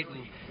state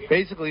and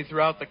basically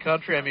throughout the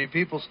country. I mean,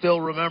 people still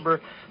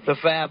remember the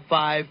Fab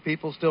Five.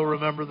 People still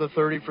remember the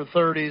 30 for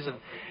 30s and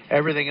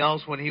everything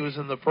else when he was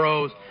in the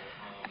pros.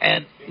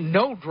 And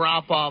no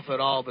drop-off at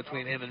all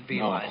between him and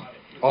Beeline.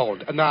 Oh,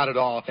 not at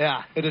all.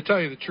 Yeah. And to tell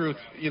you the truth,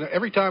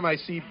 every time I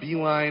see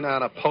Beeline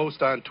on a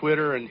post on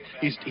Twitter, and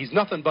he's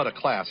nothing but a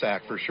class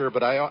act for sure,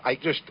 but I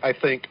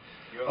think,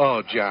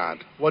 oh,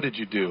 John, what did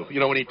you do?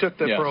 When he took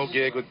the pro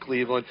gig with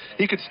Cleveland,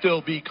 he could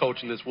still be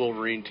coaching this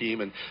Wolverine team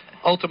and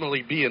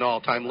ultimately be an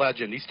all-time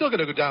legend. He's still going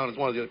to go down as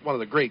one of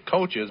the great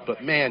coaches,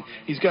 but, man,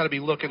 he's got to be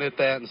looking at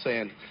that and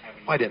saying,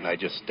 why didn't I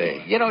just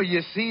stay?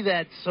 You see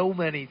that so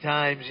many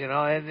times,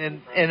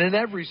 and in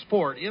every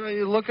sport.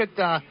 You look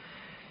at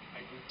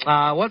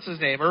what's his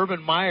name,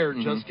 Urban Meyer,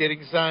 just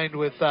getting signed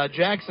with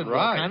Jacksonville.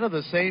 Right. Kind of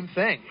the same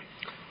thing.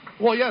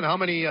 Well, yeah, and how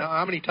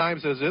many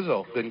times has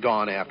Izzo been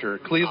gone after?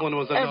 Cleveland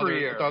was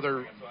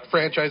another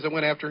franchise that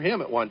went after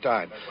him at one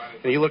time.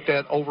 And he looked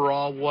at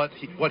overall what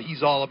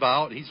he's all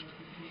about. He's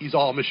he's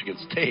all Michigan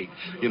State,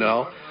 you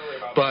know.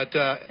 But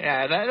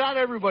not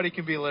everybody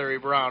can be Larry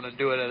Brown and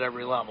do it at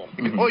every level.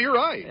 Oh, you're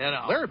right. You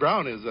know. Larry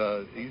Brown is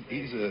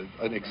he's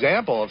an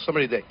example of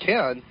somebody that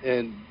can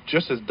and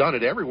just has done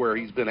it everywhere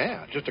he's been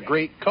at. Just a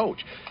great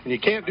coach. And you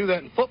can't do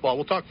that in football.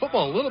 We'll talk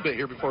football a little bit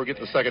here before we get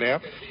to the second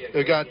half.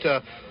 We got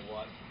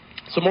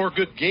some more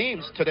good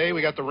games today.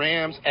 We got the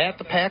Rams at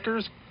the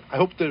Packers. I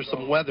hope there's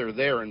some weather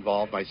there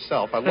involved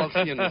myself. I love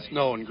seeing the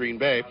snow in Green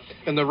Bay.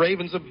 And the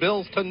Ravens of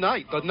Bills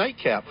tonight, the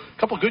nightcap. A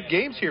couple good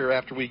games here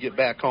after we get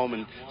back home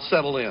and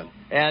settle in.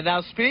 And now,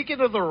 speaking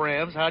of the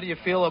Rams, how do you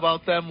feel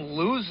about them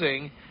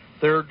losing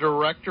their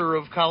director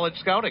of college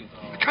scouting?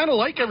 I kind of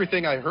like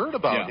everything I heard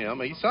about him.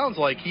 He sounds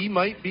like he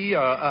might be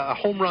a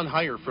home run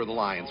hire for the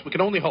Lions. We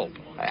can only hope.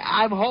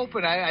 I'm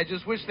hoping. I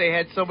just wish they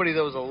had somebody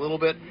that was a little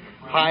bit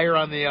higher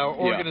on the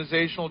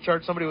organizational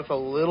chart, somebody with a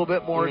little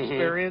bit more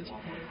experience.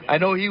 I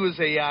know he was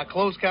a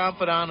close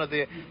confidant of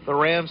the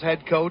Rams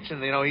head coach,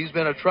 and he's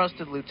been a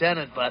trusted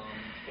lieutenant, but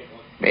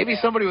maybe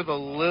somebody with a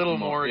little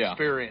more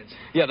experience.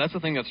 Yeah, that's the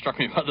thing that struck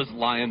me about this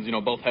Lions,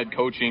 both head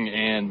coaching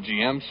and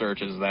GM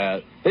search is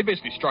that they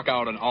basically struck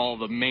out on all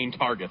the main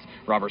targets.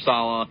 Robert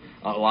Saleh,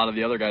 a lot of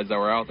the other guys that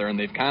were out there, and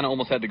they've kind of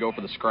almost had to go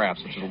for the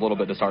scraps, which is a little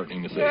bit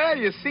disheartening to see. Yeah,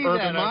 you see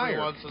Urban that every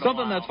once in a Something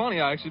while. that's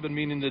funny, I actually been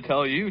meaning to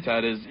tell you,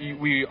 Ted, is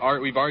we've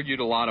argued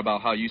a lot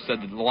about how you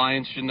said that the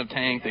Lions shouldn't have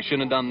tanked, they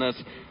shouldn't have done this.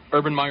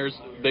 Urban Meyer's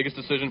biggest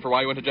decision for why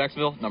he went to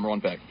Jacksonville, number one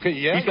pick.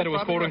 Yeah, he said it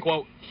was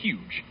quote-unquote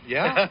huge.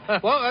 Yeah.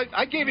 Well,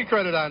 I gave you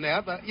credit on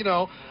that, but,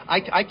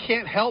 I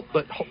can't help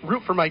but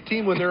root for my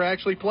team when they're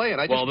actually playing.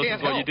 This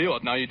is what you deal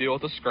with. Now you deal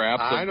with the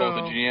scraps of both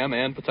the GM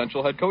and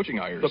potential head coaching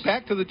hires. But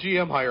back to the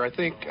GM hire, I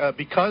think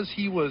because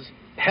he was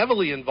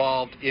heavily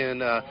involved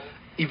in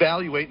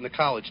evaluating the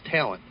college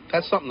talent,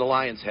 that's something the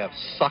Lions have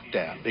sucked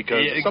at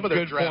because some of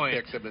their draft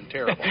picks have been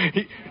terrible.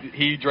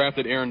 he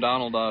drafted Aaron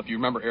Donald. If you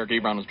remember, Eric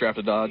Ebron was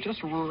drafted just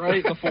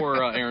right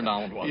before Aaron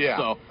Donald was. Yeah.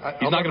 So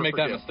he's not going to make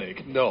that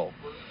mistake. No.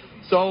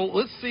 So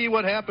let's see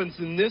what happens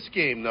in this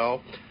game,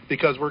 though,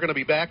 because we're going to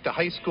be back to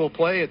high school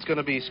play. It's going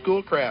to be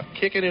Schoolcraft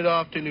kicking it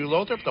off to New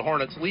Lothrop. The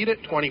Hornets lead it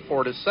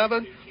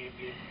 24-7.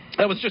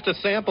 That was just a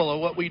sample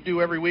of what we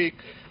do every week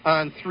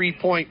on 3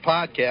 Point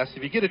Podcast.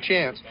 If you get a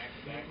chance,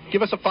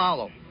 give us a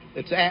follow.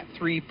 It's at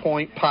 3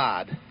 Point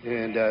Pod,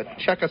 and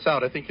check us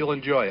out. I think you'll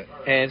enjoy it.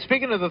 And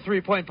speaking of the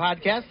 3 Point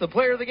Podcast, the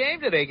player of the game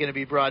today going to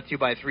be brought to you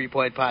by 3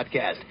 Point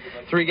Podcast.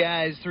 3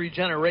 guys, 3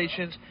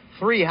 generations,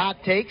 3 hot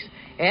takes,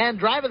 and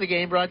drive of the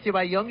game brought to you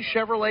by Young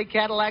Chevrolet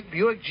Cadillac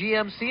Buick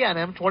GMC on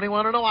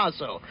M21 in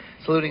Owasso.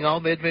 Saluting all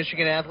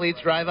Mid-Michigan athletes,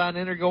 drive on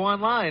in or go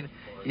online.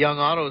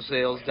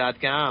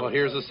 YoungAutoSales.com. Well,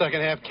 here's the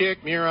second half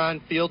kick. Muron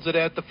fields it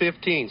at the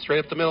 15,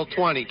 straight up the middle,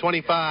 20,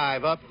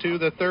 25, up to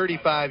the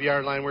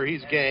 35-yard line where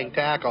he's gang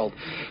tackled.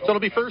 So it'll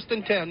be 1st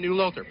and 10, New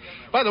Lothrop.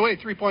 By the way,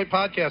 3 Point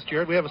Podcast,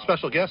 Jared, we have a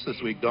special guest this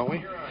week, don't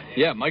we?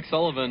 Yeah, Mike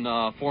Sullivan,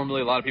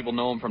 formerly a lot of people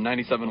know him from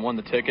 97.1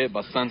 The Ticket,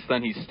 but since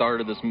then he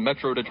started this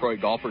Metro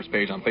Detroit Golfers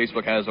page on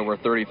Facebook, has over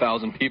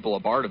 30,000 people a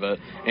part of it,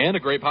 and a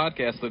great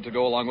podcast to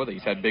go along with it.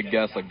 He's had big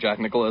guests like Jack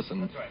Nicklaus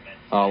and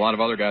a lot of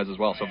other guys as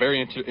well. So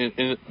very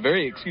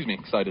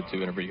excited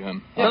to interview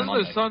him.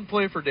 Doesn't his son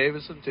play for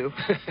Davison, too?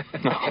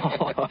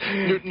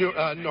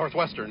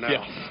 Northwestern now.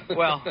 Yeah.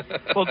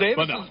 Well,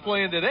 Davison's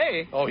playing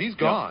today. Oh, he's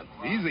gone.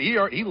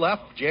 He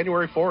left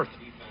January 4th.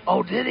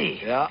 Oh, did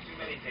he? Yeah.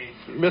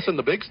 You're missing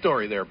the big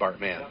story there,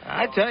 Bartman.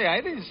 I tell you, I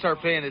need to start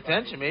paying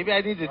attention. Maybe I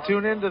need to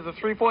tune into the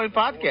 3 Point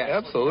Podcast.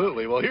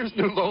 Absolutely. Well, here's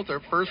New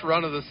Lothrop. First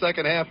run of the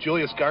second half.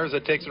 Julius Garza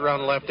takes it around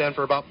the left end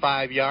for about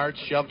 5 yards,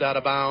 shoved out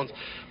of bounds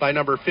by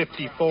number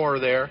 54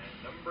 there,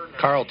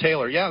 Carl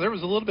Taylor. Yeah, there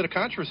was a little bit of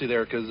controversy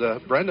there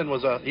because Brendan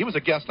was a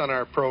guest on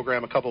our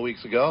program a couple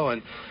weeks ago,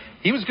 and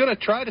he was going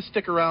to try to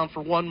stick around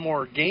for one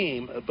more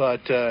game,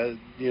 but the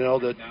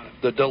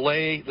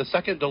delay, the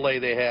second delay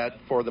they had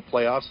for the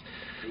playoffs.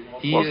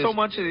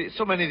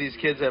 So many of these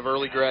kids have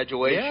early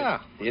graduation. Yeah,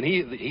 and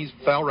he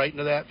fell right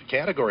into that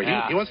category.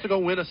 Yeah. He wants to go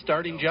win a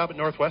starting job at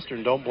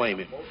Northwestern. Don't blame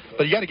him.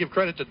 But you got to give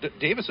credit to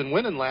Davison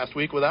winning last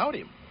week without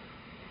him.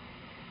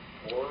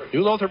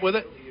 New Lothrop with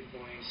it.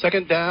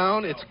 Second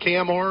down. It's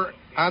Cam Orr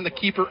on the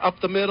keeper up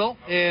the middle,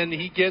 and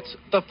he gets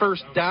the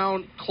first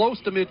down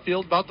close to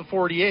midfield, about the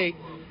 48.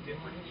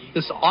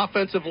 This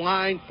offensive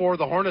line for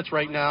the Hornets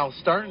right now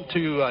starting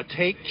to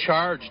take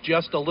charge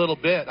just a little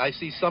bit. I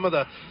see some of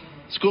the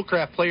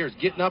Schoolcraft players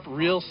getting up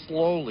real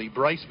slowly.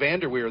 Bryce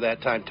Vanderweer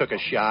that time took a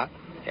shot.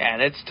 Yeah,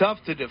 and it's tough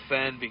to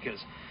defend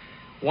because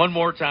one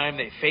more time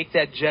they fake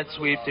that jet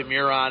sweep to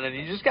Muron, and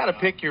you just got to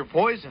pick your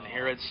poison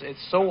here. It's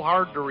so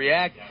hard to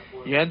react.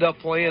 You end up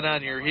playing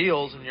on your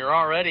heels, and you're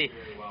already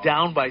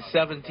down by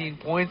 17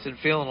 points and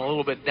feeling a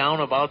little bit down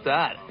about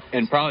that.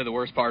 And probably the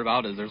worst part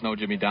about it is there's no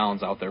Jimmy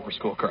Downs out there for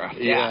Schoolcraft.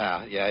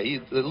 Yeah.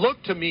 It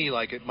looked to me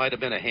like it might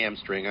have been a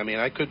hamstring. I mean,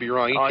 I could be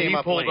wrong. He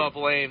pulled up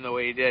lame the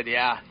way he did,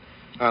 yeah.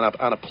 On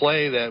a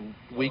play that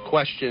we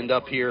questioned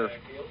up here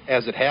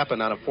as it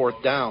happened on a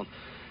fourth down.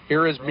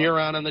 Here is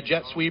Muron on the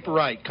jet sweep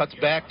right. Cuts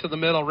back to the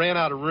middle. Ran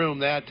out of room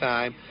that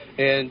time.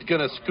 And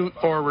going to scoot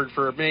forward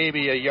for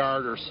maybe a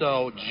yard or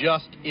so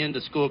just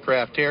into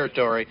Schoolcraft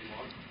territory.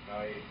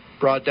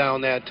 Brought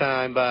down that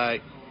time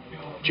by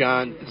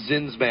John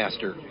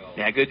Zinsmaster.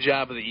 Yeah, good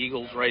job of the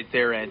Eagles right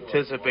there,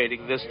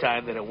 anticipating this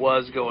time that it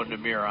was going to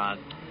Muron.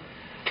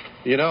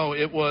 You know,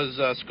 it was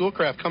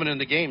Schoolcraft coming in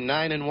the game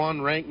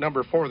 9-1, ranked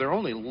number 4. Their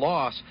only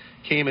loss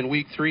came in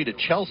week 3 to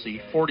Chelsea,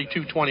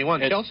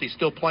 42-21. Chelsea's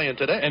still playing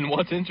today. And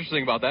what's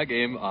interesting about that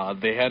game,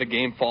 they had a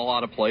game fall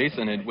out of place,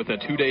 and with a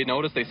 2-day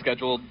notice, they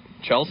scheduled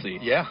Chelsea.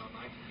 Yeah.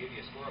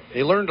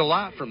 They learned a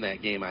lot from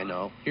that game, I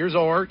know. Here's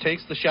Orr,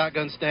 takes the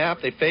shotgun snap.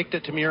 They faked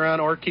it to Muron.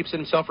 Orr keeps it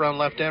himself around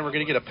left end. We're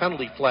going to get a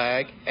penalty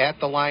flag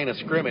at the line of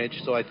scrimmage.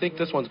 So I think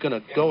this one's going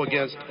to go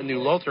against New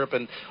Lothrop,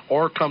 and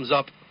Orr comes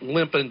up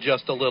limping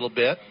just a little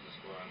bit,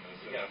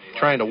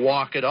 trying to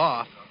walk it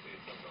off.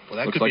 Well,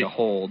 that looks could like be a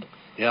hold.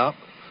 Yeah,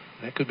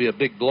 that could be a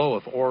big blow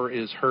if Orr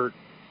is hurt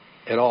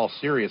at all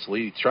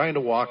seriously. He's trying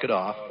to walk it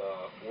off.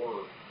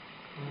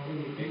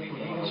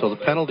 So the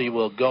penalty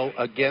will go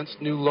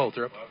against New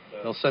Lothrop.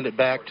 They'll send it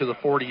back to the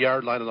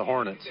 40-yard line of the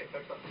Hornets.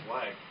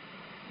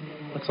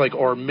 Looks like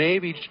Orr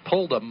maybe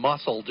pulled a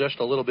muscle just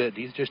a little bit.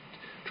 He's just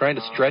trying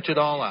to stretch it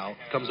all out.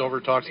 Comes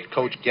over, talks to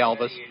Coach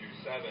Galvis.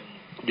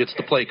 Gets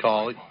the play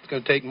call. It's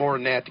going to take more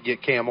than that to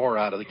get Cam Orr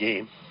out of the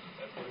game.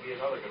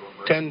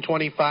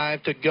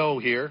 10:25 to go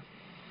here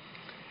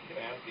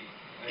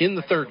in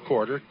the third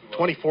quarter.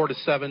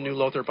 24-7, New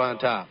Lothrop on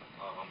top.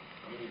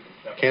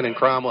 Cannon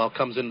Cromwell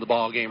comes into the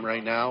ball game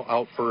right now,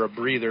 out for a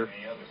breather.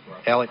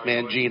 Alec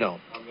Mangino.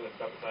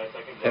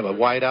 They have a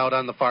wide out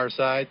on the far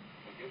side.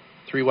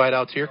 3 wide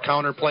outs here.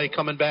 Counter play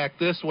coming back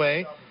this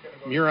way.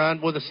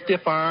 Muron with a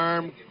stiff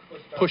arm.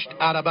 Pushed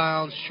out of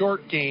bounds.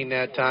 Short gain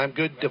that time.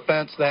 Good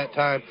defense that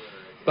time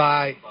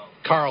by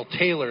Carl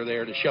Taylor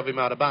there to shove him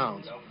out of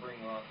bounds.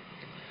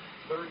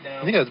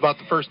 I think that's about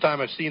the first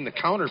time I've seen the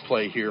counter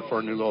play here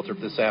for New Lothrop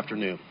this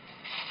afternoon.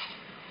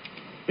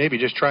 Maybe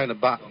just trying to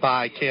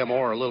buy Cam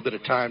Orr a little bit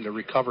of time to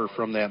recover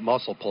from that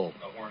muscle pull.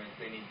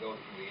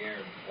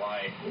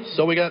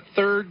 So we got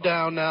third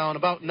down now and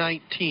about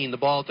 19. The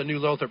ball at the New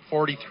Lothrop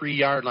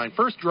 43-yard line.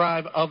 First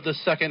drive of the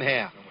second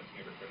half.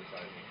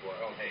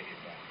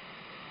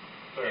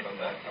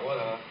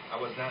 I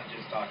was not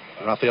just talking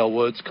about Raphael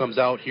Woods comes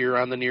out here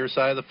on the near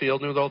side of the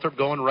field. New Lothrop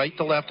going right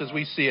to left as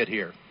we see it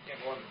here.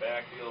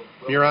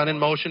 Muron in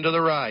motion to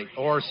the right.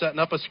 Orr setting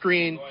up a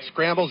screen.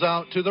 Scrambles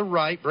out to the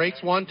right.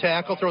 Breaks one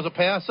tackle. Throws a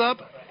pass up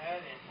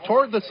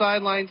toward the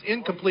sidelines.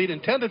 Incomplete.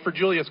 Intended for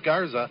Julius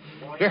Garza.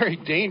 Very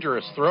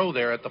dangerous throw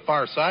there at the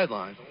far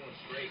sideline.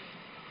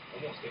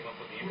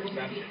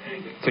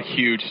 It's a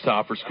huge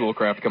stop for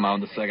Schoolcraft to come out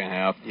in the second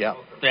half. Yeah.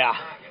 Yeah.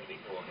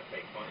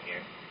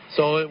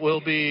 So it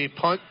will be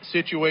punt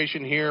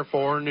situation here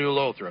for New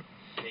Lothrop.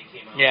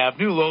 Yeah, if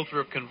New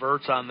Lothrop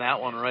converts on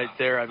that one right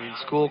there, I mean,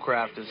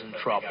 Schoolcraft is in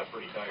trouble.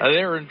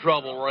 They're in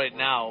trouble right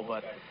now,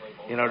 but,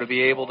 you know, to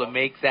be able to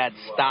make that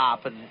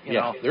stop and, you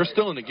know. They're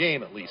still in the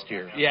game at least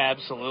here. Yeah,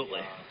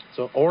 absolutely.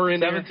 So Orr in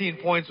 17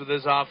 points with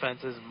this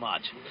offense isn't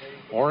much.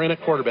 Orr in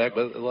at quarterback,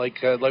 but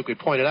like we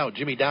pointed out,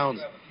 Jimmy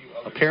Downs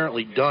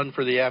apparently done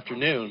for the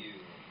afternoon.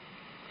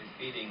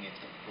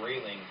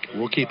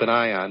 We'll keep an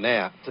eye on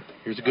that.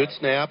 Here's a good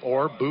snap.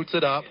 Orr boots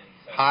it up.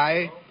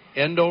 High,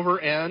 end over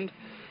end.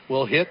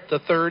 Will hit the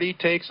 30,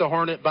 takes a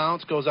Hornet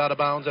bounce, goes out of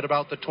bounds at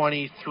about the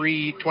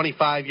 23,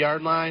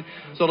 25-yard line.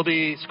 So it'll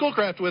be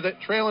Schoolcraft with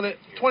it, trailing it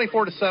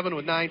 24-7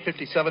 with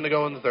 9:57 to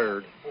go in the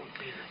third.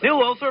 New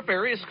Lothrop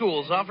Area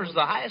Schools offers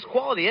the highest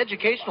quality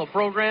educational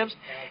programs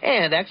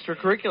and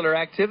extracurricular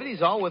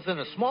activities, all within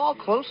a small,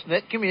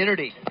 close-knit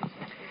community.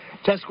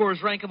 Test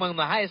scores rank among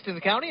the highest in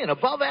the county and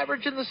above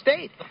average in the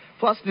state.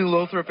 Plus, New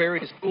Lothrop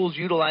area schools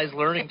utilize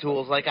learning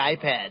tools like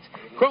iPads,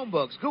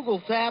 Chromebooks,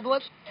 Google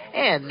tablets,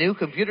 and new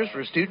computers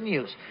for student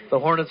use. The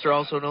Hornets are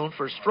also known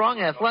for strong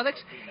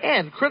athletics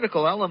and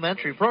critical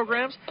elementary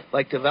programs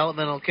like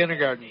developmental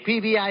kindergarten,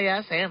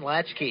 PBIS, and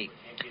Latchkey.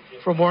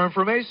 For more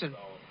information,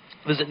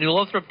 visit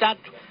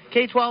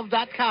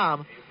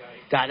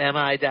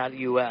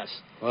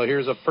newlothrop.k12.com.mi.us. Well,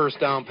 here's a first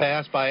down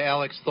pass by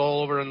Alex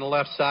Stoll over on the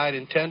left side,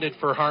 intended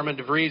for Harmon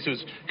DeVries,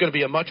 who's going to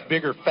be a much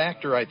bigger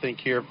factor, I think,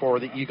 here for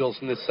the Eagles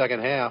in this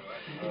second half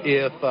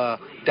if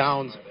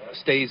Downs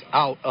stays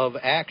out of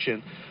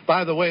action.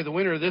 By the way, the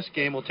winner of this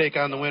game will take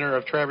on the winner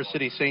of Traverse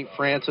City, St.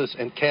 Francis,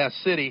 and Cass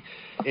City.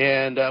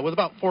 And with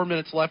about 4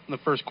 minutes left in the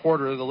first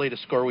quarter, the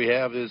latest score we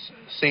have is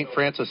St.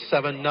 Francis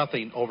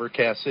 7-0 over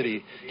Cass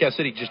City. Cass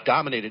City just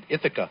dominated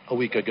Ithaca a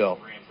week ago.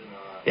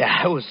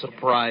 Yeah, I was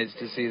surprised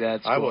to see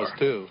that score. I was,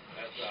 too.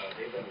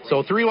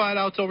 So 3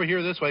 wideouts over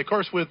here this way. Of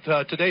course, with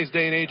today's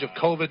day and age of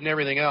COVID and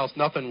everything else,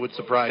 nothing would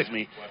surprise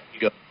me.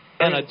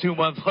 And a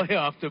 2-month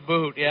playoff to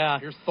boot, yeah.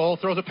 Here's Stoll,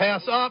 throws a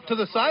pass up to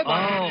the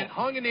sideline. Oh. And it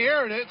hung in the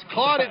air, and it's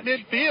caught at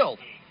midfield.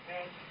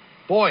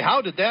 Boy,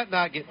 how did that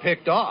not get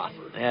picked off?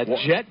 Yeah,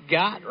 Jet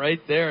got right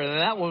there,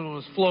 and that one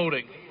was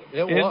floating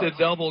into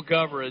double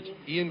coverage.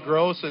 Ian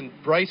Gross and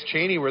Bryce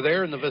Cheney were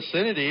there in the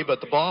vicinity,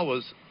 but the ball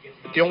was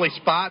the only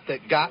spot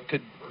that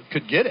could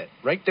could get it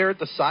right there at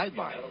the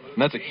sideline.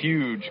 And that's a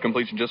huge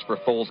completion just for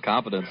Foles'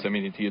 confidence. I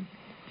mean, he had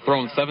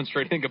thrown 7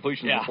 straight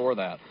incompletions before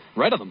that.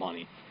 Right on the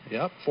money.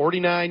 Yep,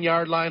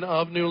 49-yard line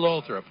of New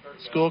Lothrop.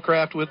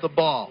 Schoolcraft with the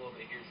ball.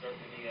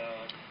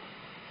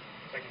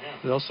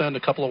 They'll send a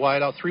couple of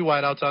wideouts, 3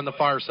 wideouts on the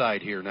far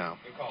side here now.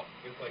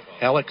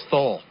 Alex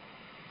Thole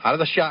out of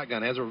the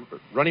shotgun, has a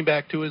running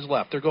back to his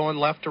left. They're going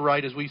left to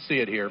right as we see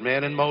it here.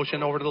 Man in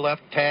motion over to the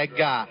left, tag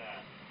got.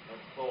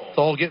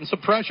 Thole getting some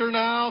pressure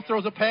now,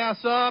 throws a pass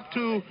up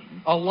to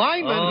a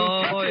lineman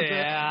who catches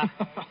it.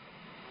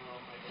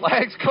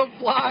 Flags come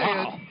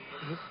flying. Wow.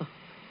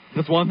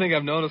 That's one thing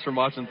I've noticed from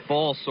watching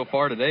Foles so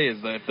far today is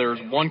that if there's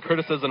one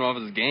criticism of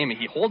his game,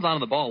 he holds on to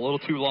the ball a little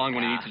too long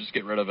when he needs to just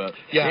get rid of it.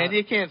 Yeah, and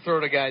you can't throw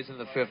to guys in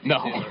the 50s.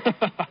 No.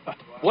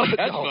 What a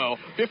catch, though.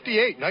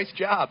 58, nice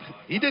job.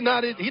 He did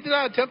not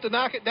attempt to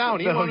knock it down.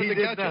 He wanted to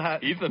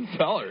catch it. Ethan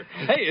Feller.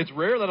 Hey, it's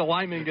rare that a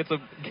lineman gets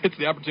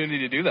the opportunity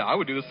to do that. I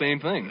would do the same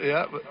thing.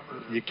 Yeah, but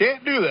you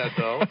can't do that,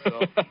 though.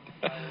 So.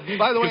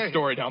 By the way, good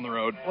story down the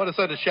road. I want to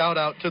send a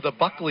shout-out to the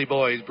Buckley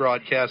boys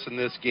broadcasting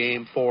this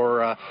game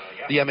for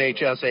the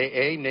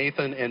MHSAA.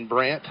 Nathan and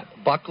Brant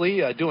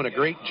Buckley doing a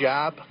great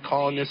job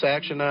calling this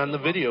action on the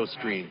video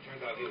stream.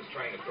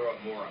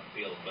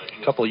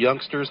 A couple of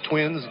youngsters,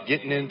 twins,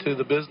 getting into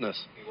the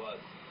business.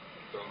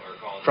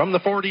 From the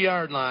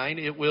 40-yard line,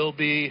 it will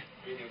be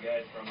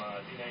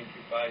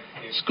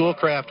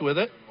Schoolcraft with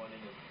it.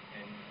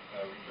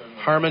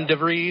 Harmon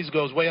DeVries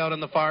goes way out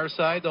on the far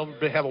side. They'll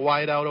have a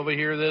wide out over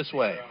here this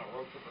way.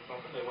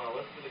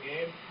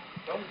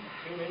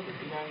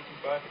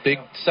 Big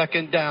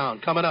second down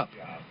coming up.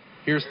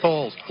 Here's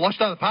Foles.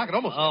 Flushed out of the pocket,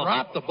 almost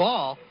dropped the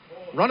ball.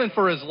 Running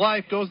for his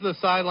life, goes to the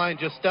sideline,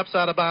 just steps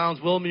out of bounds.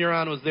 Will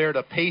Muron was there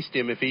to paste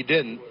him if he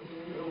didn't.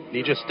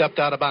 He just stepped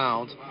out of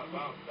bounds.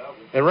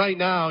 And right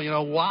now,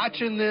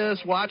 watching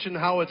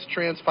how it's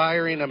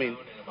transpiring, I mean,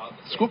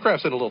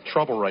 Schoolcraft's in a little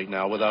trouble right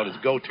now without his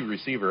go-to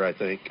receiver, I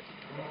think.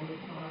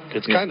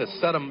 It's kind of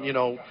set him,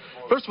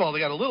 first of all, they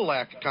got a little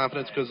lack of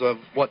confidence because of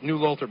what New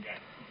Lothrop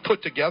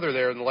put together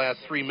there in the last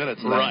 3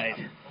 minutes. Right.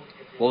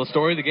 Well, the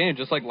story of the game,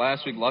 just like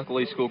last week,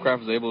 luckily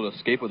Schoolcraft was able to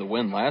escape with a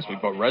win last week,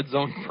 but red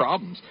zone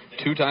problems.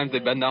 2 times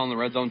they've been down in the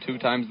red zone, 2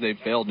 times they've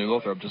failed. New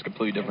Lothrop, just a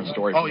completely different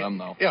story for them,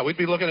 though. Yeah, we'd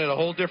be looking at a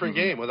whole different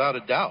game without a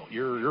doubt.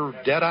 You're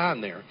dead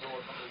on there.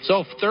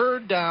 So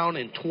 3rd down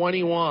and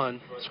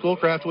 21.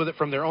 Schoolcraft with it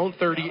from their own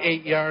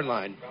 38-yard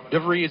line.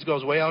 DeVries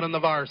goes way out on the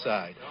VAR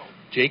side.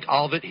 Jake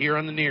Alvitt here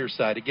on the near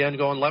side. Again,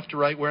 going left to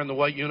right, wearing the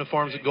white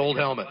uniforms and gold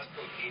helmets.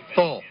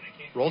 Thole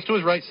rolls to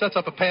his right, sets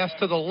up a pass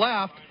to the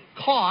left.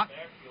 Caught.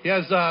 He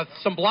has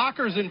some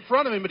blockers in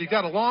front of him, but he's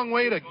got a long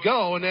way to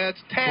go, and that's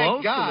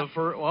tag got.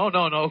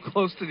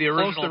 Close to the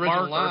original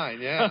marker.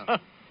 Line, yeah.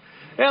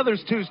 Yeah,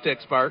 there's 2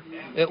 sticks, Bart.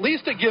 At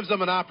least it gives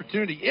them an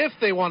opportunity if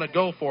they want to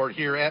go for it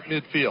here at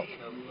midfield.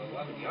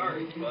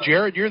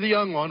 Jared, you're the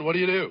young one. What do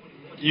you do?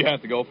 You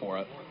have to go for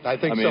it. I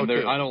think so,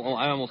 too. I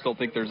almost don't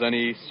think there's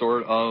any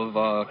sort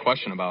of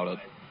question about it.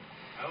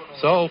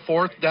 So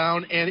 4th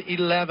down and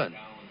 11.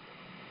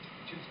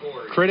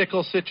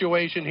 Critical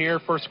situation here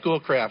for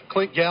Schoolcraft.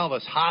 Clint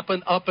Galvis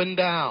hopping up and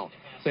down,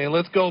 saying,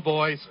 let's go,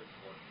 boys.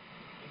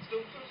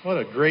 What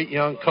a great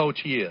young coach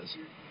he is.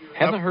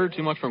 Haven't heard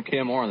too much from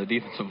Cam Moore on the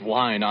defensive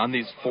line on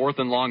these 4th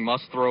and long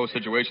must-throw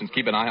situations.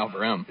 Keep an eye out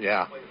for him.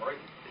 Yeah.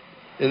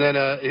 And then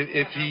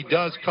if he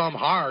does come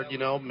hard,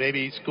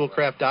 maybe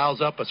Schoolcraft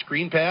dials up a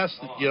screen pass.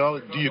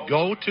 Do you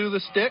go to the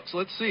sticks?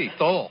 Let's see.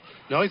 Thole.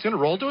 No, he's going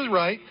to roll to his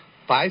right,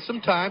 buy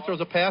some time,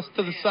 throws a pass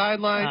to the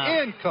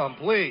sideline,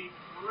 incomplete.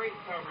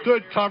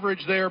 Good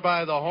coverage there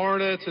by the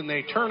Hornets, and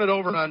they turn it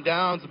over on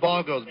downs. The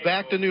ball goes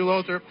back to New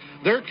Lothrop.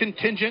 Their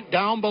contingent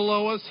down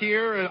below us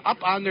here, up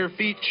on their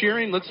feet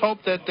cheering. Let's hope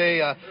that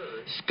they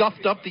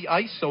scuffed up the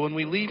ice so when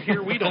we leave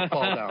here we don't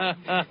fall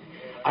down.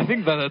 I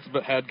think that's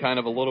had kind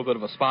of a little bit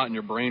of a spot in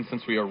your brain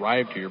since we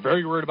arrived here.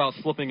 Very worried about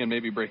slipping and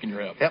maybe breaking your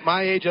hip. At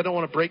my age, I don't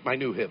want to break my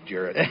new hip,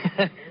 Jared.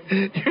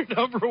 Your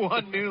number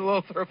one New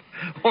Lothrop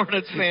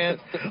Hornets fans.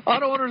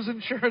 Auto Owners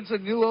Insurance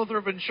and New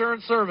Lothrop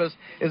Insurance Service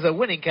is a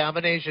winning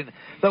combination.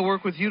 They'll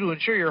work with you to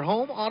insure your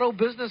home, auto,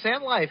 business,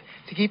 and life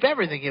to keep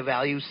everything you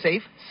value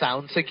safe,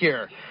 sound,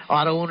 secure.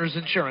 Auto Owners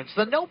Insurance,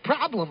 the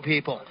no-problem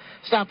people.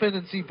 Stop in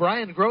and see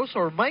Brian Gross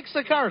or Mike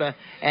Sicarda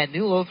at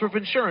New Lothrop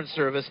Insurance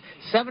Service,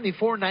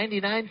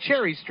 7499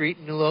 Cherry Street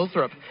in New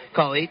Lothrop.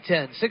 Call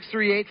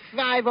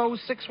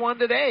 810-638-5061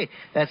 today.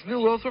 That's New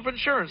Lothrop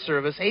Insurance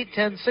Service,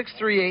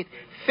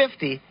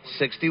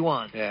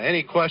 810-638-5061. Yeah,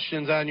 any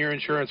questions on your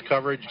insurance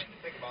coverage,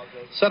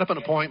 set up an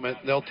appointment.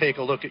 They'll take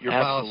a look at your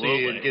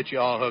policy and get you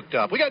all hooked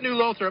up. We got New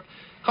Lothrop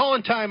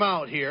calling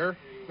timeout here.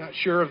 Not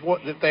sure if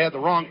they had the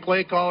wrong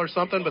play call or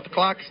something, but the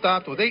clock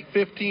stopped with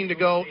 8:15 to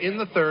go in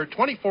the third,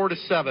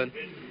 24-7.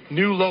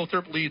 New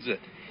Lothrop leads it.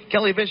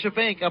 Kelly Bishop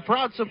Inc., a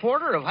proud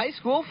supporter of high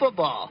school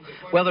football.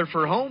 Whether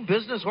for home,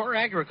 business, or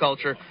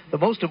agriculture, the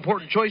most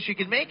important choice you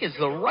can make is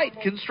the right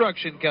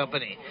construction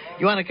company.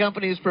 You want a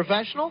company who's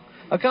professional,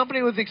 a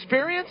company with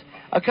experience,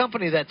 a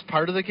company that's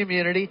part of the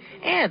community,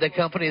 and a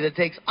company that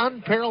takes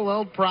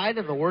unparalleled pride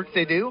in the work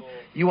they do?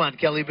 You want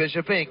Kelly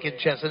Bishop Inc. in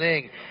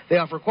Chesaning. They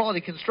offer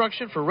quality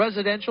construction for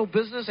residential,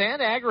 business,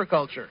 and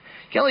agriculture.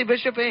 Kelly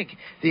Bishop Inc.,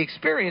 the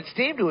experienced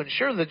team to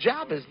ensure the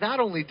job is not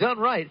only done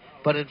right,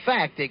 but in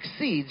fact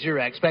exceeds your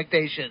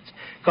expectations.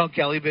 Call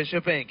Kelly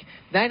Bishop Inc.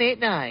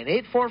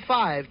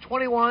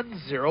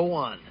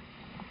 989-845-2101.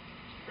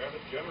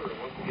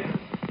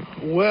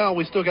 Well,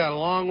 we still got a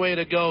long way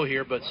to go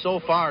here, but so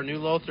far New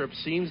Lothrop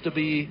seems to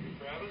be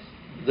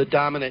the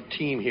dominant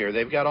team here.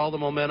 They've got all the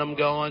momentum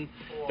going.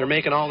 They're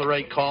making all the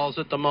right calls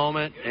at the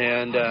moment,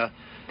 and a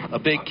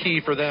big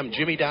key for them,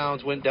 Jimmy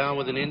Downs went down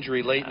with an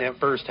injury late in that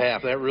first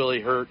half. That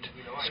really hurt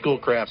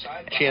Schoolcraft's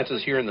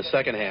chances here in the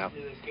second half.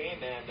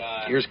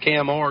 Here's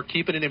Cam Orr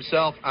keeping it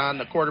himself on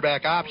the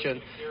quarterback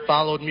option,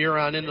 followed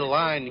Muron into the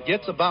line,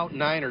 gets about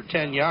 9 or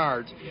 10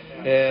 yards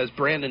as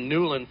Brandon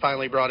Newland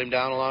finally brought him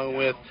down along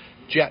with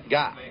Jet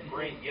Gott.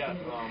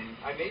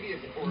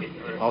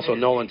 Also,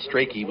 Nolan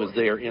Strakey was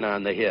there in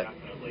on the hit.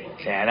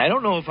 And I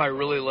don't know if I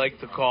really like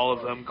the call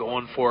of them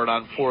going for it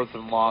on 4th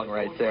and long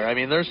right there. I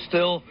mean, there's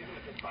still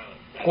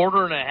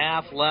quarter and a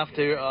half left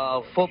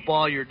of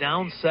football. You're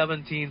down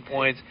 17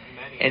 points,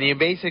 and you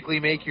basically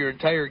make your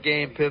entire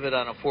game pivot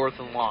on a 4th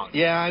and long.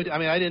 Yeah, I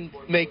mean, I didn't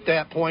make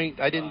that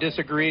point. I didn't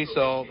disagree,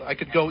 so I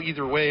could go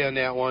either way on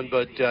that one.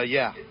 But,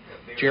 yeah,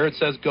 Jared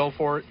says go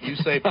for it. You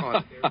say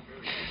punt.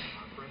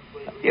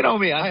 You know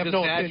me, I'm just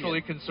no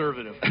naturally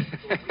conservative.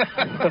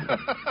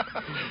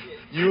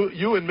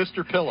 You and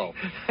Mr. Pillow.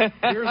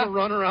 Here's a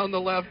run around the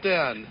left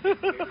end.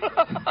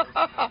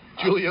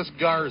 Julius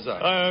Garza.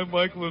 Hi, I'm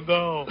Mike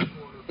Lindell.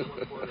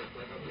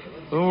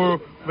 We're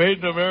made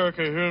in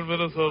America here in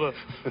Minnesota.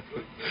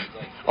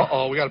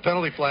 Uh-oh, we got a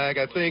penalty flag.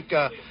 I think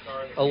a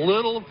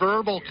little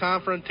verbal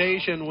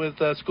confrontation with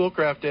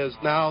Schoolcraft as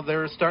now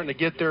they're starting to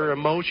get their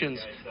emotions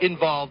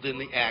involved in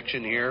the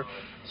action here.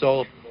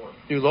 So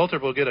New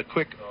Lothrop will get a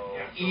quick,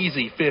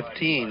 easy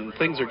 15.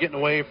 Things are getting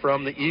away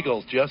from the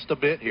Eagles just a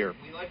bit here.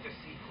 We like to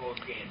see close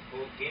games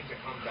that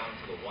come down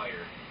to the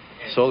wire.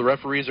 So the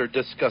referees are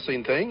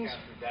discussing things?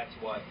 That's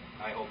what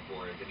I hope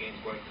for. Is the game's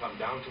going to come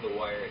down to the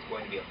wire. It's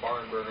going to be a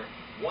barn burner,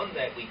 one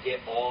that we get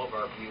all of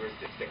our viewers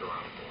to stick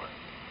around for.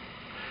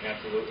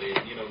 Absolutely.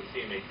 You know, the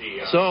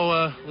CMAC.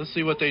 So let's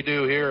see what they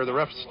do here. The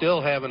ref's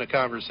still having a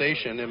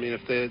conversation. I mean,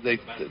 if they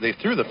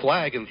threw the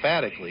flag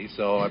emphatically,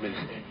 so, I mean,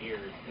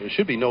 there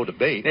should be no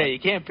debate. Yeah, you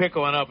can't pick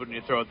one up when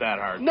you throw it that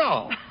hard.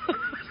 No,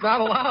 it's not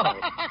allowed.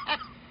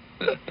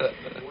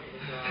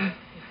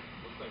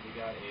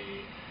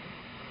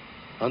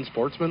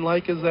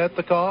 Unsportsmanlike, is that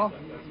the call? It'll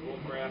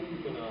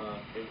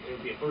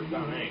be a first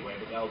down anyway,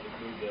 but that'll just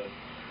move the...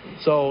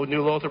 So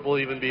New Lothrop will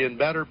even be in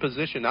better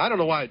position. I don't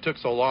know why it took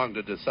so long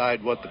to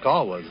decide what the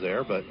call was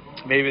there, but...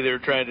 Maybe they were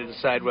trying to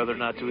decide whether or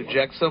not to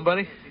eject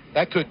somebody?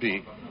 That could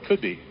be.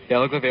 Could be. Yeah,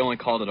 it looked like they only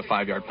called it a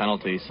 5-yard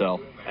penalty,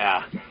 so...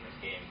 Yeah.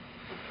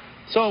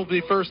 So it'll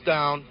be first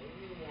down.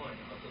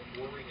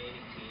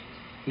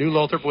 New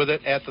Lothrop with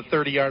it at the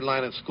 30-yard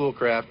line of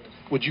Schoolcraft.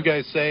 Would you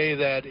guys say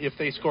that if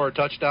they score a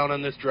touchdown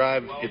on this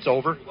drive, it's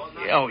over?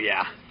 Oh,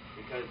 yeah.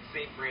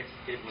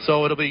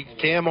 So it'll be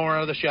Cam Orr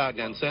out of the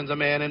shotgun, sends a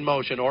man in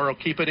motion. Orr will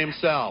keep it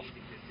himself.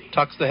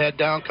 Tucks the head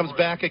down, comes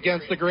back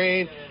against the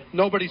grain.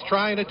 Nobody's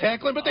trying to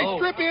tackle him, but they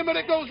strip him, and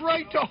it goes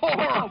right to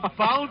Orr.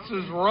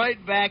 Bounces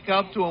right back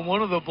up to him.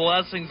 One of the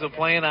blessings of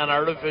playing on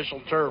artificial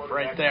turf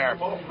right there.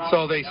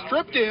 So they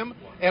stripped him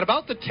at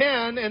about the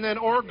 10, and then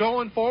Orr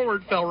going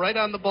forward fell right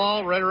on the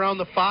ball, right around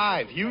the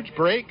 5. Huge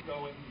break.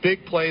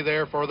 Big play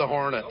there for the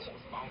Hornets.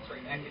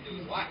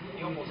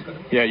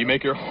 Yeah, you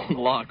make your own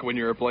luck when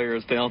you're a player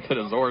as talented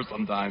as Orr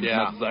sometimes. Yeah. And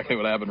that's exactly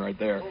what happened right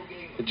there.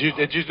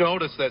 Did you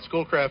notice that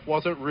Schoolcraft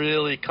wasn't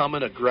really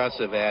coming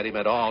aggressive at him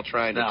at all,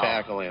 trying to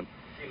tackle him?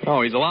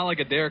 Oh, he's a lot like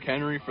a Derrick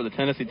Henry for the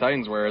Tennessee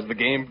Titans, where as the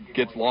game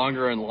gets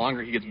longer and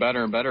longer, he gets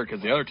better and better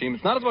because the other team,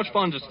 it's not as much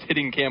fun just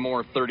hitting Cam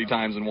Orr 30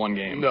 times in one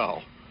game.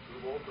 No.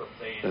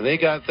 And they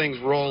got things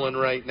rolling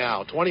right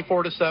now.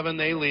 24-7,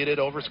 they lead it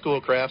over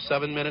Schoolcraft.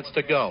 7 minutes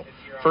to go.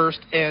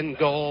 First and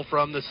goal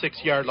from the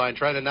 6-yard line.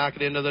 Try to knock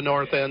it into the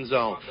north end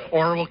zone.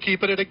 Or we'll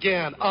keep it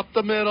again. Up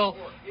the middle.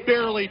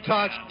 Barely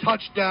touched.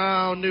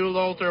 Touchdown, New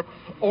Lothrop.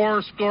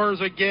 Or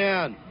scores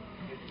again.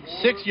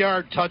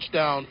 6-yard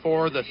touchdown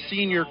for the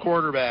senior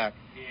quarterback.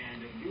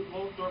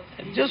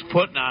 And just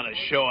putting on a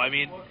show. I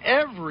mean,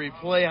 every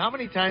play. How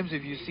many times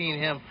have you seen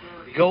him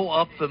go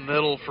up the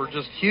middle for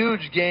just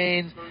huge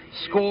gains,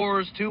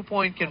 scores,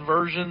 2-point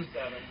conversions?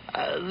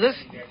 And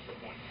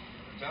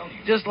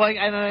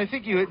I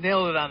think you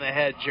nailed it on the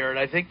head, Jared.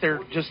 I think they're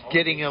just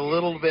getting a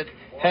little bit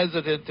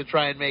hesitant to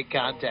try and make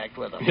contact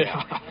with him.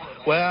 Yeah.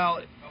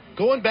 Well,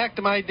 going back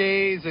to my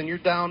days, and you're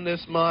down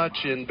this much,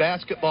 and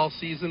basketball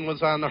season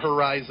was on the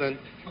horizon,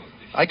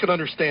 I could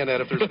understand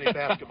that if there's any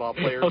basketball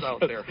players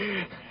out there.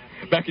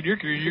 Back in your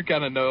career, you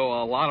kind of know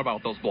a lot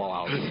about those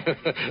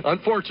blowouts.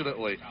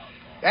 Unfortunately.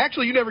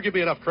 Actually, you never give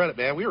me enough credit,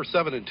 man. We were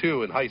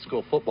 7-2 in high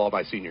school football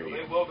my senior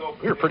year.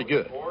 We were pretty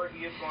good.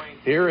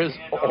 Here is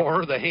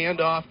Orr. The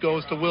handoff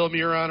goes to Will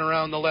Muron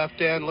around the left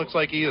end. Looks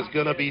like he is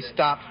going to be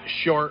stopped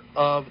short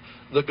of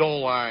the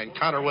goal line.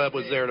 Connor Webb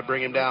was there to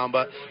bring him down,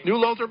 but New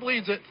Lothrop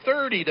leads it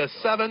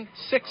 30-7,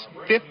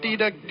 6:50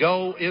 to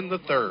go in the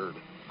third.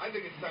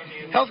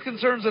 Health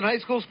concerns in high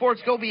school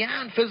sports go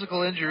beyond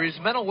physical injuries.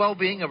 Mental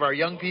well-being of our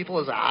young people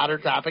is a hotter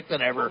topic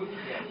than ever.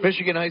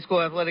 Michigan High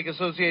School Athletic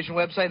Association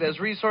website has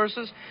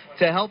resources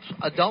to help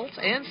adults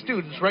and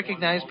students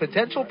recognize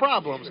potential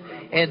problems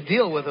and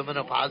deal with them in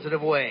a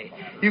positive way.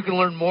 You can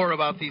learn more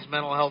about these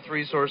mental health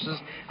resources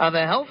on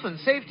the health and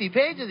safety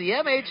page of the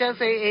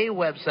MHSAA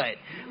website.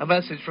 A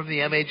message from the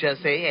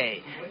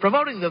MHSAA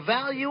promoting the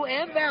value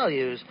and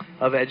values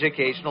of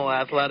educational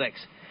athletics.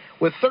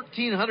 With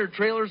 1,300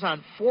 trailers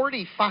on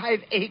 45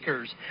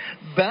 acres,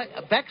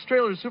 Beck's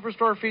Trailer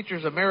Superstore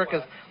features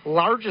America's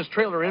largest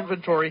trailer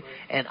inventory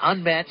and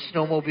unmatched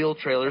snowmobile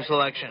trailer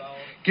selection.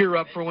 Gear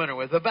up for winter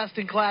with the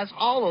best-in-class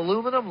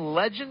all-aluminum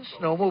Legend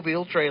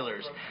snowmobile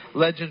trailers.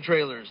 Legend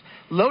trailers,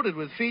 loaded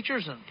with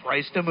features and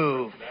priced to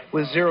move,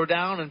 with zero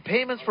down and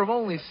payments from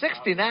only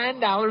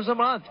 $69 a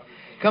month.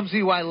 Come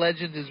see why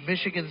Legend is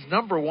Michigan's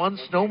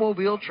 #1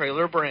 snowmobile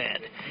trailer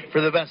brand.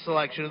 For the best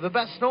selection of the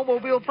best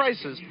snowmobile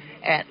prices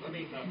at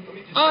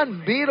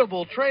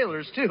unbeatable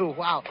trailers, too.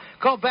 Wow.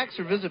 Call Beck's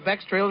or visit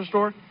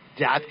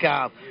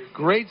Beck'sTrailerStore.com.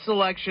 Great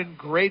selection,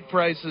 great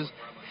prices,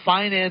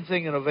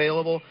 financing and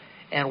available.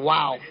 And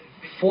wow,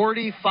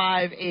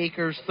 45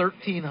 acres,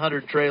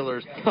 1,300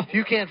 trailers. If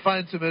you can't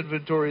find some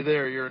inventory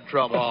there, you're in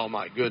trouble. Oh,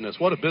 my goodness.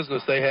 What a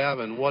business they have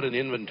and what an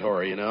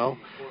inventory, you know.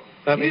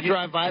 I mean, you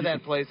drive by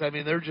that place, I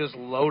mean, they're just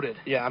loaded.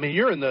 Yeah, I mean,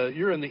 you're in the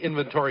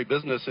inventory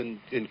business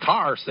in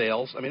car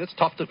sales. I mean, it's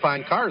tough to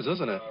find cars,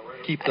 isn't it?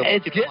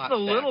 It's getting a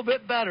little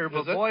bit better,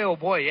 but boy, oh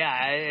boy,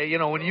 yeah. You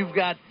know, when you've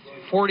got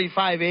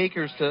 45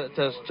 acres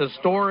to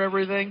store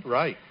everything,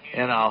 right?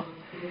 You know,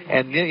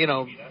 and you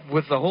know,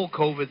 with the whole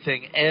COVID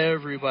thing,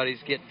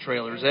 everybody's getting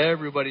trailers,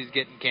 everybody's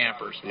getting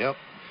campers. Yep.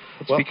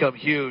 It's become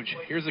huge.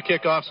 Here's the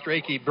kickoff.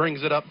 Strachey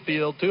brings it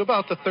upfield to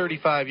about the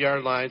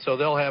 35-yard line, so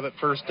they'll have it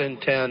 1st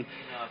and 10.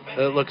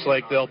 It looks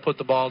like they'll put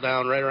the ball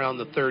down right around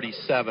the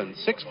 37.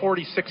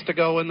 6:46 to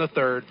go in the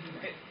third.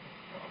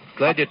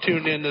 Glad you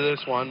tuned into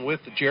this one with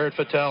Jared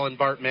Fattel and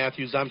Bart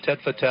Matthews. I'm Ted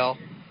Fattel.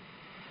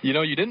 You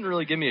know, you didn't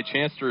really give me a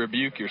chance to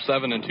rebuke your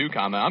 7-2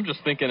 comment. I'm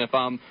just thinking we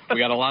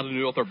got a lot of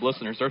New Lothrop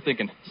listeners. They're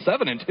thinking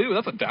 7-2.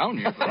 That's a down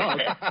year for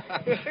us.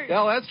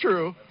 Well, that's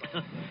true.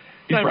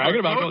 He's bragging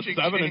about going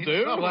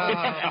 7-2.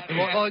 Wow.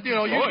 Well, you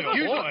know,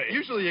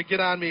 usually you get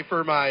on me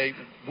for my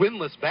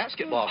winless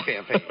basketball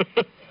campaign.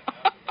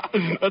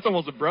 That's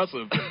almost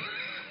impressive.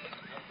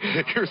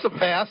 Here's a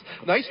pass.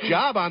 Nice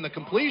job on the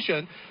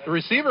completion. The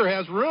receiver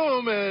has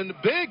room, and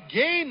big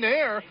gain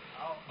there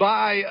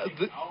by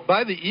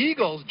the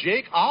Eagles.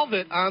 Jake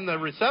Alvitt on the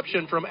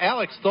reception from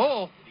Alex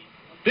Stoll.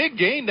 Big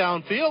gain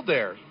downfield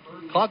there.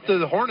 Caught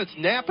the Hornets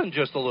napping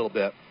just a little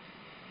bit.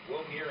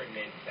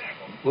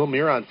 Will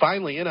Muron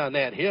finally in on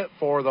that hit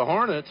for the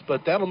Hornets,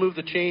 but that'll move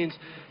the chains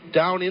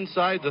down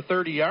inside the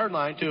 30-yard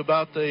line to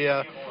about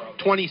the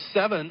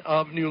 27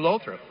 of New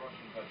Lothrop.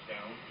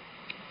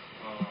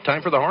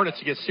 Time for the Hornets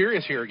to get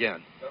serious here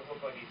again.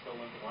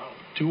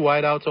 2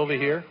 wideouts over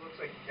here. Looks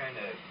like he kind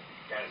of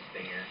got a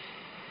stinger.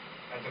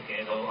 That's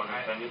okay, though.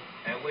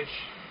 At which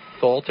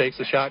Thole takes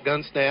the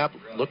shotgun snap,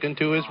 looking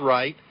to his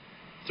right,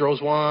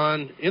 throws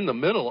one in the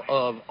middle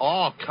of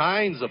all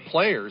kinds of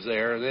players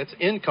there, and it's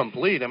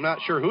incomplete. I'm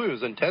not sure who it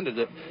was intended.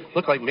 It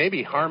looked like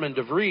maybe Harmon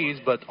DeVries,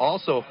 but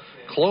also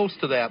close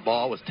to that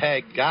ball was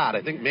Tag Gott.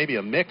 I think maybe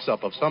a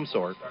mix-up of some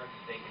sort.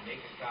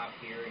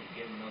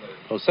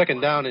 So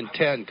 2nd down and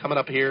 10 coming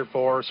up here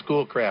for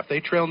Schoolcraft. They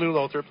trail New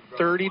Lothrop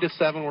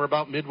 30-7. We're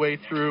about midway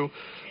through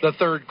the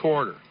third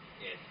quarter.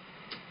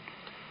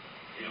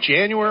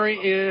 January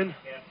in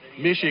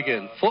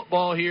Michigan.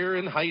 Football here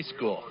in high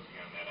school.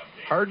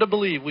 Hard to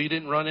believe we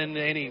didn't run into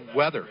any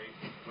weather.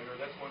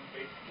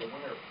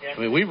 I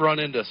mean, we've run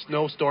into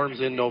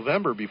snowstorms in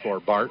November before,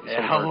 Bart.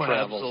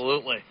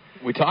 Absolutely.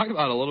 We talked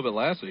about it a little bit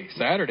last week.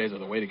 Saturdays are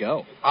the way to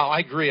go. Oh, I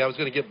agree. I was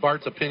going to get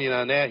Bart's opinion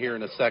on that here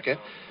in a second.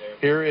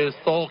 Here is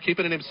Thole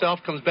keeping it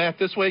himself, comes back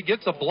this way,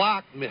 gets a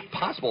block,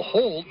 possible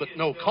hold, but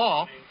no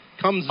call.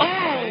 Comes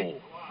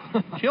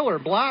killer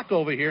block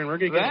over here, and we're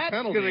going to get a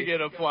penalty. That's going to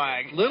get a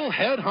flag. Little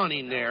head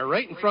hunting there,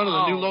 right in front of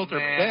the New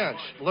Lothrop bench.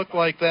 Looked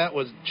like that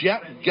was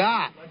Jet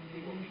Gott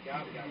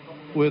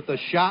with a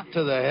shot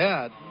to the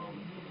head.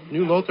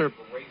 New Lothrop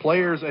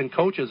players and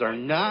coaches are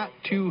not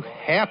too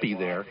happy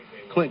there.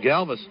 Clint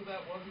Galvis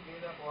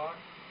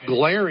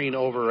glaring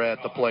over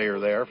at the player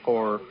there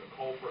for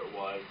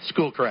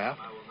Schoolcraft.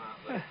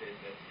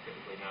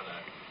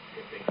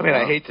 I mean,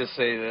 I hate to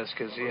say this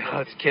because, you know,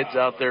 it's kids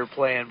out there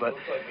playing, but,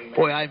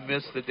 boy, I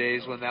miss the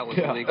days when that was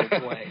legal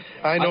play.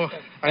 I know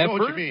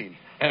what you mean.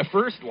 At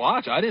first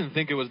watch, I didn't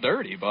think it was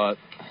dirty, but,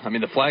 I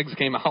mean, the flags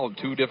came out.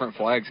 2 different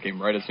flags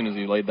came right as soon as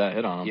he laid that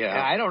hit on him.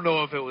 Yeah, I don't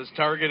know if it was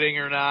targeting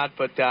or not,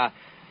 but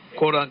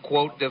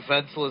quote-unquote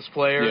defenseless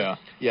player.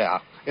 Yeah.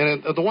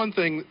 And the one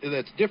thing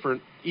that's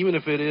different, even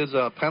if it is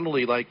a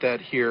penalty like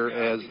that here,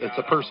 as it's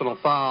a personal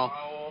foul,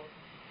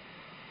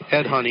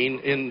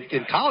 headhunting,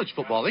 in college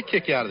football, they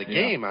kick you out of the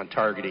game on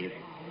targeting.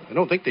 I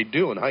don't think they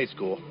do in high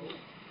school.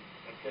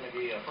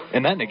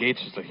 And that negates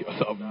just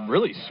a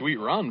really sweet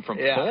run from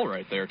Cole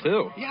right there,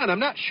 too. Yeah, and I'm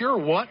not sure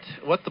what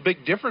the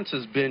big difference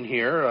has been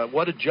here,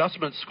 what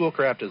adjustments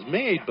Schoolcraft has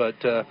made, but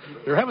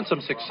they're having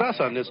some success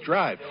on this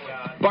drive.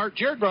 Bart,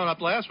 Jared brought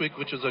up last week,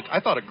 which is, I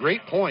thought, a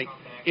great point.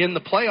 In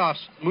the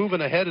playoffs, moving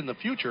ahead in the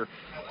future,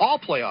 all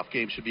playoff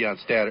games should be on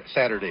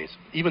Saturdays,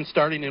 even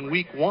starting in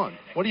week 1.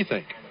 What do you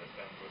think?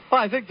 Well,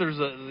 I think there's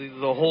the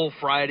whole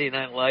Friday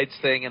Night Lights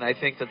thing, and I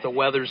think that the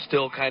weather's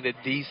still kind of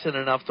decent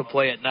enough to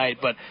play at night.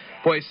 But,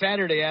 boy,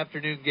 Saturday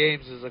afternoon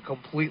games is a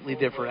completely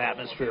different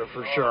atmosphere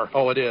for sure.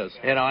 Oh, it is.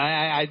 You know,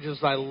 I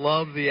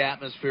love the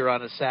atmosphere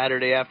on a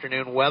Saturday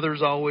afternoon.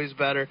 Weather's always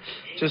better.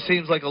 Just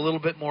seems like a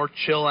little bit more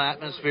chill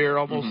atmosphere,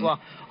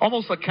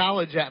 almost a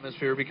college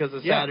atmosphere because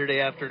of Saturday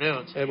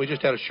afternoons. And we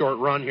just had a short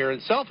run here.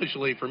 And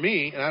selfishly for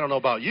me, and I don't know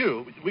about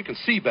you, we can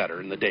see better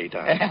in the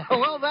daytime.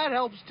 Well, that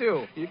helps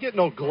too. You get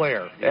no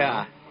glare.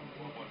 Yeah.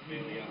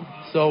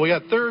 So we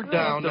got third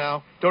down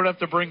now. Don't have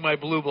to bring my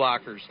blue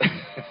blockers.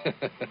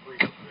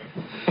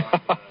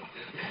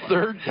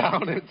 Third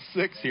down at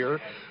 6 here.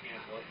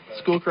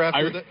 Schoolcraft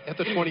at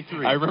the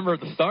 23. I remember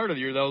at the start of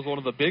the year, that was one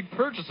of the big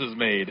purchases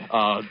made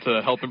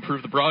to help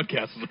improve the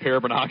broadcast, as a pair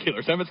of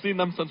binoculars. Haven't seen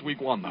them since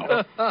week 1,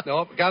 though.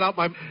 Nope, got out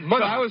my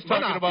I was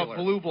talking about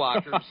blue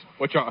blockers.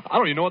 Which I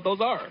don't even know what those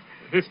are.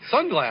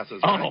 Sunglasses.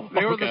 Right? Oh,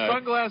 they were the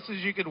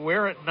sunglasses you could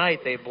wear at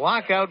night. They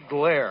block out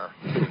glare.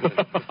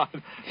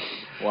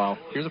 Wow.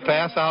 Here's a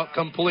pass out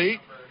complete.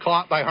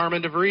 Caught by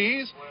Harmon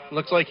DeVries.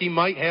 Looks like he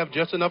might have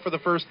just enough for the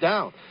first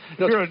down.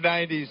 You're a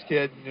 90s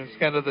kid. It's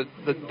kind of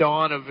the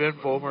dawn of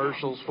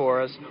infomercials for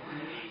us.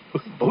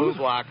 Blue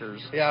blockers.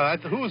 Yeah,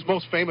 who was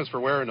most famous for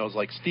wearing those?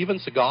 Like Steven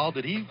Seagal?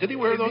 Did he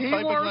wear those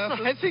type of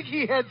glasses? I think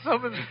he had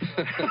some of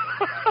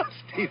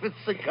Steven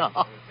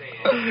Seagal.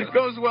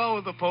 Goes well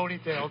with the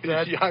ponytail,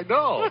 Ted. Yeah, I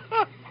know.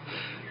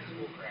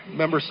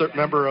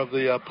 member of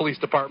the police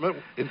department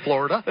in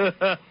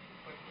Florida.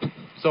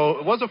 So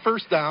it was a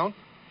first down.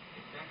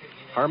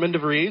 Harmon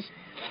DeVries.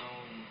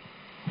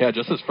 Yeah,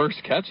 just his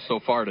first catch so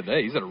far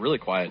today. He's had a really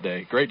quiet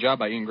day. Great job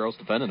by Ian Gross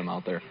defending him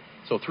out there.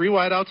 So 3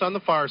 wideouts on the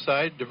far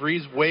side.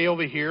 DeVries way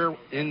over here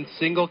in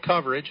single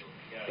coverage.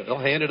 They'll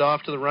hand it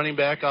off to the running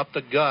back up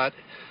the gut.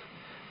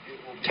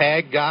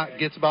 Tag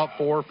gets about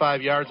 4 or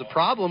 5 yards. The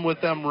problem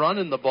with them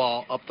running the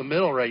ball up the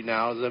middle right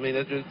now is, I mean,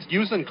 it's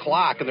using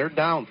clock, and they're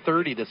down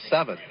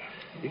 30-7.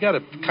 You got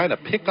to kind of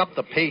pick up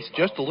the pace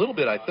just a little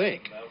bit, I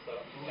think.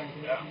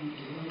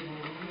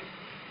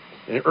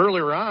 And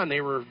earlier on, they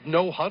were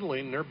no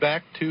huddling. They're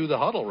back to the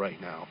huddle right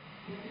now.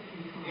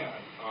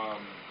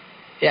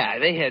 Yeah,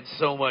 they had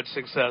so much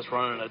success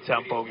running a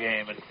tempo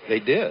game. And, they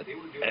did.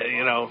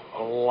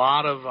 A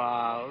lot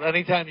of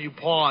anytime you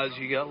pause,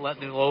 you let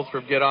New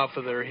Lothrop get off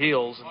of their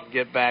heels and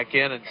get back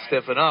in and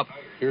stiffen up.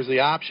 Here's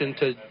the option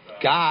to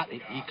Gott.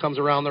 He comes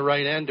around the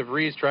right end.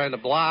 DeVries trying to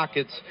block.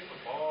 It's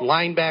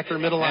linebacker,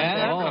 middle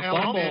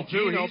linebacker. Fumble,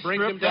 too. He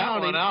brings him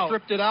down. He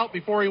stripped it out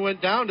before he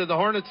went down. Did the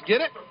Hornets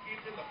get it?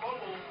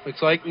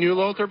 Looks like New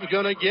Lothrop is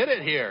going to get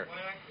it here.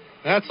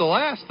 That's the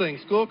last thing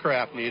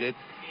Schoolcraft needed.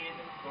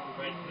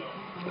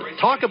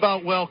 Talk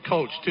about well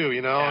coached, too,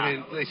 you know. Yeah. I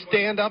mean, they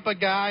stand up a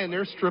guy, and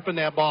they're stripping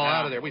that ball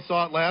out of there. We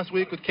saw it last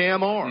week with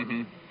Cam Orr.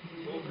 Mm-hmm.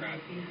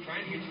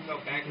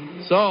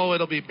 So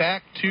it'll be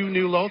back to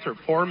New Lothrop.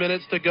 4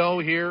 minutes to go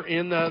here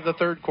in the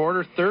third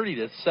quarter,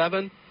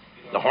 30-7.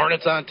 The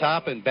Hornets on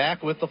top and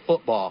back with the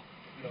football.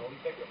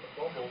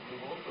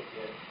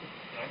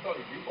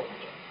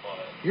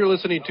 You're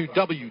listening to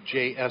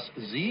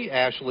WJSZ,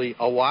 Ashley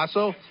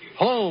Owasso,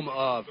 home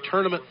of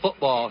tournament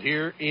football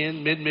here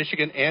in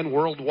mid-Michigan and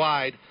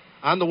worldwide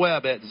on the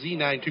web at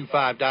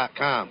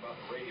z925.com.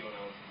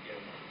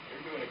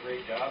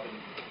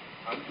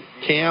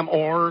 Cam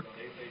Orr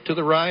to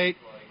the right,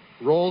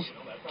 rolls,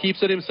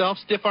 keeps it himself,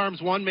 stiff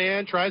arms one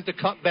man, tries to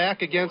cut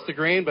back against the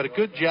grain, but a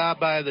good job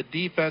by the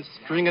defense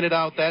stringing it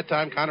out that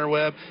time. Connor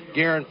Webb,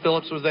 Garen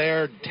Phillips was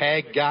there,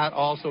 Tag Gott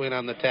also in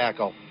on the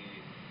tackle.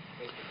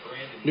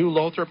 New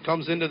Lothrop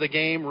comes into the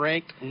game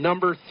ranked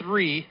number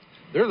 3.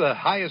 They're the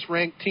highest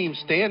ranked team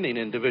standing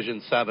in Division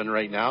 7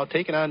 right now,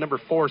 taking on number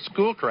 4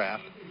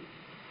 Schoolcraft.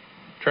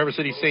 Traverse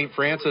City St.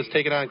 Francis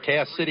taking on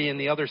Cass City in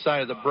the other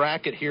side of the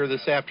bracket here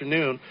this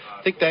afternoon.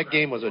 I think that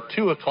game was a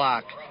 2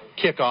 o'clock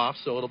kickoff,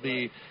 so it'll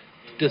be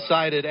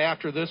decided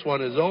after this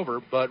one is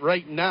over. But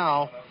right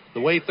now, the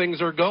way things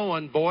are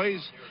going,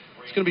 boys,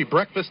 it's going to be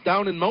breakfast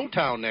down in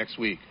Motown next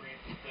week.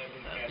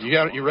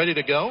 You ready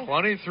to go?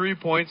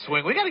 23-point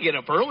swing. We got to get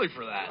up early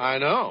for that. I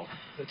know.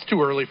 It's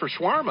too early for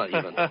shawarma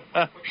even.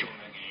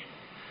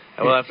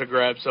 We'll have to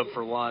grab some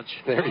for lunch.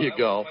 There you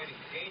go.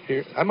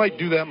 Here, I might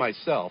do that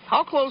myself.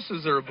 How close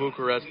is there a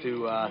Bucharest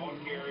to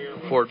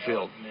Ford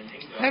Field?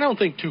 I don't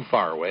think too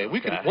far away.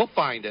 We'll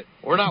find it.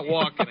 We're not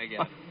walking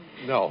again.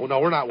 No,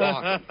 we're not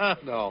walking.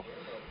 No.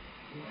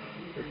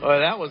 Oh,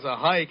 that was a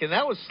hike, and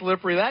that was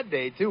slippery that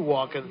day too.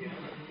 Walking.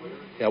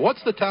 Yeah.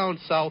 What's the town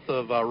south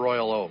of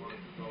Royal Oak?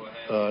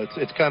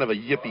 It's kind of a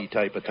yippie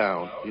type of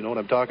town. You know what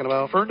I'm talking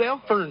about?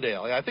 Ferndale.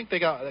 Ferndale. Yeah, I think they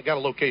got a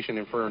location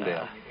in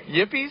Ferndale.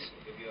 Yippies?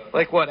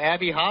 Like what?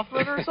 Abby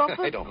Hoffman or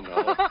something? I don't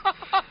know.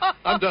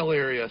 I'm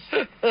delirious.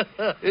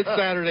 It's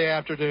Saturday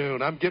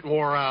afternoon. I'm getting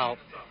wore out.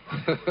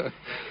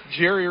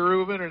 Jerry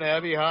Rubin and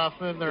Abby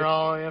Hoffman, they're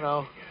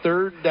all,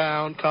 Third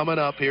down coming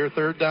up here.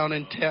 3rd down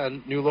and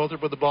 10. New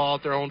Lothrop with the ball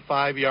at their own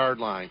 5-yard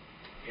line.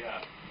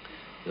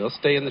 They'll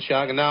stay in the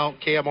shotgun. Now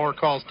Cam Moore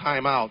calls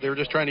timeout. They were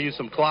just trying to use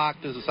some clock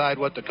to decide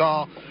what to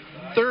call.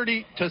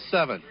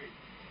 30-7.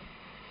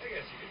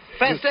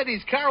 Fast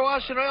Eddie's Car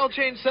Wash and Oil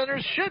Change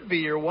Centers should be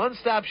your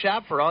one-stop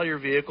shop for all your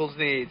vehicle's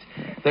needs.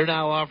 They're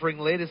now offering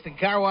latest in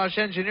car wash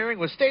engineering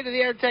with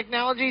state-of-the-art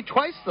technology,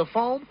 twice the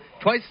foam,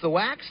 twice the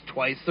wax,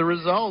 twice the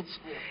results.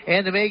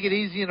 And to make it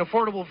easy and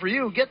affordable for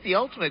you, get the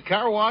Ultimate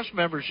Car Wash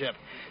membership.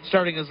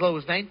 Starting as low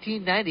as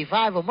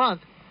 $19.95 a month,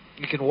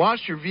 you can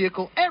wash your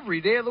vehicle every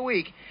day of the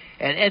week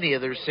at any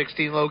of their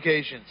 16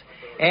 locations.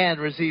 And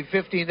receive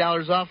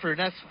 $15 off for your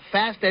next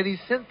Fast Eddie's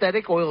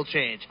synthetic oil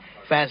change.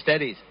 Fast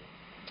Eddie's,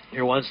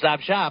 your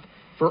one-stop shop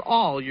for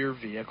all your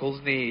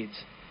vehicle's needs.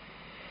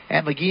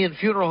 At McGeehan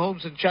Funeral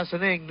Homes in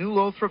Chesaning, New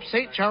Lothrop,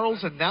 St.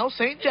 Charles, and now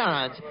St.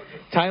 John's,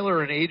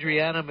 Tyler and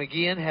Adriana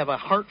McGeehan have a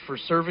heart for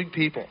serving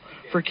people,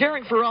 for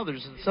caring for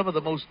others in some of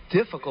the most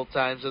difficult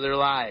times of their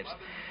lives.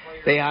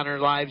 They honor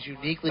lives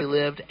uniquely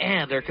lived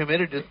and are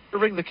committed to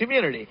serving the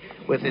community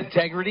with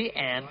integrity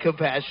and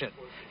compassion.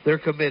 They're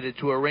committed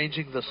to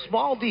arranging the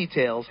small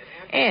details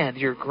and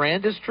your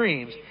grandest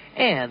dreams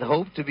and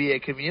hope to be a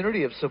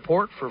community of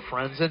support for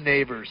friends and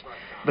neighbors.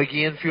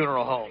 McGeehan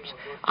Funeral Homes,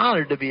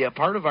 honored to be a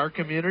part of our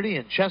community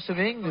in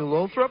Chesaning, New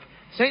Lothrop,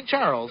 St.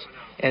 Charles,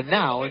 and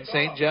now in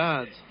St.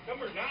 John's.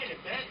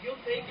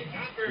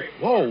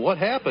 Whoa, what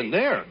happened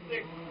there?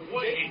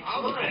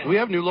 We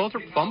have New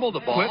Lothrop fumble the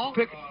ball?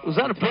 Was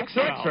that a pick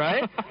six,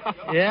 right?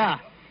 Yeah.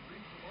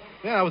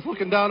 Yeah, I was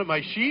looking down at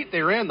my sheet.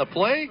 They ran the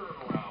play.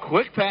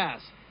 Quick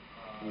pass.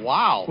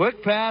 Wow.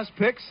 Quick pass,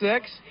 pick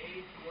six.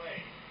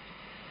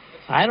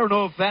 I don't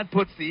know if that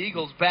puts the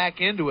Eagles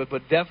back into it,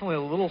 but definitely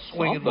a little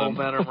swing in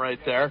momentum right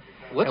there.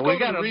 Let's go to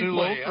the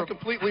replay. I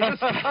completely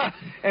missed it.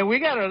 And we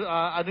got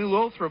a new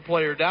Lothrop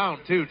player down,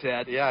 too,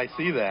 Ted. Yeah, I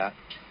see that.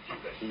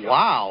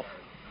 Wow.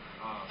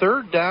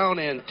 3rd down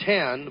and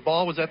 10. The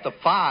ball was at the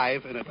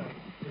 5, and a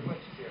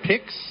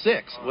pick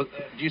 6.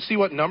 Do you see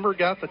what number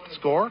got the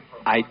score?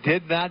 I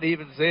did not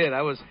even see it.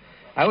 I was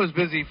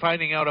busy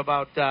finding out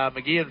about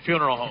McGeehan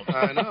Funeral Home.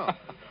 I know.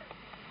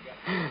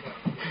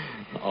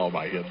 Oh,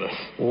 my goodness.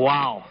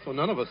 Wow. So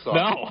none of us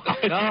saw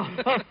it. No.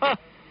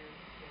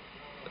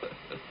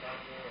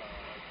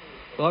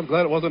 Well, I'm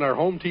glad it wasn't our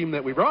home team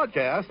that we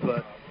broadcast,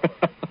 but...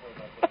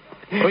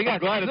 We got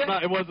glad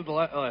it wasn't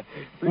the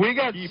we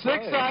got 6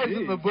 eyes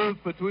in the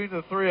booth between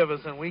the 3 of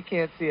us, and we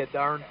can't see a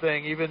darn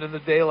thing, even in the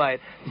daylight.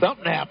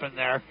 Something happened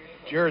there.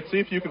 Jared, see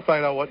if you can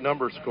find out what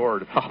number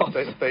scored.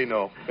 They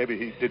know.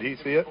 Maybe did he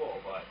see it?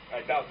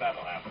 I doubt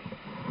that'll happen.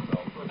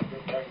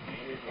 Yeah,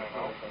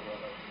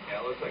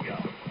 it looks like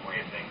it's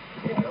ranting.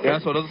 Yeah,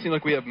 so it doesn't seem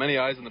like we have many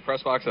eyes in the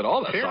press box at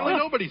all. Apparently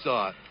nobody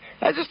saw it.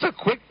 That's just a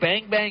quick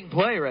bang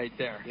play right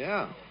there.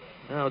 Yeah.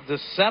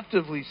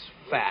 Deceptively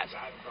fast.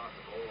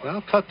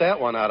 I'll cut that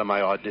one out of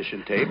my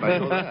audition tape. I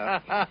know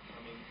that.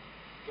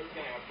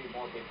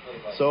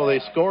 So they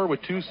score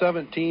with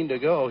 2:17 to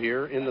go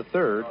here in the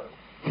 3rd.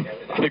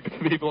 I think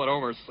the people at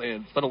home are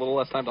saying spend a little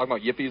less time talking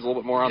about Yippies, a little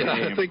bit more on the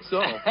game. I think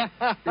so.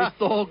 Here's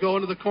Stoll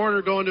going to the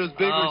corner, going to his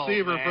big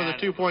receiver for the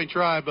 2-point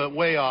try, but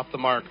way off the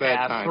mark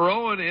that time.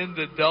 Throwing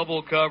into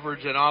double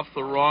coverage and off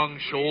the wrong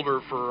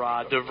shoulder for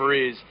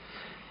DeVries.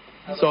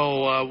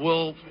 So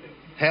we'll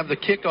have the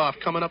kickoff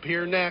coming up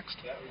here next,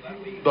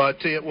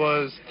 but it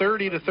was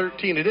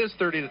 30-13. It is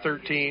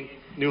 30-13,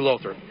 New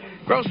Lothrop.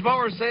 Gross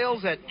Mower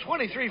Sales at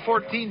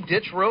 2314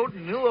 Ditch Road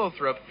in New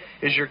Lothrop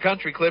is your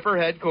Country Clipper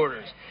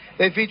headquarters.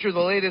 They feature the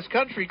latest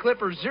Country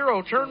Clipper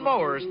zero-turn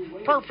mowers,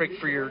 perfect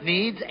for your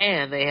needs,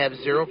 and they have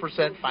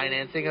 0%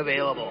 financing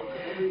available.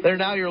 They're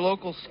now your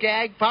local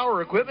Skag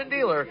Power Equipment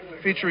dealer,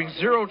 featuring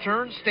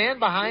zero-turn,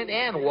 stand-behind,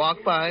 and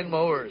walk-behind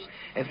mowers.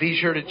 And be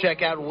sure to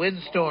check out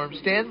Windstorm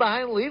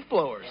stand-behind leaf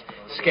blowers.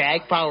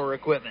 Skag Power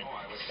Equipment,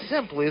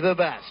 simply the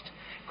best.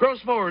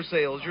 Gross Mower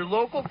Sales, your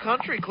local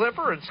Country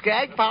Clipper and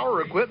Skag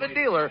Power Equipment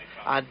dealer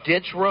on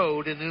Ditch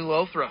Road in New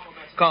Lothrop.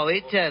 Call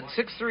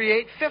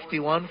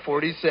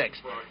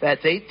 810-638-5146.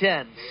 That's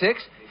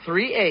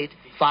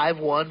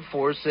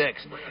 810-638-5146.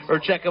 Or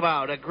check them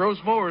out at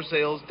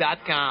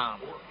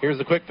grossmowersales.com. Here's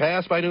a quick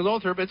pass by New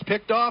Lothrop. It's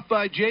picked off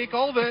by Jake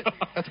Olvett.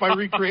 That's my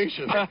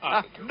recreation.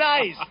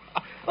 Nice.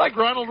 Like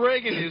Ronald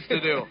Reagan used to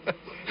do.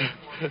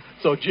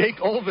 So Jake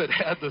Olvett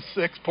had the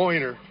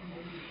 6-pointer.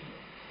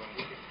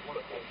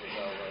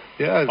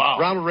 Yeah, Wow.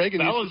 Ronald Reagan.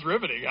 That was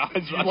riveting.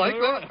 You like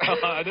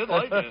that? I did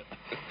like it.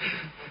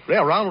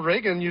 Yeah, Ronald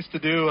Reagan used to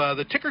do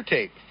the ticker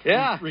tape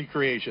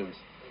recreations.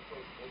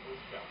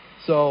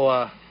 So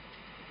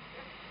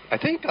I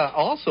think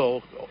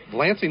also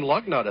Lansing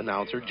Lugnut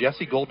announcer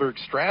Jesse Goldberg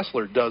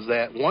Strassler does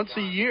that once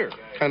a year,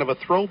 kind of a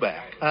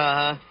throwback.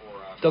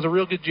 Does a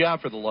real good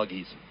job for the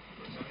Luggies.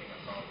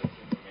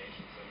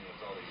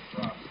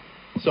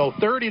 So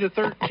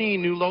 30-13,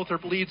 New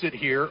Lothrop leads it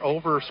here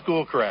over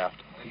Schoolcraft.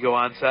 You go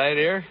onside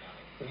here?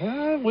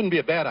 Wouldn't be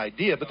a bad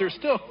idea, but there's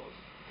still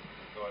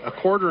a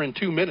quarter and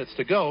 2 minutes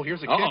to go.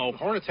 Here's a kick. The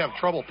Hornets have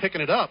trouble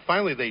picking it up.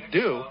 Finally, they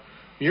do.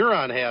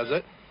 Muron has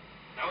it.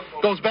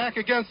 Goes back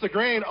against the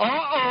grain.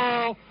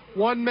 Uh-oh!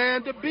 One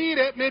man to beat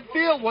at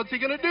midfield. What's he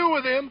going to do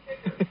with him?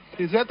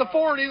 He's at the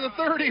 40, the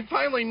 30.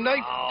 Finally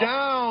knifed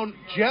down.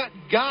 Jet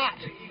Gott.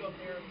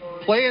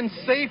 Playing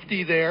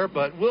safety there,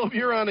 but Will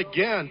Muron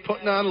again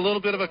putting on a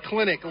little bit of a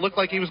clinic. It looked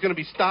like he was going to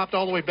be stopped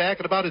all the way back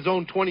at about his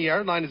own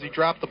 20-yard line as he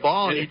dropped the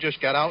ball, and he just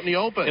got out in the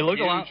open. It looked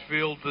Huge a lot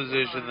field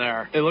position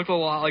there. It looked a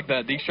lot like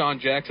that Deshaun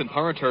Jackson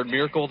punt return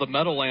miracle of the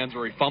Meadowlands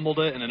where he fumbled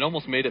it, and it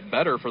almost made it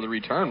better for the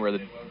return where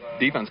the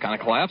defense kind of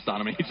collapsed on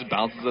him, and he just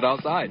bounces it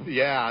outside.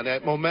 Yeah, and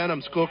that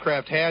momentum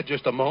Schoolcraft had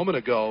just a moment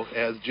ago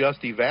has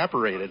just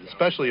evaporated,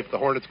 especially if the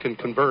Hornets can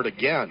convert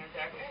again.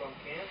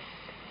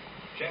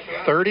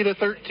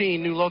 30-13,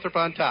 New Lothrop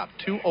on top.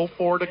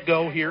 2:04 to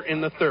go here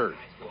in the third.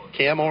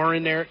 Cam Orr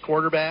in there at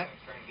quarterback.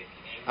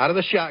 Out of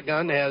the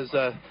shotgun has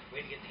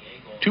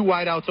two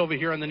wideouts over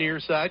here on the near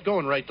side,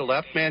 going right to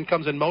left. Man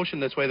comes in motion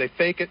this way. They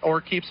fake it. Orr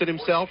keeps it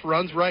himself,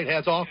 runs right,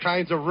 has all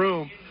kinds of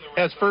room,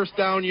 has first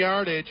down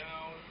yardage,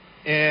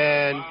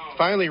 and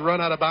finally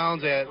run out of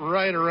bounds at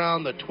right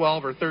around the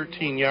 12 or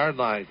 13-yard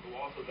line.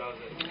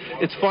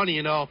 It's funny,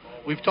 you know,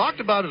 we've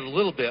talked about it a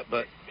little bit,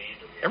 but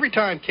every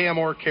time Cam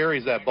Orr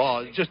carries that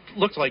ball, it just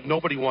looks like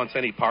nobody wants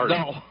any part of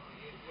it. No.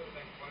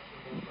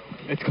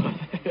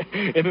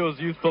 If it was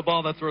youth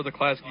football, that's where the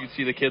classic you'd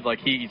see the kid like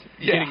he's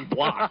getting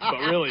blocked, but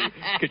really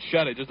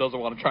Kachetta just doesn't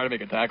want to try to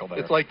make a tackle there.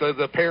 It's like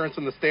the parents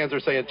in the stands are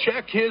saying,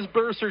 check his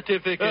birth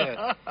certificate.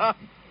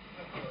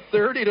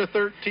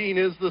 30-13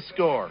 is the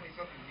score.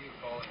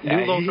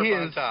 New Lothrop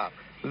on top.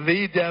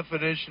 The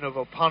definition of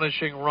a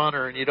punishing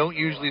runner, and you don't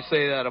usually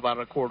say that about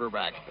a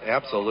quarterback.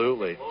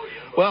 Absolutely.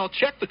 Well,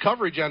 check the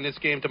coverage on this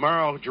game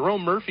tomorrow.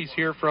 Jerome Murphy's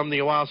here from the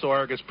Owasso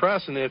Argus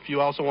Press, and if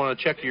you also want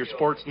to check your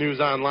sports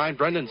news online,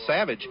 Brendan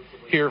Savage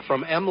here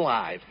from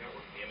MLive.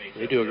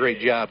 They do a great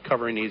job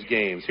covering these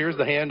games. Here's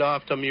the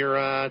handoff to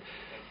Muron.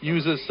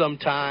 Uses some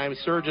time,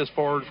 surges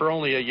forward for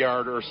only a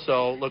yard or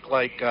so. Looked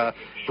like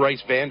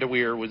Bryce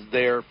Vanderweer was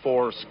there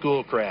for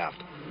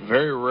Schoolcraft.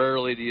 Very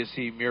rarely do you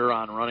see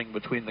Muron running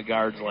between the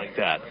guards like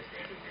that.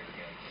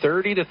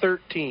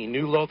 30-13,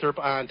 New Lothrop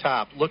on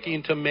top,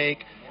 looking to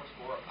make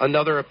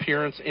another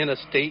appearance in a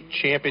state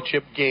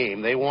championship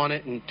game. They won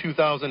it in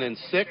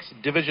 2006,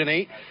 Division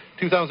 8.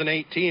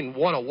 2018,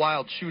 what a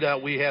wild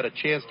shootout we had a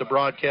chance to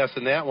broadcast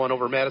in that one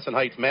over Madison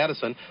Heights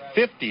Madison,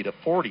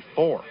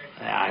 50-44.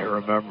 I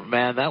remember,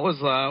 man, that was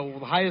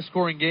the highest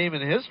scoring game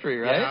in history,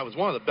 right? Yeah, it was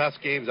one of the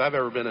best games I've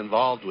ever been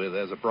involved with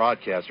as a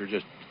broadcaster,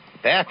 just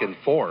back and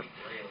forth.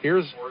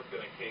 Here's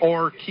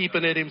Orr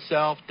keeping it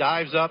himself,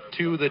 dives up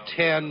to the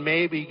 10,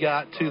 maybe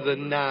got to the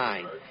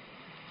 9.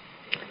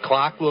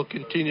 Clock will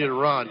continue to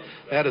run.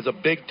 That is a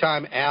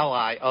big-time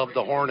ally of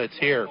the Hornets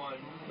here.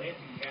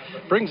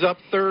 Brings up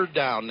third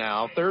down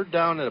now. Third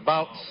down at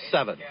about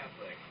 7.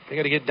 They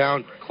got to get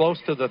down close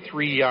to the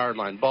 3-yard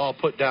line. Ball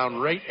put down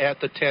right at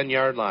the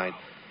 10-yard line.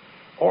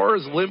 Orr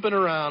is limping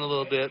around a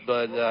little bit,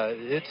 but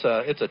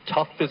it's a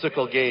tough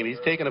physical game. He's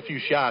taking a few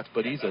shots,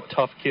 but he's a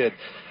tough kid.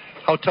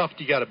 How tough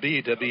do you got to be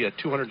a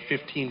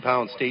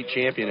 215-pound state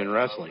champion in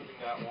wrestling?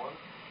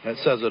 That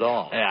says it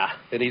all. Yeah.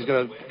 And he's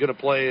going to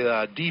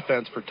play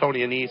defense for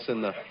Tony Anise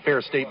and the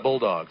Fair State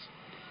Bulldogs.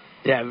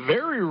 Yeah,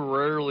 very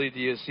rarely do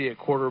you see a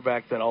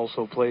quarterback that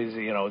also plays,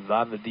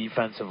 on the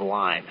defensive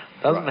line.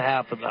 Doesn't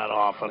happen that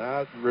often.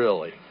 Not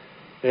really.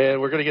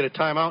 And we're going to get a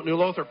timeout. New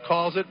Lothrop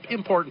calls it.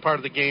 Important part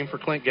of the game for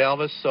Clint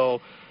Galvis. So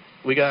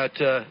we got,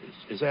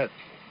 is that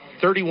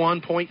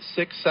 31.6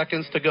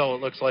 seconds to go,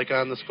 it looks like,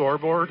 on the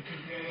scoreboard.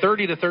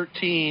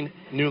 30-13,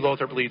 New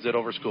Lothrop leads it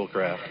over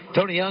Schoolcraft.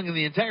 Tony Young and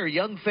the entire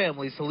Young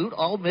family salute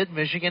all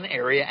Mid-Michigan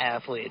area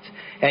athletes.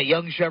 At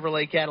Young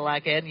Chevrolet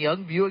Cadillac and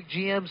Young Buick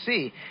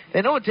GMC,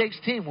 they know it takes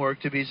teamwork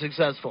to be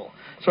successful.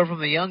 So from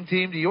the Young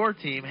team to your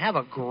team, have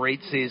a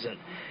great season.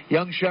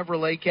 Young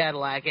Chevrolet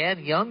Cadillac and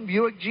Young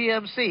Buick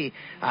GMC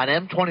on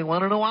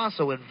M21 in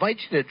Owasso invite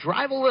you to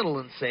drive a little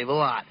and save a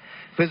lot.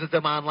 Visit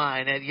them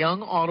online at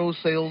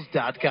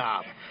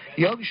YoungAutoSales.com.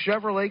 Young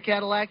Chevrolet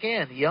Cadillac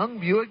and Young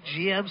Buick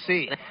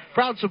GMC.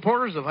 Proud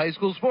supporters of high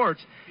school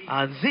sports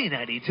on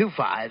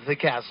Z92.5 The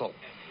Castle.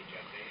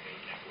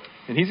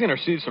 And he's going to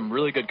receive some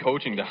really good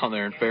coaching down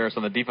there in Ferris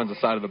on the defensive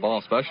side of the ball,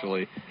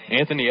 especially.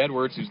 Anthony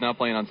Edwards, who's now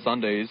playing on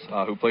Sundays,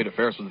 who played at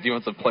Ferris, was the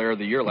Defensive Player of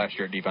the Year last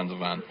year at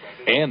defensive end.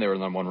 And they were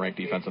the number 1 ranked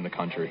defense in the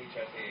country.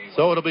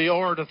 So it'll be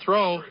Orr to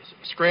throw.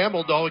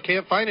 Scrambled, though. He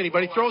can't find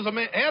anybody. Throws him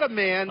at a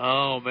man.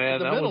 Oh, man,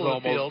 that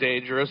was almost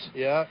dangerous.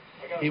 Yeah.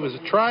 He was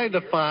trying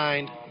to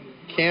find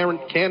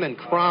Cannon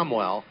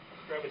Cromwell,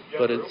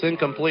 but it's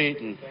incomplete,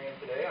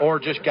 or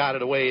just got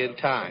it away in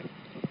time.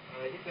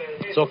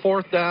 So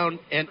 4th down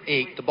and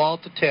 8. The ball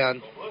to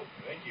 10.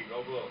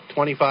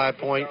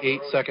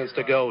 25.8 seconds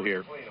to go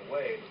here.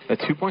 A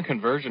 2-point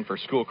conversion for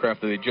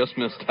Schoolcraft that they just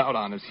missed out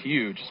on is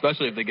huge,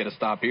 especially if they get a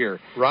stop here.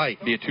 Right.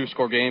 It'd be a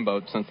 2-score game,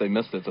 but since they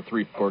missed it, it's a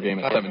 3-score game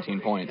at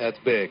 17 points. That's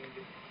big.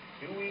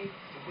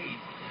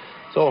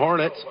 So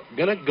Hornets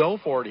going to go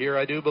for it here,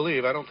 I do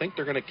believe. I don't think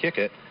they're going to kick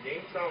it.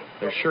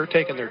 They're sure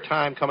taking their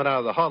time coming out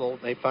of the huddle.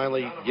 They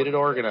finally get it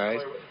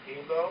organized.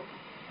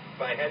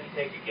 If I had to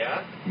take a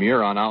guess.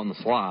 Muron out in the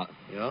slot.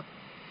 Yeah.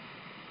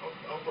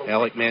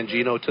 Alec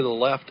Mangino to the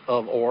left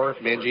of Orr.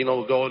 Mangino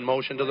will go in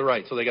motion to the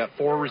right. So they got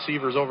 4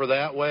 receivers over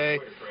that way.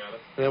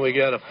 And then we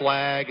got a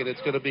flag, and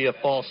it's going to be a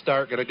false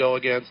start, going to go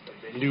against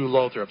New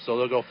Lothrop. So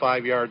they'll go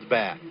 5 yards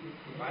back.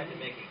 If I had to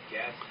make a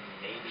guess,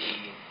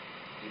 maybe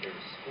either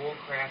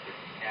Schoolcraft or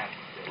Cass.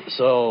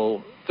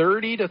 So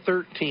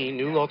 30-13,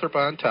 New Lothrop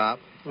on top.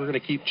 We're going to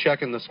keep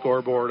checking the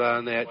scoreboard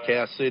on that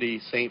Cass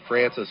City-St.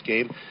 Francis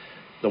game.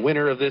 The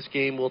winner of this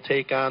game will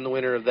take on the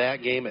winner of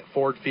that game at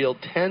Ford Field,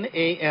 10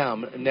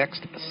 a.m.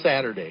 next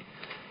Saturday.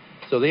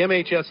 So the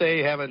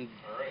MHSA having...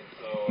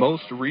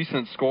 Most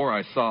recent score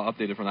I saw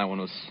updated from that one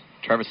was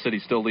Traverse City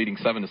still leading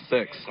 7-6.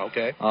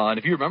 Okay. And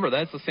if you remember,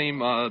 that's the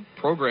same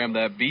program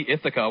that beat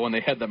Ithaca when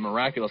they had that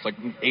miraculous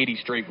 80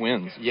 straight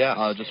wins.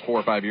 Yeah. Just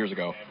 4 or 5 years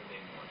ago.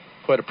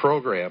 Quite a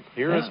program.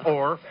 Here is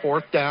Orr,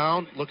 4th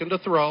down, looking to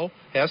throw,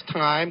 has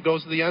time,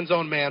 goes to the end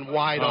zone, man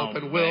wide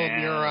open. Will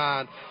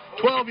Muron.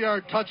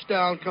 12-yard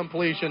touchdown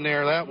completion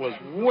there. That was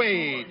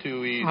way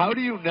too easy. How do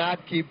you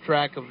not keep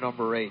track of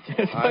number 8?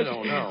 I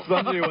don't know.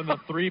 Especially when the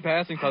 3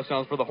 passing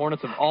touchdowns for the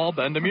Hornets have all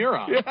been to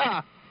Muron.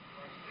 Yeah.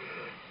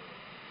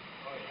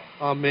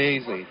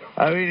 Amazing.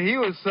 I mean, he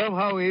was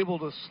somehow able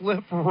to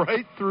slip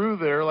right through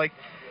there. Let's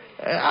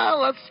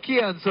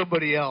key on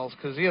somebody else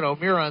because,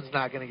 Muron's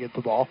not going to get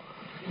the ball.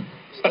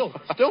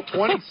 Still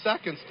 20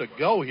 seconds to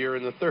go here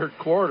in the third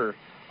quarter.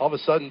 All of a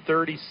sudden,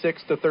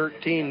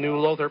 36-13, New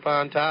Lothrop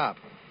on top.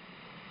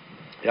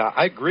 Yeah,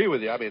 I agree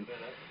with you. I mean,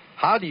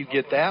 how do you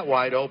get that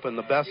wide open?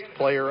 The best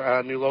player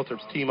on New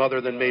Lothrop's team other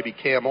than maybe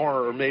Cam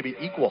Orr or maybe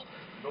equal.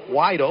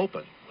 Wide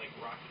open.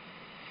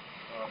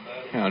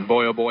 Yeah, and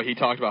boy, oh boy, he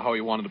talked about how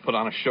he wanted to put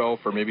on a show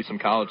for maybe some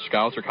college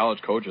scouts or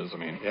college coaches. I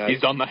mean, he's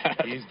done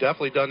that. He's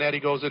definitely done that. He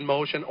goes in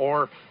motion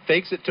or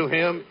fakes it to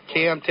him.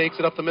 Cam takes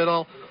it up the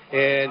middle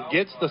and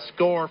gets the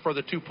score for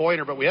the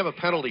 2-pointer, but we have a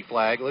penalty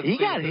flag. He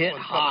got hit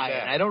high,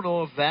 and I don't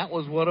know if that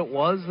was what it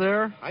was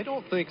there. I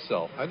don't think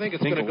so. I think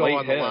it's going to go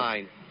on the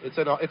line. It's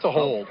a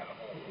hold.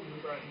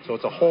 So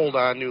it's a hold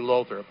on New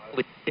Lothrop.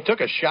 He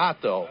took a shot,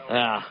 though.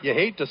 Yeah. You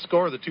hate to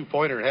score the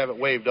 2-pointer and have it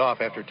waved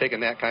off after taking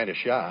that kind of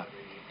shot.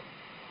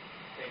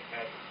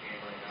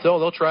 So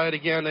they'll try it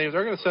again. They're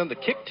going to send the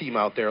kick team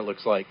out there, it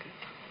looks like.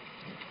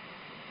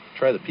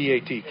 Try the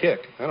PAT kick.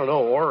 I don't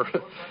know, or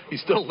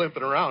he's still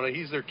limping around.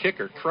 He's their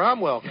kicker.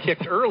 Cromwell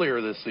kicked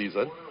earlier this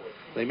season.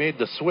 They made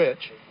the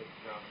switch.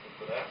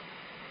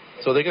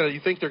 So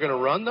you think they're going to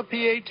run the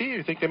PAT, or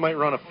you think they might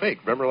run a fake?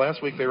 Remember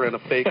last week they ran a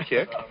fake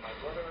kick?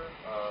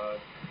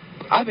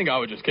 I think I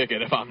would just kick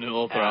it if I'm New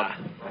Lothrop.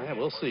 Yeah,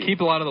 we'll see. Keep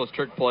a lot of those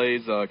trick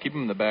plays. Keep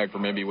them in the bag for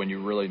maybe when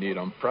you really need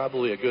them.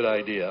 Probably a good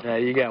idea. Yeah,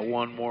 you got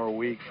one more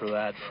week for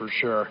that for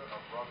sure.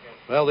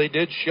 Well, they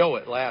did show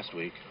it last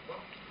week.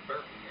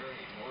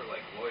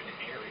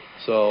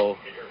 So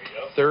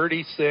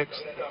 36-13. That's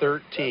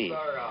our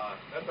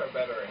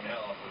better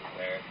analysis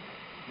there.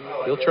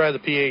 He'll try the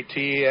PAT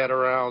at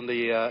around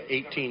the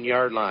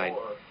 18-yard line.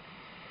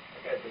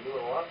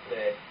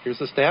 Here's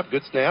the snap.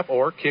 Good snap.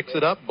 Or kicks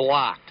it up.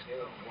 Blocked.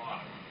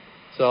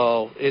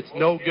 So it's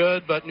no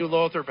good, but New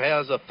Lothrop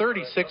has a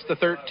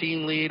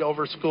 36-13 lead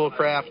over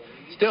Schoolcraft.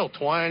 Still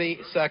 20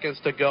 seconds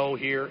to go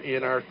here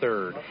in our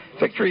third.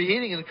 Victory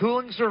Heating and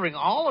Cooling, serving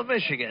all of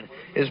Michigan,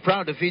 is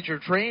proud to feature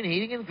Trane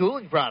Heating and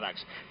Cooling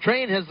products.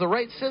 Trane has the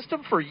right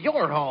system for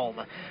your home.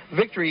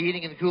 Victory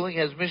Heating and Cooling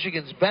has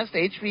Michigan's best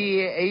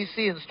HVAC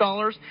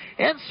installers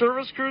and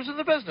service crews in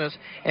the business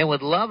and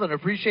would love and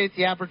appreciate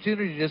the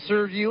opportunity to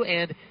serve you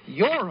and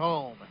your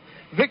home.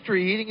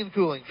 Victory Heating and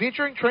Cooling,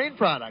 featuring Trane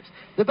products,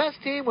 the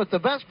best team with the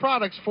best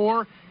products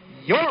for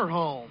your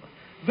home.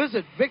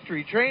 Visit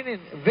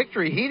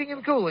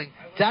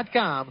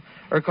victoryheatingandcooling.com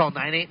or call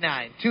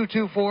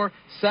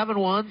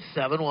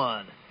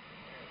 989-224-7171.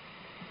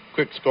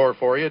 Quick score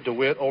for you.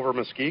 DeWitt over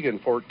Muskegon,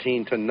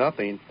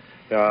 14-0.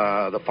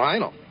 The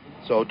final.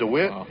 So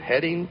DeWitt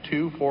heading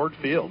to Ford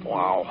Field.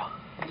 Wow.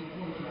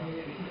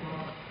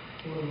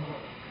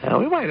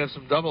 We might have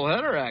some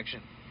doubleheader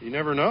action. You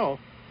never know.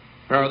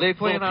 Are they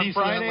playing on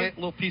Friday?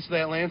 Little piece of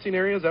that Lansing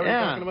area? Is that what you're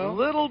talking about? A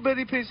little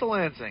bitty piece of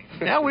Lansing.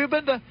 Yeah, we've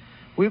been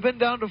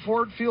down to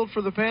Ford Field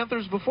for the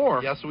Panthers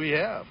before. Yes, we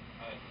have.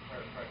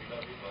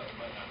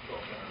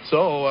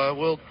 So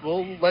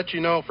we'll let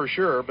you know for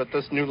sure, but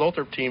this New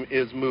Lothrop team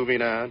is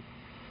moving on.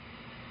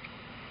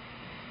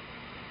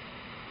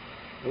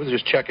 I was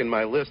just checking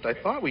my list. I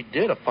thought we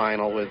did a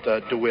final with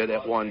DeWitt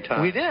at one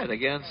time. We did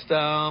against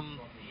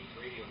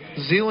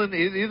Zeeland,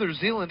 either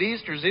Zeeland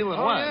East or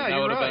Zeeland West. Yeah, that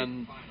would have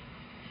been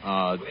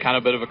kind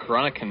of a bit of a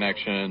Corunna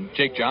connection.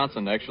 Jake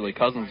Johnson, actually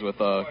cousins with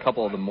a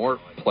couple of the Mort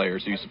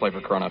players who used to play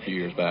for Corunna a few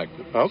years back.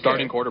 Okay.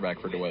 Starting quarterback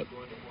for DeWitt.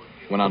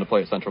 Went on to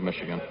play at Central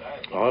Michigan.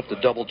 I'll have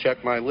to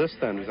double-check my list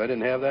then, because I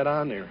didn't have that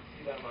on there.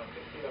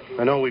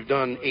 I know we've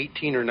done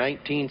 18 or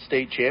 19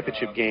 state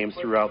championship games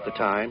throughout the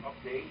time.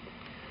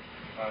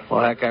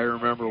 Well, heck, I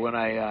remember when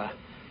I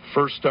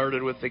first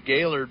started with the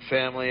Gaylord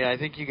family, I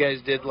think you guys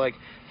did like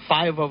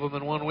 5 of them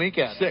in one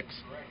weekend. 6.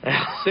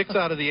 6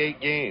 out of the 8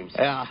 games.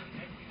 Yeah.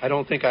 I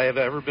don't think I have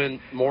ever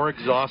been more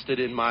exhausted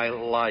in my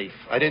life.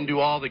 I didn't do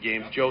all the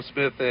games. Joe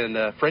Smith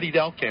and Freddie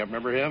Delkamp,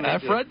 remember him?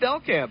 Fred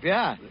Delkamp,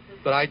 yeah.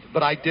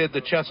 But I did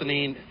the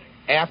Chesaning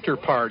after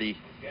party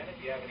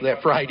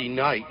that Friday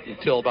night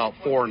until about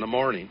 4 in the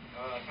morning.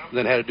 And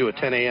then had to do a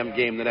 10 a.m.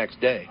 game the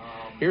next day.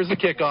 Here's the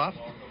kickoff.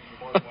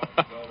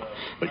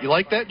 But you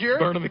like that, Jared?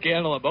 Burning the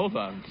candle at both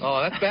ends.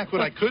 Oh, that's back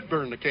when I could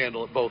burn the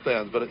candle at both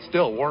ends, but it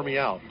still wore me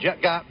out. Jet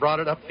Gott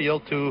brought it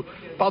upfield to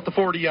about the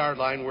 40-yard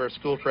line where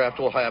Schoolcraft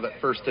will have it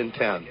 1st and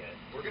 10.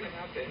 We're going to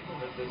have to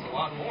implement this a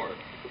lot more.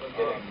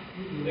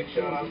 Big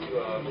shout out to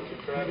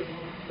Mr. Travis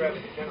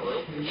Kenner.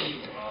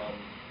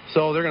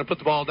 So they're going to put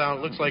the ball down,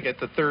 it looks like, at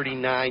the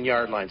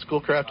 39-yard line.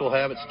 Schoolcraft will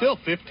have it. Still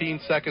 15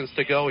 seconds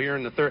to go here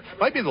in the third.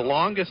 Might be the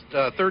longest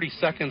 30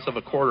 seconds of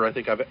a quarter I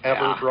think I've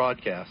ever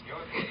broadcast.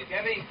 If you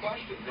have any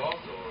questions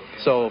also.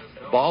 So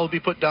ball will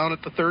be put down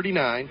at the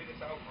 39.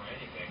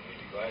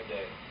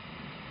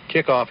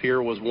 Kickoff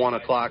here was 1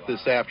 o'clock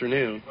this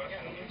afternoon.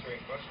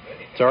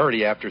 It's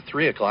already after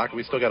 3 o'clock.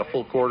 We still got a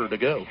full quarter to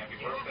go.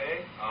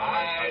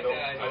 I don't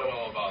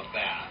know about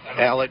that.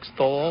 Alex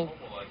Thole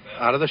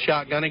out of the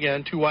shotgun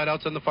again. 2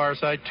 wideouts on the far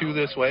side, 2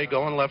 this way,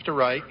 going left to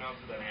right.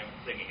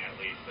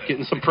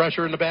 Getting some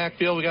pressure in the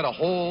backfield. We got a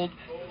hold,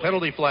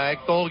 penalty flag.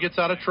 Thole gets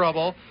out of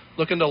trouble,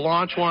 looking to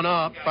launch one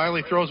up.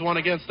 Finally throws one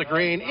against the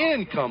green.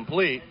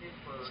 Incomplete.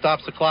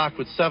 Stops the clock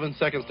with 7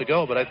 seconds to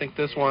go, but I think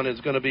this one is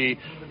going to be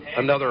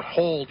another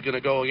hold going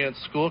to go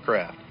against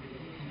Schoolcraft.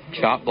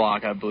 Chop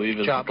block, I believe,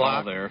 is the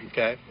call there.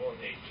 Okay.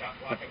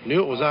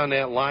 Knew it was on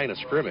that line of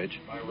scrimmage.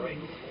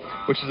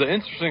 Which is an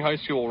interesting high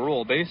school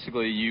rule.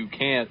 Basically, you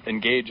can't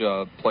engage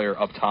a player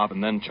up top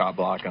and then chop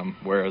block him,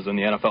 whereas in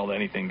the NFL,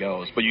 anything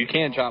goes. But you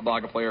can chop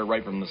block a player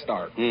right from the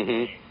start.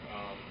 Mm-hmm.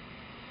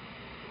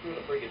 Doing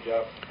a pretty good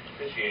job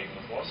officiating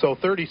this one. So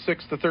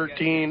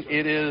 36-13,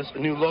 it is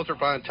New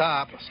Lothrop on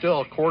top.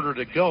 Still a quarter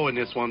to go in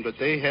this one, but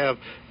they have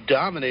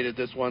dominated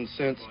this one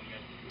since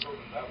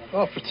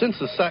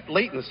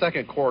late in the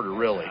second quarter,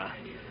 really.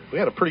 We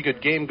had a pretty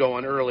good game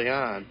going early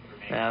on.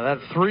 Yeah, that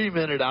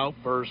 3-minute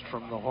outburst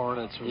from the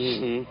Hornets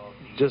was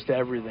just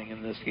everything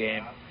in this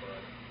game.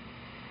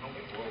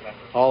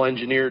 All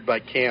engineered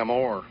by Cam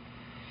Orr.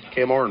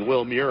 Cam Orr and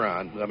Will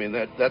Muron. I mean,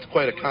 that's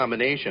quite a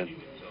combination.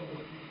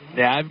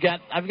 Yeah, I've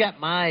got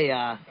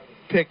my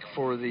pick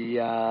for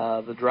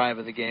the drive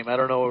of the game. I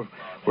don't know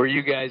where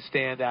you guys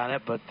stand on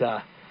it, but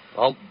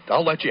I'll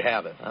let you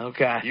have it.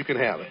 Okay, you can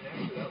have it.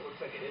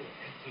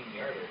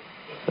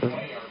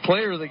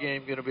 Player of the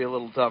game going to be a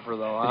little tougher,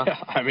 though, huh? Yeah,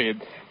 I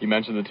mean, you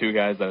mentioned the 2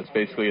 guys that it's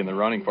basically in the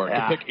running part.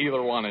 Yeah. You pick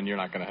either one, and you're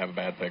not going to have a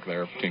bad pick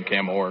there between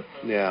Cam Orr.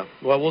 Yeah.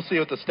 Well, we'll see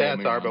what the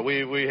stats are, but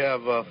we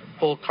have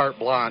full carte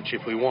blanche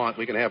if we want.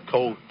 We can have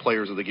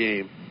co-players of the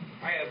game.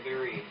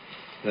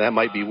 And that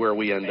might be where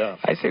we end up.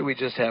 I say we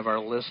just have our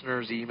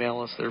listeners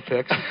email us their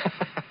picks.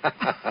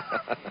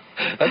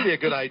 That'd be a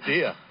good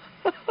idea.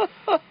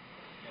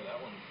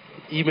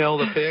 Email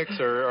the picks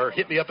or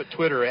hit me up at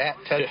Twitter at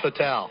Ted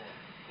Patel.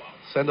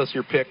 Send us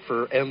your pick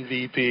for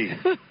MVP.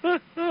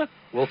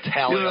 We'll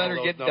tally You better all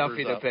those get numbers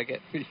Duffy up. to pick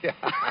it. Yeah.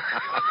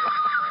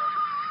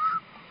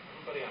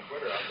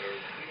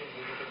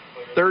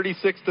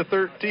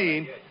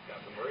 36-13.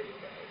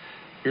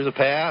 Here's a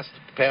pass.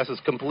 The pass is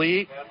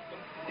complete.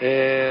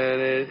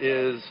 And it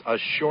is a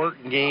short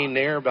gain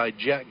there by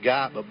Jet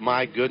Gott, but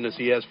my goodness,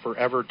 he has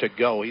forever to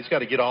go. He's got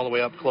to get all the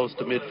way up close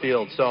to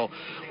midfield. So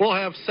we'll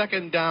have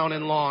 2nd down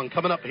and long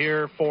coming up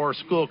here for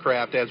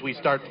Schoolcraft as we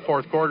start the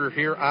 4th quarter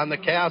here on the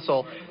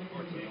Castle.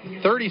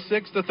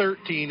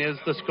 36-13 is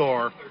the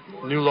score.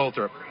 New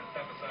Lothrop.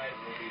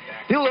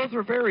 New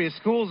Lothrop Area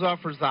Schools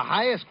offers the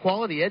highest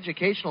quality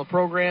educational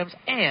programs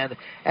and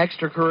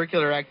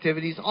extracurricular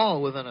activities,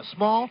 all within a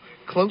small,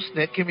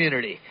 close-knit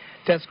community.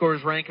 Test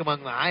scores rank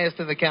among the highest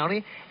in the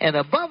county and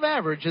above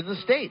average in the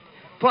state.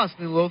 Plus,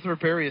 New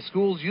Lothrop Area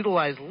Schools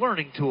utilize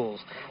learning tools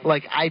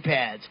like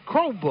iPads,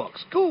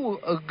 Chromebooks,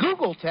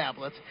 Google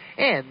tablets,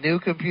 and new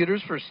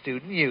computers for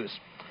student use.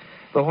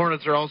 The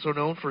Hornets are also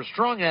known for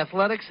strong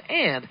athletics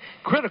and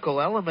critical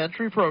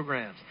elementary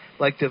programs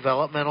like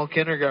developmental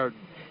kindergarten,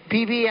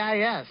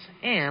 PBIS,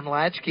 and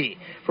Latchkey.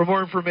 For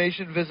more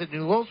information, visit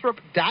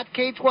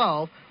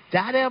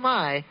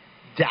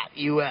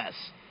newlothrop.k12.mi.us.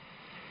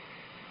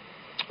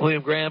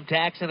 William Graham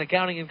Tax and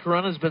Accounting in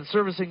Corunna has been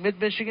servicing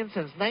Mid-Michigan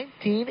since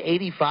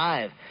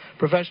 1985.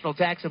 Professional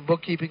tax and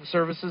bookkeeping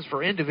services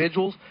for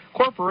individuals,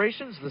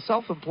 corporations, the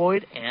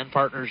self-employed, and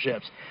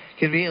partnerships.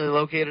 Conveniently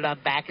located on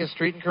Bacchus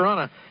Street in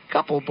Corunna, a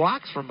couple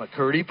blocks from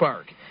McCurdy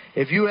Park.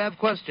 If you have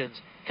questions,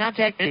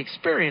 contact the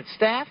experienced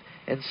staff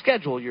and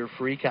schedule your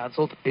free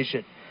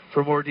consultation.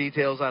 For more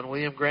details on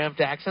William Graham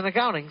Tax and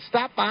Accounting,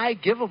 stop by,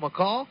 give them a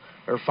call,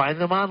 or find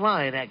them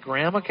online at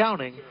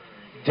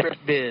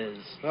grahamaccounting.biz.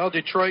 Well,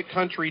 Detroit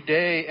Country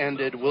Day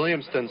ended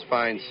Williamston's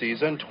fine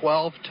season,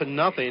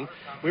 12-0.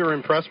 We were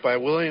impressed by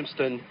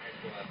Williamston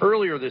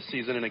earlier this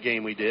season in a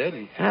game we did.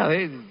 And yeah,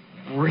 they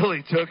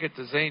really took it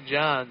to St.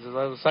 John's. It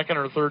was the second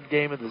or third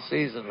game of the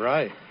season.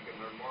 Right.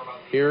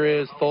 Here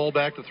is Thole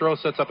back to throw,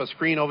 sets up a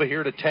screen over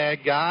here to tag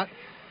Gott.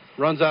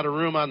 Runs out of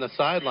room on the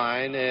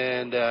sideline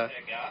and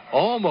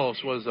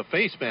almost was a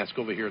face mask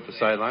over here at the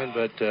sideline,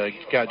 but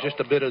got just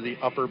a bit of the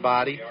upper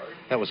body.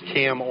 That was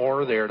Cam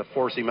Orr there to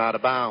force him out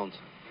of bounds.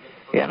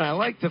 Yeah, and I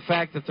like the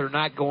fact that they're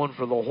not going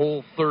for the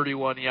whole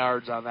 31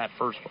 yards on that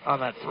throw.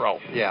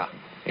 Yeah.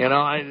 You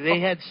know, they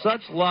had such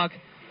luck,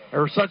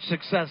 or such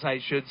success, I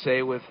should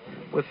say, with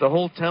the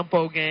whole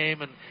tempo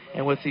game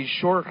and with these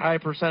short, high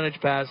percentage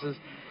passes,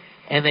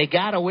 and they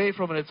got away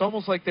from it. It's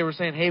almost like they were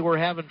saying, hey, we're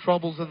having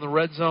troubles in the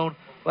red zone.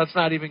 Let's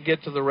not even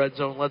get to the red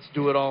zone. Let's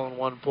do it all in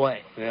one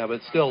play. Yeah, but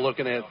still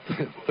looking at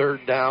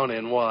third down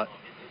and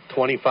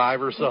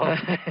 25 or so?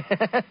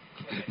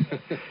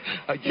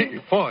 I get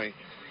your point.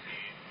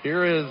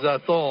 Here is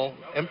Thole.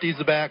 Empties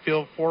the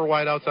backfield. 4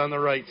 wideouts on the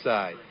right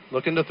side.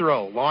 Looking to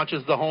throw.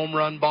 Launches the home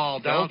run ball.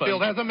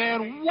 Downfield has a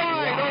man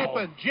wide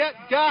open. Jet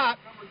Gott.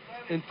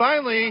 And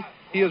finally,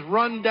 he is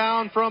run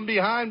down from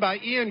behind by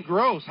Ian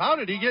Gross. How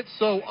did he get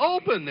so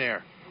open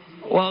there?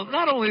 Well,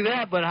 not only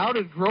that, but how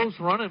did Gross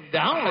run him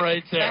down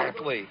right there?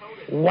 Exactly.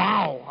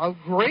 Wow, a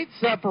great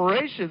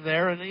separation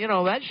there, and, you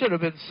know, that should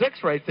have been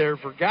 6 right there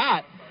for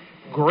Gott.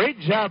 Great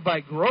job by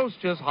Gross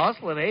just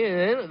hustling.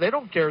 Hey, they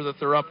don't care that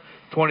they're up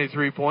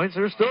 23 points.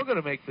 They're still going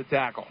to make the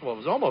tackle. Well, it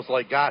was almost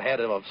like Gott had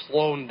to have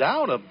slowed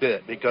down a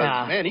bit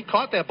because, man, he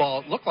caught that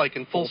ball, it looked like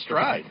in full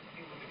stride.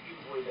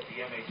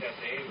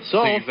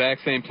 So the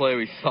exact same play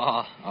we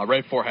saw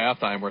right before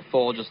halftime where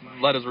Thole just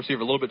let his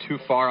receiver a little bit too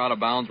far out of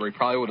bounds where he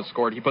probably would have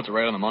scored. He puts it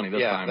right on the money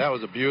this time. Yeah, that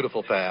was a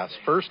beautiful pass.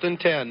 1st and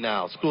 10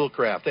 now,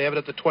 Schoolcraft. They have it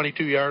at the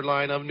 22-yard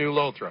line of New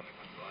Lothrop.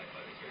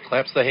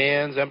 Claps the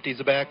hands, empties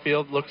the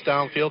backfield, looks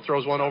downfield,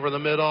 throws one over the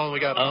middle, and we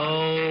got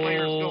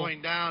players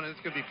going down, and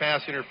it's going to be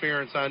pass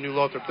interference on New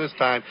Lothrop this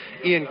time.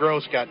 Ian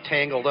Gross got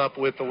tangled up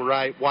with the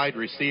right wide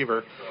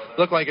receiver.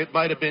 Looked like it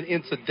might have been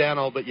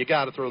incidental, but you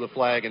got to throw the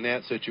flag in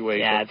that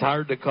situation. Yeah, it's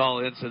hard to call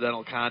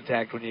incidental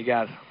contact when you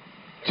got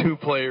 2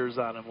 players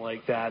on him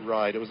like that.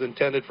 Right, it was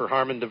intended for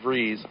Harmon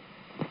DeVries.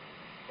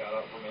 Shout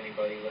out from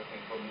anybody listening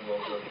from New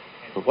Lothrop.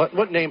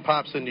 What name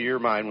pops into your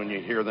mind when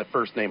you hear the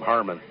first name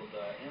Harmon?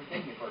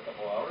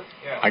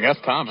 I guess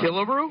Tom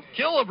Killebrew?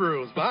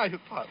 Killebrew is my.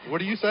 What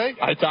do you say?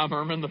 Tom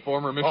Herman, the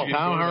former Michigan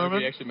Tom Herman.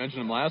 We actually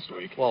mentioned him last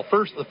week. Well,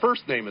 the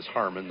first name is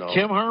Harmon, though.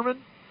 Kim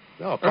Harmon?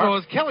 No, it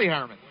was Kelly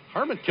Harmon.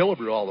 Harmon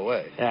Killebrew all the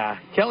way. Yeah,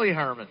 Kelly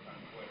Harmon.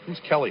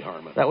 Who's Kelly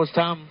Harmon? That was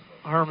Tom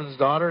Harmon's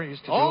daughter. He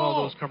used to do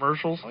all those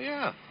commercials. Oh,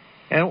 yeah.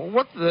 And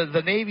what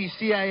the Navy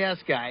CIS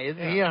guy,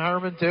 isn't he a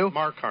Harmon, too?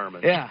 Mark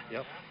Harmon. Yeah.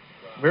 Yep.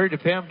 Married to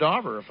Pam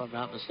Dauber, if I'm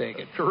not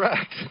mistaken.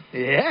 Correct.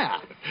 Yeah.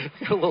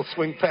 A little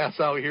swing pass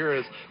out here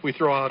as we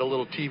throw out a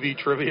little TV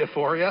trivia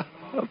for you.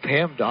 Oh,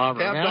 Pam Dauber.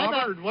 Pam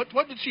Dauber.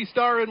 What did she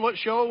star in? What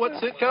show? What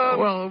sitcom?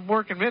 Well,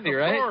 Mork and Mindy,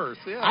 right? Of course,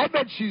 yeah. I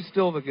bet she's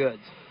still the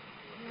goods.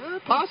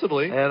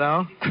 Possibly. You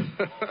know?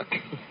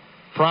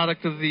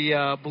 Product of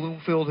the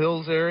Bloomfield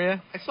Hills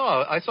area.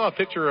 I saw a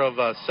picture of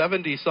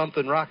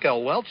 70-something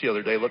Raquel Welch the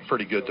other day. Looked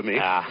pretty good to me.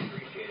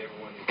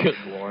 Good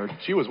Lord.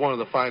 She was one of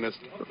the finest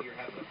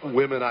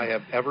women I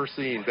have ever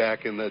seen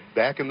back in the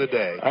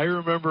day. I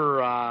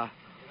remember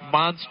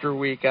Monster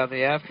Week on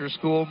the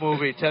after-school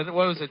movie. 10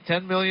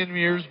 Million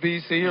Years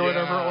BC or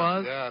whatever it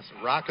was? Yes,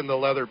 rocking the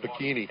leather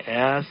bikini.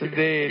 Yes,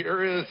 indeed.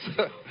 Here is,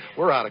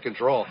 we're out of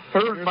control.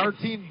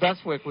 Martine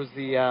Beswick was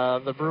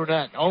the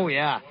brunette. Oh,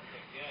 yeah.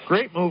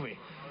 Great movie.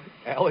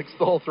 Alex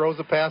Thole throws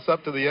a pass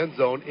up to the end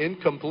zone,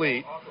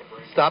 incomplete.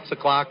 Stops the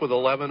clock with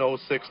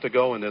 11:06 to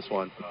go in this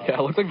one. Yeah,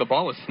 it looked like the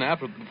ball was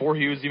snapped before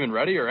he was even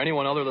ready or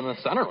anyone other than the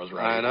center was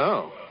ready. I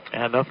know.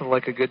 And nothing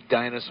like a good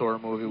dinosaur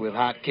movie with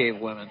hot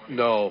cave women.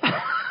 No.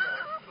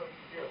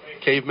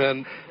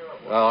 Cavemen,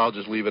 well, I'll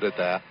just leave it at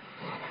that.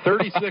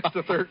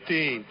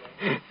 36-13.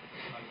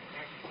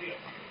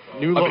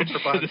 New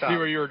Lothrop on top. To see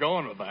where you were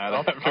going with that.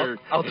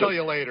 I'll tell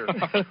you later.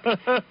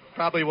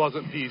 Probably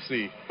wasn't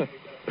PC.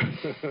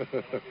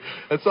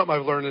 That's something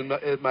I've learned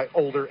in my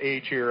older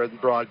age here in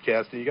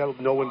broadcasting. You got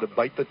to know when to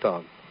bite the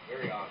tongue.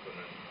 Very awesome.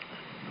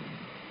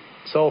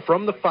 So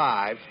from the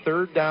 5,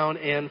 3rd down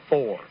and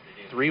 4.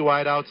 3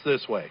 wideouts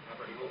this way.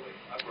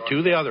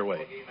 2 the other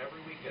way.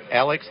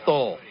 Alex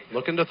Thole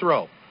looking to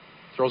throw.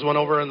 Throws one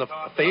over in the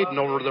fade and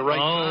over to the right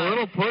side. A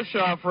little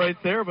push-off right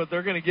there, but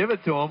they're going to give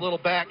it to him. A little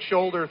back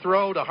shoulder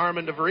throw to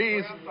Harmon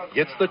DeVries.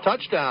 Gets the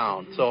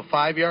touchdown. So a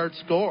 5-yard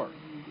score.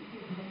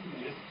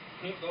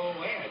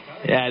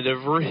 Yeah,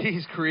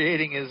 DeVries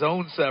creating his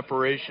own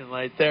separation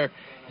right there.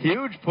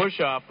 Huge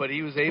push-off, but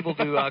he was able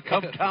to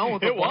come down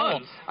with the ball.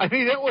 Was. I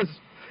mean, it was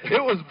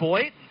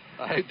blatant.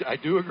 I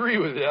do agree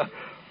with you.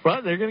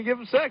 But they're going to give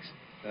him 6.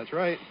 That's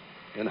right.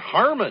 And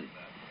Harmon,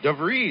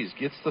 DeVries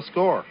gets the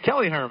score.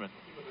 Kelly Herman.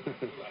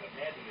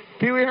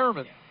 Pee Wee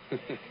Herman.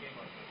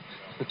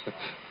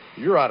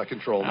 You're out of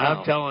control now.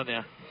 I'm telling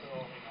you.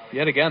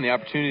 Yet again, the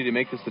opportunity to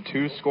make this a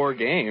 2-score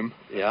game.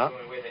 Yeah.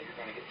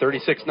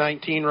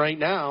 36-19 right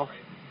now.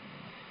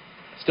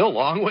 Still a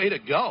long way to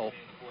go.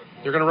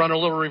 They're going to run a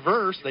little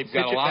reverse. They pitch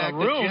got a it lot back of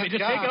room. to He Jet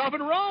just take it Gott. up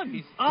and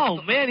run.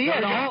 Oh, man, he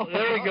had all.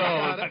 There he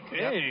goes.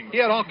 He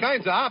had all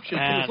kinds of options.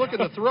 He was looking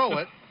to throw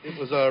it. It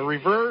was a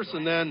reverse,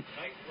 and then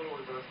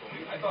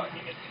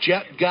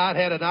Jet Gott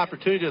had an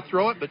opportunity to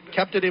throw it, but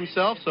kept it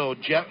himself, so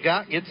Jet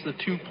Gott gets the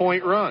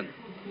 2-point run.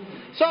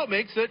 So it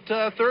makes it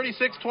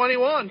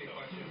 36-21.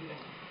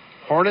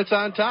 Hornets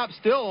on top,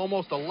 still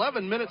almost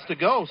 11 minutes to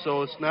go,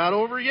 so it's not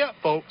over yet,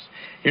 folks.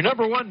 Your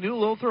number one New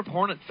Lothrop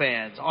Hornet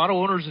fans. Auto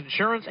Owners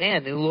Insurance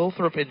and New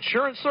Lothrop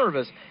Insurance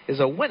Service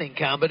is a winning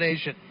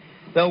combination.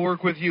 They'll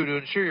work with you to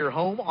ensure your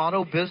home,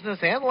 auto, business,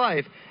 and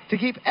life to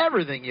keep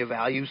everything you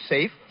value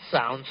safe,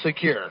 sound,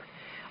 secure.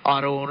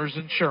 Auto Owners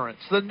Insurance,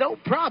 the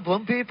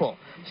no-problem people.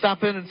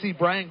 Stop in and see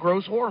Brian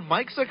Gross or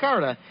Mike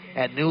Zaccarda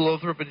at New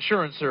Lothrop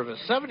Insurance Service,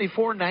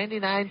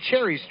 7499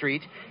 Cherry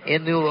Street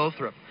in New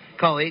Lothrop.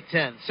 Call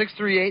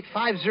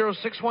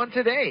 810-638-5061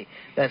 today.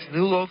 That's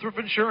New Lothrop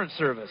Insurance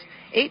Service,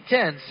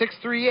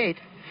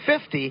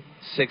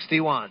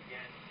 810-638-5061. What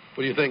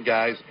do you think,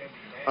 guys?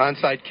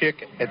 Onside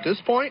kick at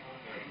this point?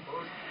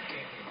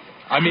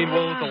 I mean,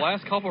 well, with the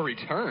last couple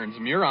returns,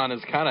 Muron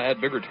has kind of had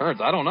big returns.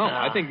 I don't know.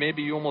 I think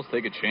maybe you almost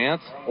take a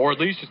chance, or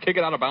at least just kick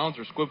it out of bounds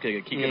or squib kick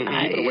it, keep it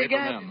away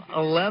from him.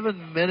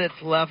 11 minutes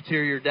left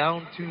here. You're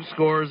down 2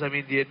 scores. I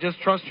mean, do you just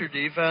trust your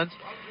defense?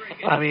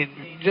 I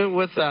mean, just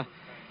with a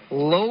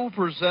low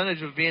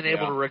percentage of being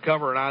able to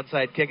recover an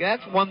onside kick.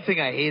 That's one thing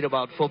I hate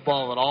about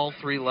football at all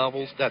 3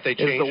 levels. That they is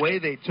changed the way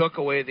they took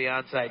away the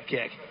onside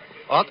kick.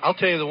 I'll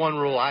tell you the one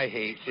rule I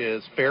hate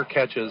is fair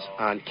catches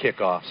on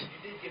kickoffs.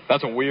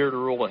 That's a weird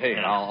rule to hate.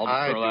 I'll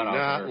just throw that out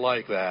there. I do not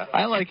like that.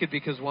 I like it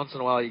because once in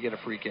a while you get a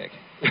free kick.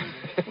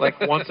 Like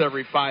once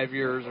every 5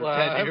 years or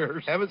 10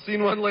 years. Haven't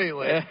seen one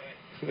lately.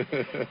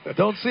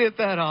 Don't see it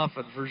that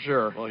often for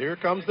sure. Well, here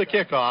comes the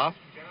kickoff.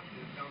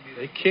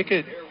 They kick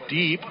it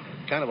deep,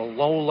 kind of a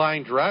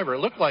low-line driver. It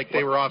looked like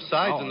they were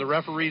offsides, and the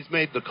referees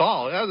made the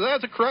call.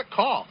 That's a correct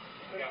call.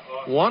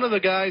 One of the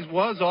guys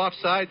was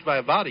offsides by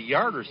about a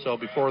yard or so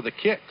before the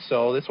kick,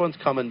 so this one's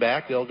coming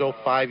back. They'll go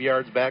 5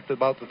 yards back to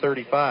about the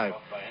 35.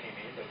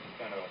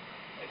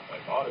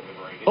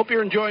 Hope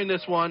you're enjoying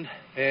this one,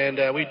 and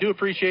we do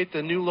appreciate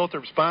the New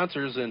Lothrop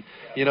sponsors, and,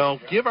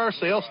 give our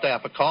sales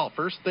staff a call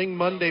first thing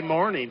Monday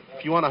morning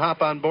if you want to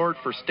hop on board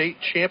for state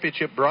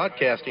championship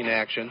broadcasting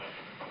action.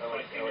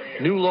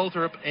 New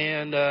Lothrop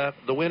and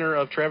the winner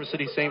of Traverse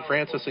City, St.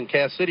 Francis, and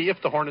Cass City,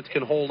 if the Hornets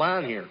can hold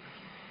on here.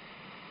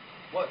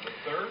 What, the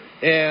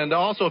third? And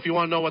also, if you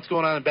want to know what's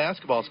going on in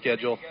basketball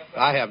schedule,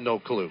 I have no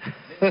clue.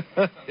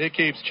 It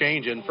keeps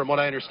changing. From what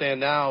I understand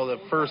now, the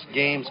first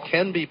games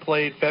can be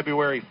played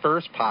February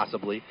 1st,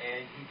 possibly.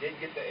 And he did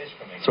get the ish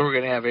coming. So we're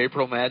going to have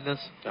April Madness?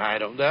 I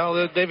don't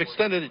know. They've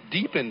extended it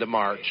deep into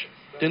March.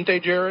 Didn't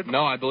they, Jared?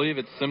 No, I believe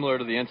it's similar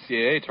to the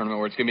NCAA tournament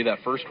where it's going to be that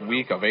first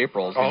week of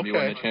April is going to be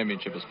when the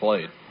championship is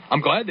played.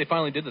 I'm glad they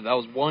finally did that. That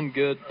was one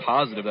good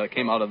positive that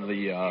came out of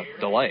the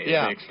delay.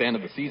 Yeah. They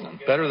extended the season.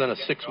 Better than a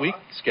 6-week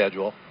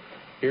schedule.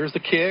 Here's the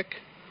kick,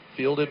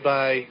 fielded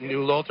by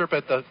New Lothrop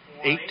at the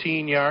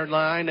 18-yard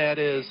line. That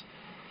is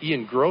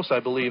Ian Gross, I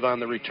believe, on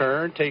the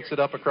return. Takes it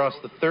up across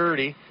the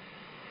 30.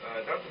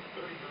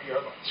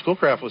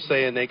 Schoolcraft was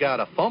saying they got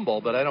a fumble,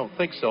 but I don't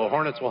think so.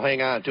 Hornets will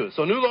hang on to it.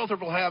 So New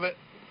Lothrop will have it.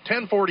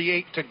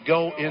 10:48 to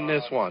go in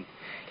this one.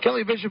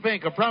 Kelly Bishop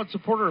Bank, a proud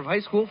supporter of high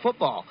school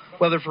football.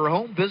 Whether for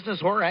home,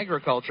 business, or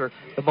agriculture,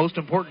 the most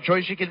important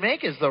choice you can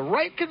make is the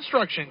right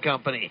construction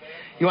company.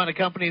 You want a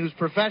company who's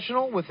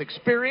professional, with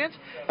experience,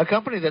 a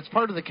company that's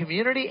part of the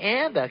community,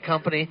 and a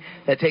company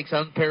that takes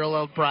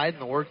unparalleled pride in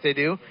the work they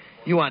do?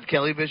 You want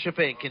Kelly Bishop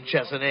Inc. in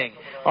Chesaning,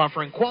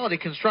 offering quality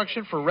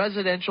construction for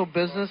residential,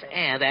 business,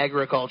 and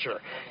agriculture.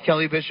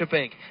 Kelly Bishop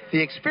Inc.,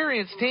 the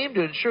experienced team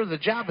to ensure the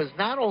job is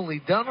not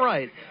only done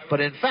right, but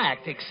in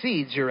fact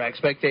exceeds your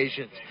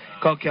expectations.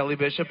 Call Kelly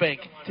Bishop Inc.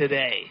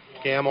 today.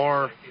 Cam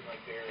Orr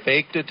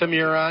faked it to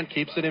Muron,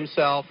 keeps it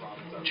himself.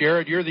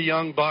 Jared, you're the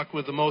young buck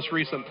with the most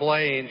recent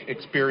playing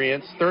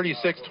experience.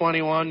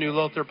 36-21, New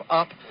Lothrop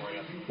up.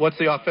 What's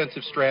the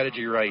offensive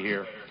strategy right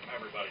here?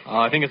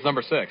 I think it's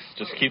number 6.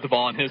 Just keep the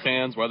ball in his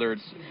hands, whether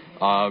it's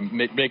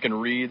making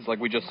reads like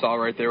we just saw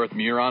right there with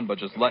Muron, but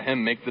just let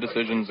him make the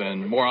decisions,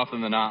 and more often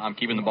than not, I'm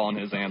keeping the ball in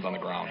his hands on the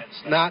ground.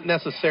 It's not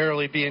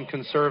necessarily being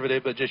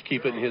conservative, but just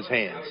keep it in his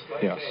hands.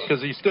 Yes.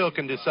 Because he still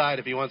can decide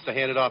if he wants to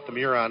hand it off to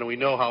Muron, and we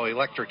know how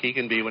electric he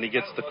can be when he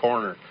gets to the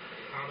corner.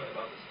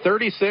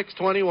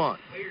 36-21.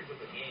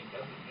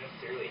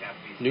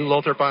 New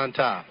Lothrop on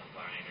top.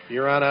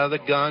 Muron out of the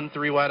gun,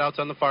 3 wideouts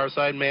on the far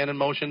side, man in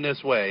motion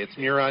this way. It's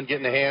Muron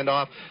getting the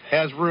handoff,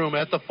 has room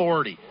at the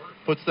 40,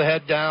 puts the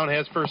head down,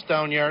 has first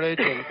down yardage,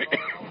 and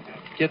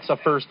gets a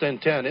 1st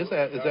and 10. Is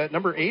that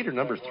number 8 or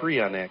number 3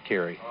 on that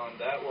carry?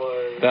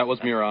 That was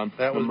Muron.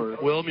 That was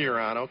Will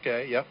Muron.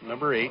 Okay, yep,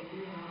 number 8.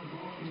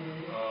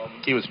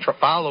 He was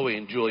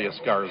following Julius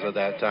Garza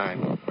that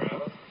time.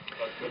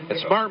 A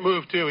smart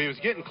move, too. He was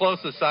getting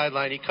close to the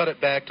sideline. He cut it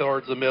back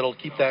towards the middle,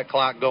 keep that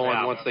clock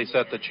going once they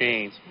set the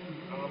chains.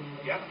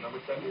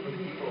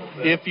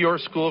 If you're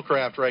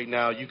Schoolcraft right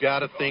now, you got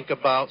to think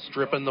about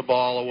stripping the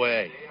ball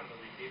away.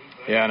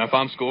 Yeah, and if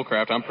I'm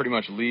Schoolcraft, I'm pretty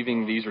much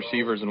leaving these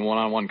receivers in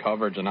one-on-one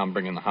coverage, and I'm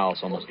bringing the house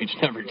almost each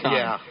and every time.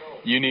 Yeah.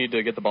 You need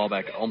to get the ball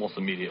back almost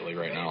immediately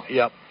right now.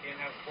 Yep.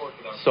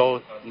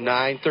 So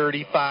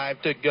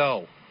 9:35 to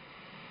go.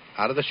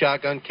 Out of the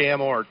shotgun,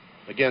 Cam Orr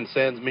again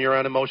sends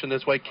Muron in motion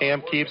this way.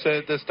 Cam keeps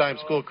it. This time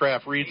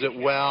Schoolcraft reads it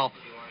well.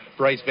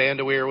 Bryce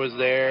Vanderweer was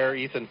there.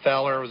 Ethan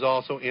Feller was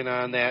also in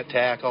on that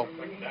tackle.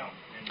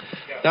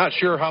 Not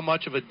sure how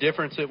much of a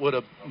difference it would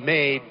have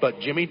made, but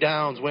Jimmy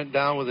Downs went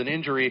down with an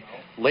injury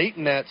late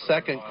in that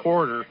second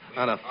quarter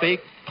on a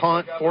fake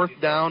punt,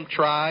 4th down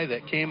try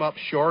that came up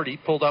short. He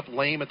pulled up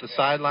lame at the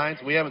sidelines.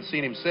 We haven't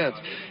seen him since.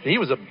 And he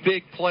was a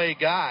big play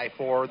guy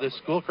for this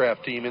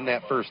Schoolcraft team in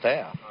that first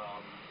half.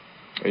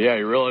 Yeah,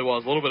 he really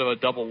was. A little bit of a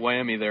double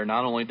whammy there.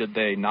 Not only did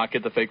they not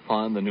get the fake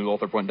punt, the New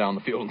Lothrop went down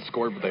the field and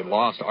scored, but they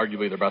lost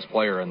arguably their best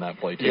player in that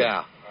play, too.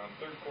 Yeah.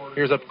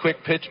 Here's a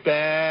quick pitch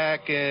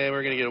back, and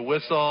we're going to get a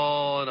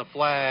whistle and a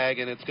flag,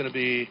 and it's going to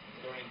be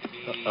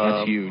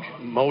that's huge.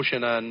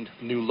 Motion on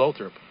New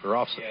Lothrop,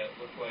 or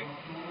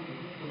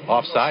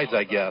offsides,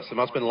 I guess. It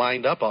must have been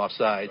lined up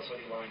offsides.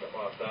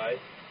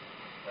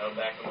 That'll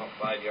back them up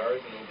 5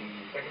 yards, and it'll be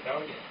 2nd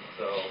down again.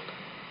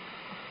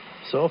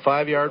 So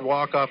 5-yard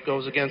walk-off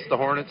goes against the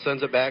Hornets,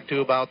 sends it back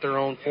to about their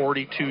own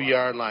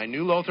 42-yard line.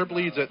 New Lothrop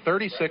leads at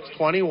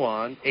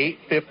 36-21,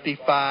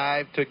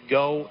 8:55 to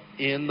go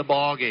in the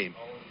ball game.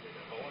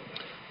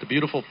 The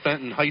beautiful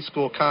Fenton High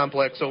School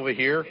complex over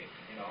here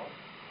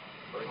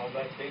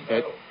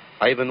at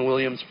Ivan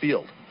Williams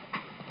Field.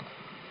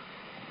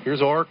 Here's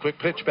Orr, quick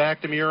pitch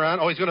back to Muron.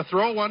 Oh, he's going to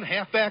throw one,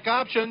 halfback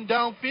option,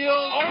 downfield.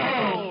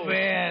 Oh,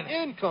 man.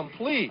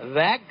 Incomplete.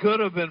 That could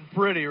have been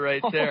pretty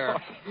right there.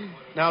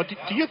 Now, do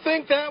you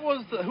think that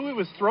was who he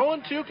was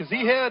throwing to? Because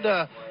he had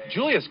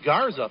Julius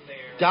Garza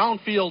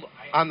downfield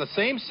on the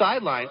same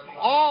sideline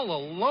all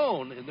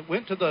alone and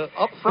went to the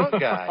up front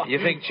guy. You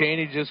think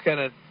Cheney just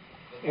kind of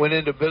went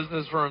into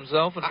business for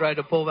himself and tried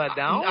to pull that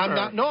down?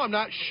 I'm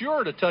not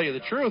sure, to tell you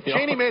the truth.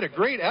 Cheney made a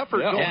great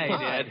effort. Yeah,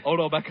 he did.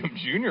 Odell Beckham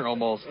Jr.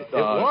 almost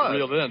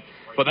reeled in.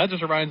 But that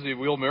just reminds me of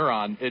Will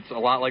Muron. It's a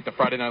lot like the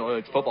Friday Night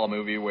Lights football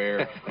movie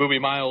where Boobie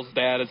Miles'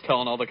 dad is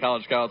telling all the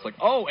college scouts, like,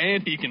 oh,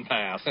 and he can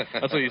pass.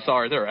 That's what you saw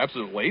right there.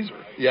 Absolute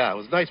laser. Yeah, it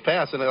was a nice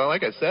pass. And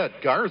like I said,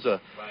 Garza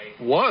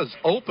was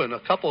open a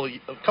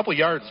couple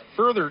yards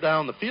further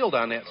down the field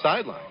on that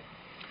sideline.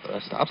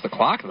 That stops the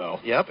clock, though.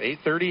 Yep,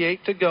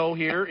 8:38 to go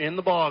here in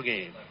the ball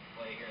game.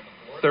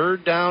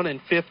 3rd down and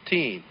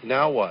 15.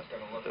 Now what?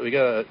 We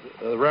got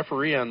a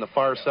referee on the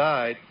far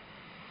side.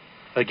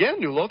 Again,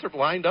 New Lothrop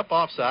lined up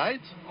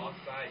offsides.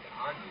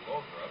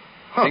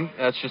 I think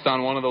that's just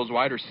on one of those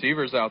wide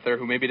receivers out there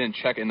who maybe didn't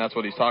check it, and that's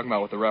what he's talking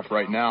about with the ref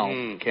right now.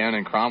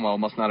 Cannon Cromwell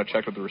must not have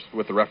checked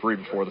with the referee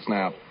before the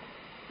snap.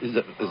 Is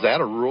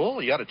that a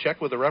rule? You got to check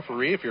with the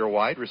referee if you're a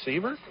wide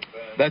receiver?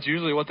 That's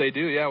usually what they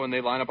do, yeah. When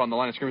they line up on the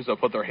line of scrimmage, they'll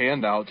put their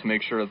hand out to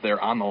make sure that they're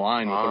on the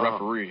line with the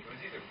referee.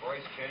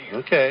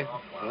 Okay.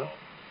 Well,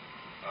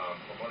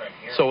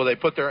 so they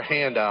put their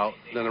hand out,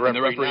 then the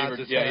referee nods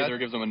his head? Either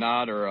gives them a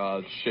nod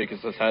or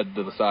shakes his head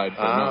to the side.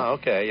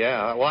 Okay,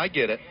 yeah. Well, I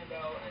get it.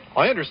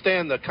 I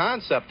understand the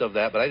concept of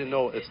that, but I didn't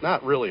know it's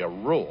not really a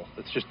rule.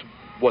 It's just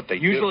what they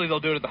do. Usually they'll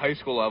do it at the high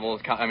school level.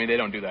 They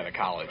don't do that at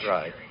college.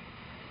 Right.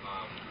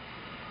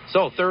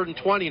 So 3rd and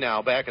 20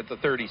 now, back at the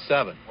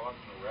 37.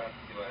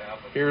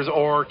 Here's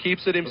Orr,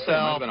 keeps it himself.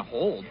 Might have been a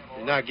hold.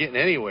 He's not getting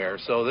anywhere,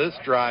 so this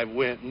drive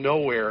went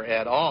nowhere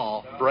at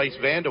all. Bryce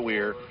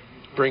Vanderweer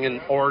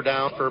bringing Orr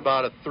down for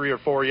about a 3 or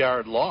 4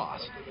 yard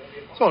loss.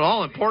 So an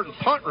all-important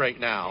punt right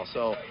now.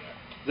 So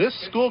this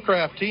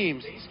Schoolcraft team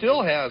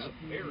still has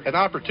an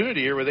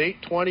opportunity here with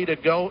 8:20 to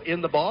go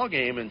in the ball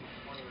game, and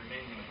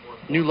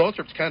New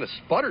Lothrop's kind of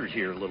sputtered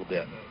here a little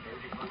bit.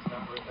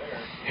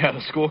 Yeah,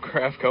 the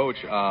Schoolcraft coach,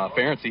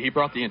 Ferenczi, he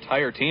brought the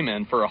entire team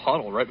in for a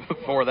huddle right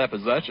before that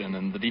possession,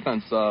 and the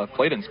defense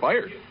played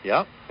inspired.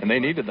 Yep. And they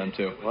needed them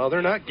to. Well,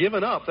 they're not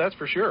giving up, that's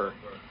for sure.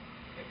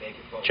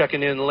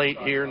 Checking in late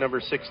here,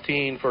 number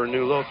 16 for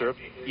New Lothrop,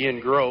 Ian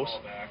Gross.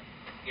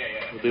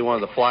 Will be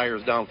one of the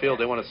flyers downfield.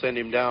 They want to send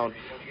him down.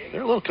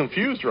 They're a little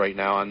confused right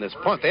now on this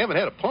punt. They haven't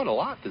had a punt a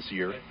lot this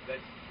year.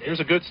 Here's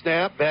a good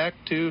snap back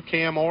to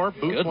Cam Orr.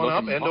 Boot one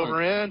up, end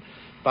over end.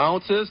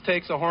 Bounces,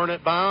 takes a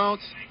Hornet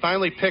bounce.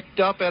 Finally picked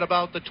up at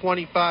about the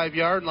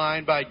 25-yard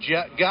line by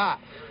Jet Gott.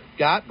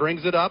 Gott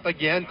brings it up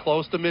again,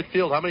 close to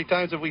midfield. How many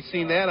times have we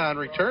seen that on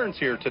returns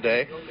here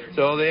today?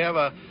 So they have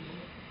a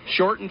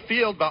Shortened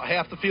field, about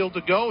half the field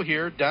to go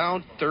here,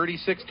 down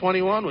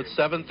 36-21 with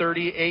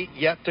 7:38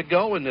 yet to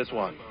go in this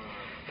one.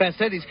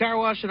 Fast Eddie's Car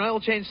Wash and Oil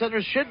Change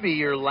Centers should be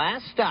your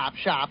last stop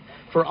shop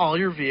for all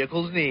your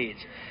vehicle's needs.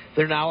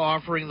 They're now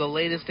offering the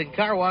latest in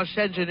car wash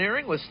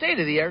engineering with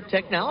state-of-the-art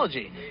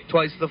technology.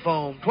 Twice the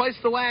foam, twice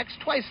the wax,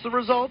 twice the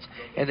results.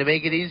 And to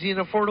make it easy and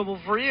affordable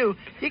for you,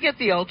 you get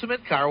the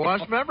ultimate car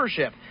wash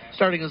membership.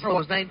 Starting as low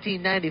as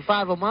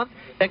 $19.95 a month,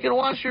 that can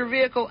wash your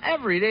vehicle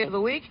every day of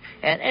the week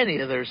at any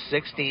of their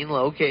 16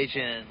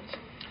 locations.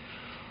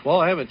 Well,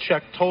 I haven't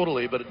checked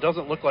totally, but it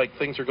doesn't look like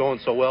things are going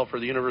so well for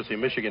the University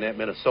of Michigan at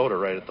Minnesota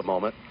right at the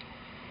moment.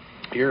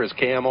 Here is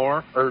Cam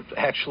Orr, or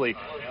actually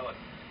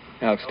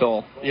Alex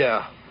Stoll.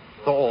 Yeah,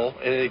 Stoll,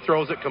 and he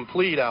throws it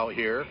complete out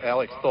here.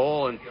 Alex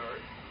Stoll, and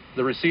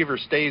the receiver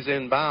stays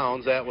in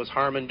bounds. That was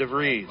Harmon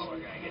DeVries.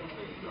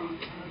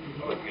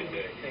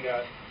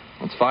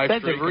 It's 5 That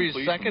straight DeVries'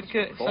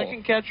 completions.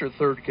 second catch or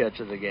third catch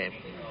of the game?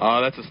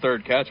 That's his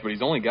third catch, but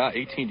he's only got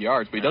 18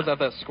 yards. But he does have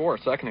that score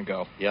a second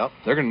ago. Yep.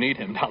 They're going to need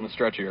him down the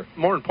stretch here.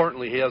 More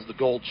importantly, he has the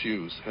gold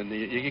shoes, and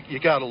you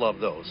got to love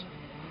those.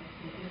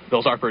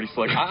 Those are pretty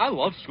slick. I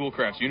love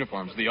Schoolcraft's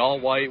uniforms. The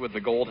all-white with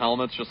the gold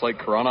helmets, just like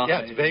Corona.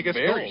 Yeah, it's Vegas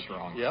very gold.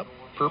 Strong. Yep,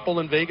 purple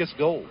and Vegas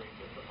gold.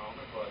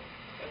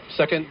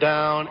 Second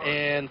down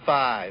and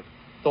 5.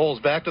 Stoll's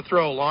back to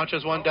throw,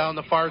 launches one down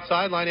the far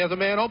sideline. He has a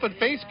man open,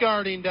 face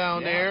guarding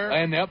down there.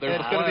 And there's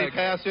it's going to be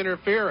pass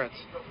interference.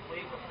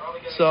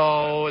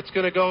 So it's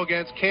going to go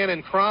against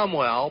Cannon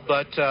Cromwell.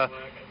 But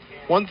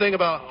one thing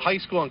about high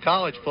school and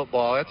college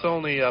football, that's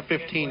only a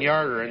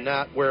 15-yarder and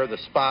not where the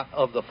spot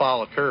of the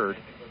foul occurred.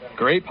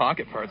 Great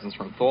pocket presence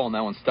from Thole, and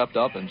that one stepped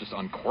up and just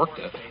uncorked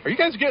it. Are you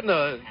guys getting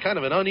a kind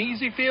of an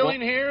uneasy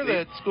feeling here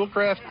that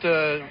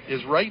Schoolcraft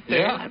is right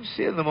there? Yeah, I'm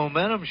seeing the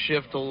momentum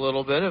shift a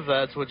little bit, if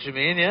that's what you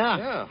mean.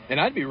 Yeah. And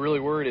I'd be really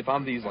worried if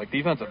I'm these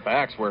defensive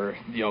backs where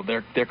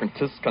they're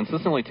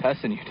consistently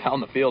testing you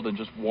down the field, and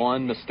just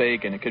one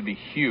mistake and it could be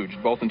huge,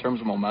 both in terms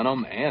of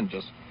momentum and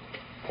just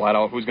flat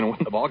out who's going to win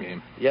the ball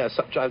game. Yes,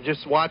 I'm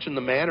just watching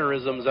the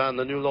mannerisms on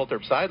the New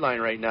Lothrop sideline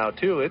right now,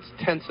 too. It's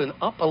tensing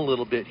up a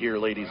little bit here,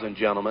 ladies and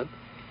gentlemen.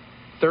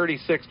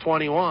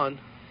 36-21.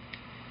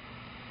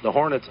 The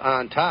Hornets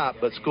on top,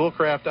 but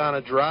Schoolcraft on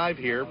a drive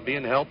here,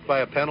 being helped by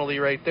a penalty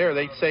right there.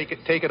 They take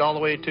it all the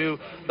way to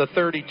the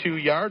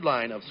 32-yard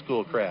line of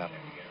Schoolcraft.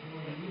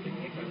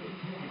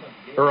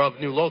 Or of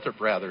New Lothrop,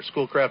 rather.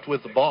 Schoolcraft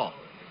with the ball.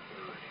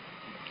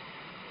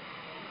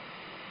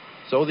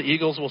 So the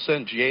Eagles will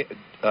send Jake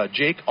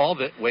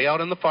Alvitt way out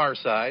on the far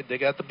side. They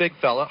got the big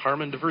fella,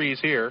 Harmon DeVries,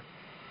 here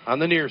on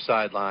the near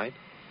sideline.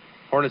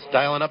 Hornets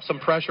dialing up some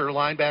pressure,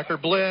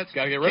 linebacker blitz.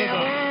 Got to get rid of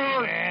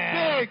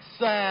him. Big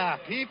sack.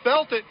 He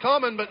felt it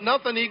coming, but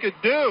nothing he could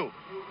do.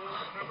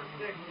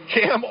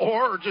 Cam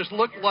Orr just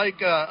looked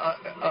like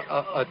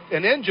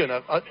an engine,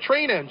 a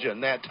train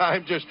engine that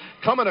time, just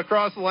coming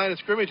across the line of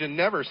scrimmage and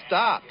never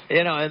stopped.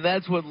 And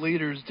that's what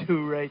leaders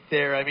do right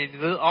there. I mean,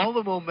 all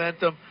the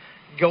momentum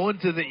going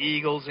to the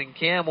Eagles, and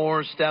Cam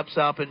Orr steps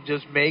up and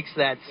just makes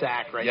that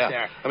sack right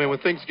there. I mean, when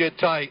things get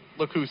tight,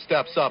 look who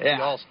steps up,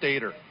 the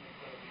All-Stater.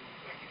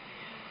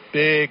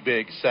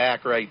 Big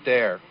sack right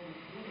there.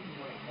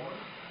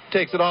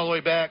 Takes it all the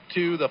way back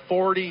to the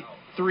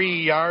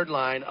 43-yard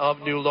line of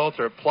New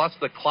Lothrop, plus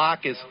the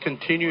clock is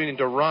continuing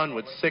to run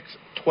with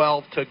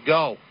 6:12 to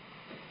go.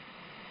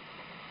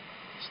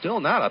 Still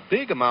not a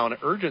big amount of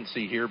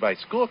urgency here by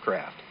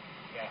Schoolcraft.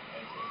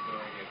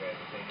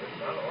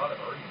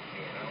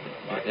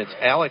 It's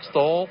Alex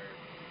Stoll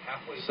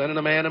sending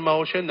a man in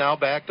motion, now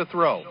back to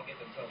throw.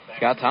 He's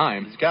got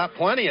time. He's got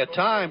plenty of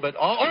time, but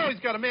he's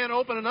got a man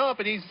opening up,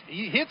 and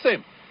he hits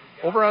him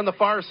over on the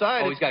far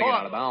side. He's got to get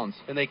out of bounds.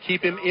 And they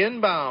keep him in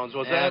bounds.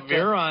 Was that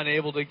Muron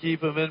able to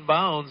keep him in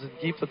bounds and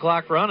keep the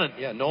clock running?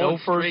 Yeah, no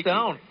first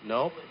down.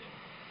 Nope.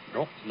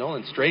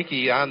 Nolan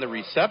Strachey on the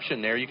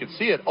reception there. You can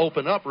see it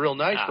open up real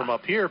nice from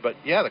up here, but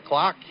yeah, the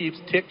clock keeps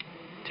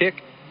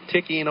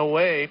ticking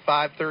away.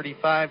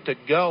 5:35 to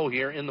go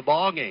here in the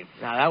ball game.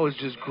 Now that was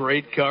just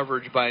great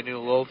coverage by New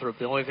Lothrop.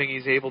 The only thing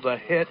he's able to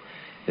hit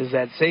is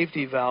that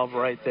safety valve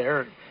right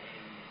there.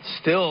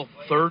 Still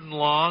 3rd and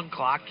long,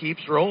 clock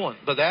keeps rolling.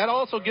 But that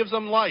also gives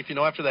them life.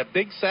 After that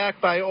big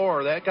sack by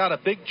Orr, that got a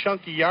big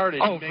chunky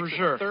yardage. Oh, for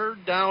sure.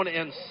 3rd down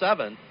and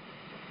 7.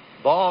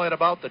 Ball at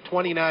about the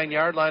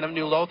 29-yard line of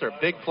New Lothrop.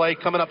 Big play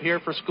coming up here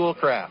for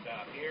Schoolcraft.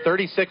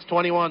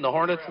 36-21, the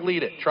Hornets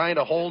lead it, trying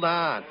to hold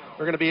on.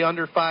 We're going to be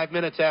under 5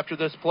 minutes after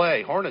this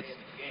play. Hornets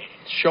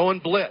showing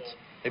blitz.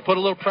 They put a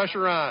little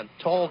pressure on.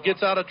 Toll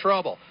gets out of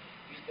trouble.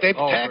 They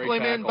tackle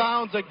him in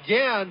bounds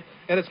again,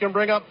 and it's going to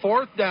bring up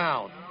 4th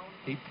down.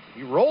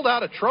 He rolled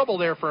out of trouble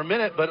there for a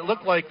minute, but it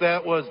looked like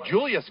that was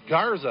Julius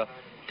Garza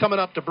coming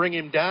up to bring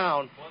him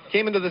down.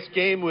 Came into this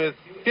game with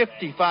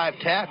 55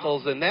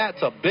 tackles, and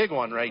that's a big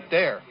one right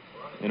there.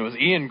 And it was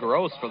Ian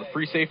Gross for the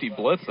free safety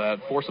blitz that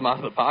forced him out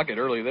of the pocket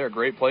early there.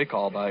 Great play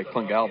call by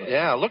Clint Galvis.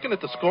 Yeah, looking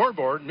at the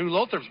scoreboard, New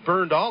Lothrop's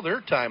burned all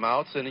their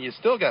timeouts, and you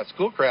still got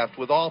Schoolcraft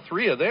with all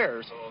 3 of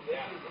theirs.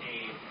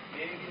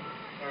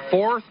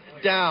 4th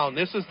down.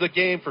 This is the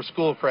game for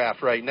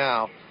Schoolcraft right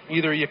now.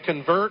 Either you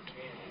convert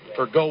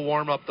or go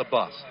warm up the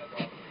bus.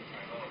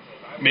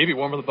 Maybe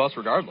warm up the bus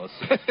regardless.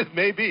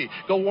 Maybe.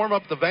 Go warm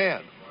up the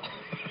van.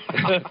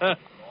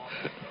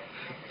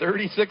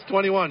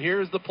 36-21.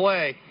 Here's the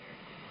play.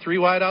 3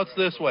 wideouts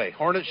this way.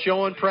 Hornets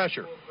showing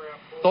pressure.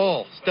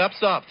 Thole steps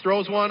up,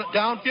 throws one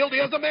downfield. He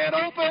has a man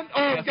open.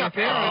 Oh, he's got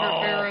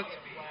interference.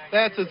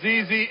 That's as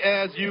easy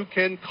as you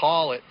can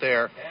call it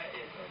there.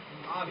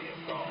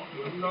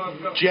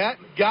 Jet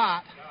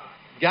got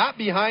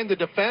behind the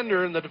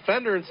defender, and the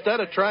defender,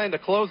 instead of trying to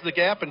close the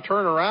gap and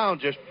turn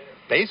around, just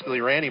basically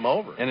ran him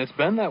over. And it's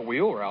been that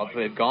wheel route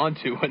they've gone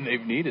to when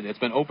they've needed it. It's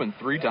been open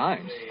 3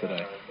 times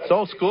today.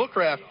 So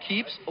Schoolcraft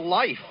keeps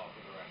life.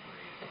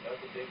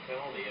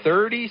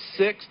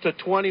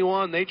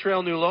 36-21. They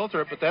trail New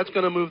Lothrop, but that's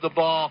going to move the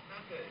ball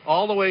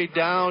all the way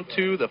down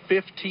to the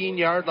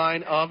 15-yard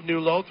line of New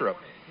Lothrop.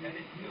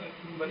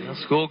 Now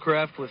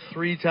Schoolcraft with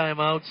 3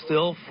 timeouts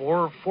still,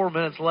 4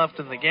 minutes left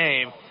in the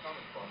game.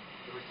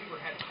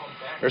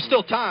 There's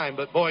still time,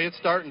 but boy, it's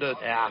starting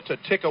to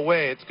tick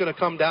away. It's going to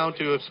come down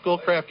to if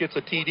Schoolcraft gets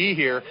a TD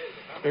here,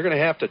 they're going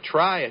to have to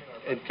try it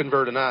and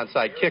convert an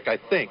onside kick, I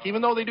think,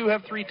 even though they do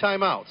have 3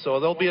 timeouts. So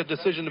there'll be a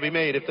decision to be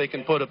made if they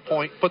can put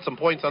some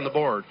points on the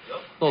board.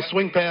 Little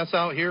swing pass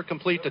out here,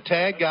 complete to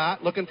Tag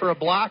Gott, looking for a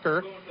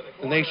blocker,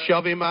 and they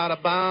shove him out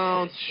of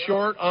bounds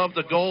short of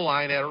the goal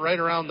line at right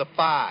around the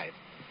 5.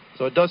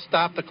 So it does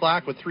stop the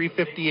clock with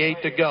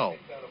 3:58 to go.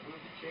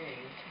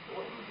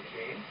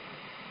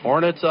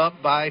 Hornets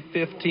up by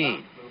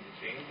 15.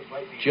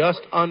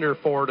 Just under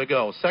 4 to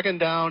go. Second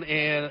down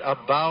and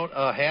about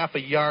a half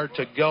a yard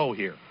to go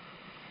here.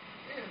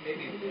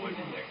 Maybe 1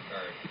 next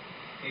card.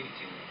 Maybe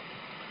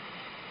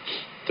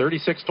 2.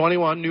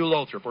 36-21, New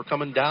Lothrop. We're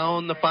coming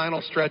down the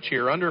final stretch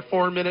here. Under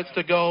 4 minutes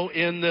to go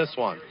in this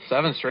one.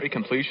 7 straight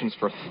completions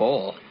for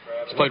Thole.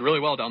 He's played really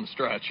well down the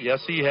stretch.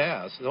 Yes, he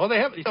has. Well, they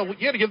have. You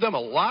got to give them a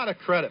lot of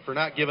credit for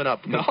not giving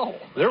up. No.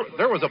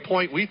 There was a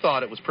point we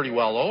thought it was pretty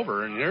well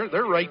over, and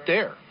they're right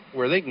there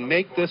where they can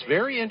make this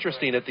very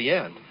interesting at the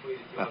end.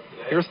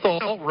 Here's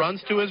Thole,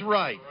 runs to his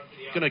right.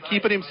 Going to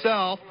keep it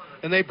himself,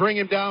 and they bring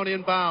him down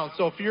inbounds.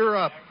 So if you're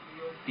up...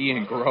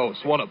 Ian Gross,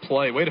 what a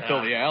play. Way to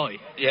fill the alley.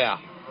 Yeah.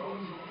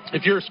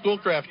 If you're a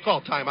Schoolcraft,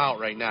 call timeout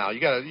right now. You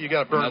got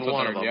to burn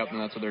one of them. Yep, and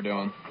that's what they're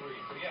doing.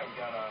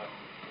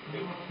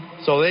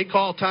 So they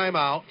call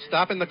timeout,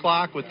 stopping the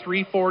clock with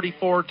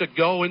 3:44 to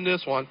go in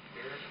this one.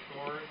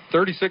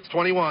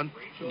 36-21,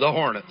 the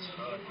Hornets.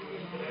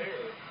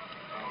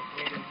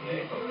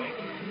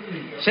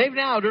 Save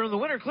now during the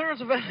winter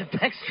clearance event at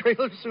Beck's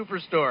Trailer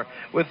Superstore.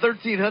 With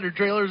 1,300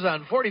 trailers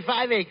on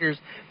 45 acres,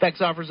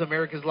 Beck's offers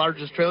America's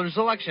largest trailer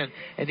selection,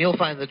 and you'll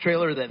find the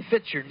trailer that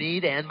fits your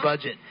need and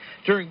budget.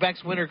 During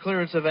Beck's winter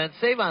clearance event,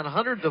 save on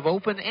hundreds of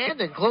open and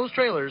enclosed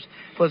trailers,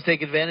 plus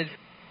take advantage of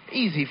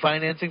easy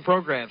financing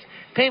programs.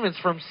 Payments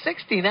from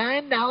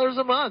 $69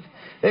 a month.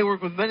 They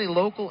work with many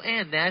local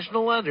and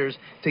national lenders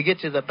to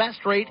get you the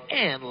best rate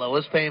and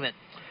lowest payment.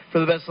 For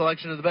the best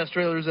selection of the best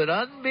trailers at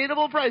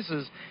unbeatable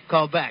prices,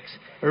 call Beck's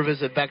or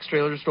visit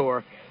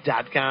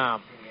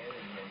Beck'sTrailerStore.com.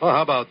 Well,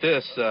 how about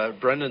this?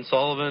 Brendan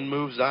Sullivan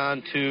moves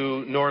on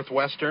to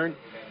Northwestern.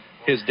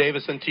 His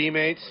Davison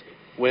teammates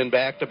win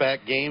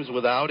back-to-back games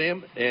without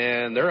him,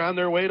 and they're on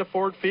their way to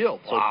Ford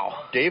Field. So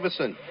wow.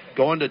 Davison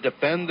going to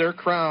defend their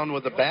crown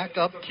with a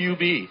backup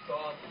QB.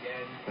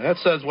 That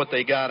says what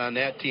they got on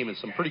that team is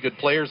some pretty good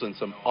players and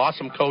some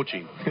awesome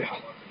coaching.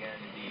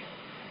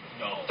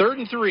 3rd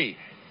and 3.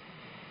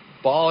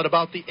 Ball at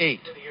about the 8.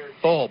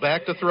 Thole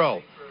back to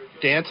throw.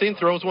 Dancing,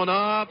 throws one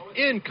up.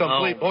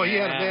 Incomplete. Boy, he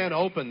had a man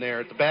open there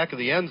at the back of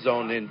the end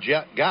zone in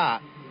Jet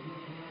Gott.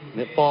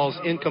 And it falls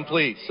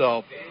incomplete.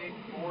 So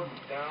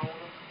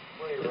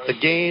the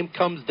game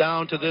comes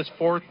down to this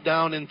 4th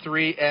down and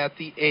 3 at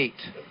the 8.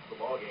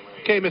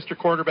 Okay, Mr.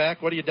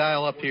 Quarterback, what do you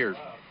dial up here?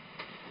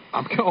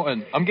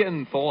 I'm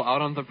getting Thole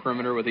out on the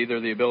perimeter with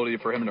either the ability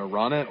for him to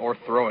run it or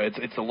throw it.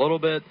 It's a little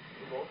bit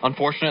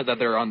unfortunate that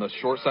they're on the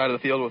short side of the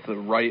field with the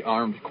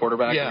right-armed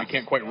quarterback. Yes. You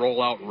can't quite roll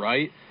out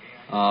right.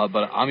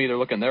 But I'm either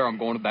looking there or I'm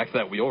going back to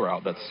that wheel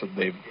route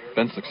they've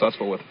been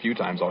successful with a few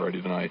times already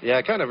tonight. Yeah,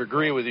 I kind of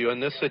agree with you. In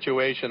this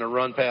situation, a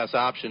run-pass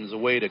option is a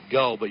way to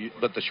go,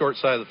 but the short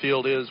side of the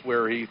field is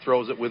where he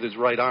throws it with his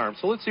right arm.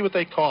 So let's see what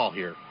they call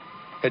here.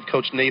 Head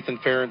coach Nathan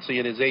Ferenczi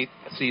in his 8th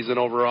season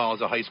overall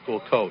as a high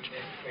school coach.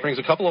 Brings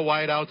a couple of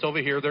wideouts over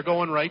here. They're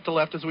going right to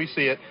left as we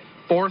see it.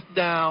 4th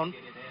down.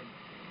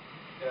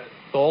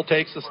 Thole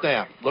takes the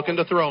snap. Looking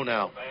to throw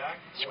now.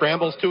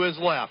 Scrambles to his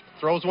left.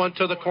 Throws one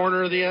to the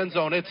corner of the end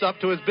zone. It's up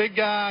to his big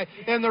guy,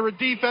 and the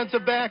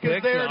defensive back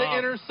is there to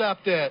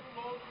intercept it.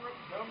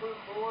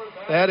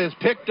 That is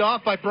picked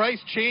off by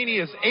Bryce Cheney,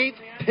 his 8th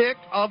pick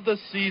of the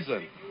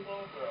season.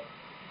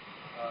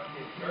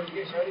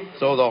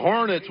 So the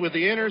Hornets with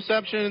the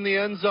interception in the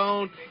end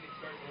zone.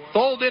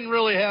 Thole didn't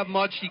really have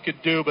much he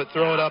could do but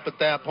throw it up at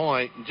that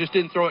point. Just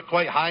didn't throw it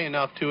quite high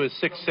enough to his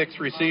 6'6"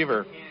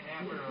 receiver.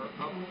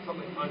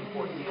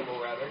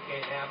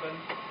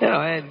 You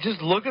know, and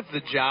just look at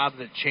the job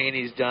that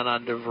Cheney's done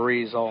on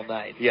DeVries all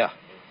night. Yeah.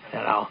 You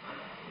know.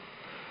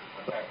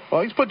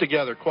 Well, he's put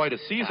together quite a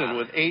season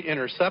with 8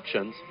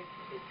 interceptions.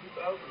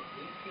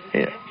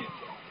 Yeah.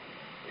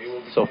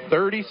 So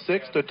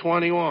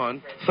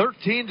 36-21.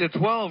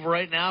 13-12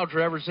 right now.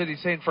 Traverse City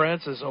St.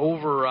 Francis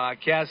over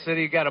Cass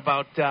City. Got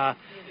about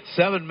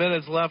 7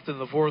 minutes left in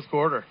the fourth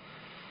quarter.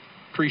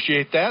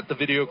 Appreciate that. The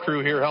video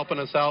crew here helping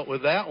us out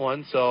with that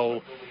one.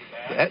 So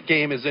that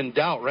game is in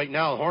doubt. Right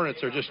now, the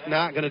Hornets are just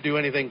not going to do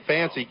anything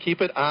fancy.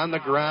 Keep it on the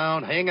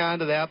ground. Hang on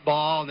to that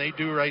ball, and they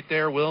do right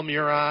there. Will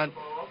Muron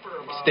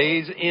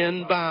stays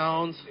in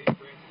bounds.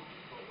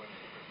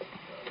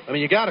 I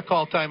mean, you got to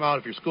call timeout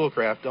if you're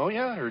Schoolcraft, don't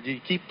you? Or do you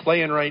keep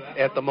playing right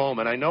at the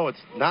moment? I know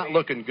it's not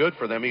looking good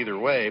for them either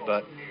way,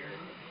 but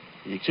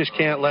you just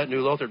can't let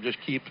New Lothrop just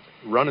keep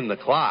running the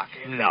clock.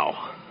 No.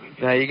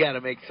 Now you got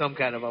to make some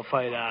kind of a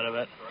fight out of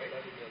it.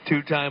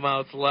 2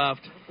 timeouts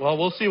left. Well,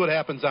 we'll see what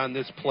happens on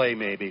this play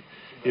maybe.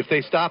 If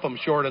they stop them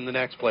short on the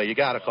next play, you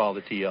got to call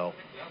the TO.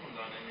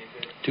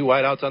 2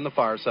 wideouts on the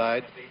far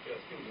side.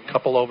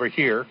 Couple over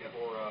here.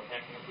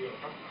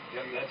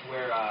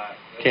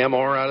 Cam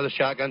Orr out of the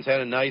shotgun's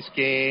had a nice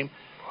game.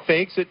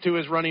 Fakes it to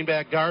his running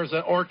back,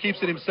 Garza, or keeps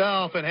it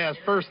himself and has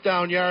first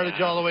down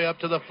yardage all the way up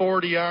to the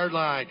 40-yard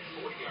line.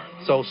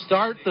 So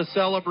start the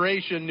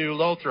celebration, New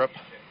Lothrop.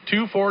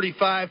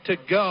 2:45 to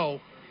go.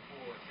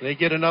 They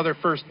get another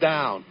first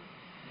down.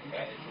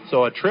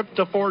 So a trip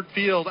to Ford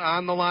Field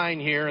on the line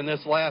here in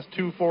this last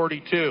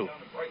 2:42.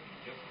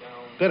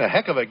 Been a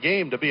heck of a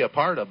game to be a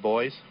part of,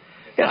 boys.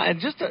 Yeah,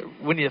 and just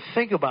when you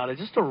think about it,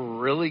 just a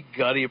really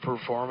gutty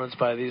performance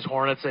by these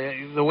Hornets.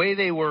 The way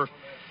they were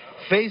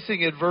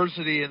facing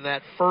adversity in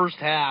that first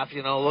half,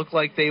 looked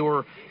like they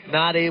were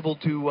not able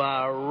to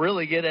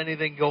really get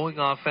anything going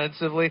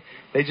offensively.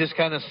 They just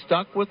kind of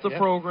stuck with the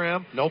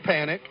program. No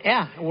panic.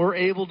 Yeah, we're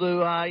able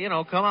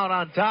to, come out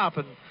on top.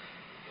 And,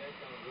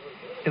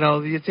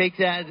 you take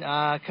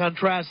that,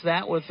 contrast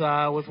that with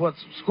what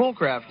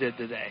Schoolcraft did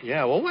today.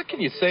 Yeah, well, what can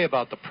you say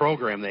about the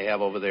program they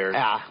have over there,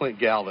 Clint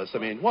Galvis? I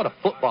mean, what a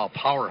football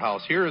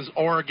powerhouse. Here is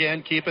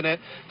Oregon keeping it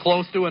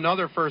close to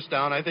another first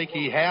down. I think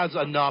he has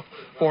enough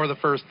for the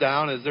first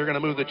down as they're going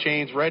to move the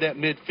chains right at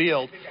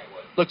midfield.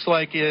 Looks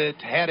like it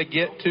had to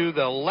get to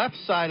the left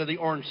side of the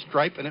orange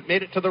stripe, and it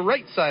made it to the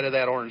right side of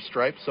that orange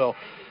stripe, so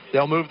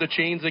they'll move the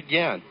chains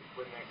again.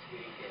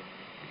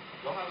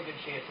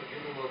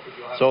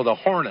 So the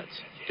Hornets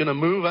going to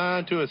move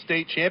on to a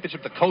state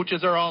championship. The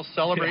coaches are all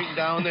celebrating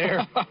down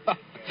there.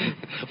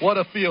 What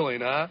a feeling,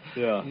 huh?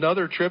 Yeah.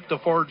 Another trip to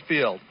Ford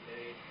Field.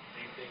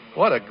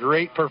 What a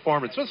great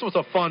performance. This was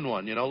a fun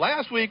one.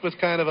 Last week was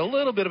kind of a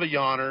little bit of a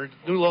yawner.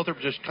 New Lothrop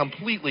just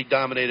completely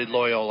dominated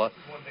Loyola.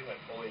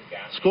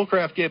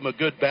 Schoolcraft gave them a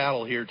good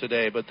battle here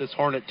today, but this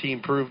Hornet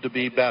team proved to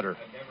be better.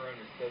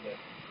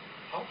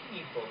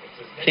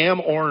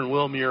 Cam Orr and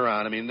Will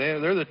Muron. I mean,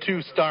 they're the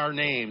 2 star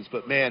names,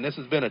 but, man, this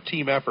has been a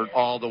team effort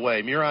all the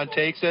way. Muron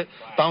takes it,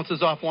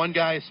 bounces off one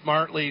guy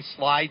smartly,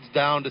 slides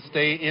down to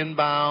stay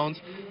inbounds.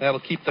 That'll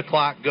keep the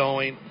clock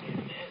going.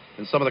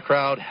 And some of the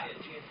crowd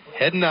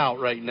heading out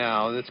right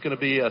now. And it's going to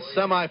be a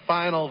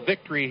semifinal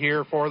victory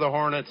here for the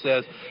Hornets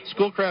as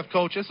Schoolcraft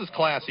coach. This is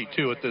classy,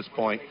 too, at this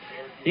point.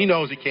 He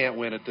knows he can't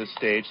win at this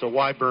stage, so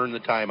why burn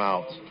the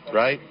timeouts,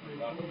 right?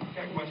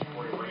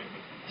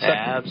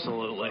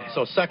 Absolutely.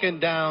 So second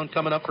down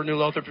coming up for New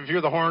Lothrop. If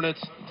you're the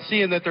Hornets,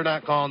 seeing that they're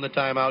not calling the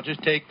timeout,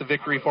 just take the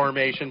victory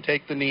formation,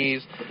 take the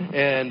knees,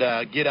 and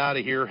get out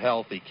of here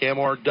healthy. Cam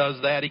Orr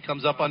does that. He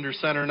comes up under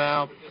center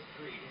now.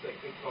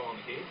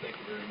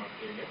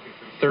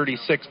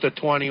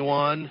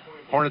 36-21.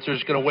 Hornets are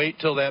just going to wait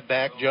till that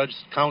back judge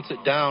counts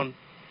it down.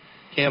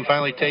 Cam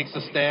finally takes the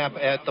snap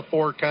at the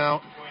 4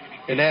 count.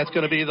 And that's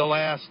going to be the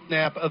last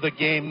snap of the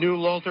game. New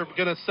Lothrop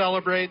going to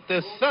celebrate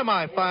this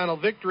semifinal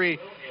victory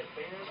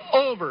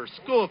over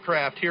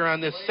Schoolcraft here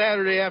on this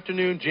Saturday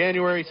afternoon,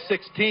 January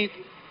 16th.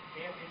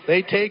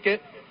 They take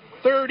it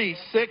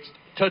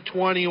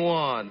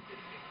 36-21.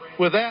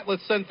 With that,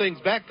 let's send things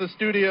back to the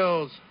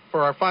studios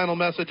for our final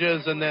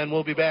messages, and then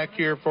we'll be back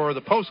here for the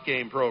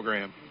post-game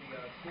program.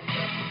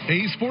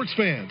 Hey, sports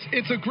fans,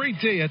 it's a great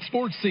day at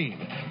Sports Scene.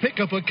 Pick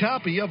up a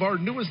copy of our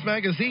newest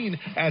magazine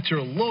at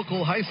your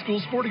local high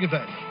school sporting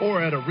event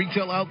or at a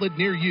retail outlet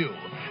near you.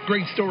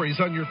 Great stories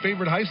on your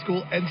favorite high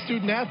school and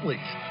student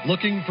athletes.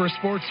 Looking for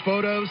sports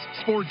photos?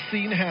 Sports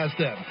Scene has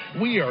them.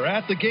 We are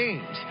at the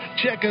games.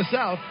 Check us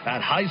out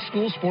at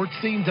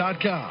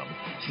highschoolsportscene.com.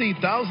 See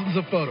thousands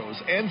of photos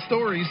and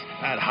stories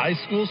at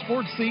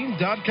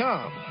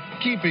highschoolsportscene.com.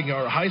 Keeping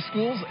our high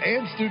schools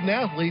and student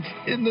athletes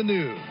in the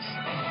news.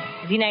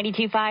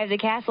 Z92.5 The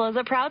Castle is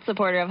a proud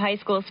supporter of high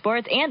school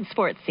sports and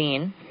Sports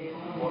Scene.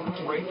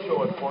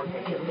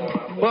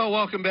 Well,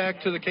 welcome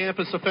back to the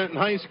campus of Fenton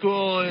High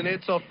School, and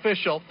it's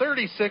official.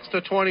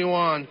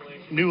 36-21.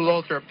 New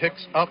Lothrop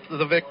picks up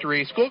the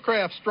victory.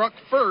 Schoolcraft struck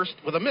first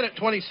with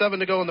 1:27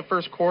 to go in the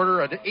first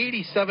quarter. An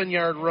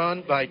 87-yard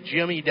run by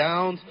Jimmy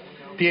Downs.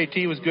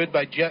 PAT was good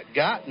by Jet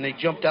Gott, and they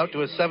jumped out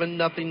to a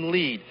 7-0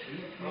 lead.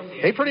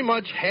 They pretty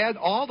much had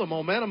all the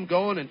momentum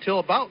going until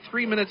about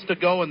 3 minutes to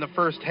go in the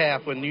first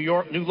half when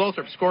New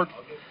Lothrop scored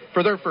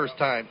for their first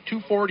time.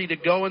 2:40 to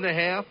go in the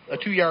half, a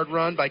 2-yard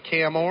run by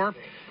Cam Orr.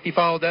 He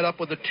followed that up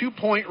with a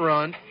 2-point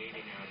run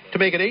to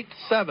make it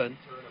 8-7,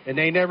 and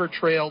they never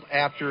trailed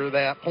after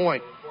that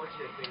point.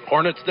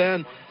 Hornets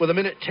then, with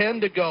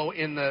 1:10 to go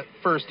in the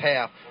first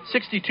half,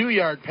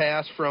 62-yard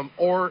pass from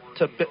Orr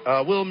to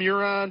Will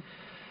Muron.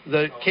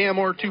 The Cam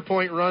Orr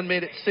 2-point run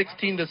made it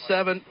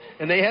 16-7,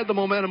 and they had the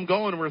momentum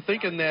going. We're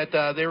thinking that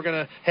they were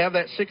going to have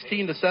that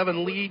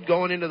 16-7 lead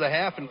going into the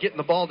half and getting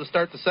the ball to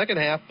start the second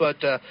half, but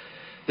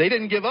they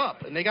didn't give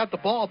up, and they got the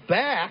ball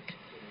back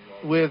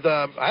with,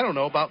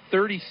 about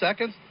 30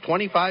 seconds,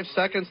 25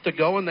 seconds to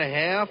go in the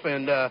half,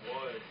 and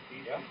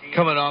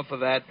coming off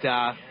of that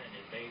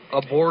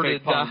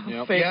aborted fake punt,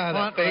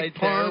 punt right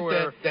punt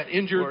there that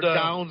injured where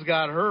Downs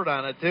got hurt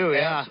on it too.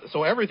 Yeah.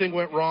 So everything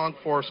went wrong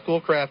for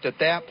Schoolcraft at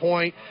that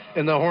point,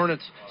 and the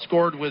Hornets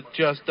scored with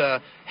just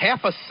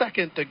half a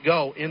second to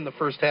go in the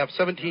first half.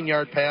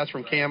 17-yard pass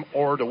from Cam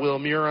Orr to Will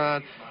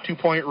Muron.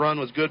 2-point run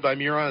was good by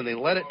Muron, and they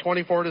led it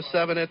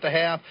 24-7 at the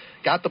half.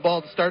 Got the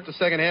ball to start the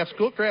second half.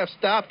 Schoolcraft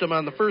stopped them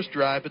on the first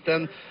drive, but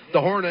then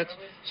the Hornets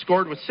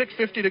scored with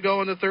 6:50 to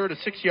go in the third. A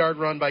 6-yard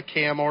run by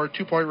Cam Orr.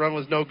 2-point run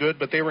was no good,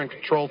 but they were in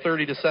control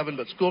 30-7.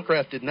 But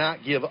Schoolcraft did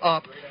not give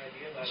up.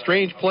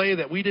 Strange play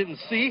that we didn't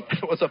see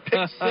was a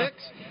pick six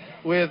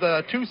with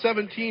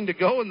 2:17 to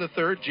go in the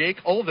third. Jake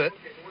Olvett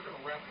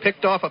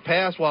picked off a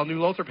pass while New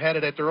Lothrop had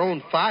it at their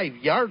own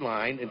 5-yard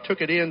line and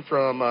took it in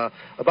from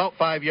about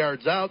 5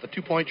 yards out. The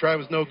 2-point try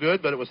was no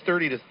good, but it was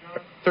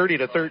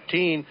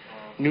 30-13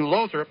 New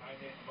Lothrop.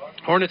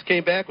 Hornets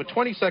came back with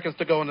 20 seconds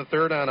to go in the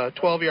third on a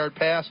 12-yard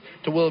pass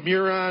to Will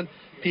Muron.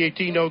 PAT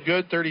no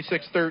good,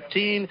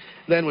 36-13.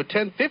 Then with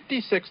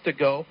 10:56 to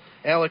go,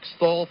 Alex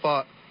Stoll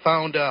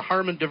found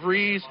Harmon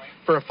DeVries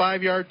for a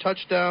 5-yard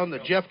touchdown. The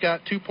Jeff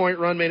Gott 2-point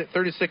run made it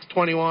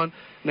 36-21, and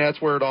that's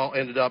where it all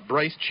ended up.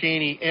 Bryce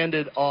Cheney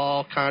ended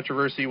all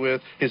controversy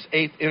with his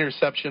 8th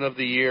interception of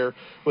the year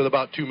with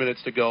about 2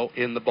 minutes to go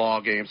in the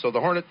ball game. So the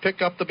Hornets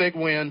pick up the big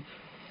win,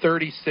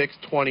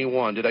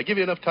 36-21. Did I give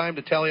you enough time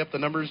to tally up the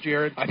numbers,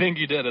 Jared? I think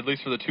you did, at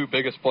least for the two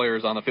biggest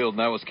players on the field, and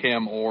that was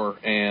Cam Orr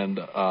and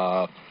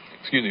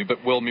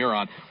Will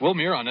Muron. Will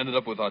Muron ended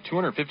up with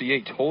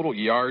 258 total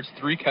yards,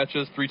 3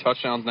 catches, 3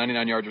 touchdowns,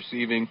 99 yards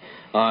receiving,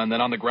 and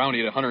then on the ground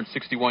he had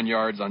 161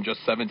 yards on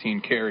just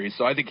 17 carries.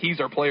 So I think he's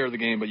our player of the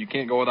game, but you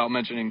can't go without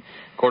mentioning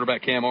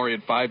quarterback Cam Orr. He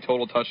had 5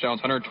 total touchdowns,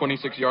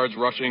 126 yards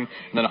rushing,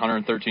 and then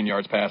 113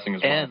 yards passing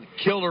as well. And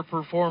killer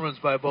performance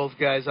by both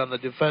guys on the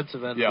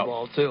defensive end of the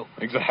ball, too.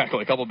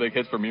 Exactly. A couple big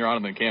hits for Muron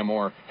and then Cam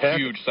Orr.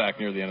 Huge sack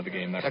near the end of the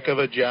game there. Heck of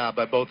a job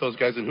by both those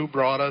guys. And who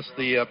brought us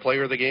the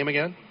player of the game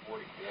again?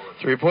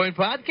 3-Point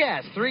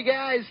Podcast. 3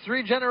 guys,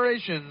 3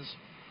 generations,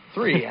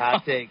 3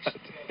 hot takes.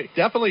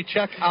 Definitely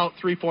check out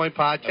 3-Point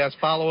Podcast.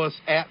 Follow us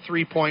at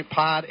 3-Point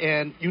Pod.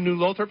 And you New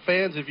Lothrop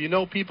fans, if you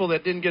know people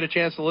that didn't get a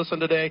chance to listen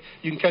today,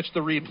 you can catch the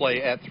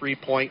replay at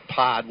 3-Point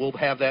Pod. We'll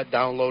have that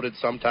downloaded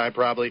sometime,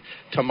 probably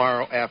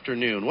tomorrow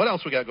afternoon. What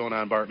else we got going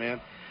on, Bart,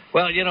 man?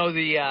 Well,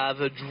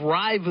 the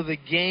drive of the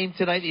game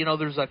tonight,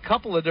 there's a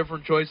couple of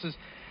different choices.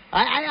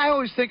 I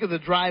always think of the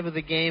drive of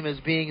the game as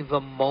being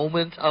the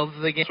moment of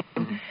the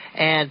game,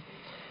 and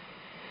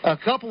a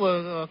couple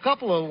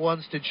of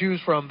ones to choose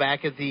from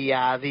back at the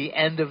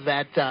end of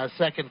that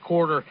second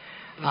quarter.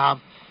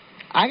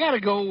 I got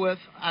to go with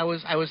I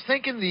was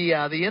thinking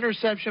the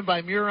interception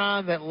by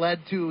Muron that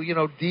led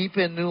to deep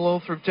in New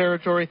Lothrop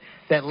territory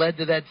that led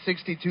to that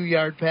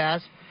 62-yard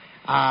pass,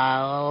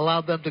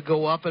 allowed them to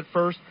go up at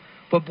first,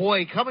 but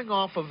boy, coming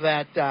off of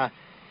that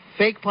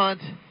fake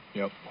punt,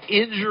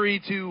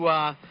 injury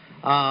to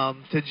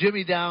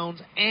Jimmy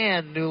Downs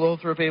and New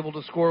Lothrop able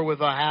to score with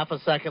a half a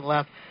second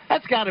left.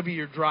 That's got to be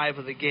your drive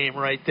of the game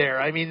right there.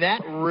 I mean,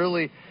 that's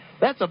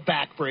a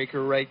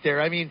backbreaker right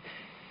there. I mean,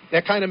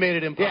 that kind of made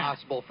it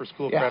impossible for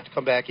Schoolcraft to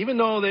come back, even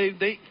though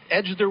they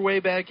edged their way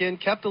back in,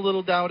 kept a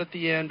little doubt at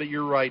the end, but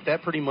you're right,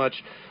 that pretty much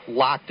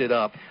locked it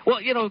up. Well,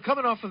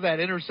 coming off of that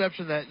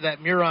interception that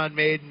Muron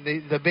made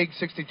and the big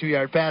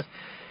 62-yard pass,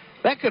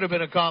 that could have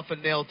been a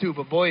coffin nail too,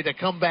 but boy, to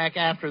come back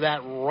after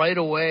that right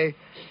away,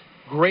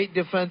 great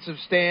defensive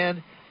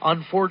stand.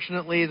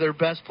 Unfortunately, their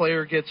best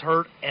player gets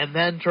hurt and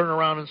then turn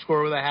around and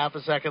score with a half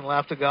a second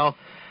left to go.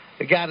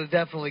 You got to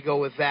definitely go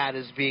with that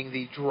as being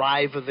the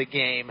drive of the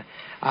game.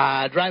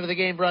 Drive of the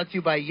game brought to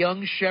you by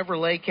Young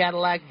Chevrolet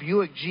Cadillac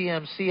Buick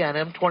GMC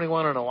on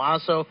M21 in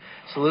Owasso,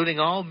 saluting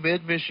all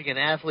Mid-Michigan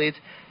athletes.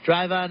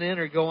 Drive on in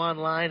or go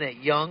online at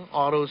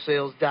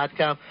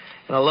youngautosales.com.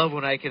 And I love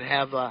when I can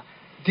have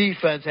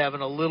defense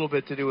having a little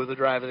bit to do with the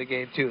drive of the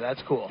game, too.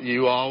 That's cool.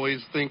 You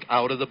always think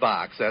out of the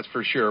box, that's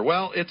for sure.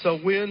 Well, it's a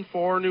win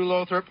for New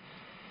Lothrop,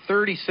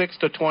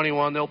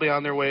 36-21. They'll be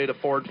on their way to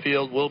Ford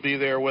Field. We'll be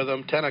there with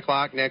them 10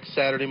 o'clock next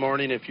Saturday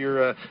morning. If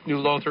you're a New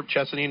Lothrop,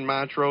 Chesaning,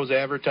 Montrose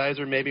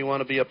advertiser, maybe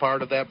want to be a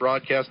part of that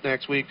broadcast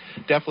next week,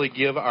 definitely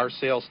give our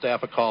sales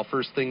staff a call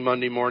first thing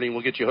Monday morning.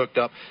 We'll get you hooked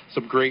up.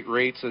 Some great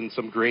rates and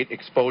some great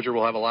exposure.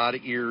 We'll have a lot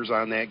of ears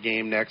on that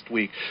game next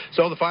week.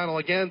 So the final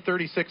again,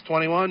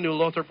 36-21. New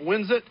Lothrop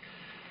wins it.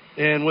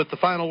 And with the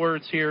final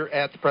words here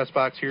at the press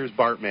box, here's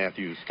Bart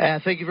Matthews.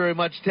 Thank you very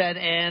much, Ted.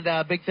 And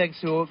big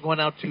thanks going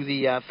out to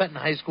the Fenton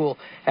High School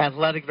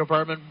Athletic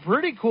Department.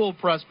 Pretty cool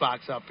press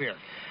box up here.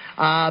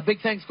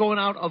 Big thanks going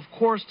out, of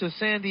course, to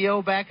Sandy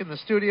O back in the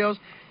studios,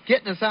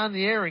 getting us on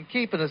the air and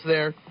keeping us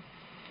there.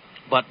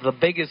 But the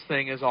biggest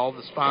thing is all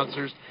the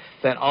sponsors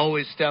that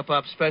always step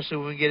up, especially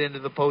when we get into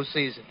the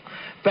postseason.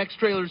 Beck's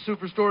Trailer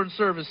Superstore and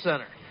Service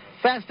Center,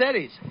 Fast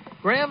Eddie's,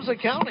 Graham's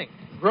Accounting,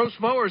 Gross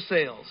Mower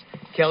Sales,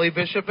 Kelly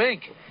Bishop Inc.,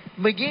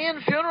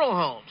 McGeehan Funeral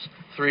Homes,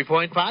 3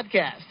 Point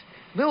Podcast,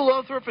 New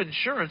Lothrop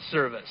Insurance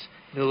Service,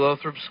 New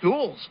Lothrop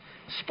Schools,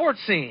 Sports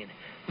Scene,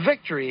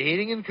 Victory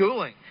Heating and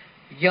Cooling,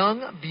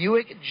 Young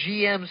Buick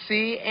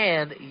GMC,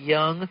 and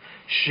Young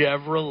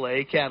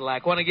Chevrolet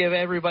Cadillac. Want to give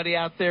everybody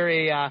out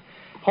there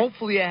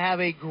hopefully you have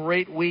a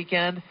great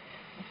weekend.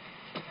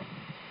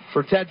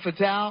 For Ted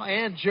Fatale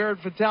and Jared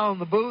Fatale in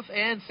the booth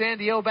and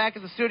Sandy O back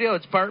in the studio,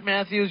 it's Bart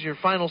Matthews, your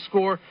final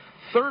score,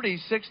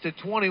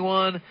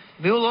 36-21,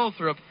 New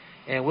Lothrop.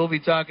 And we'll be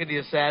talking to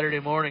you Saturday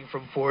morning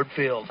from Ford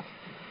Field.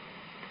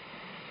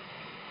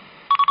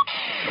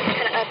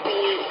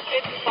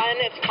 It's fun,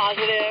 it's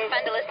positive.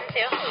 Fun to listen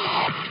to.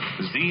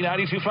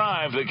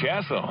 Z92.5, The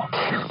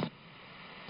Castle.